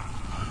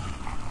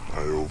 I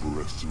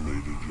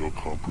overestimated your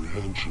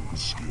comprehension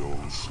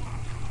skills.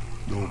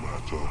 No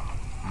matter,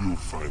 you'll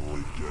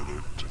finally get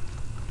it.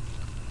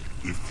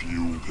 If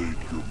you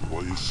take your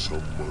place,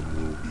 someone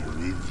will be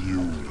with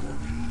you and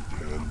we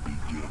can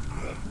begin.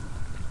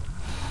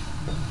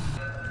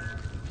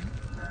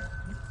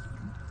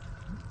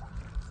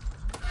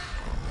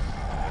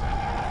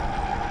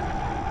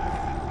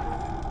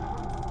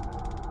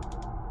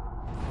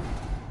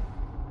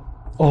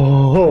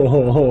 Oh,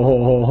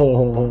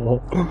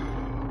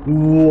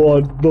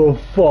 what the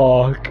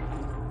fuck?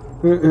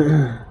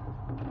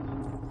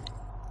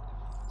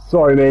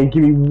 Sorry, man.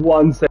 Give me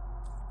 1 second.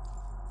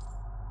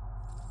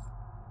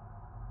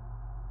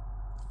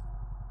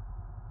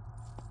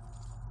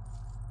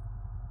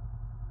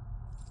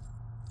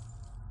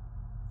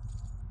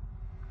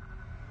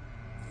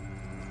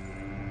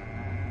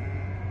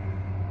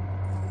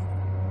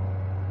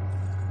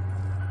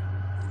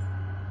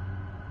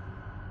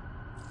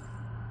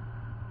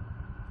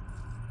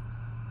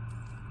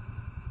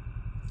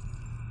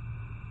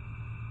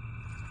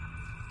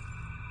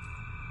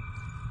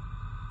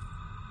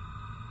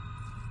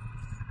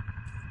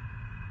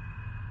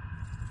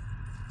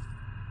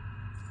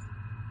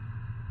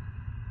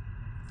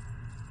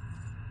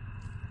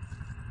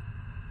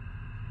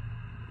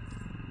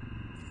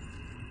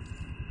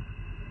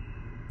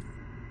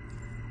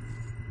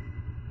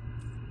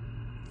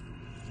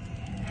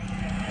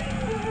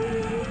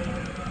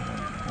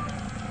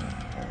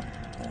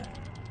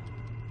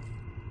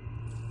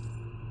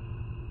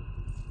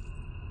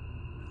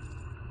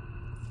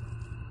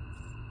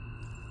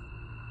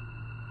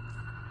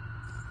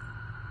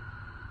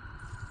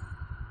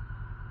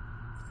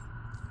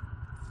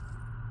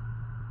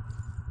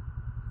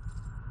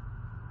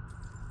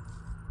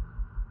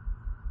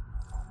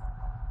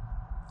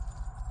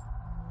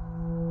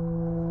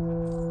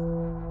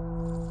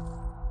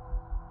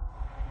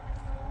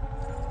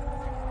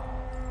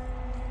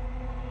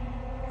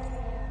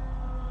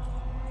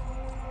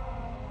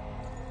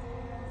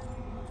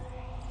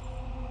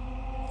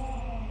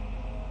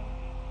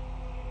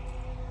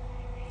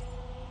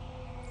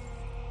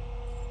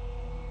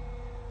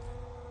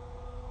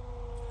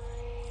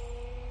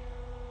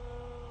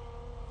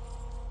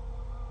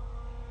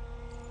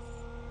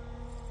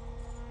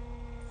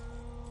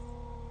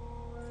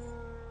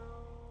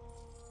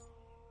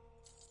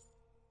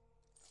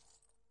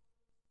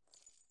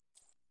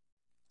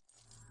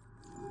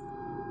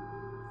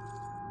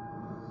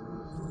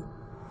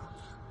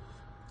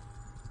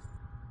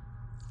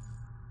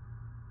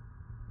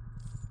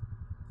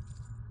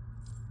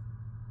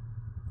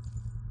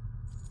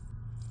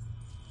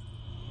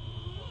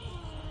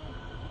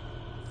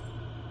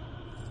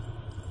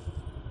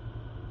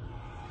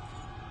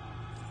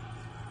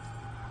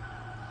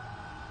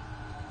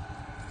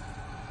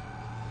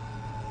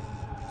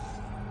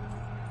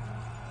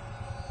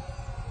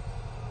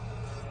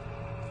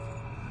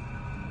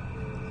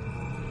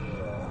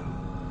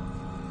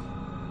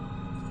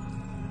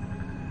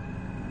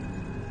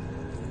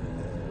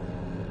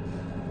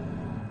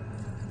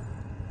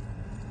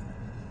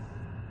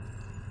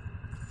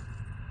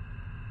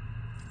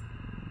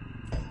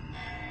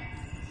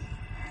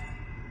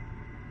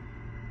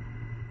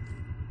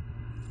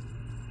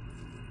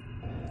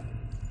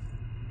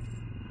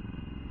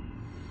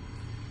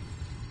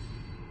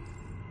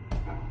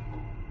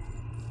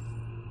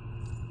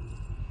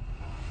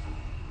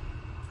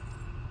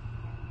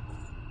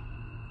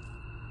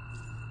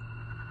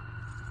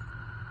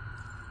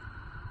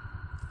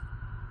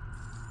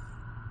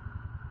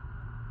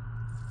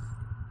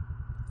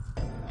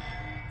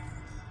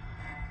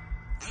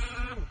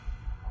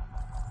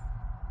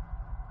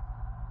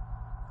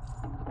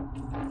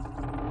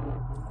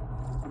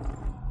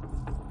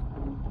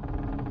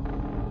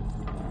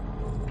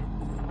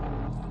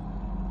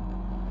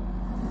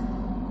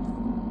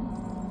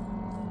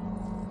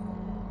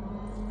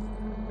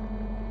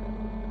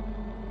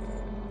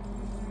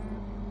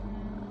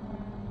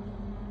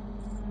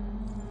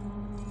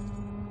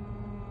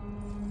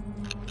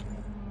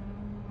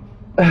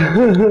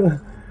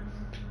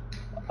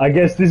 I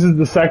guess this is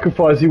the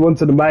sacrifice he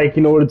wanted to make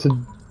in order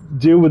to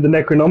deal with the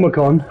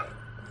Necronomicon.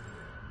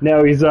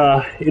 Now he's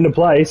in a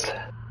place.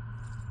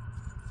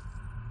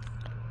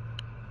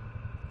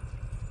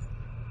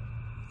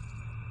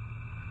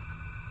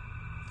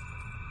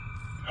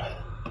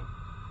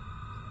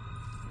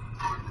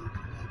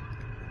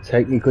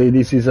 Technically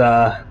this is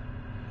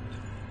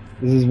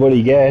what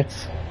he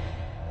gets.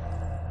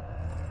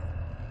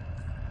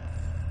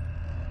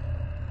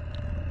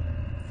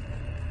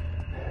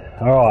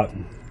 Alright.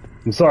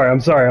 I'm sorry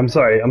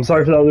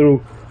for that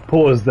little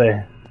pause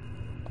there.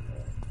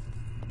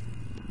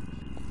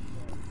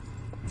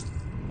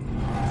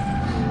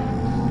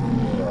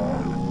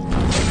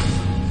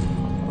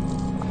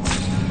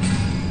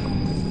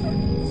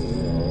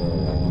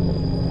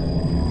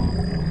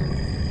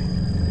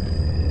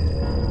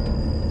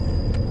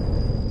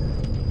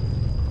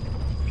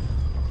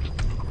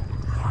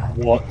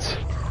 What?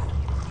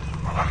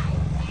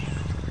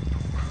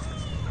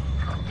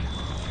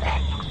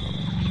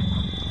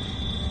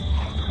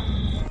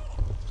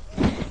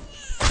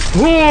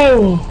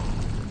 Whoa!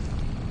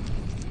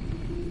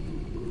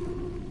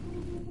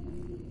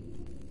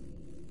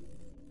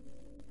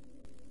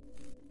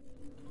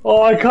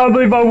 Oh, I can't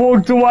believe I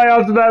walked away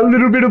after that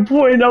little bit of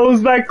point. I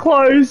was that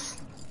close.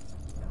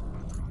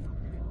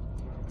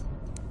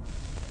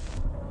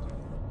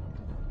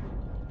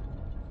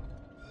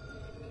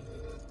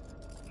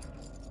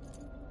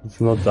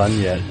 It's not done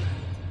yet.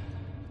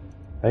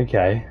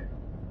 Okay.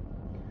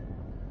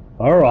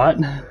 Alright.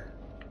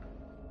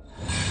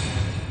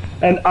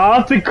 An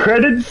after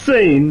credits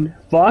scene.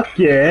 Fuck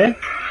yeah.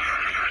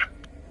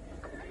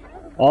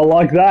 I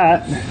like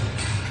that.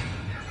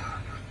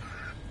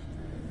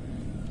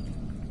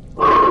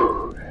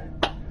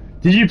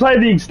 Did you play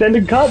the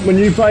extended cut when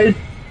you played?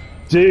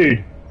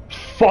 Dude,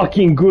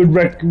 fucking good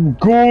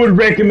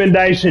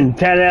recommendation.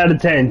 10 out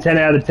of 10. 10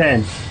 out of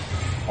 10.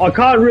 I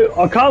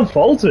can't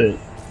fault it.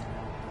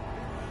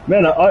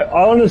 Man, I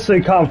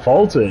honestly can't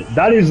fault it.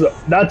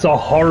 That's a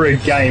horror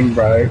game,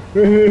 bro.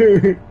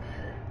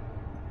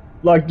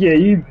 Like,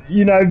 yeah,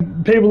 you know,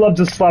 people love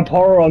to slap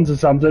horror onto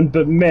something,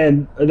 but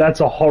man, that's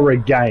a horror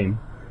game.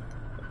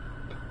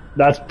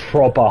 That's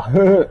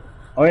proper.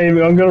 I'm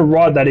gonna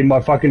write that in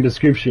my fucking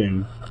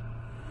description.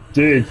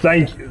 Dude,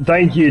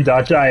 thank you,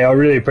 Dutch. I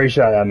really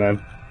appreciate that,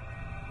 man.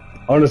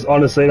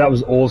 Honestly, that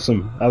was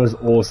awesome. That was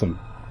awesome.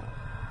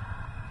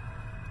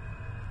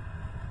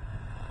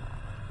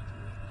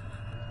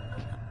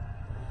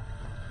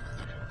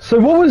 So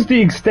what was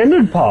the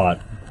extended part?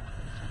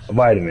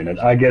 Wait a minute,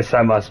 I guess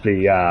that must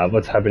be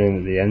what's happening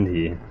at the end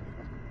here.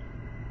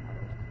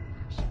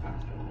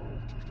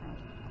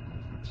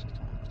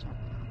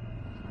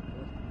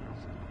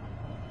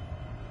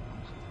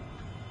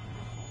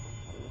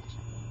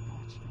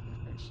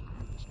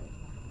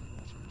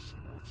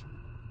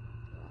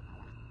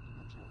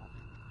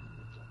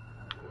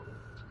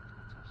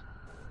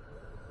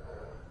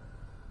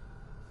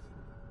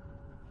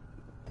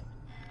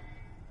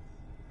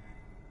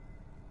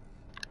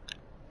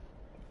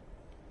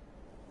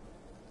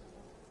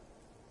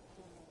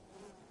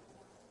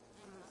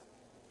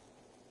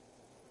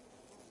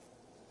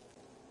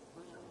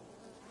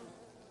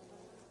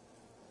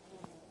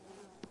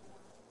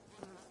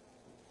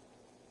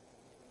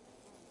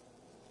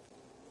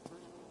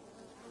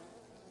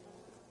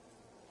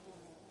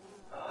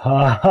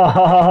 Ha ha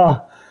ha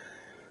ha!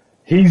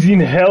 He's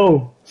in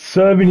hell,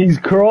 serving his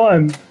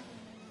crime.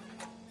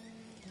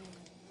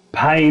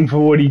 Paying for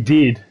what he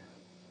did.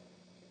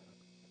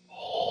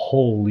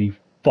 Holy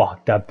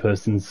fuck, that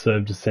person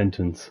served a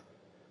sentence.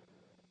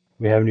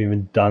 We haven't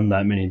even done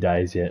that many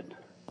days yet.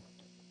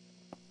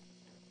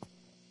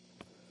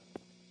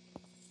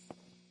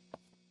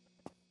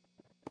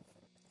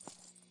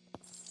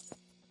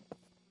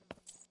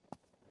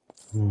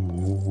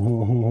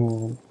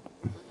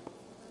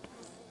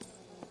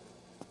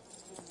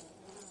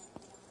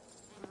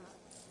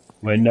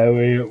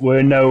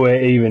 We're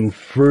nowhere even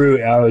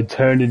through our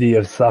eternity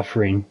of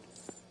suffering.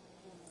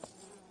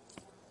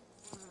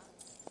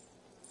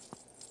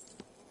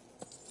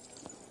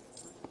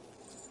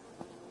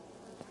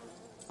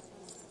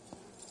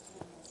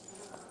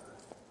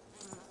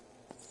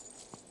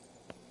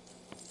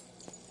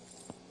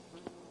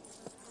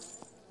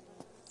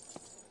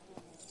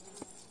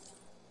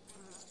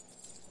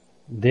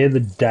 They're the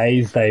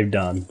days they've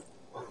done.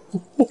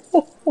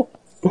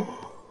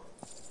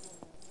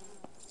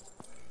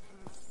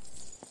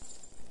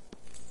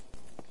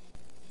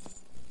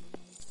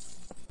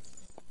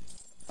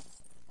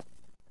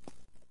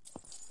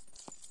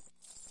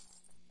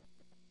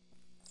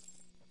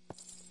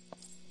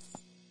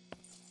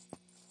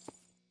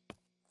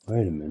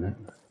 Wait a minute.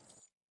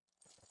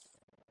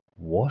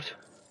 What?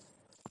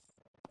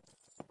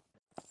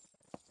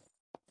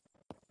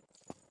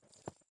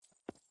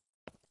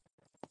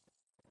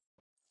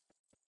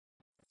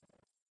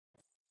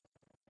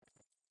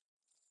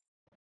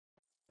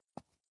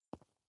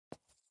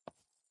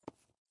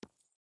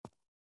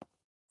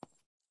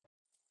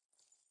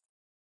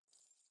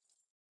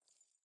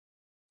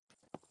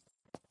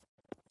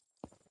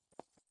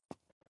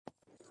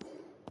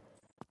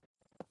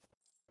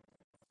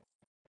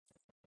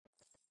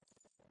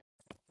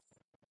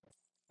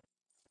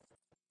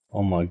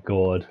 Oh my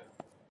god.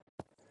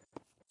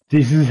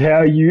 This is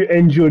how you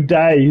end your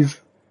days.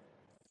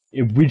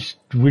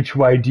 Which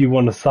way do you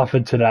want to suffer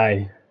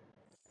today?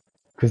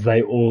 Because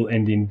they all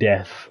end in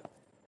death.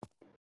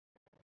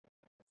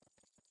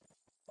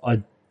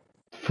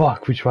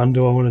 Fuck, which one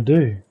do I want to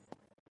do?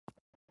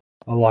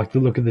 I like the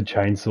look of the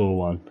chainsaw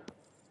one.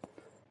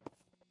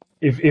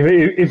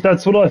 If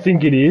that's what I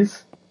think it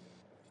is,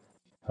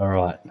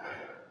 alright.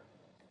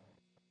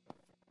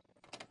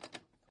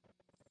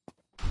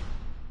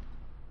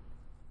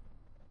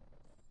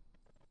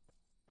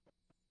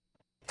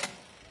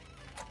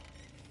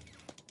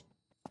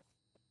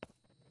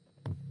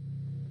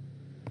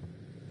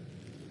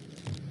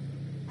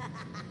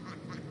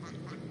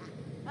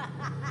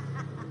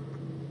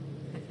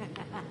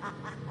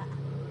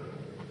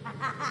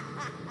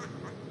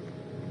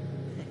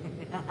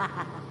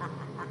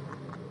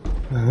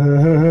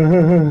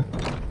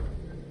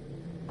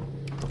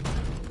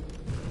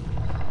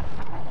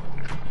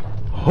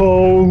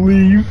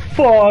 Holy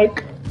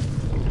fuck!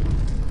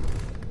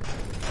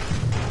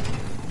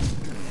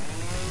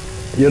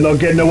 You're not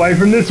getting away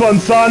from this one,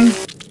 son!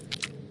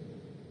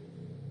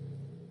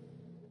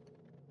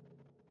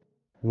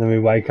 And then we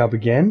wake up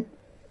again.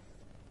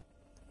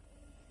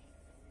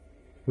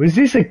 Was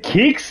this a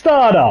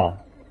Kickstarter?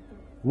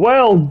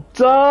 Well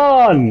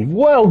done!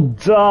 Well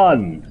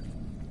done!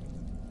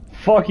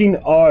 Fucking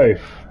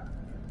oath.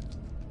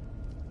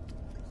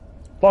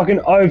 Fucking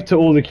oath to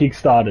all the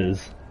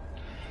Kickstarters.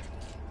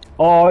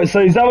 Oh,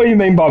 so is that what you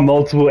mean by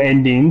multiple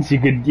endings? You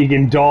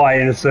can die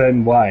in a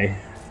certain way.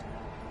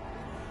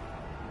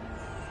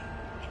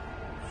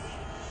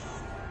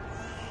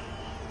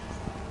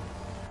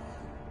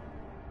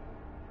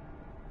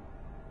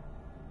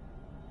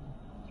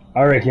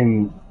 I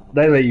reckon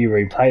they let you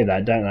replay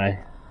that, don't they?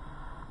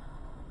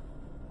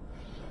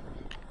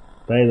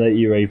 They let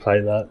you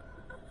replay that.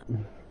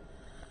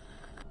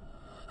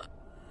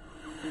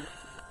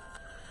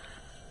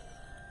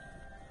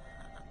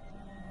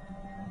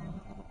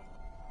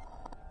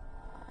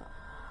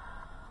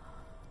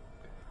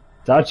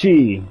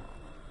 Dachi,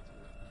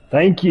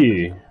 thank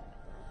you.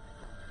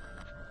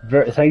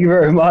 Thank you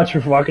very much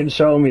for fucking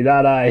showing me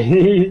that,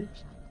 eh?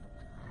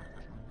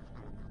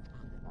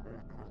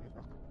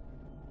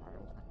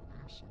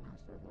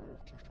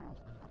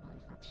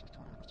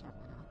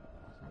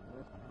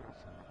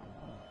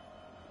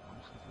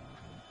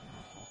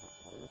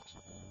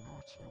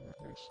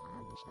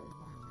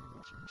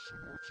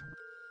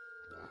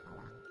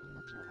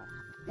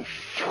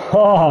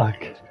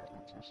 Fuck.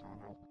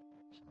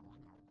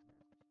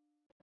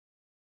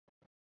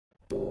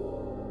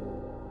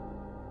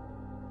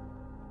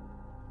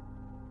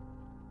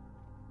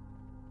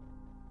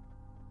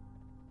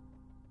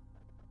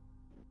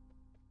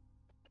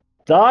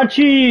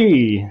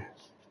 Dachi!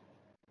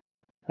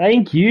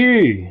 Thank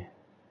you!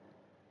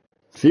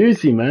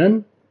 Seriously,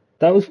 man.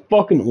 That was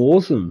fucking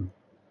awesome.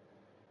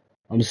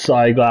 I'm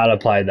so glad I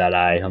played that,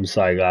 eh? I'm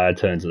so glad I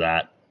turned to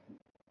that.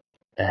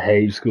 A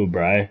heaps good,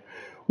 bro.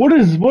 What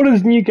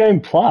is New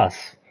Game Plus?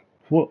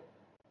 What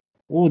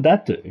would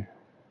that do?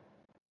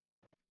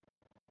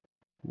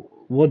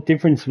 What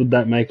difference would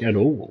that make at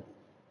all?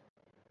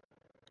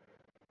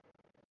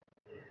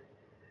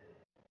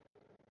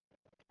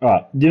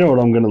 Alright, do you know what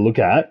I'm going to look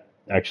at,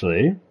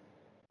 actually?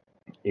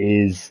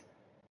 Is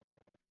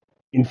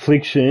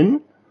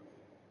Infliction,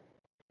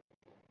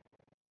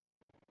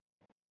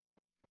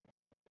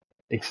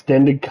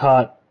 Extended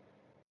Cut,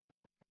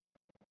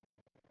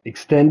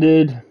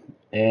 Extended,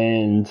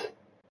 and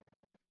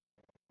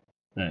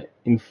no,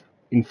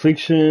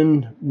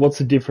 Infliction. What's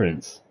the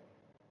difference?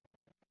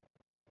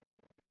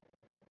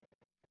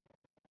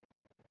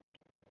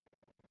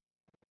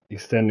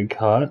 Extended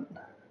Cut.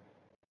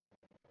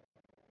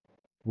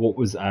 What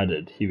was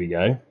added? Here we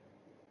go.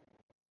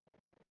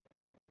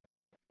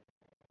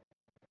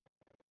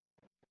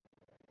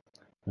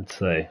 Let's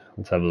see.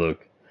 Let's have a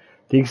look.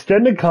 The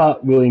extended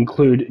cut will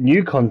include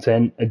new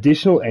content,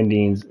 additional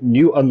endings,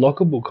 new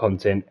unlockable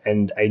content,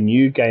 and a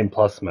new Game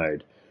Plus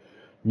mode.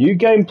 New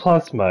Game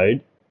Plus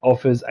mode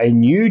offers a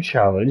new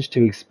challenge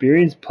to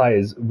experienced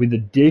players with the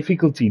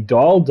difficulty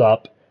dialed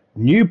up,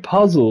 new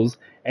puzzles,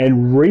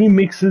 and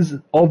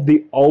remixes of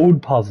the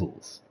old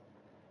puzzles.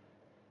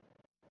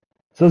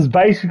 So it's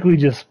basically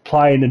just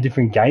playing a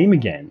different game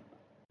again.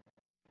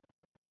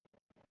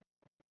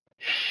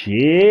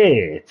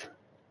 Shit.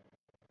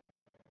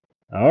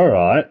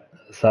 Alright.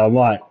 So I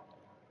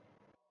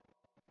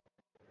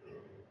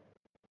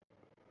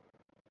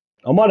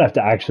might have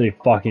to actually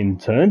fucking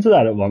turn to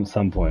that at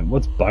some point.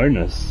 What's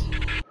bonus?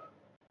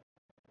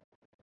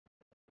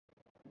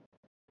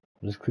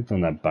 I just clicked on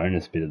that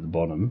bonus bit at the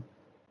bottom.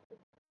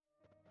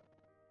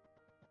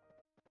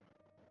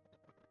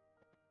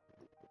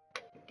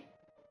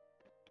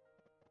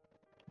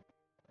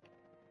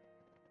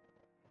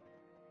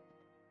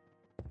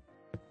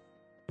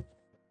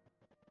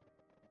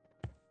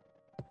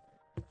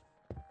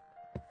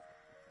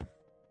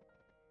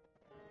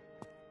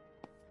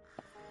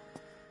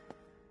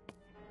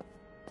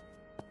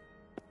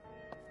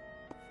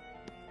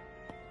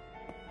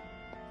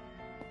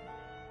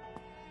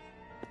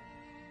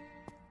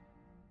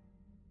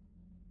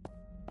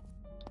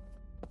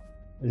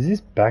 Is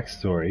this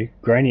backstory?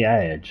 Grainy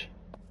age.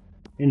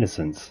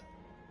 Innocence.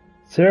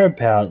 Sarah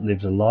Pout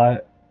lived a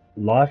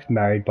life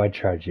married by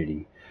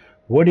tragedy.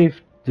 What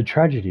if the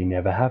tragedy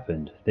never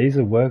happened? These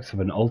are works of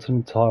an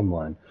alternate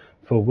timeline,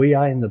 for we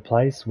are in the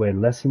place where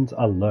lessons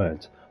are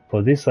learnt.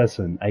 For this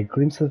lesson, a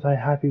glimpse of a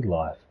happy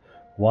life,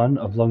 one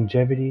of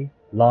longevity,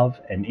 love,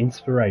 and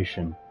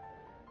inspiration.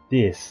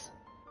 This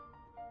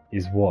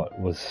is what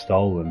was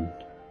stolen.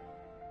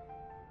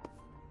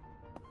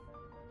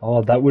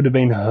 Oh, that would have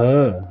been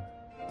her.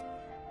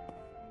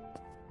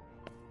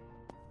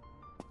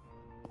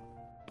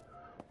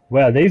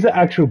 Wow, these are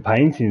actual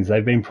paintings.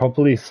 They've been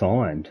properly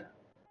signed.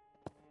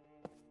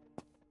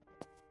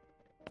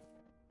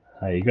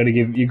 Hey,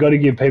 you gotta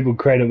give people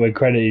credit where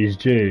credit is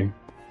due.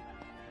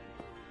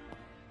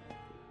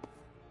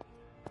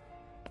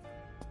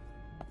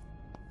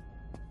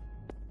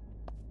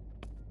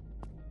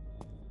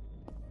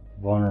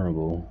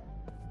 Vulnerable.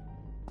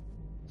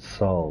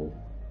 Soul.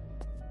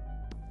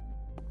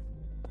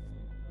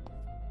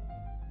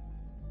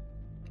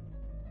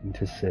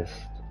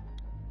 Intercessed.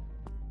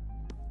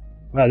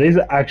 Wow, these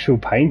are actual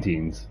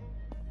paintings.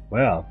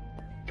 Wow.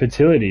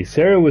 Fertility.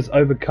 Sarah was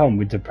overcome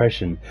with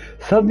depression,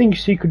 something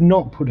she could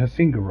not put her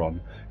finger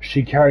on.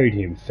 She carried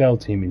him,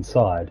 felt him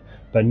inside,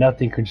 but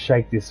nothing could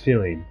shake this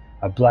feeling.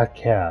 A black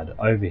cloud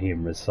over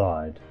him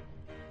reside.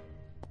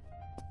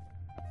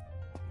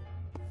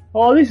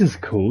 Oh, this is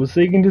cool. So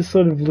you can just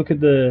sort of look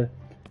at the...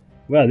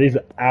 Wow, these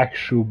are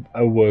actual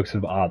works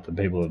of art that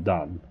people have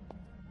done.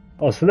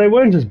 Oh, so they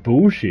weren't just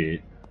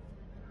bullshit.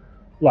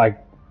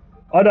 Like,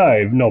 I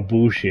know, not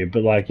bullshit,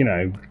 but like, you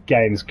know,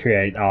 games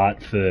create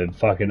art for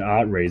fucking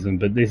art reason,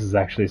 but this is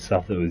actually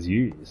stuff that was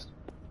used.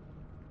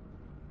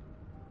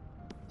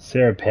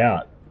 Sarah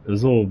Pout. It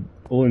was all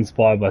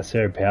inspired by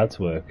Sarah Pout's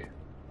work.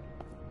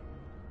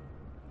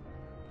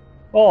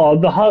 Oh,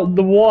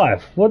 the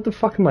wife. What the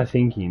fuck am I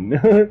thinking?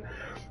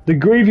 The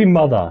grieving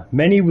mother.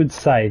 Many would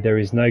say there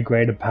is no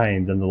greater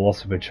pain than the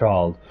loss of a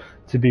child.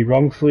 To be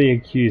wrongfully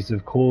accused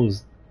of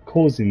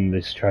causing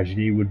this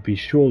tragedy would be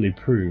surely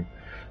prove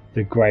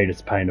the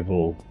greatest pain of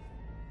all.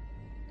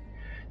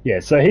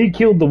 Yeah, so he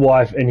killed the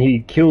wife and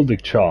he killed the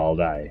child,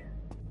 eh?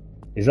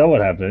 Is that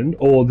what happened?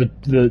 Or the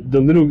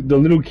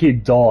little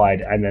kid died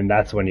and then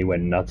that's when he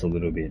went nuts a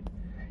little bit.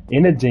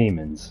 Inner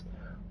demons.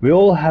 We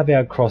all have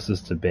our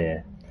crosses to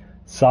bear.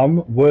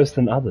 Some worse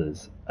than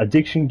others.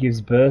 Addiction gives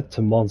birth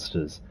to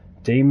monsters.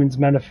 Demons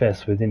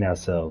manifest within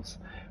ourselves.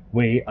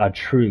 We are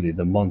truly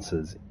the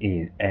monsters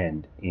in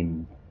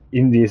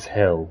this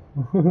hell.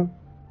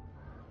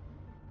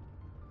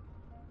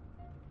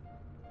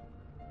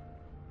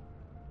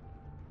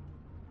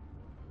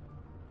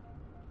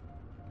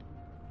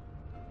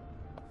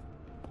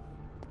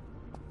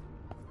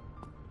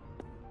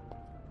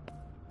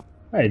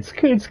 Hey, it's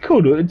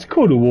cool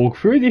to walk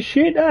through this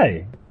shit,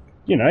 eh?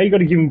 You know, you got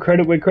to give them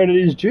credit where credit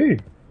is due.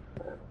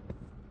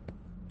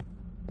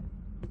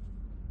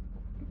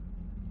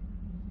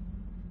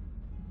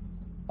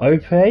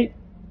 Opaque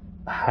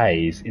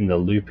haze in the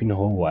looping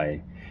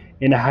hallway.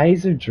 In a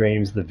haze of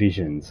dreams, the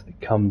visions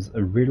comes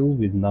a riddle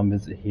with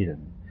numbers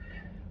hidden.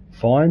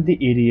 Find the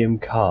idiom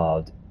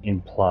carved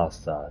in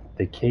plaster.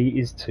 The key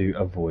is to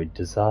avoid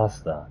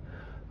disaster.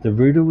 The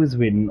riddle was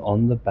written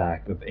on the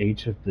back of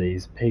each of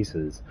these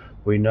pieces.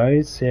 We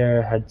know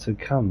Sarah had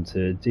succumbed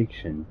to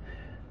addiction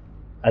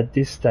at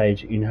this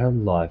stage in her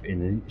life,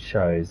 and it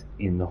shows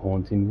in the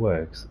haunting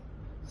works.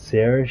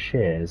 Sarah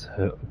shares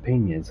her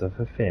opinions of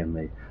her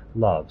family,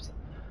 loved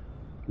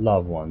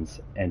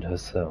ones, and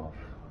herself.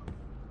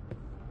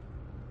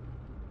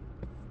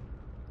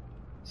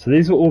 So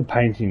these were all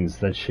paintings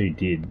that she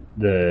did.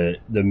 The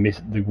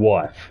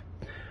wife.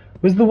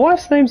 Was the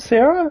wife's name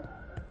Sarah?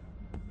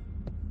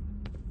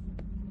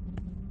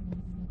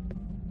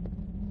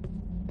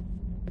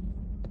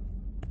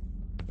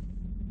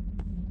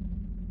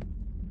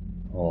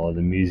 Oh,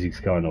 the music's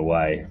going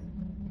away.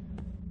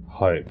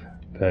 Hope,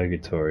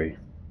 purgatory.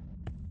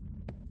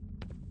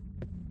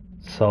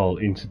 Soul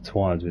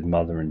intertwines with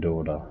mother and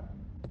daughter.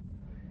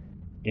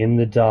 In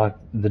the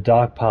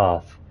dark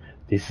path,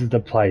 this is the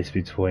place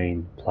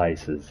between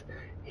places.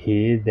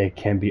 Here there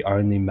can be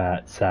only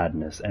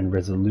sadness and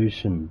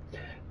resolution.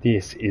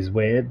 This is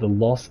where the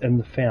lost and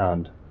the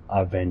found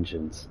are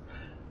vengeance.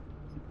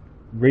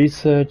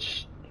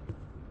 Research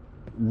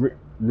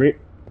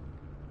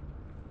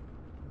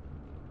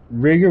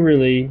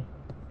rigorously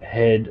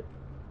head.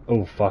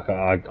 Oh fuck!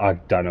 I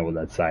don't know what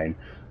that's saying.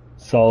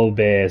 Soul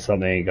bear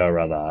something or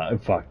other.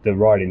 Fuck, the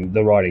writing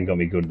got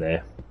me good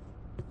there.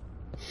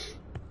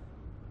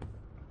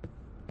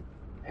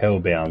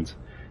 Hellbound.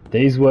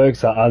 These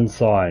works are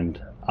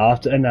unsigned.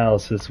 After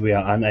analysis, we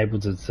are unable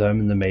to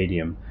determine the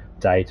medium,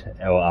 date,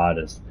 or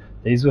artist.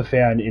 These were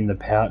found in the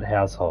Pout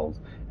household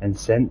and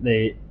sent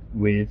there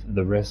with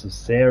the rest of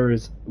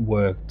Sarah's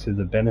work to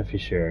the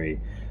beneficiary.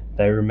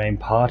 They remain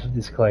part of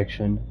this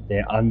collection.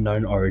 Their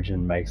unknown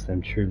origin makes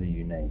them truly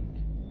unique.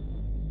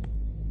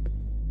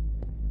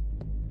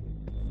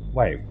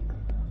 Wait.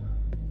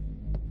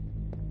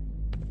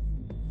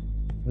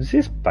 Was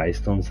this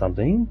based on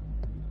something?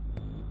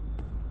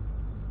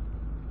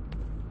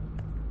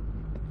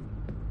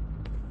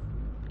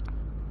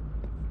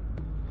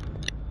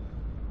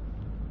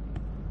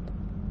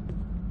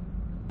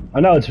 I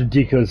know it's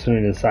ridiculous for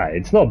me to say.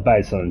 It's not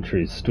based on a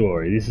true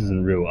story. This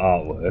isn't real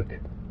artwork.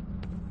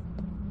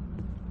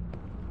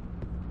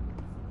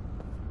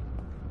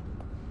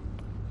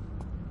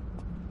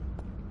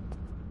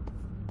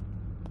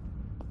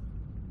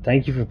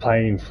 Thank you for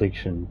playing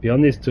Infliction.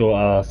 Beyond this door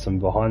are some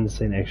behind the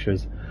scene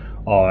extras.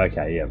 Oh,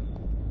 okay, yeah.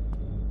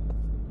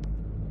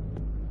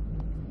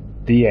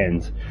 The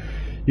end.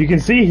 You can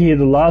see here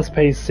the last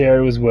piece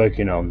Sarah was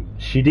working on.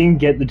 She didn't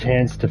get the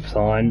chance to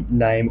sign,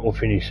 name, or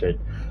finish it.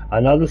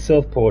 Another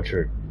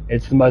self-portrait.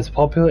 It's the most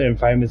popular and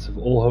famous of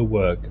all her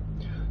work.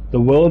 The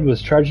world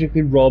was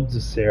tragically robbed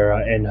of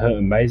Sarah and her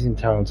amazing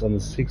talents on the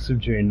 6th of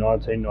June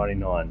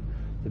 1999.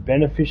 The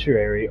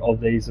beneficiary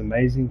of these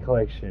amazing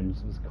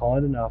collections was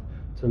kind enough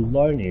to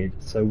loan it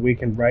so we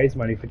can raise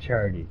money for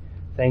charity.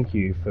 Thank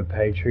you for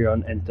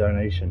Patreon and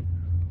donation.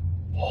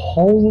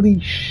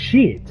 Holy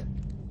shit!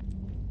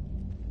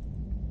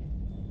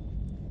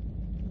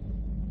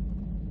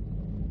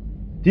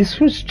 This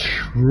was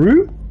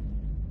true?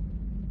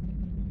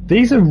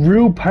 These are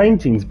real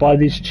paintings by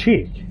this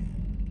chick.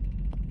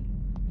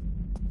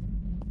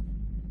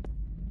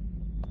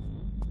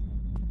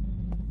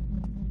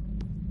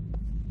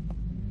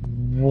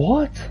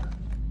 What?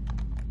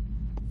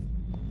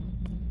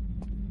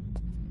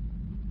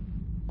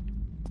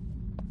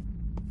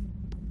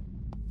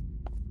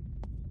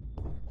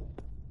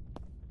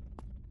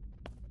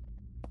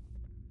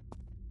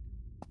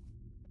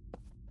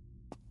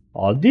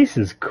 Oh, this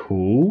is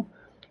cool.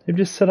 They've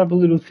just set up a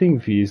little thing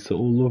for you to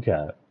all look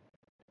at.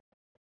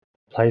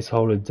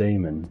 Placeholder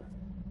demon.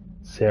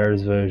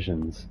 Sarah's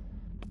versions.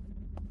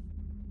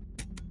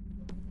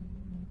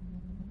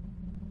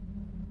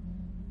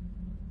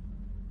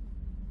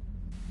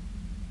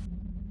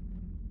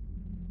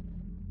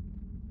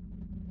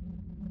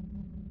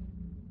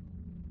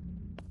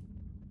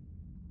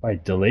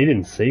 Wait, delete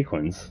in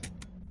sequence?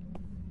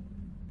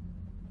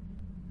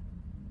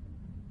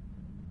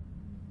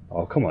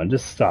 Oh, come on,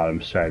 just start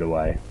them straight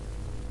away.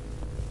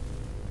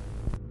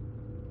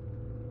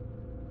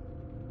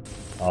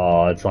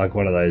 Oh, it's like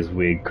one of those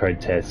weird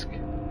grotesque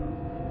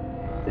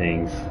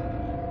things.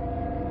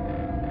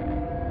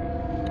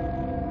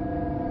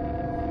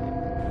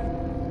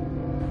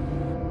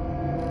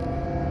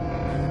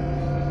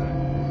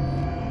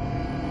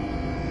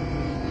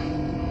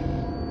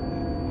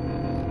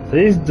 So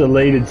these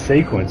deleted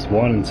sequence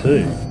 1 and 2.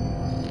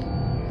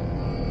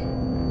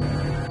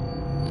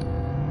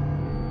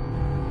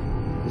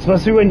 This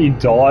must be when you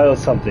die or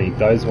something,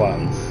 those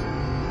ones.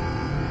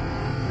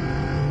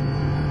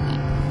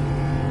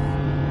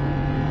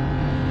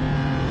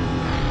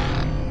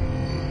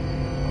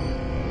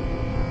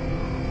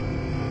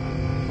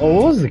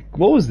 Oh,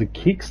 what was the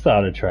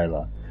Kickstarter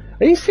trailer?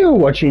 Are you still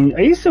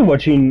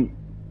watching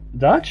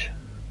Dutch?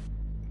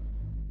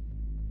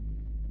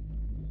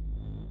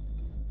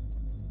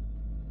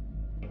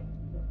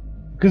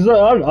 Because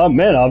I've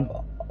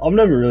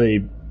never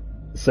really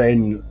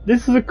seen.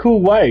 This is a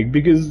cool way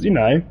because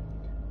I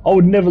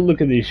would never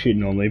look at this shit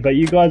normally, but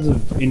you guys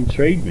have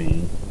intrigued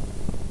me.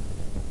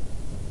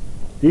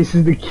 This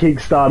is the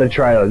Kickstarter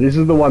trailer. This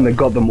is the one that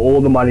got them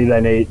all the money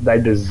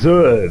they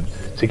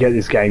deserved to get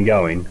this game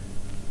going.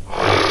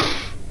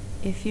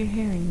 If you're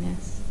hearing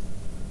this,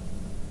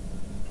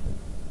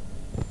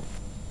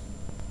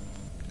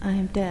 I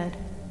am dead.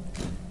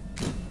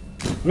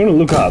 I'm gonna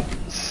look up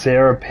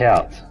Sarah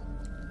Pout.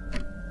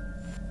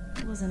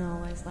 It wasn't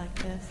always like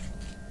this.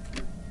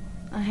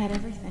 I had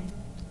everything.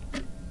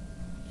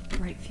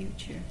 Bright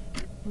future,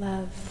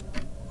 love,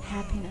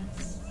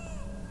 happiness,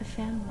 a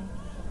family.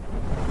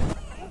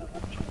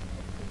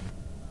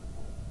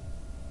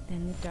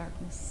 Then the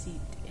darkness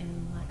seeped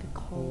in like a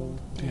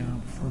cold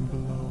down from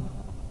below.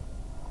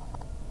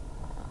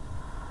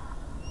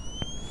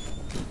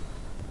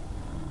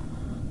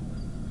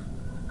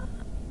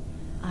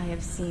 I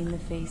have seen the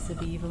face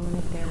of evil, and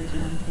if there is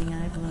one thing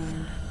I've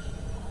learned,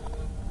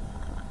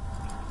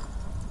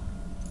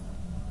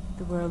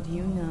 the world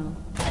you know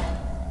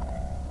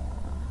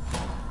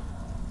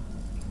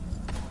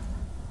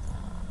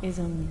is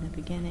only the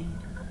beginning.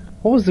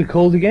 What was it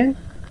called again?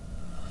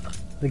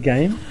 The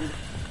game?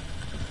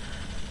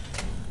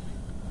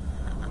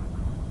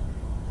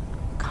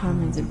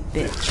 Carmen's a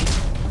bitch.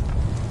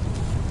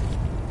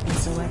 And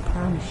so I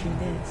promise you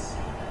this.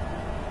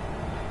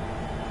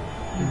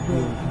 You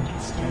will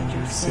understand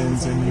your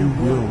sins and you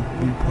will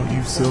reap what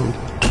you sowed.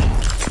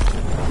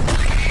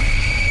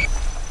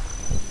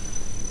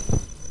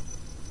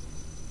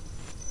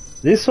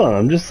 This one,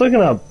 I'm just looking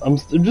up. I'm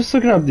just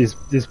looking up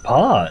this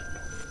part.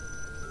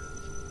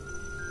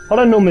 I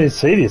don't normally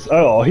see this.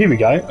 Oh, here we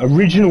go.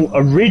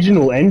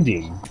 Original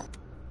ending.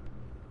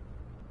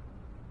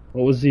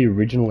 What was the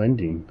original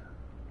ending?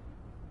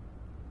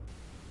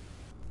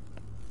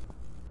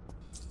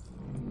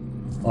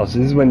 Oh, so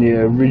this is when you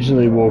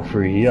originally walk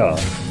through here.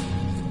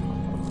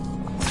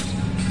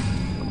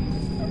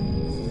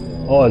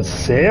 Oh, it's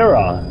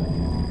Sarah.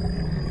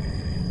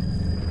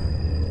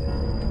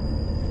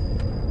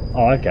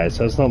 Oh, okay,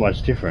 so it's not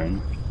much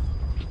different.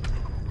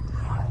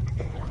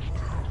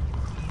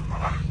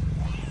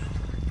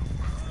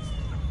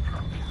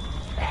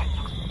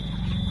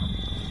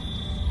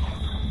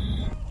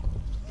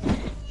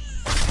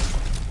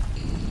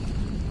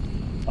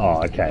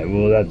 Oh, okay,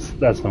 well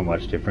that's not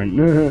much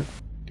different.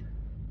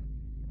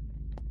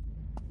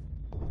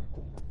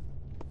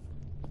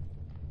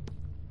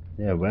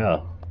 Yeah,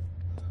 wow.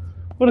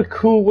 What a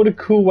cool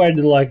way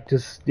to like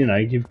just, you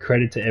know, give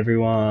credit to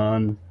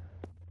everyone.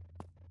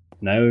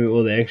 Know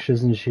all the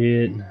extras and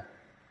shit. And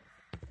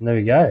there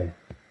we go.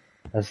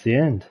 That's the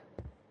end.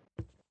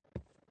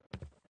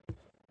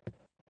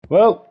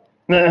 Well,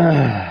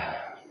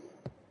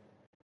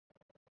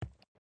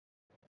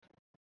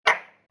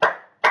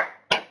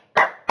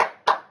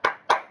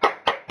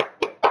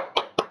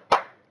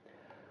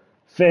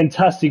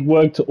 fantastic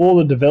work to all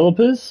the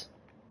developers.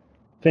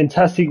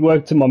 Fantastic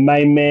work to my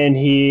main man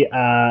here,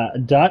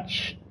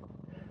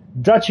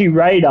 Dutchy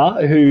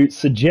Raider, who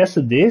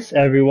suggested this,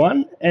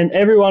 everyone, and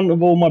everyone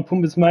of all my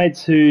Pumbas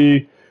mates who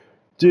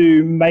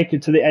do make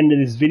it to the end of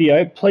this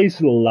video. Please,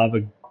 for the love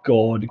of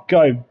God,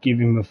 go give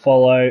him a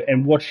follow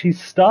and watch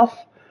his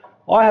stuff.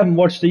 I haven't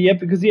watched it yet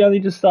because he only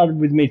just started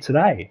with me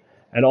today,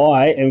 and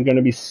I am going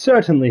to be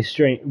certainly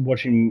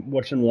watching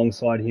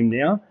alongside him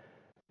now.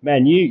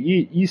 Man,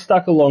 you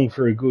stuck along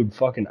for a good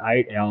fucking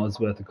 8 hours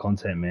worth of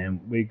content, man.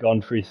 We've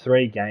gone through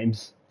three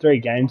games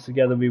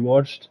together. We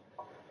watched,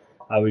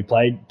 we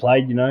played,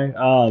 you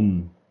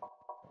know.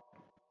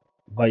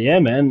 But yeah,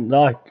 man,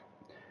 like,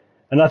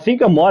 and I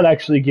think I might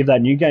actually give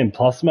that new game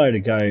Plus mode a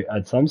go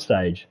at some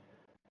stage,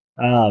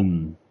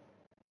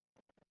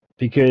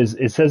 because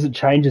it says it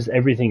changes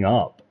everything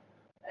up,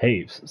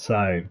 heaps.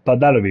 So, but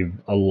that'll be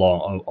a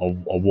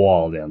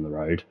while down the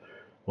road.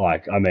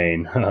 Like, I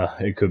mean,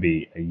 it could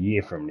be a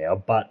year from now,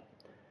 but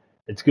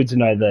it's good to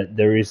know that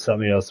there is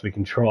something else we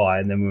can try,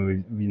 and then when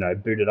we, you know,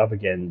 boot it up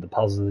again, the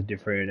puzzles are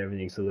different,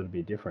 everything's a little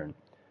bit different.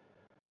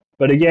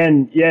 But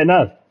again, yeah,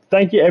 no,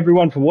 thank you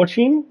everyone for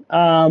watching.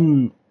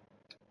 What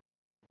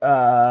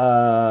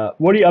are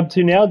you up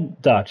to now,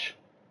 Dutch?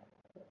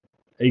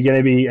 Are you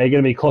gonna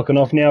be clocking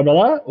off now,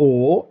 brother?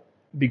 Or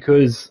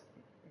because,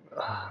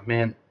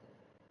 man,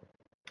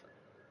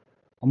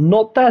 I'm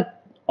not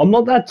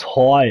that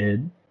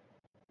tired.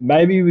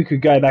 Maybe we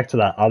could go back to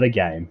that other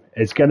game.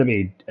 It's gonna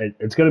be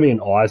an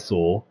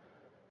eyesore.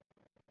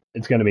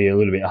 It's gonna be a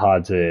little bit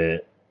hard to,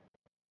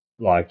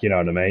 like, you know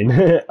what I mean,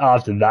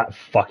 after that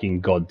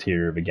fucking god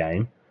tier of a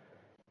game.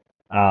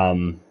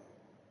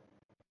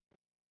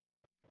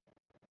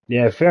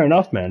 Yeah, fair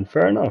enough, man.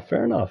 Fair enough.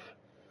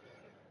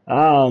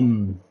 I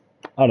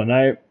don't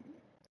know.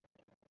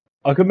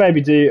 I could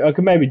maybe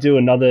do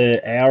another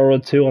hour or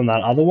two on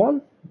that other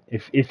one,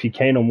 if you're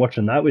keen on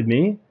watching that with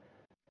me.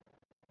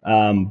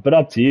 But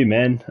up to you,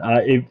 man.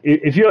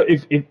 If you're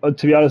if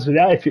to be honest with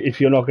you, if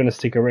you're not going to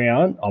stick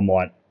around, I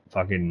might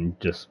fucking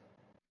just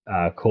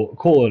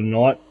call it a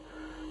night.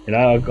 You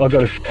know, I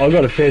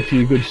got a fair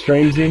few good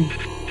streams in.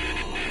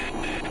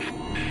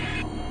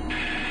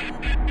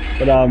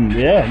 But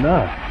yeah,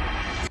 no.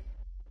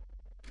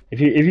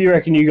 If you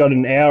reckon you got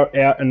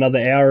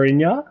another hour in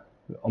ya,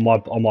 I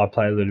might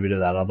play a little bit of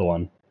that other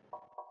one.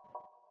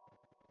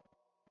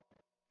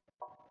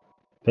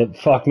 But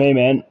fuck me,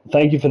 man.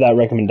 Thank you for that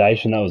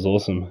recommendation. That was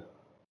awesome.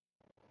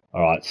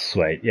 All right,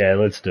 sweet. Yeah,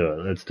 let's do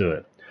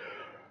it.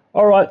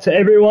 All right, to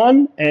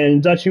everyone,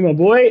 and Dutchy, my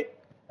boy,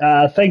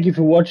 thank you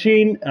for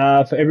watching.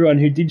 For everyone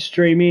who did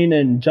stream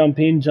in, jump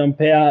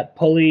out.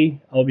 Polly,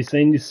 I'll be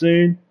seeing you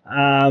soon.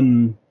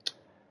 And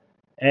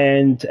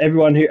to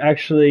everyone who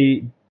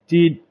actually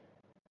did.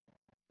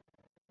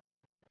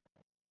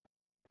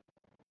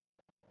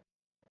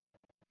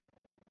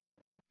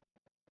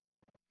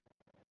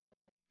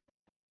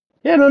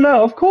 Yeah,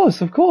 no, of course.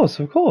 Go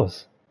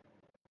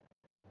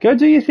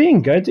do your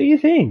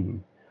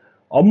thing.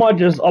 I might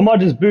just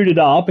boot it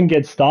up and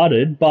get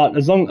started, but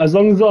as long as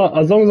I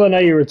know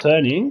you're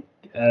returning,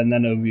 and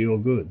then it'll be all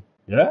good.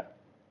 Yeah.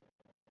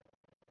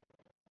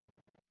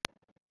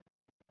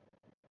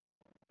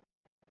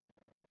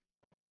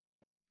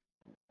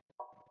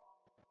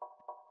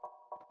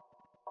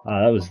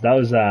 That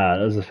was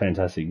a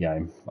fantastic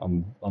game.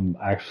 I'm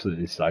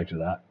absolutely stoked with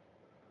that.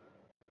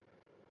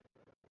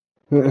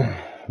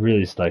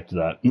 Really stoked with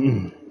that.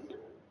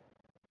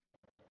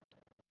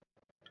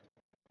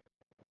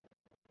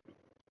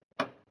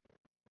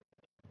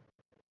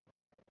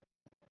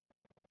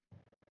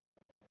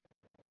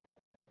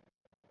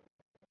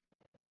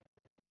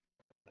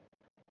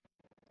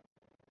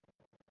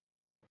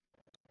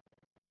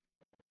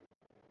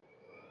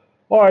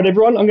 All right,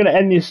 everyone. I'm going to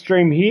end this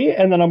stream here,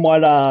 and then I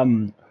might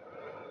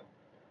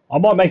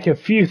make a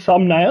few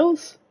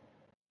thumbnails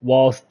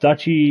whilst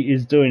Dutchy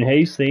is doing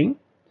his thing.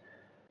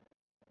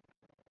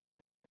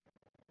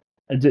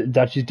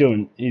 Dutchy's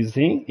doing his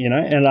thing, you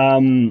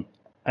know,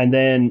 and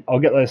then I'll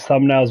get those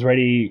thumbnails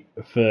ready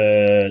for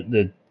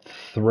the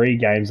 3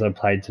 games I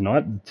played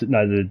tonight.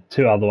 No, the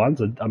 2 other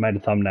ones. I made a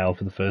thumbnail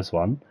for the first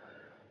one,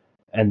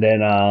 and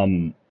then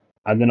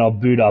I'll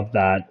boot up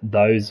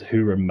those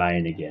who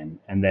remain again,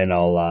 and then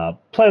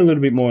I'll play a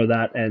little bit more of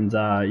that, and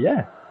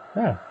yeah.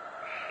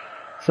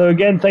 So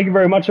again, thank you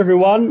very much,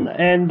 everyone,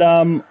 and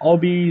I'll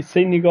be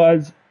seeing you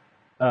guys.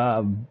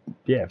 Not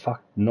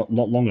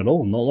long at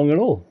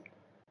all.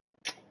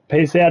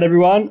 Peace out,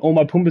 everyone. All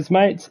my Pumbas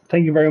mates,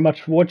 thank you very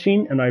much for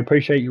watching, and I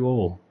appreciate you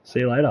all.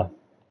 See you later.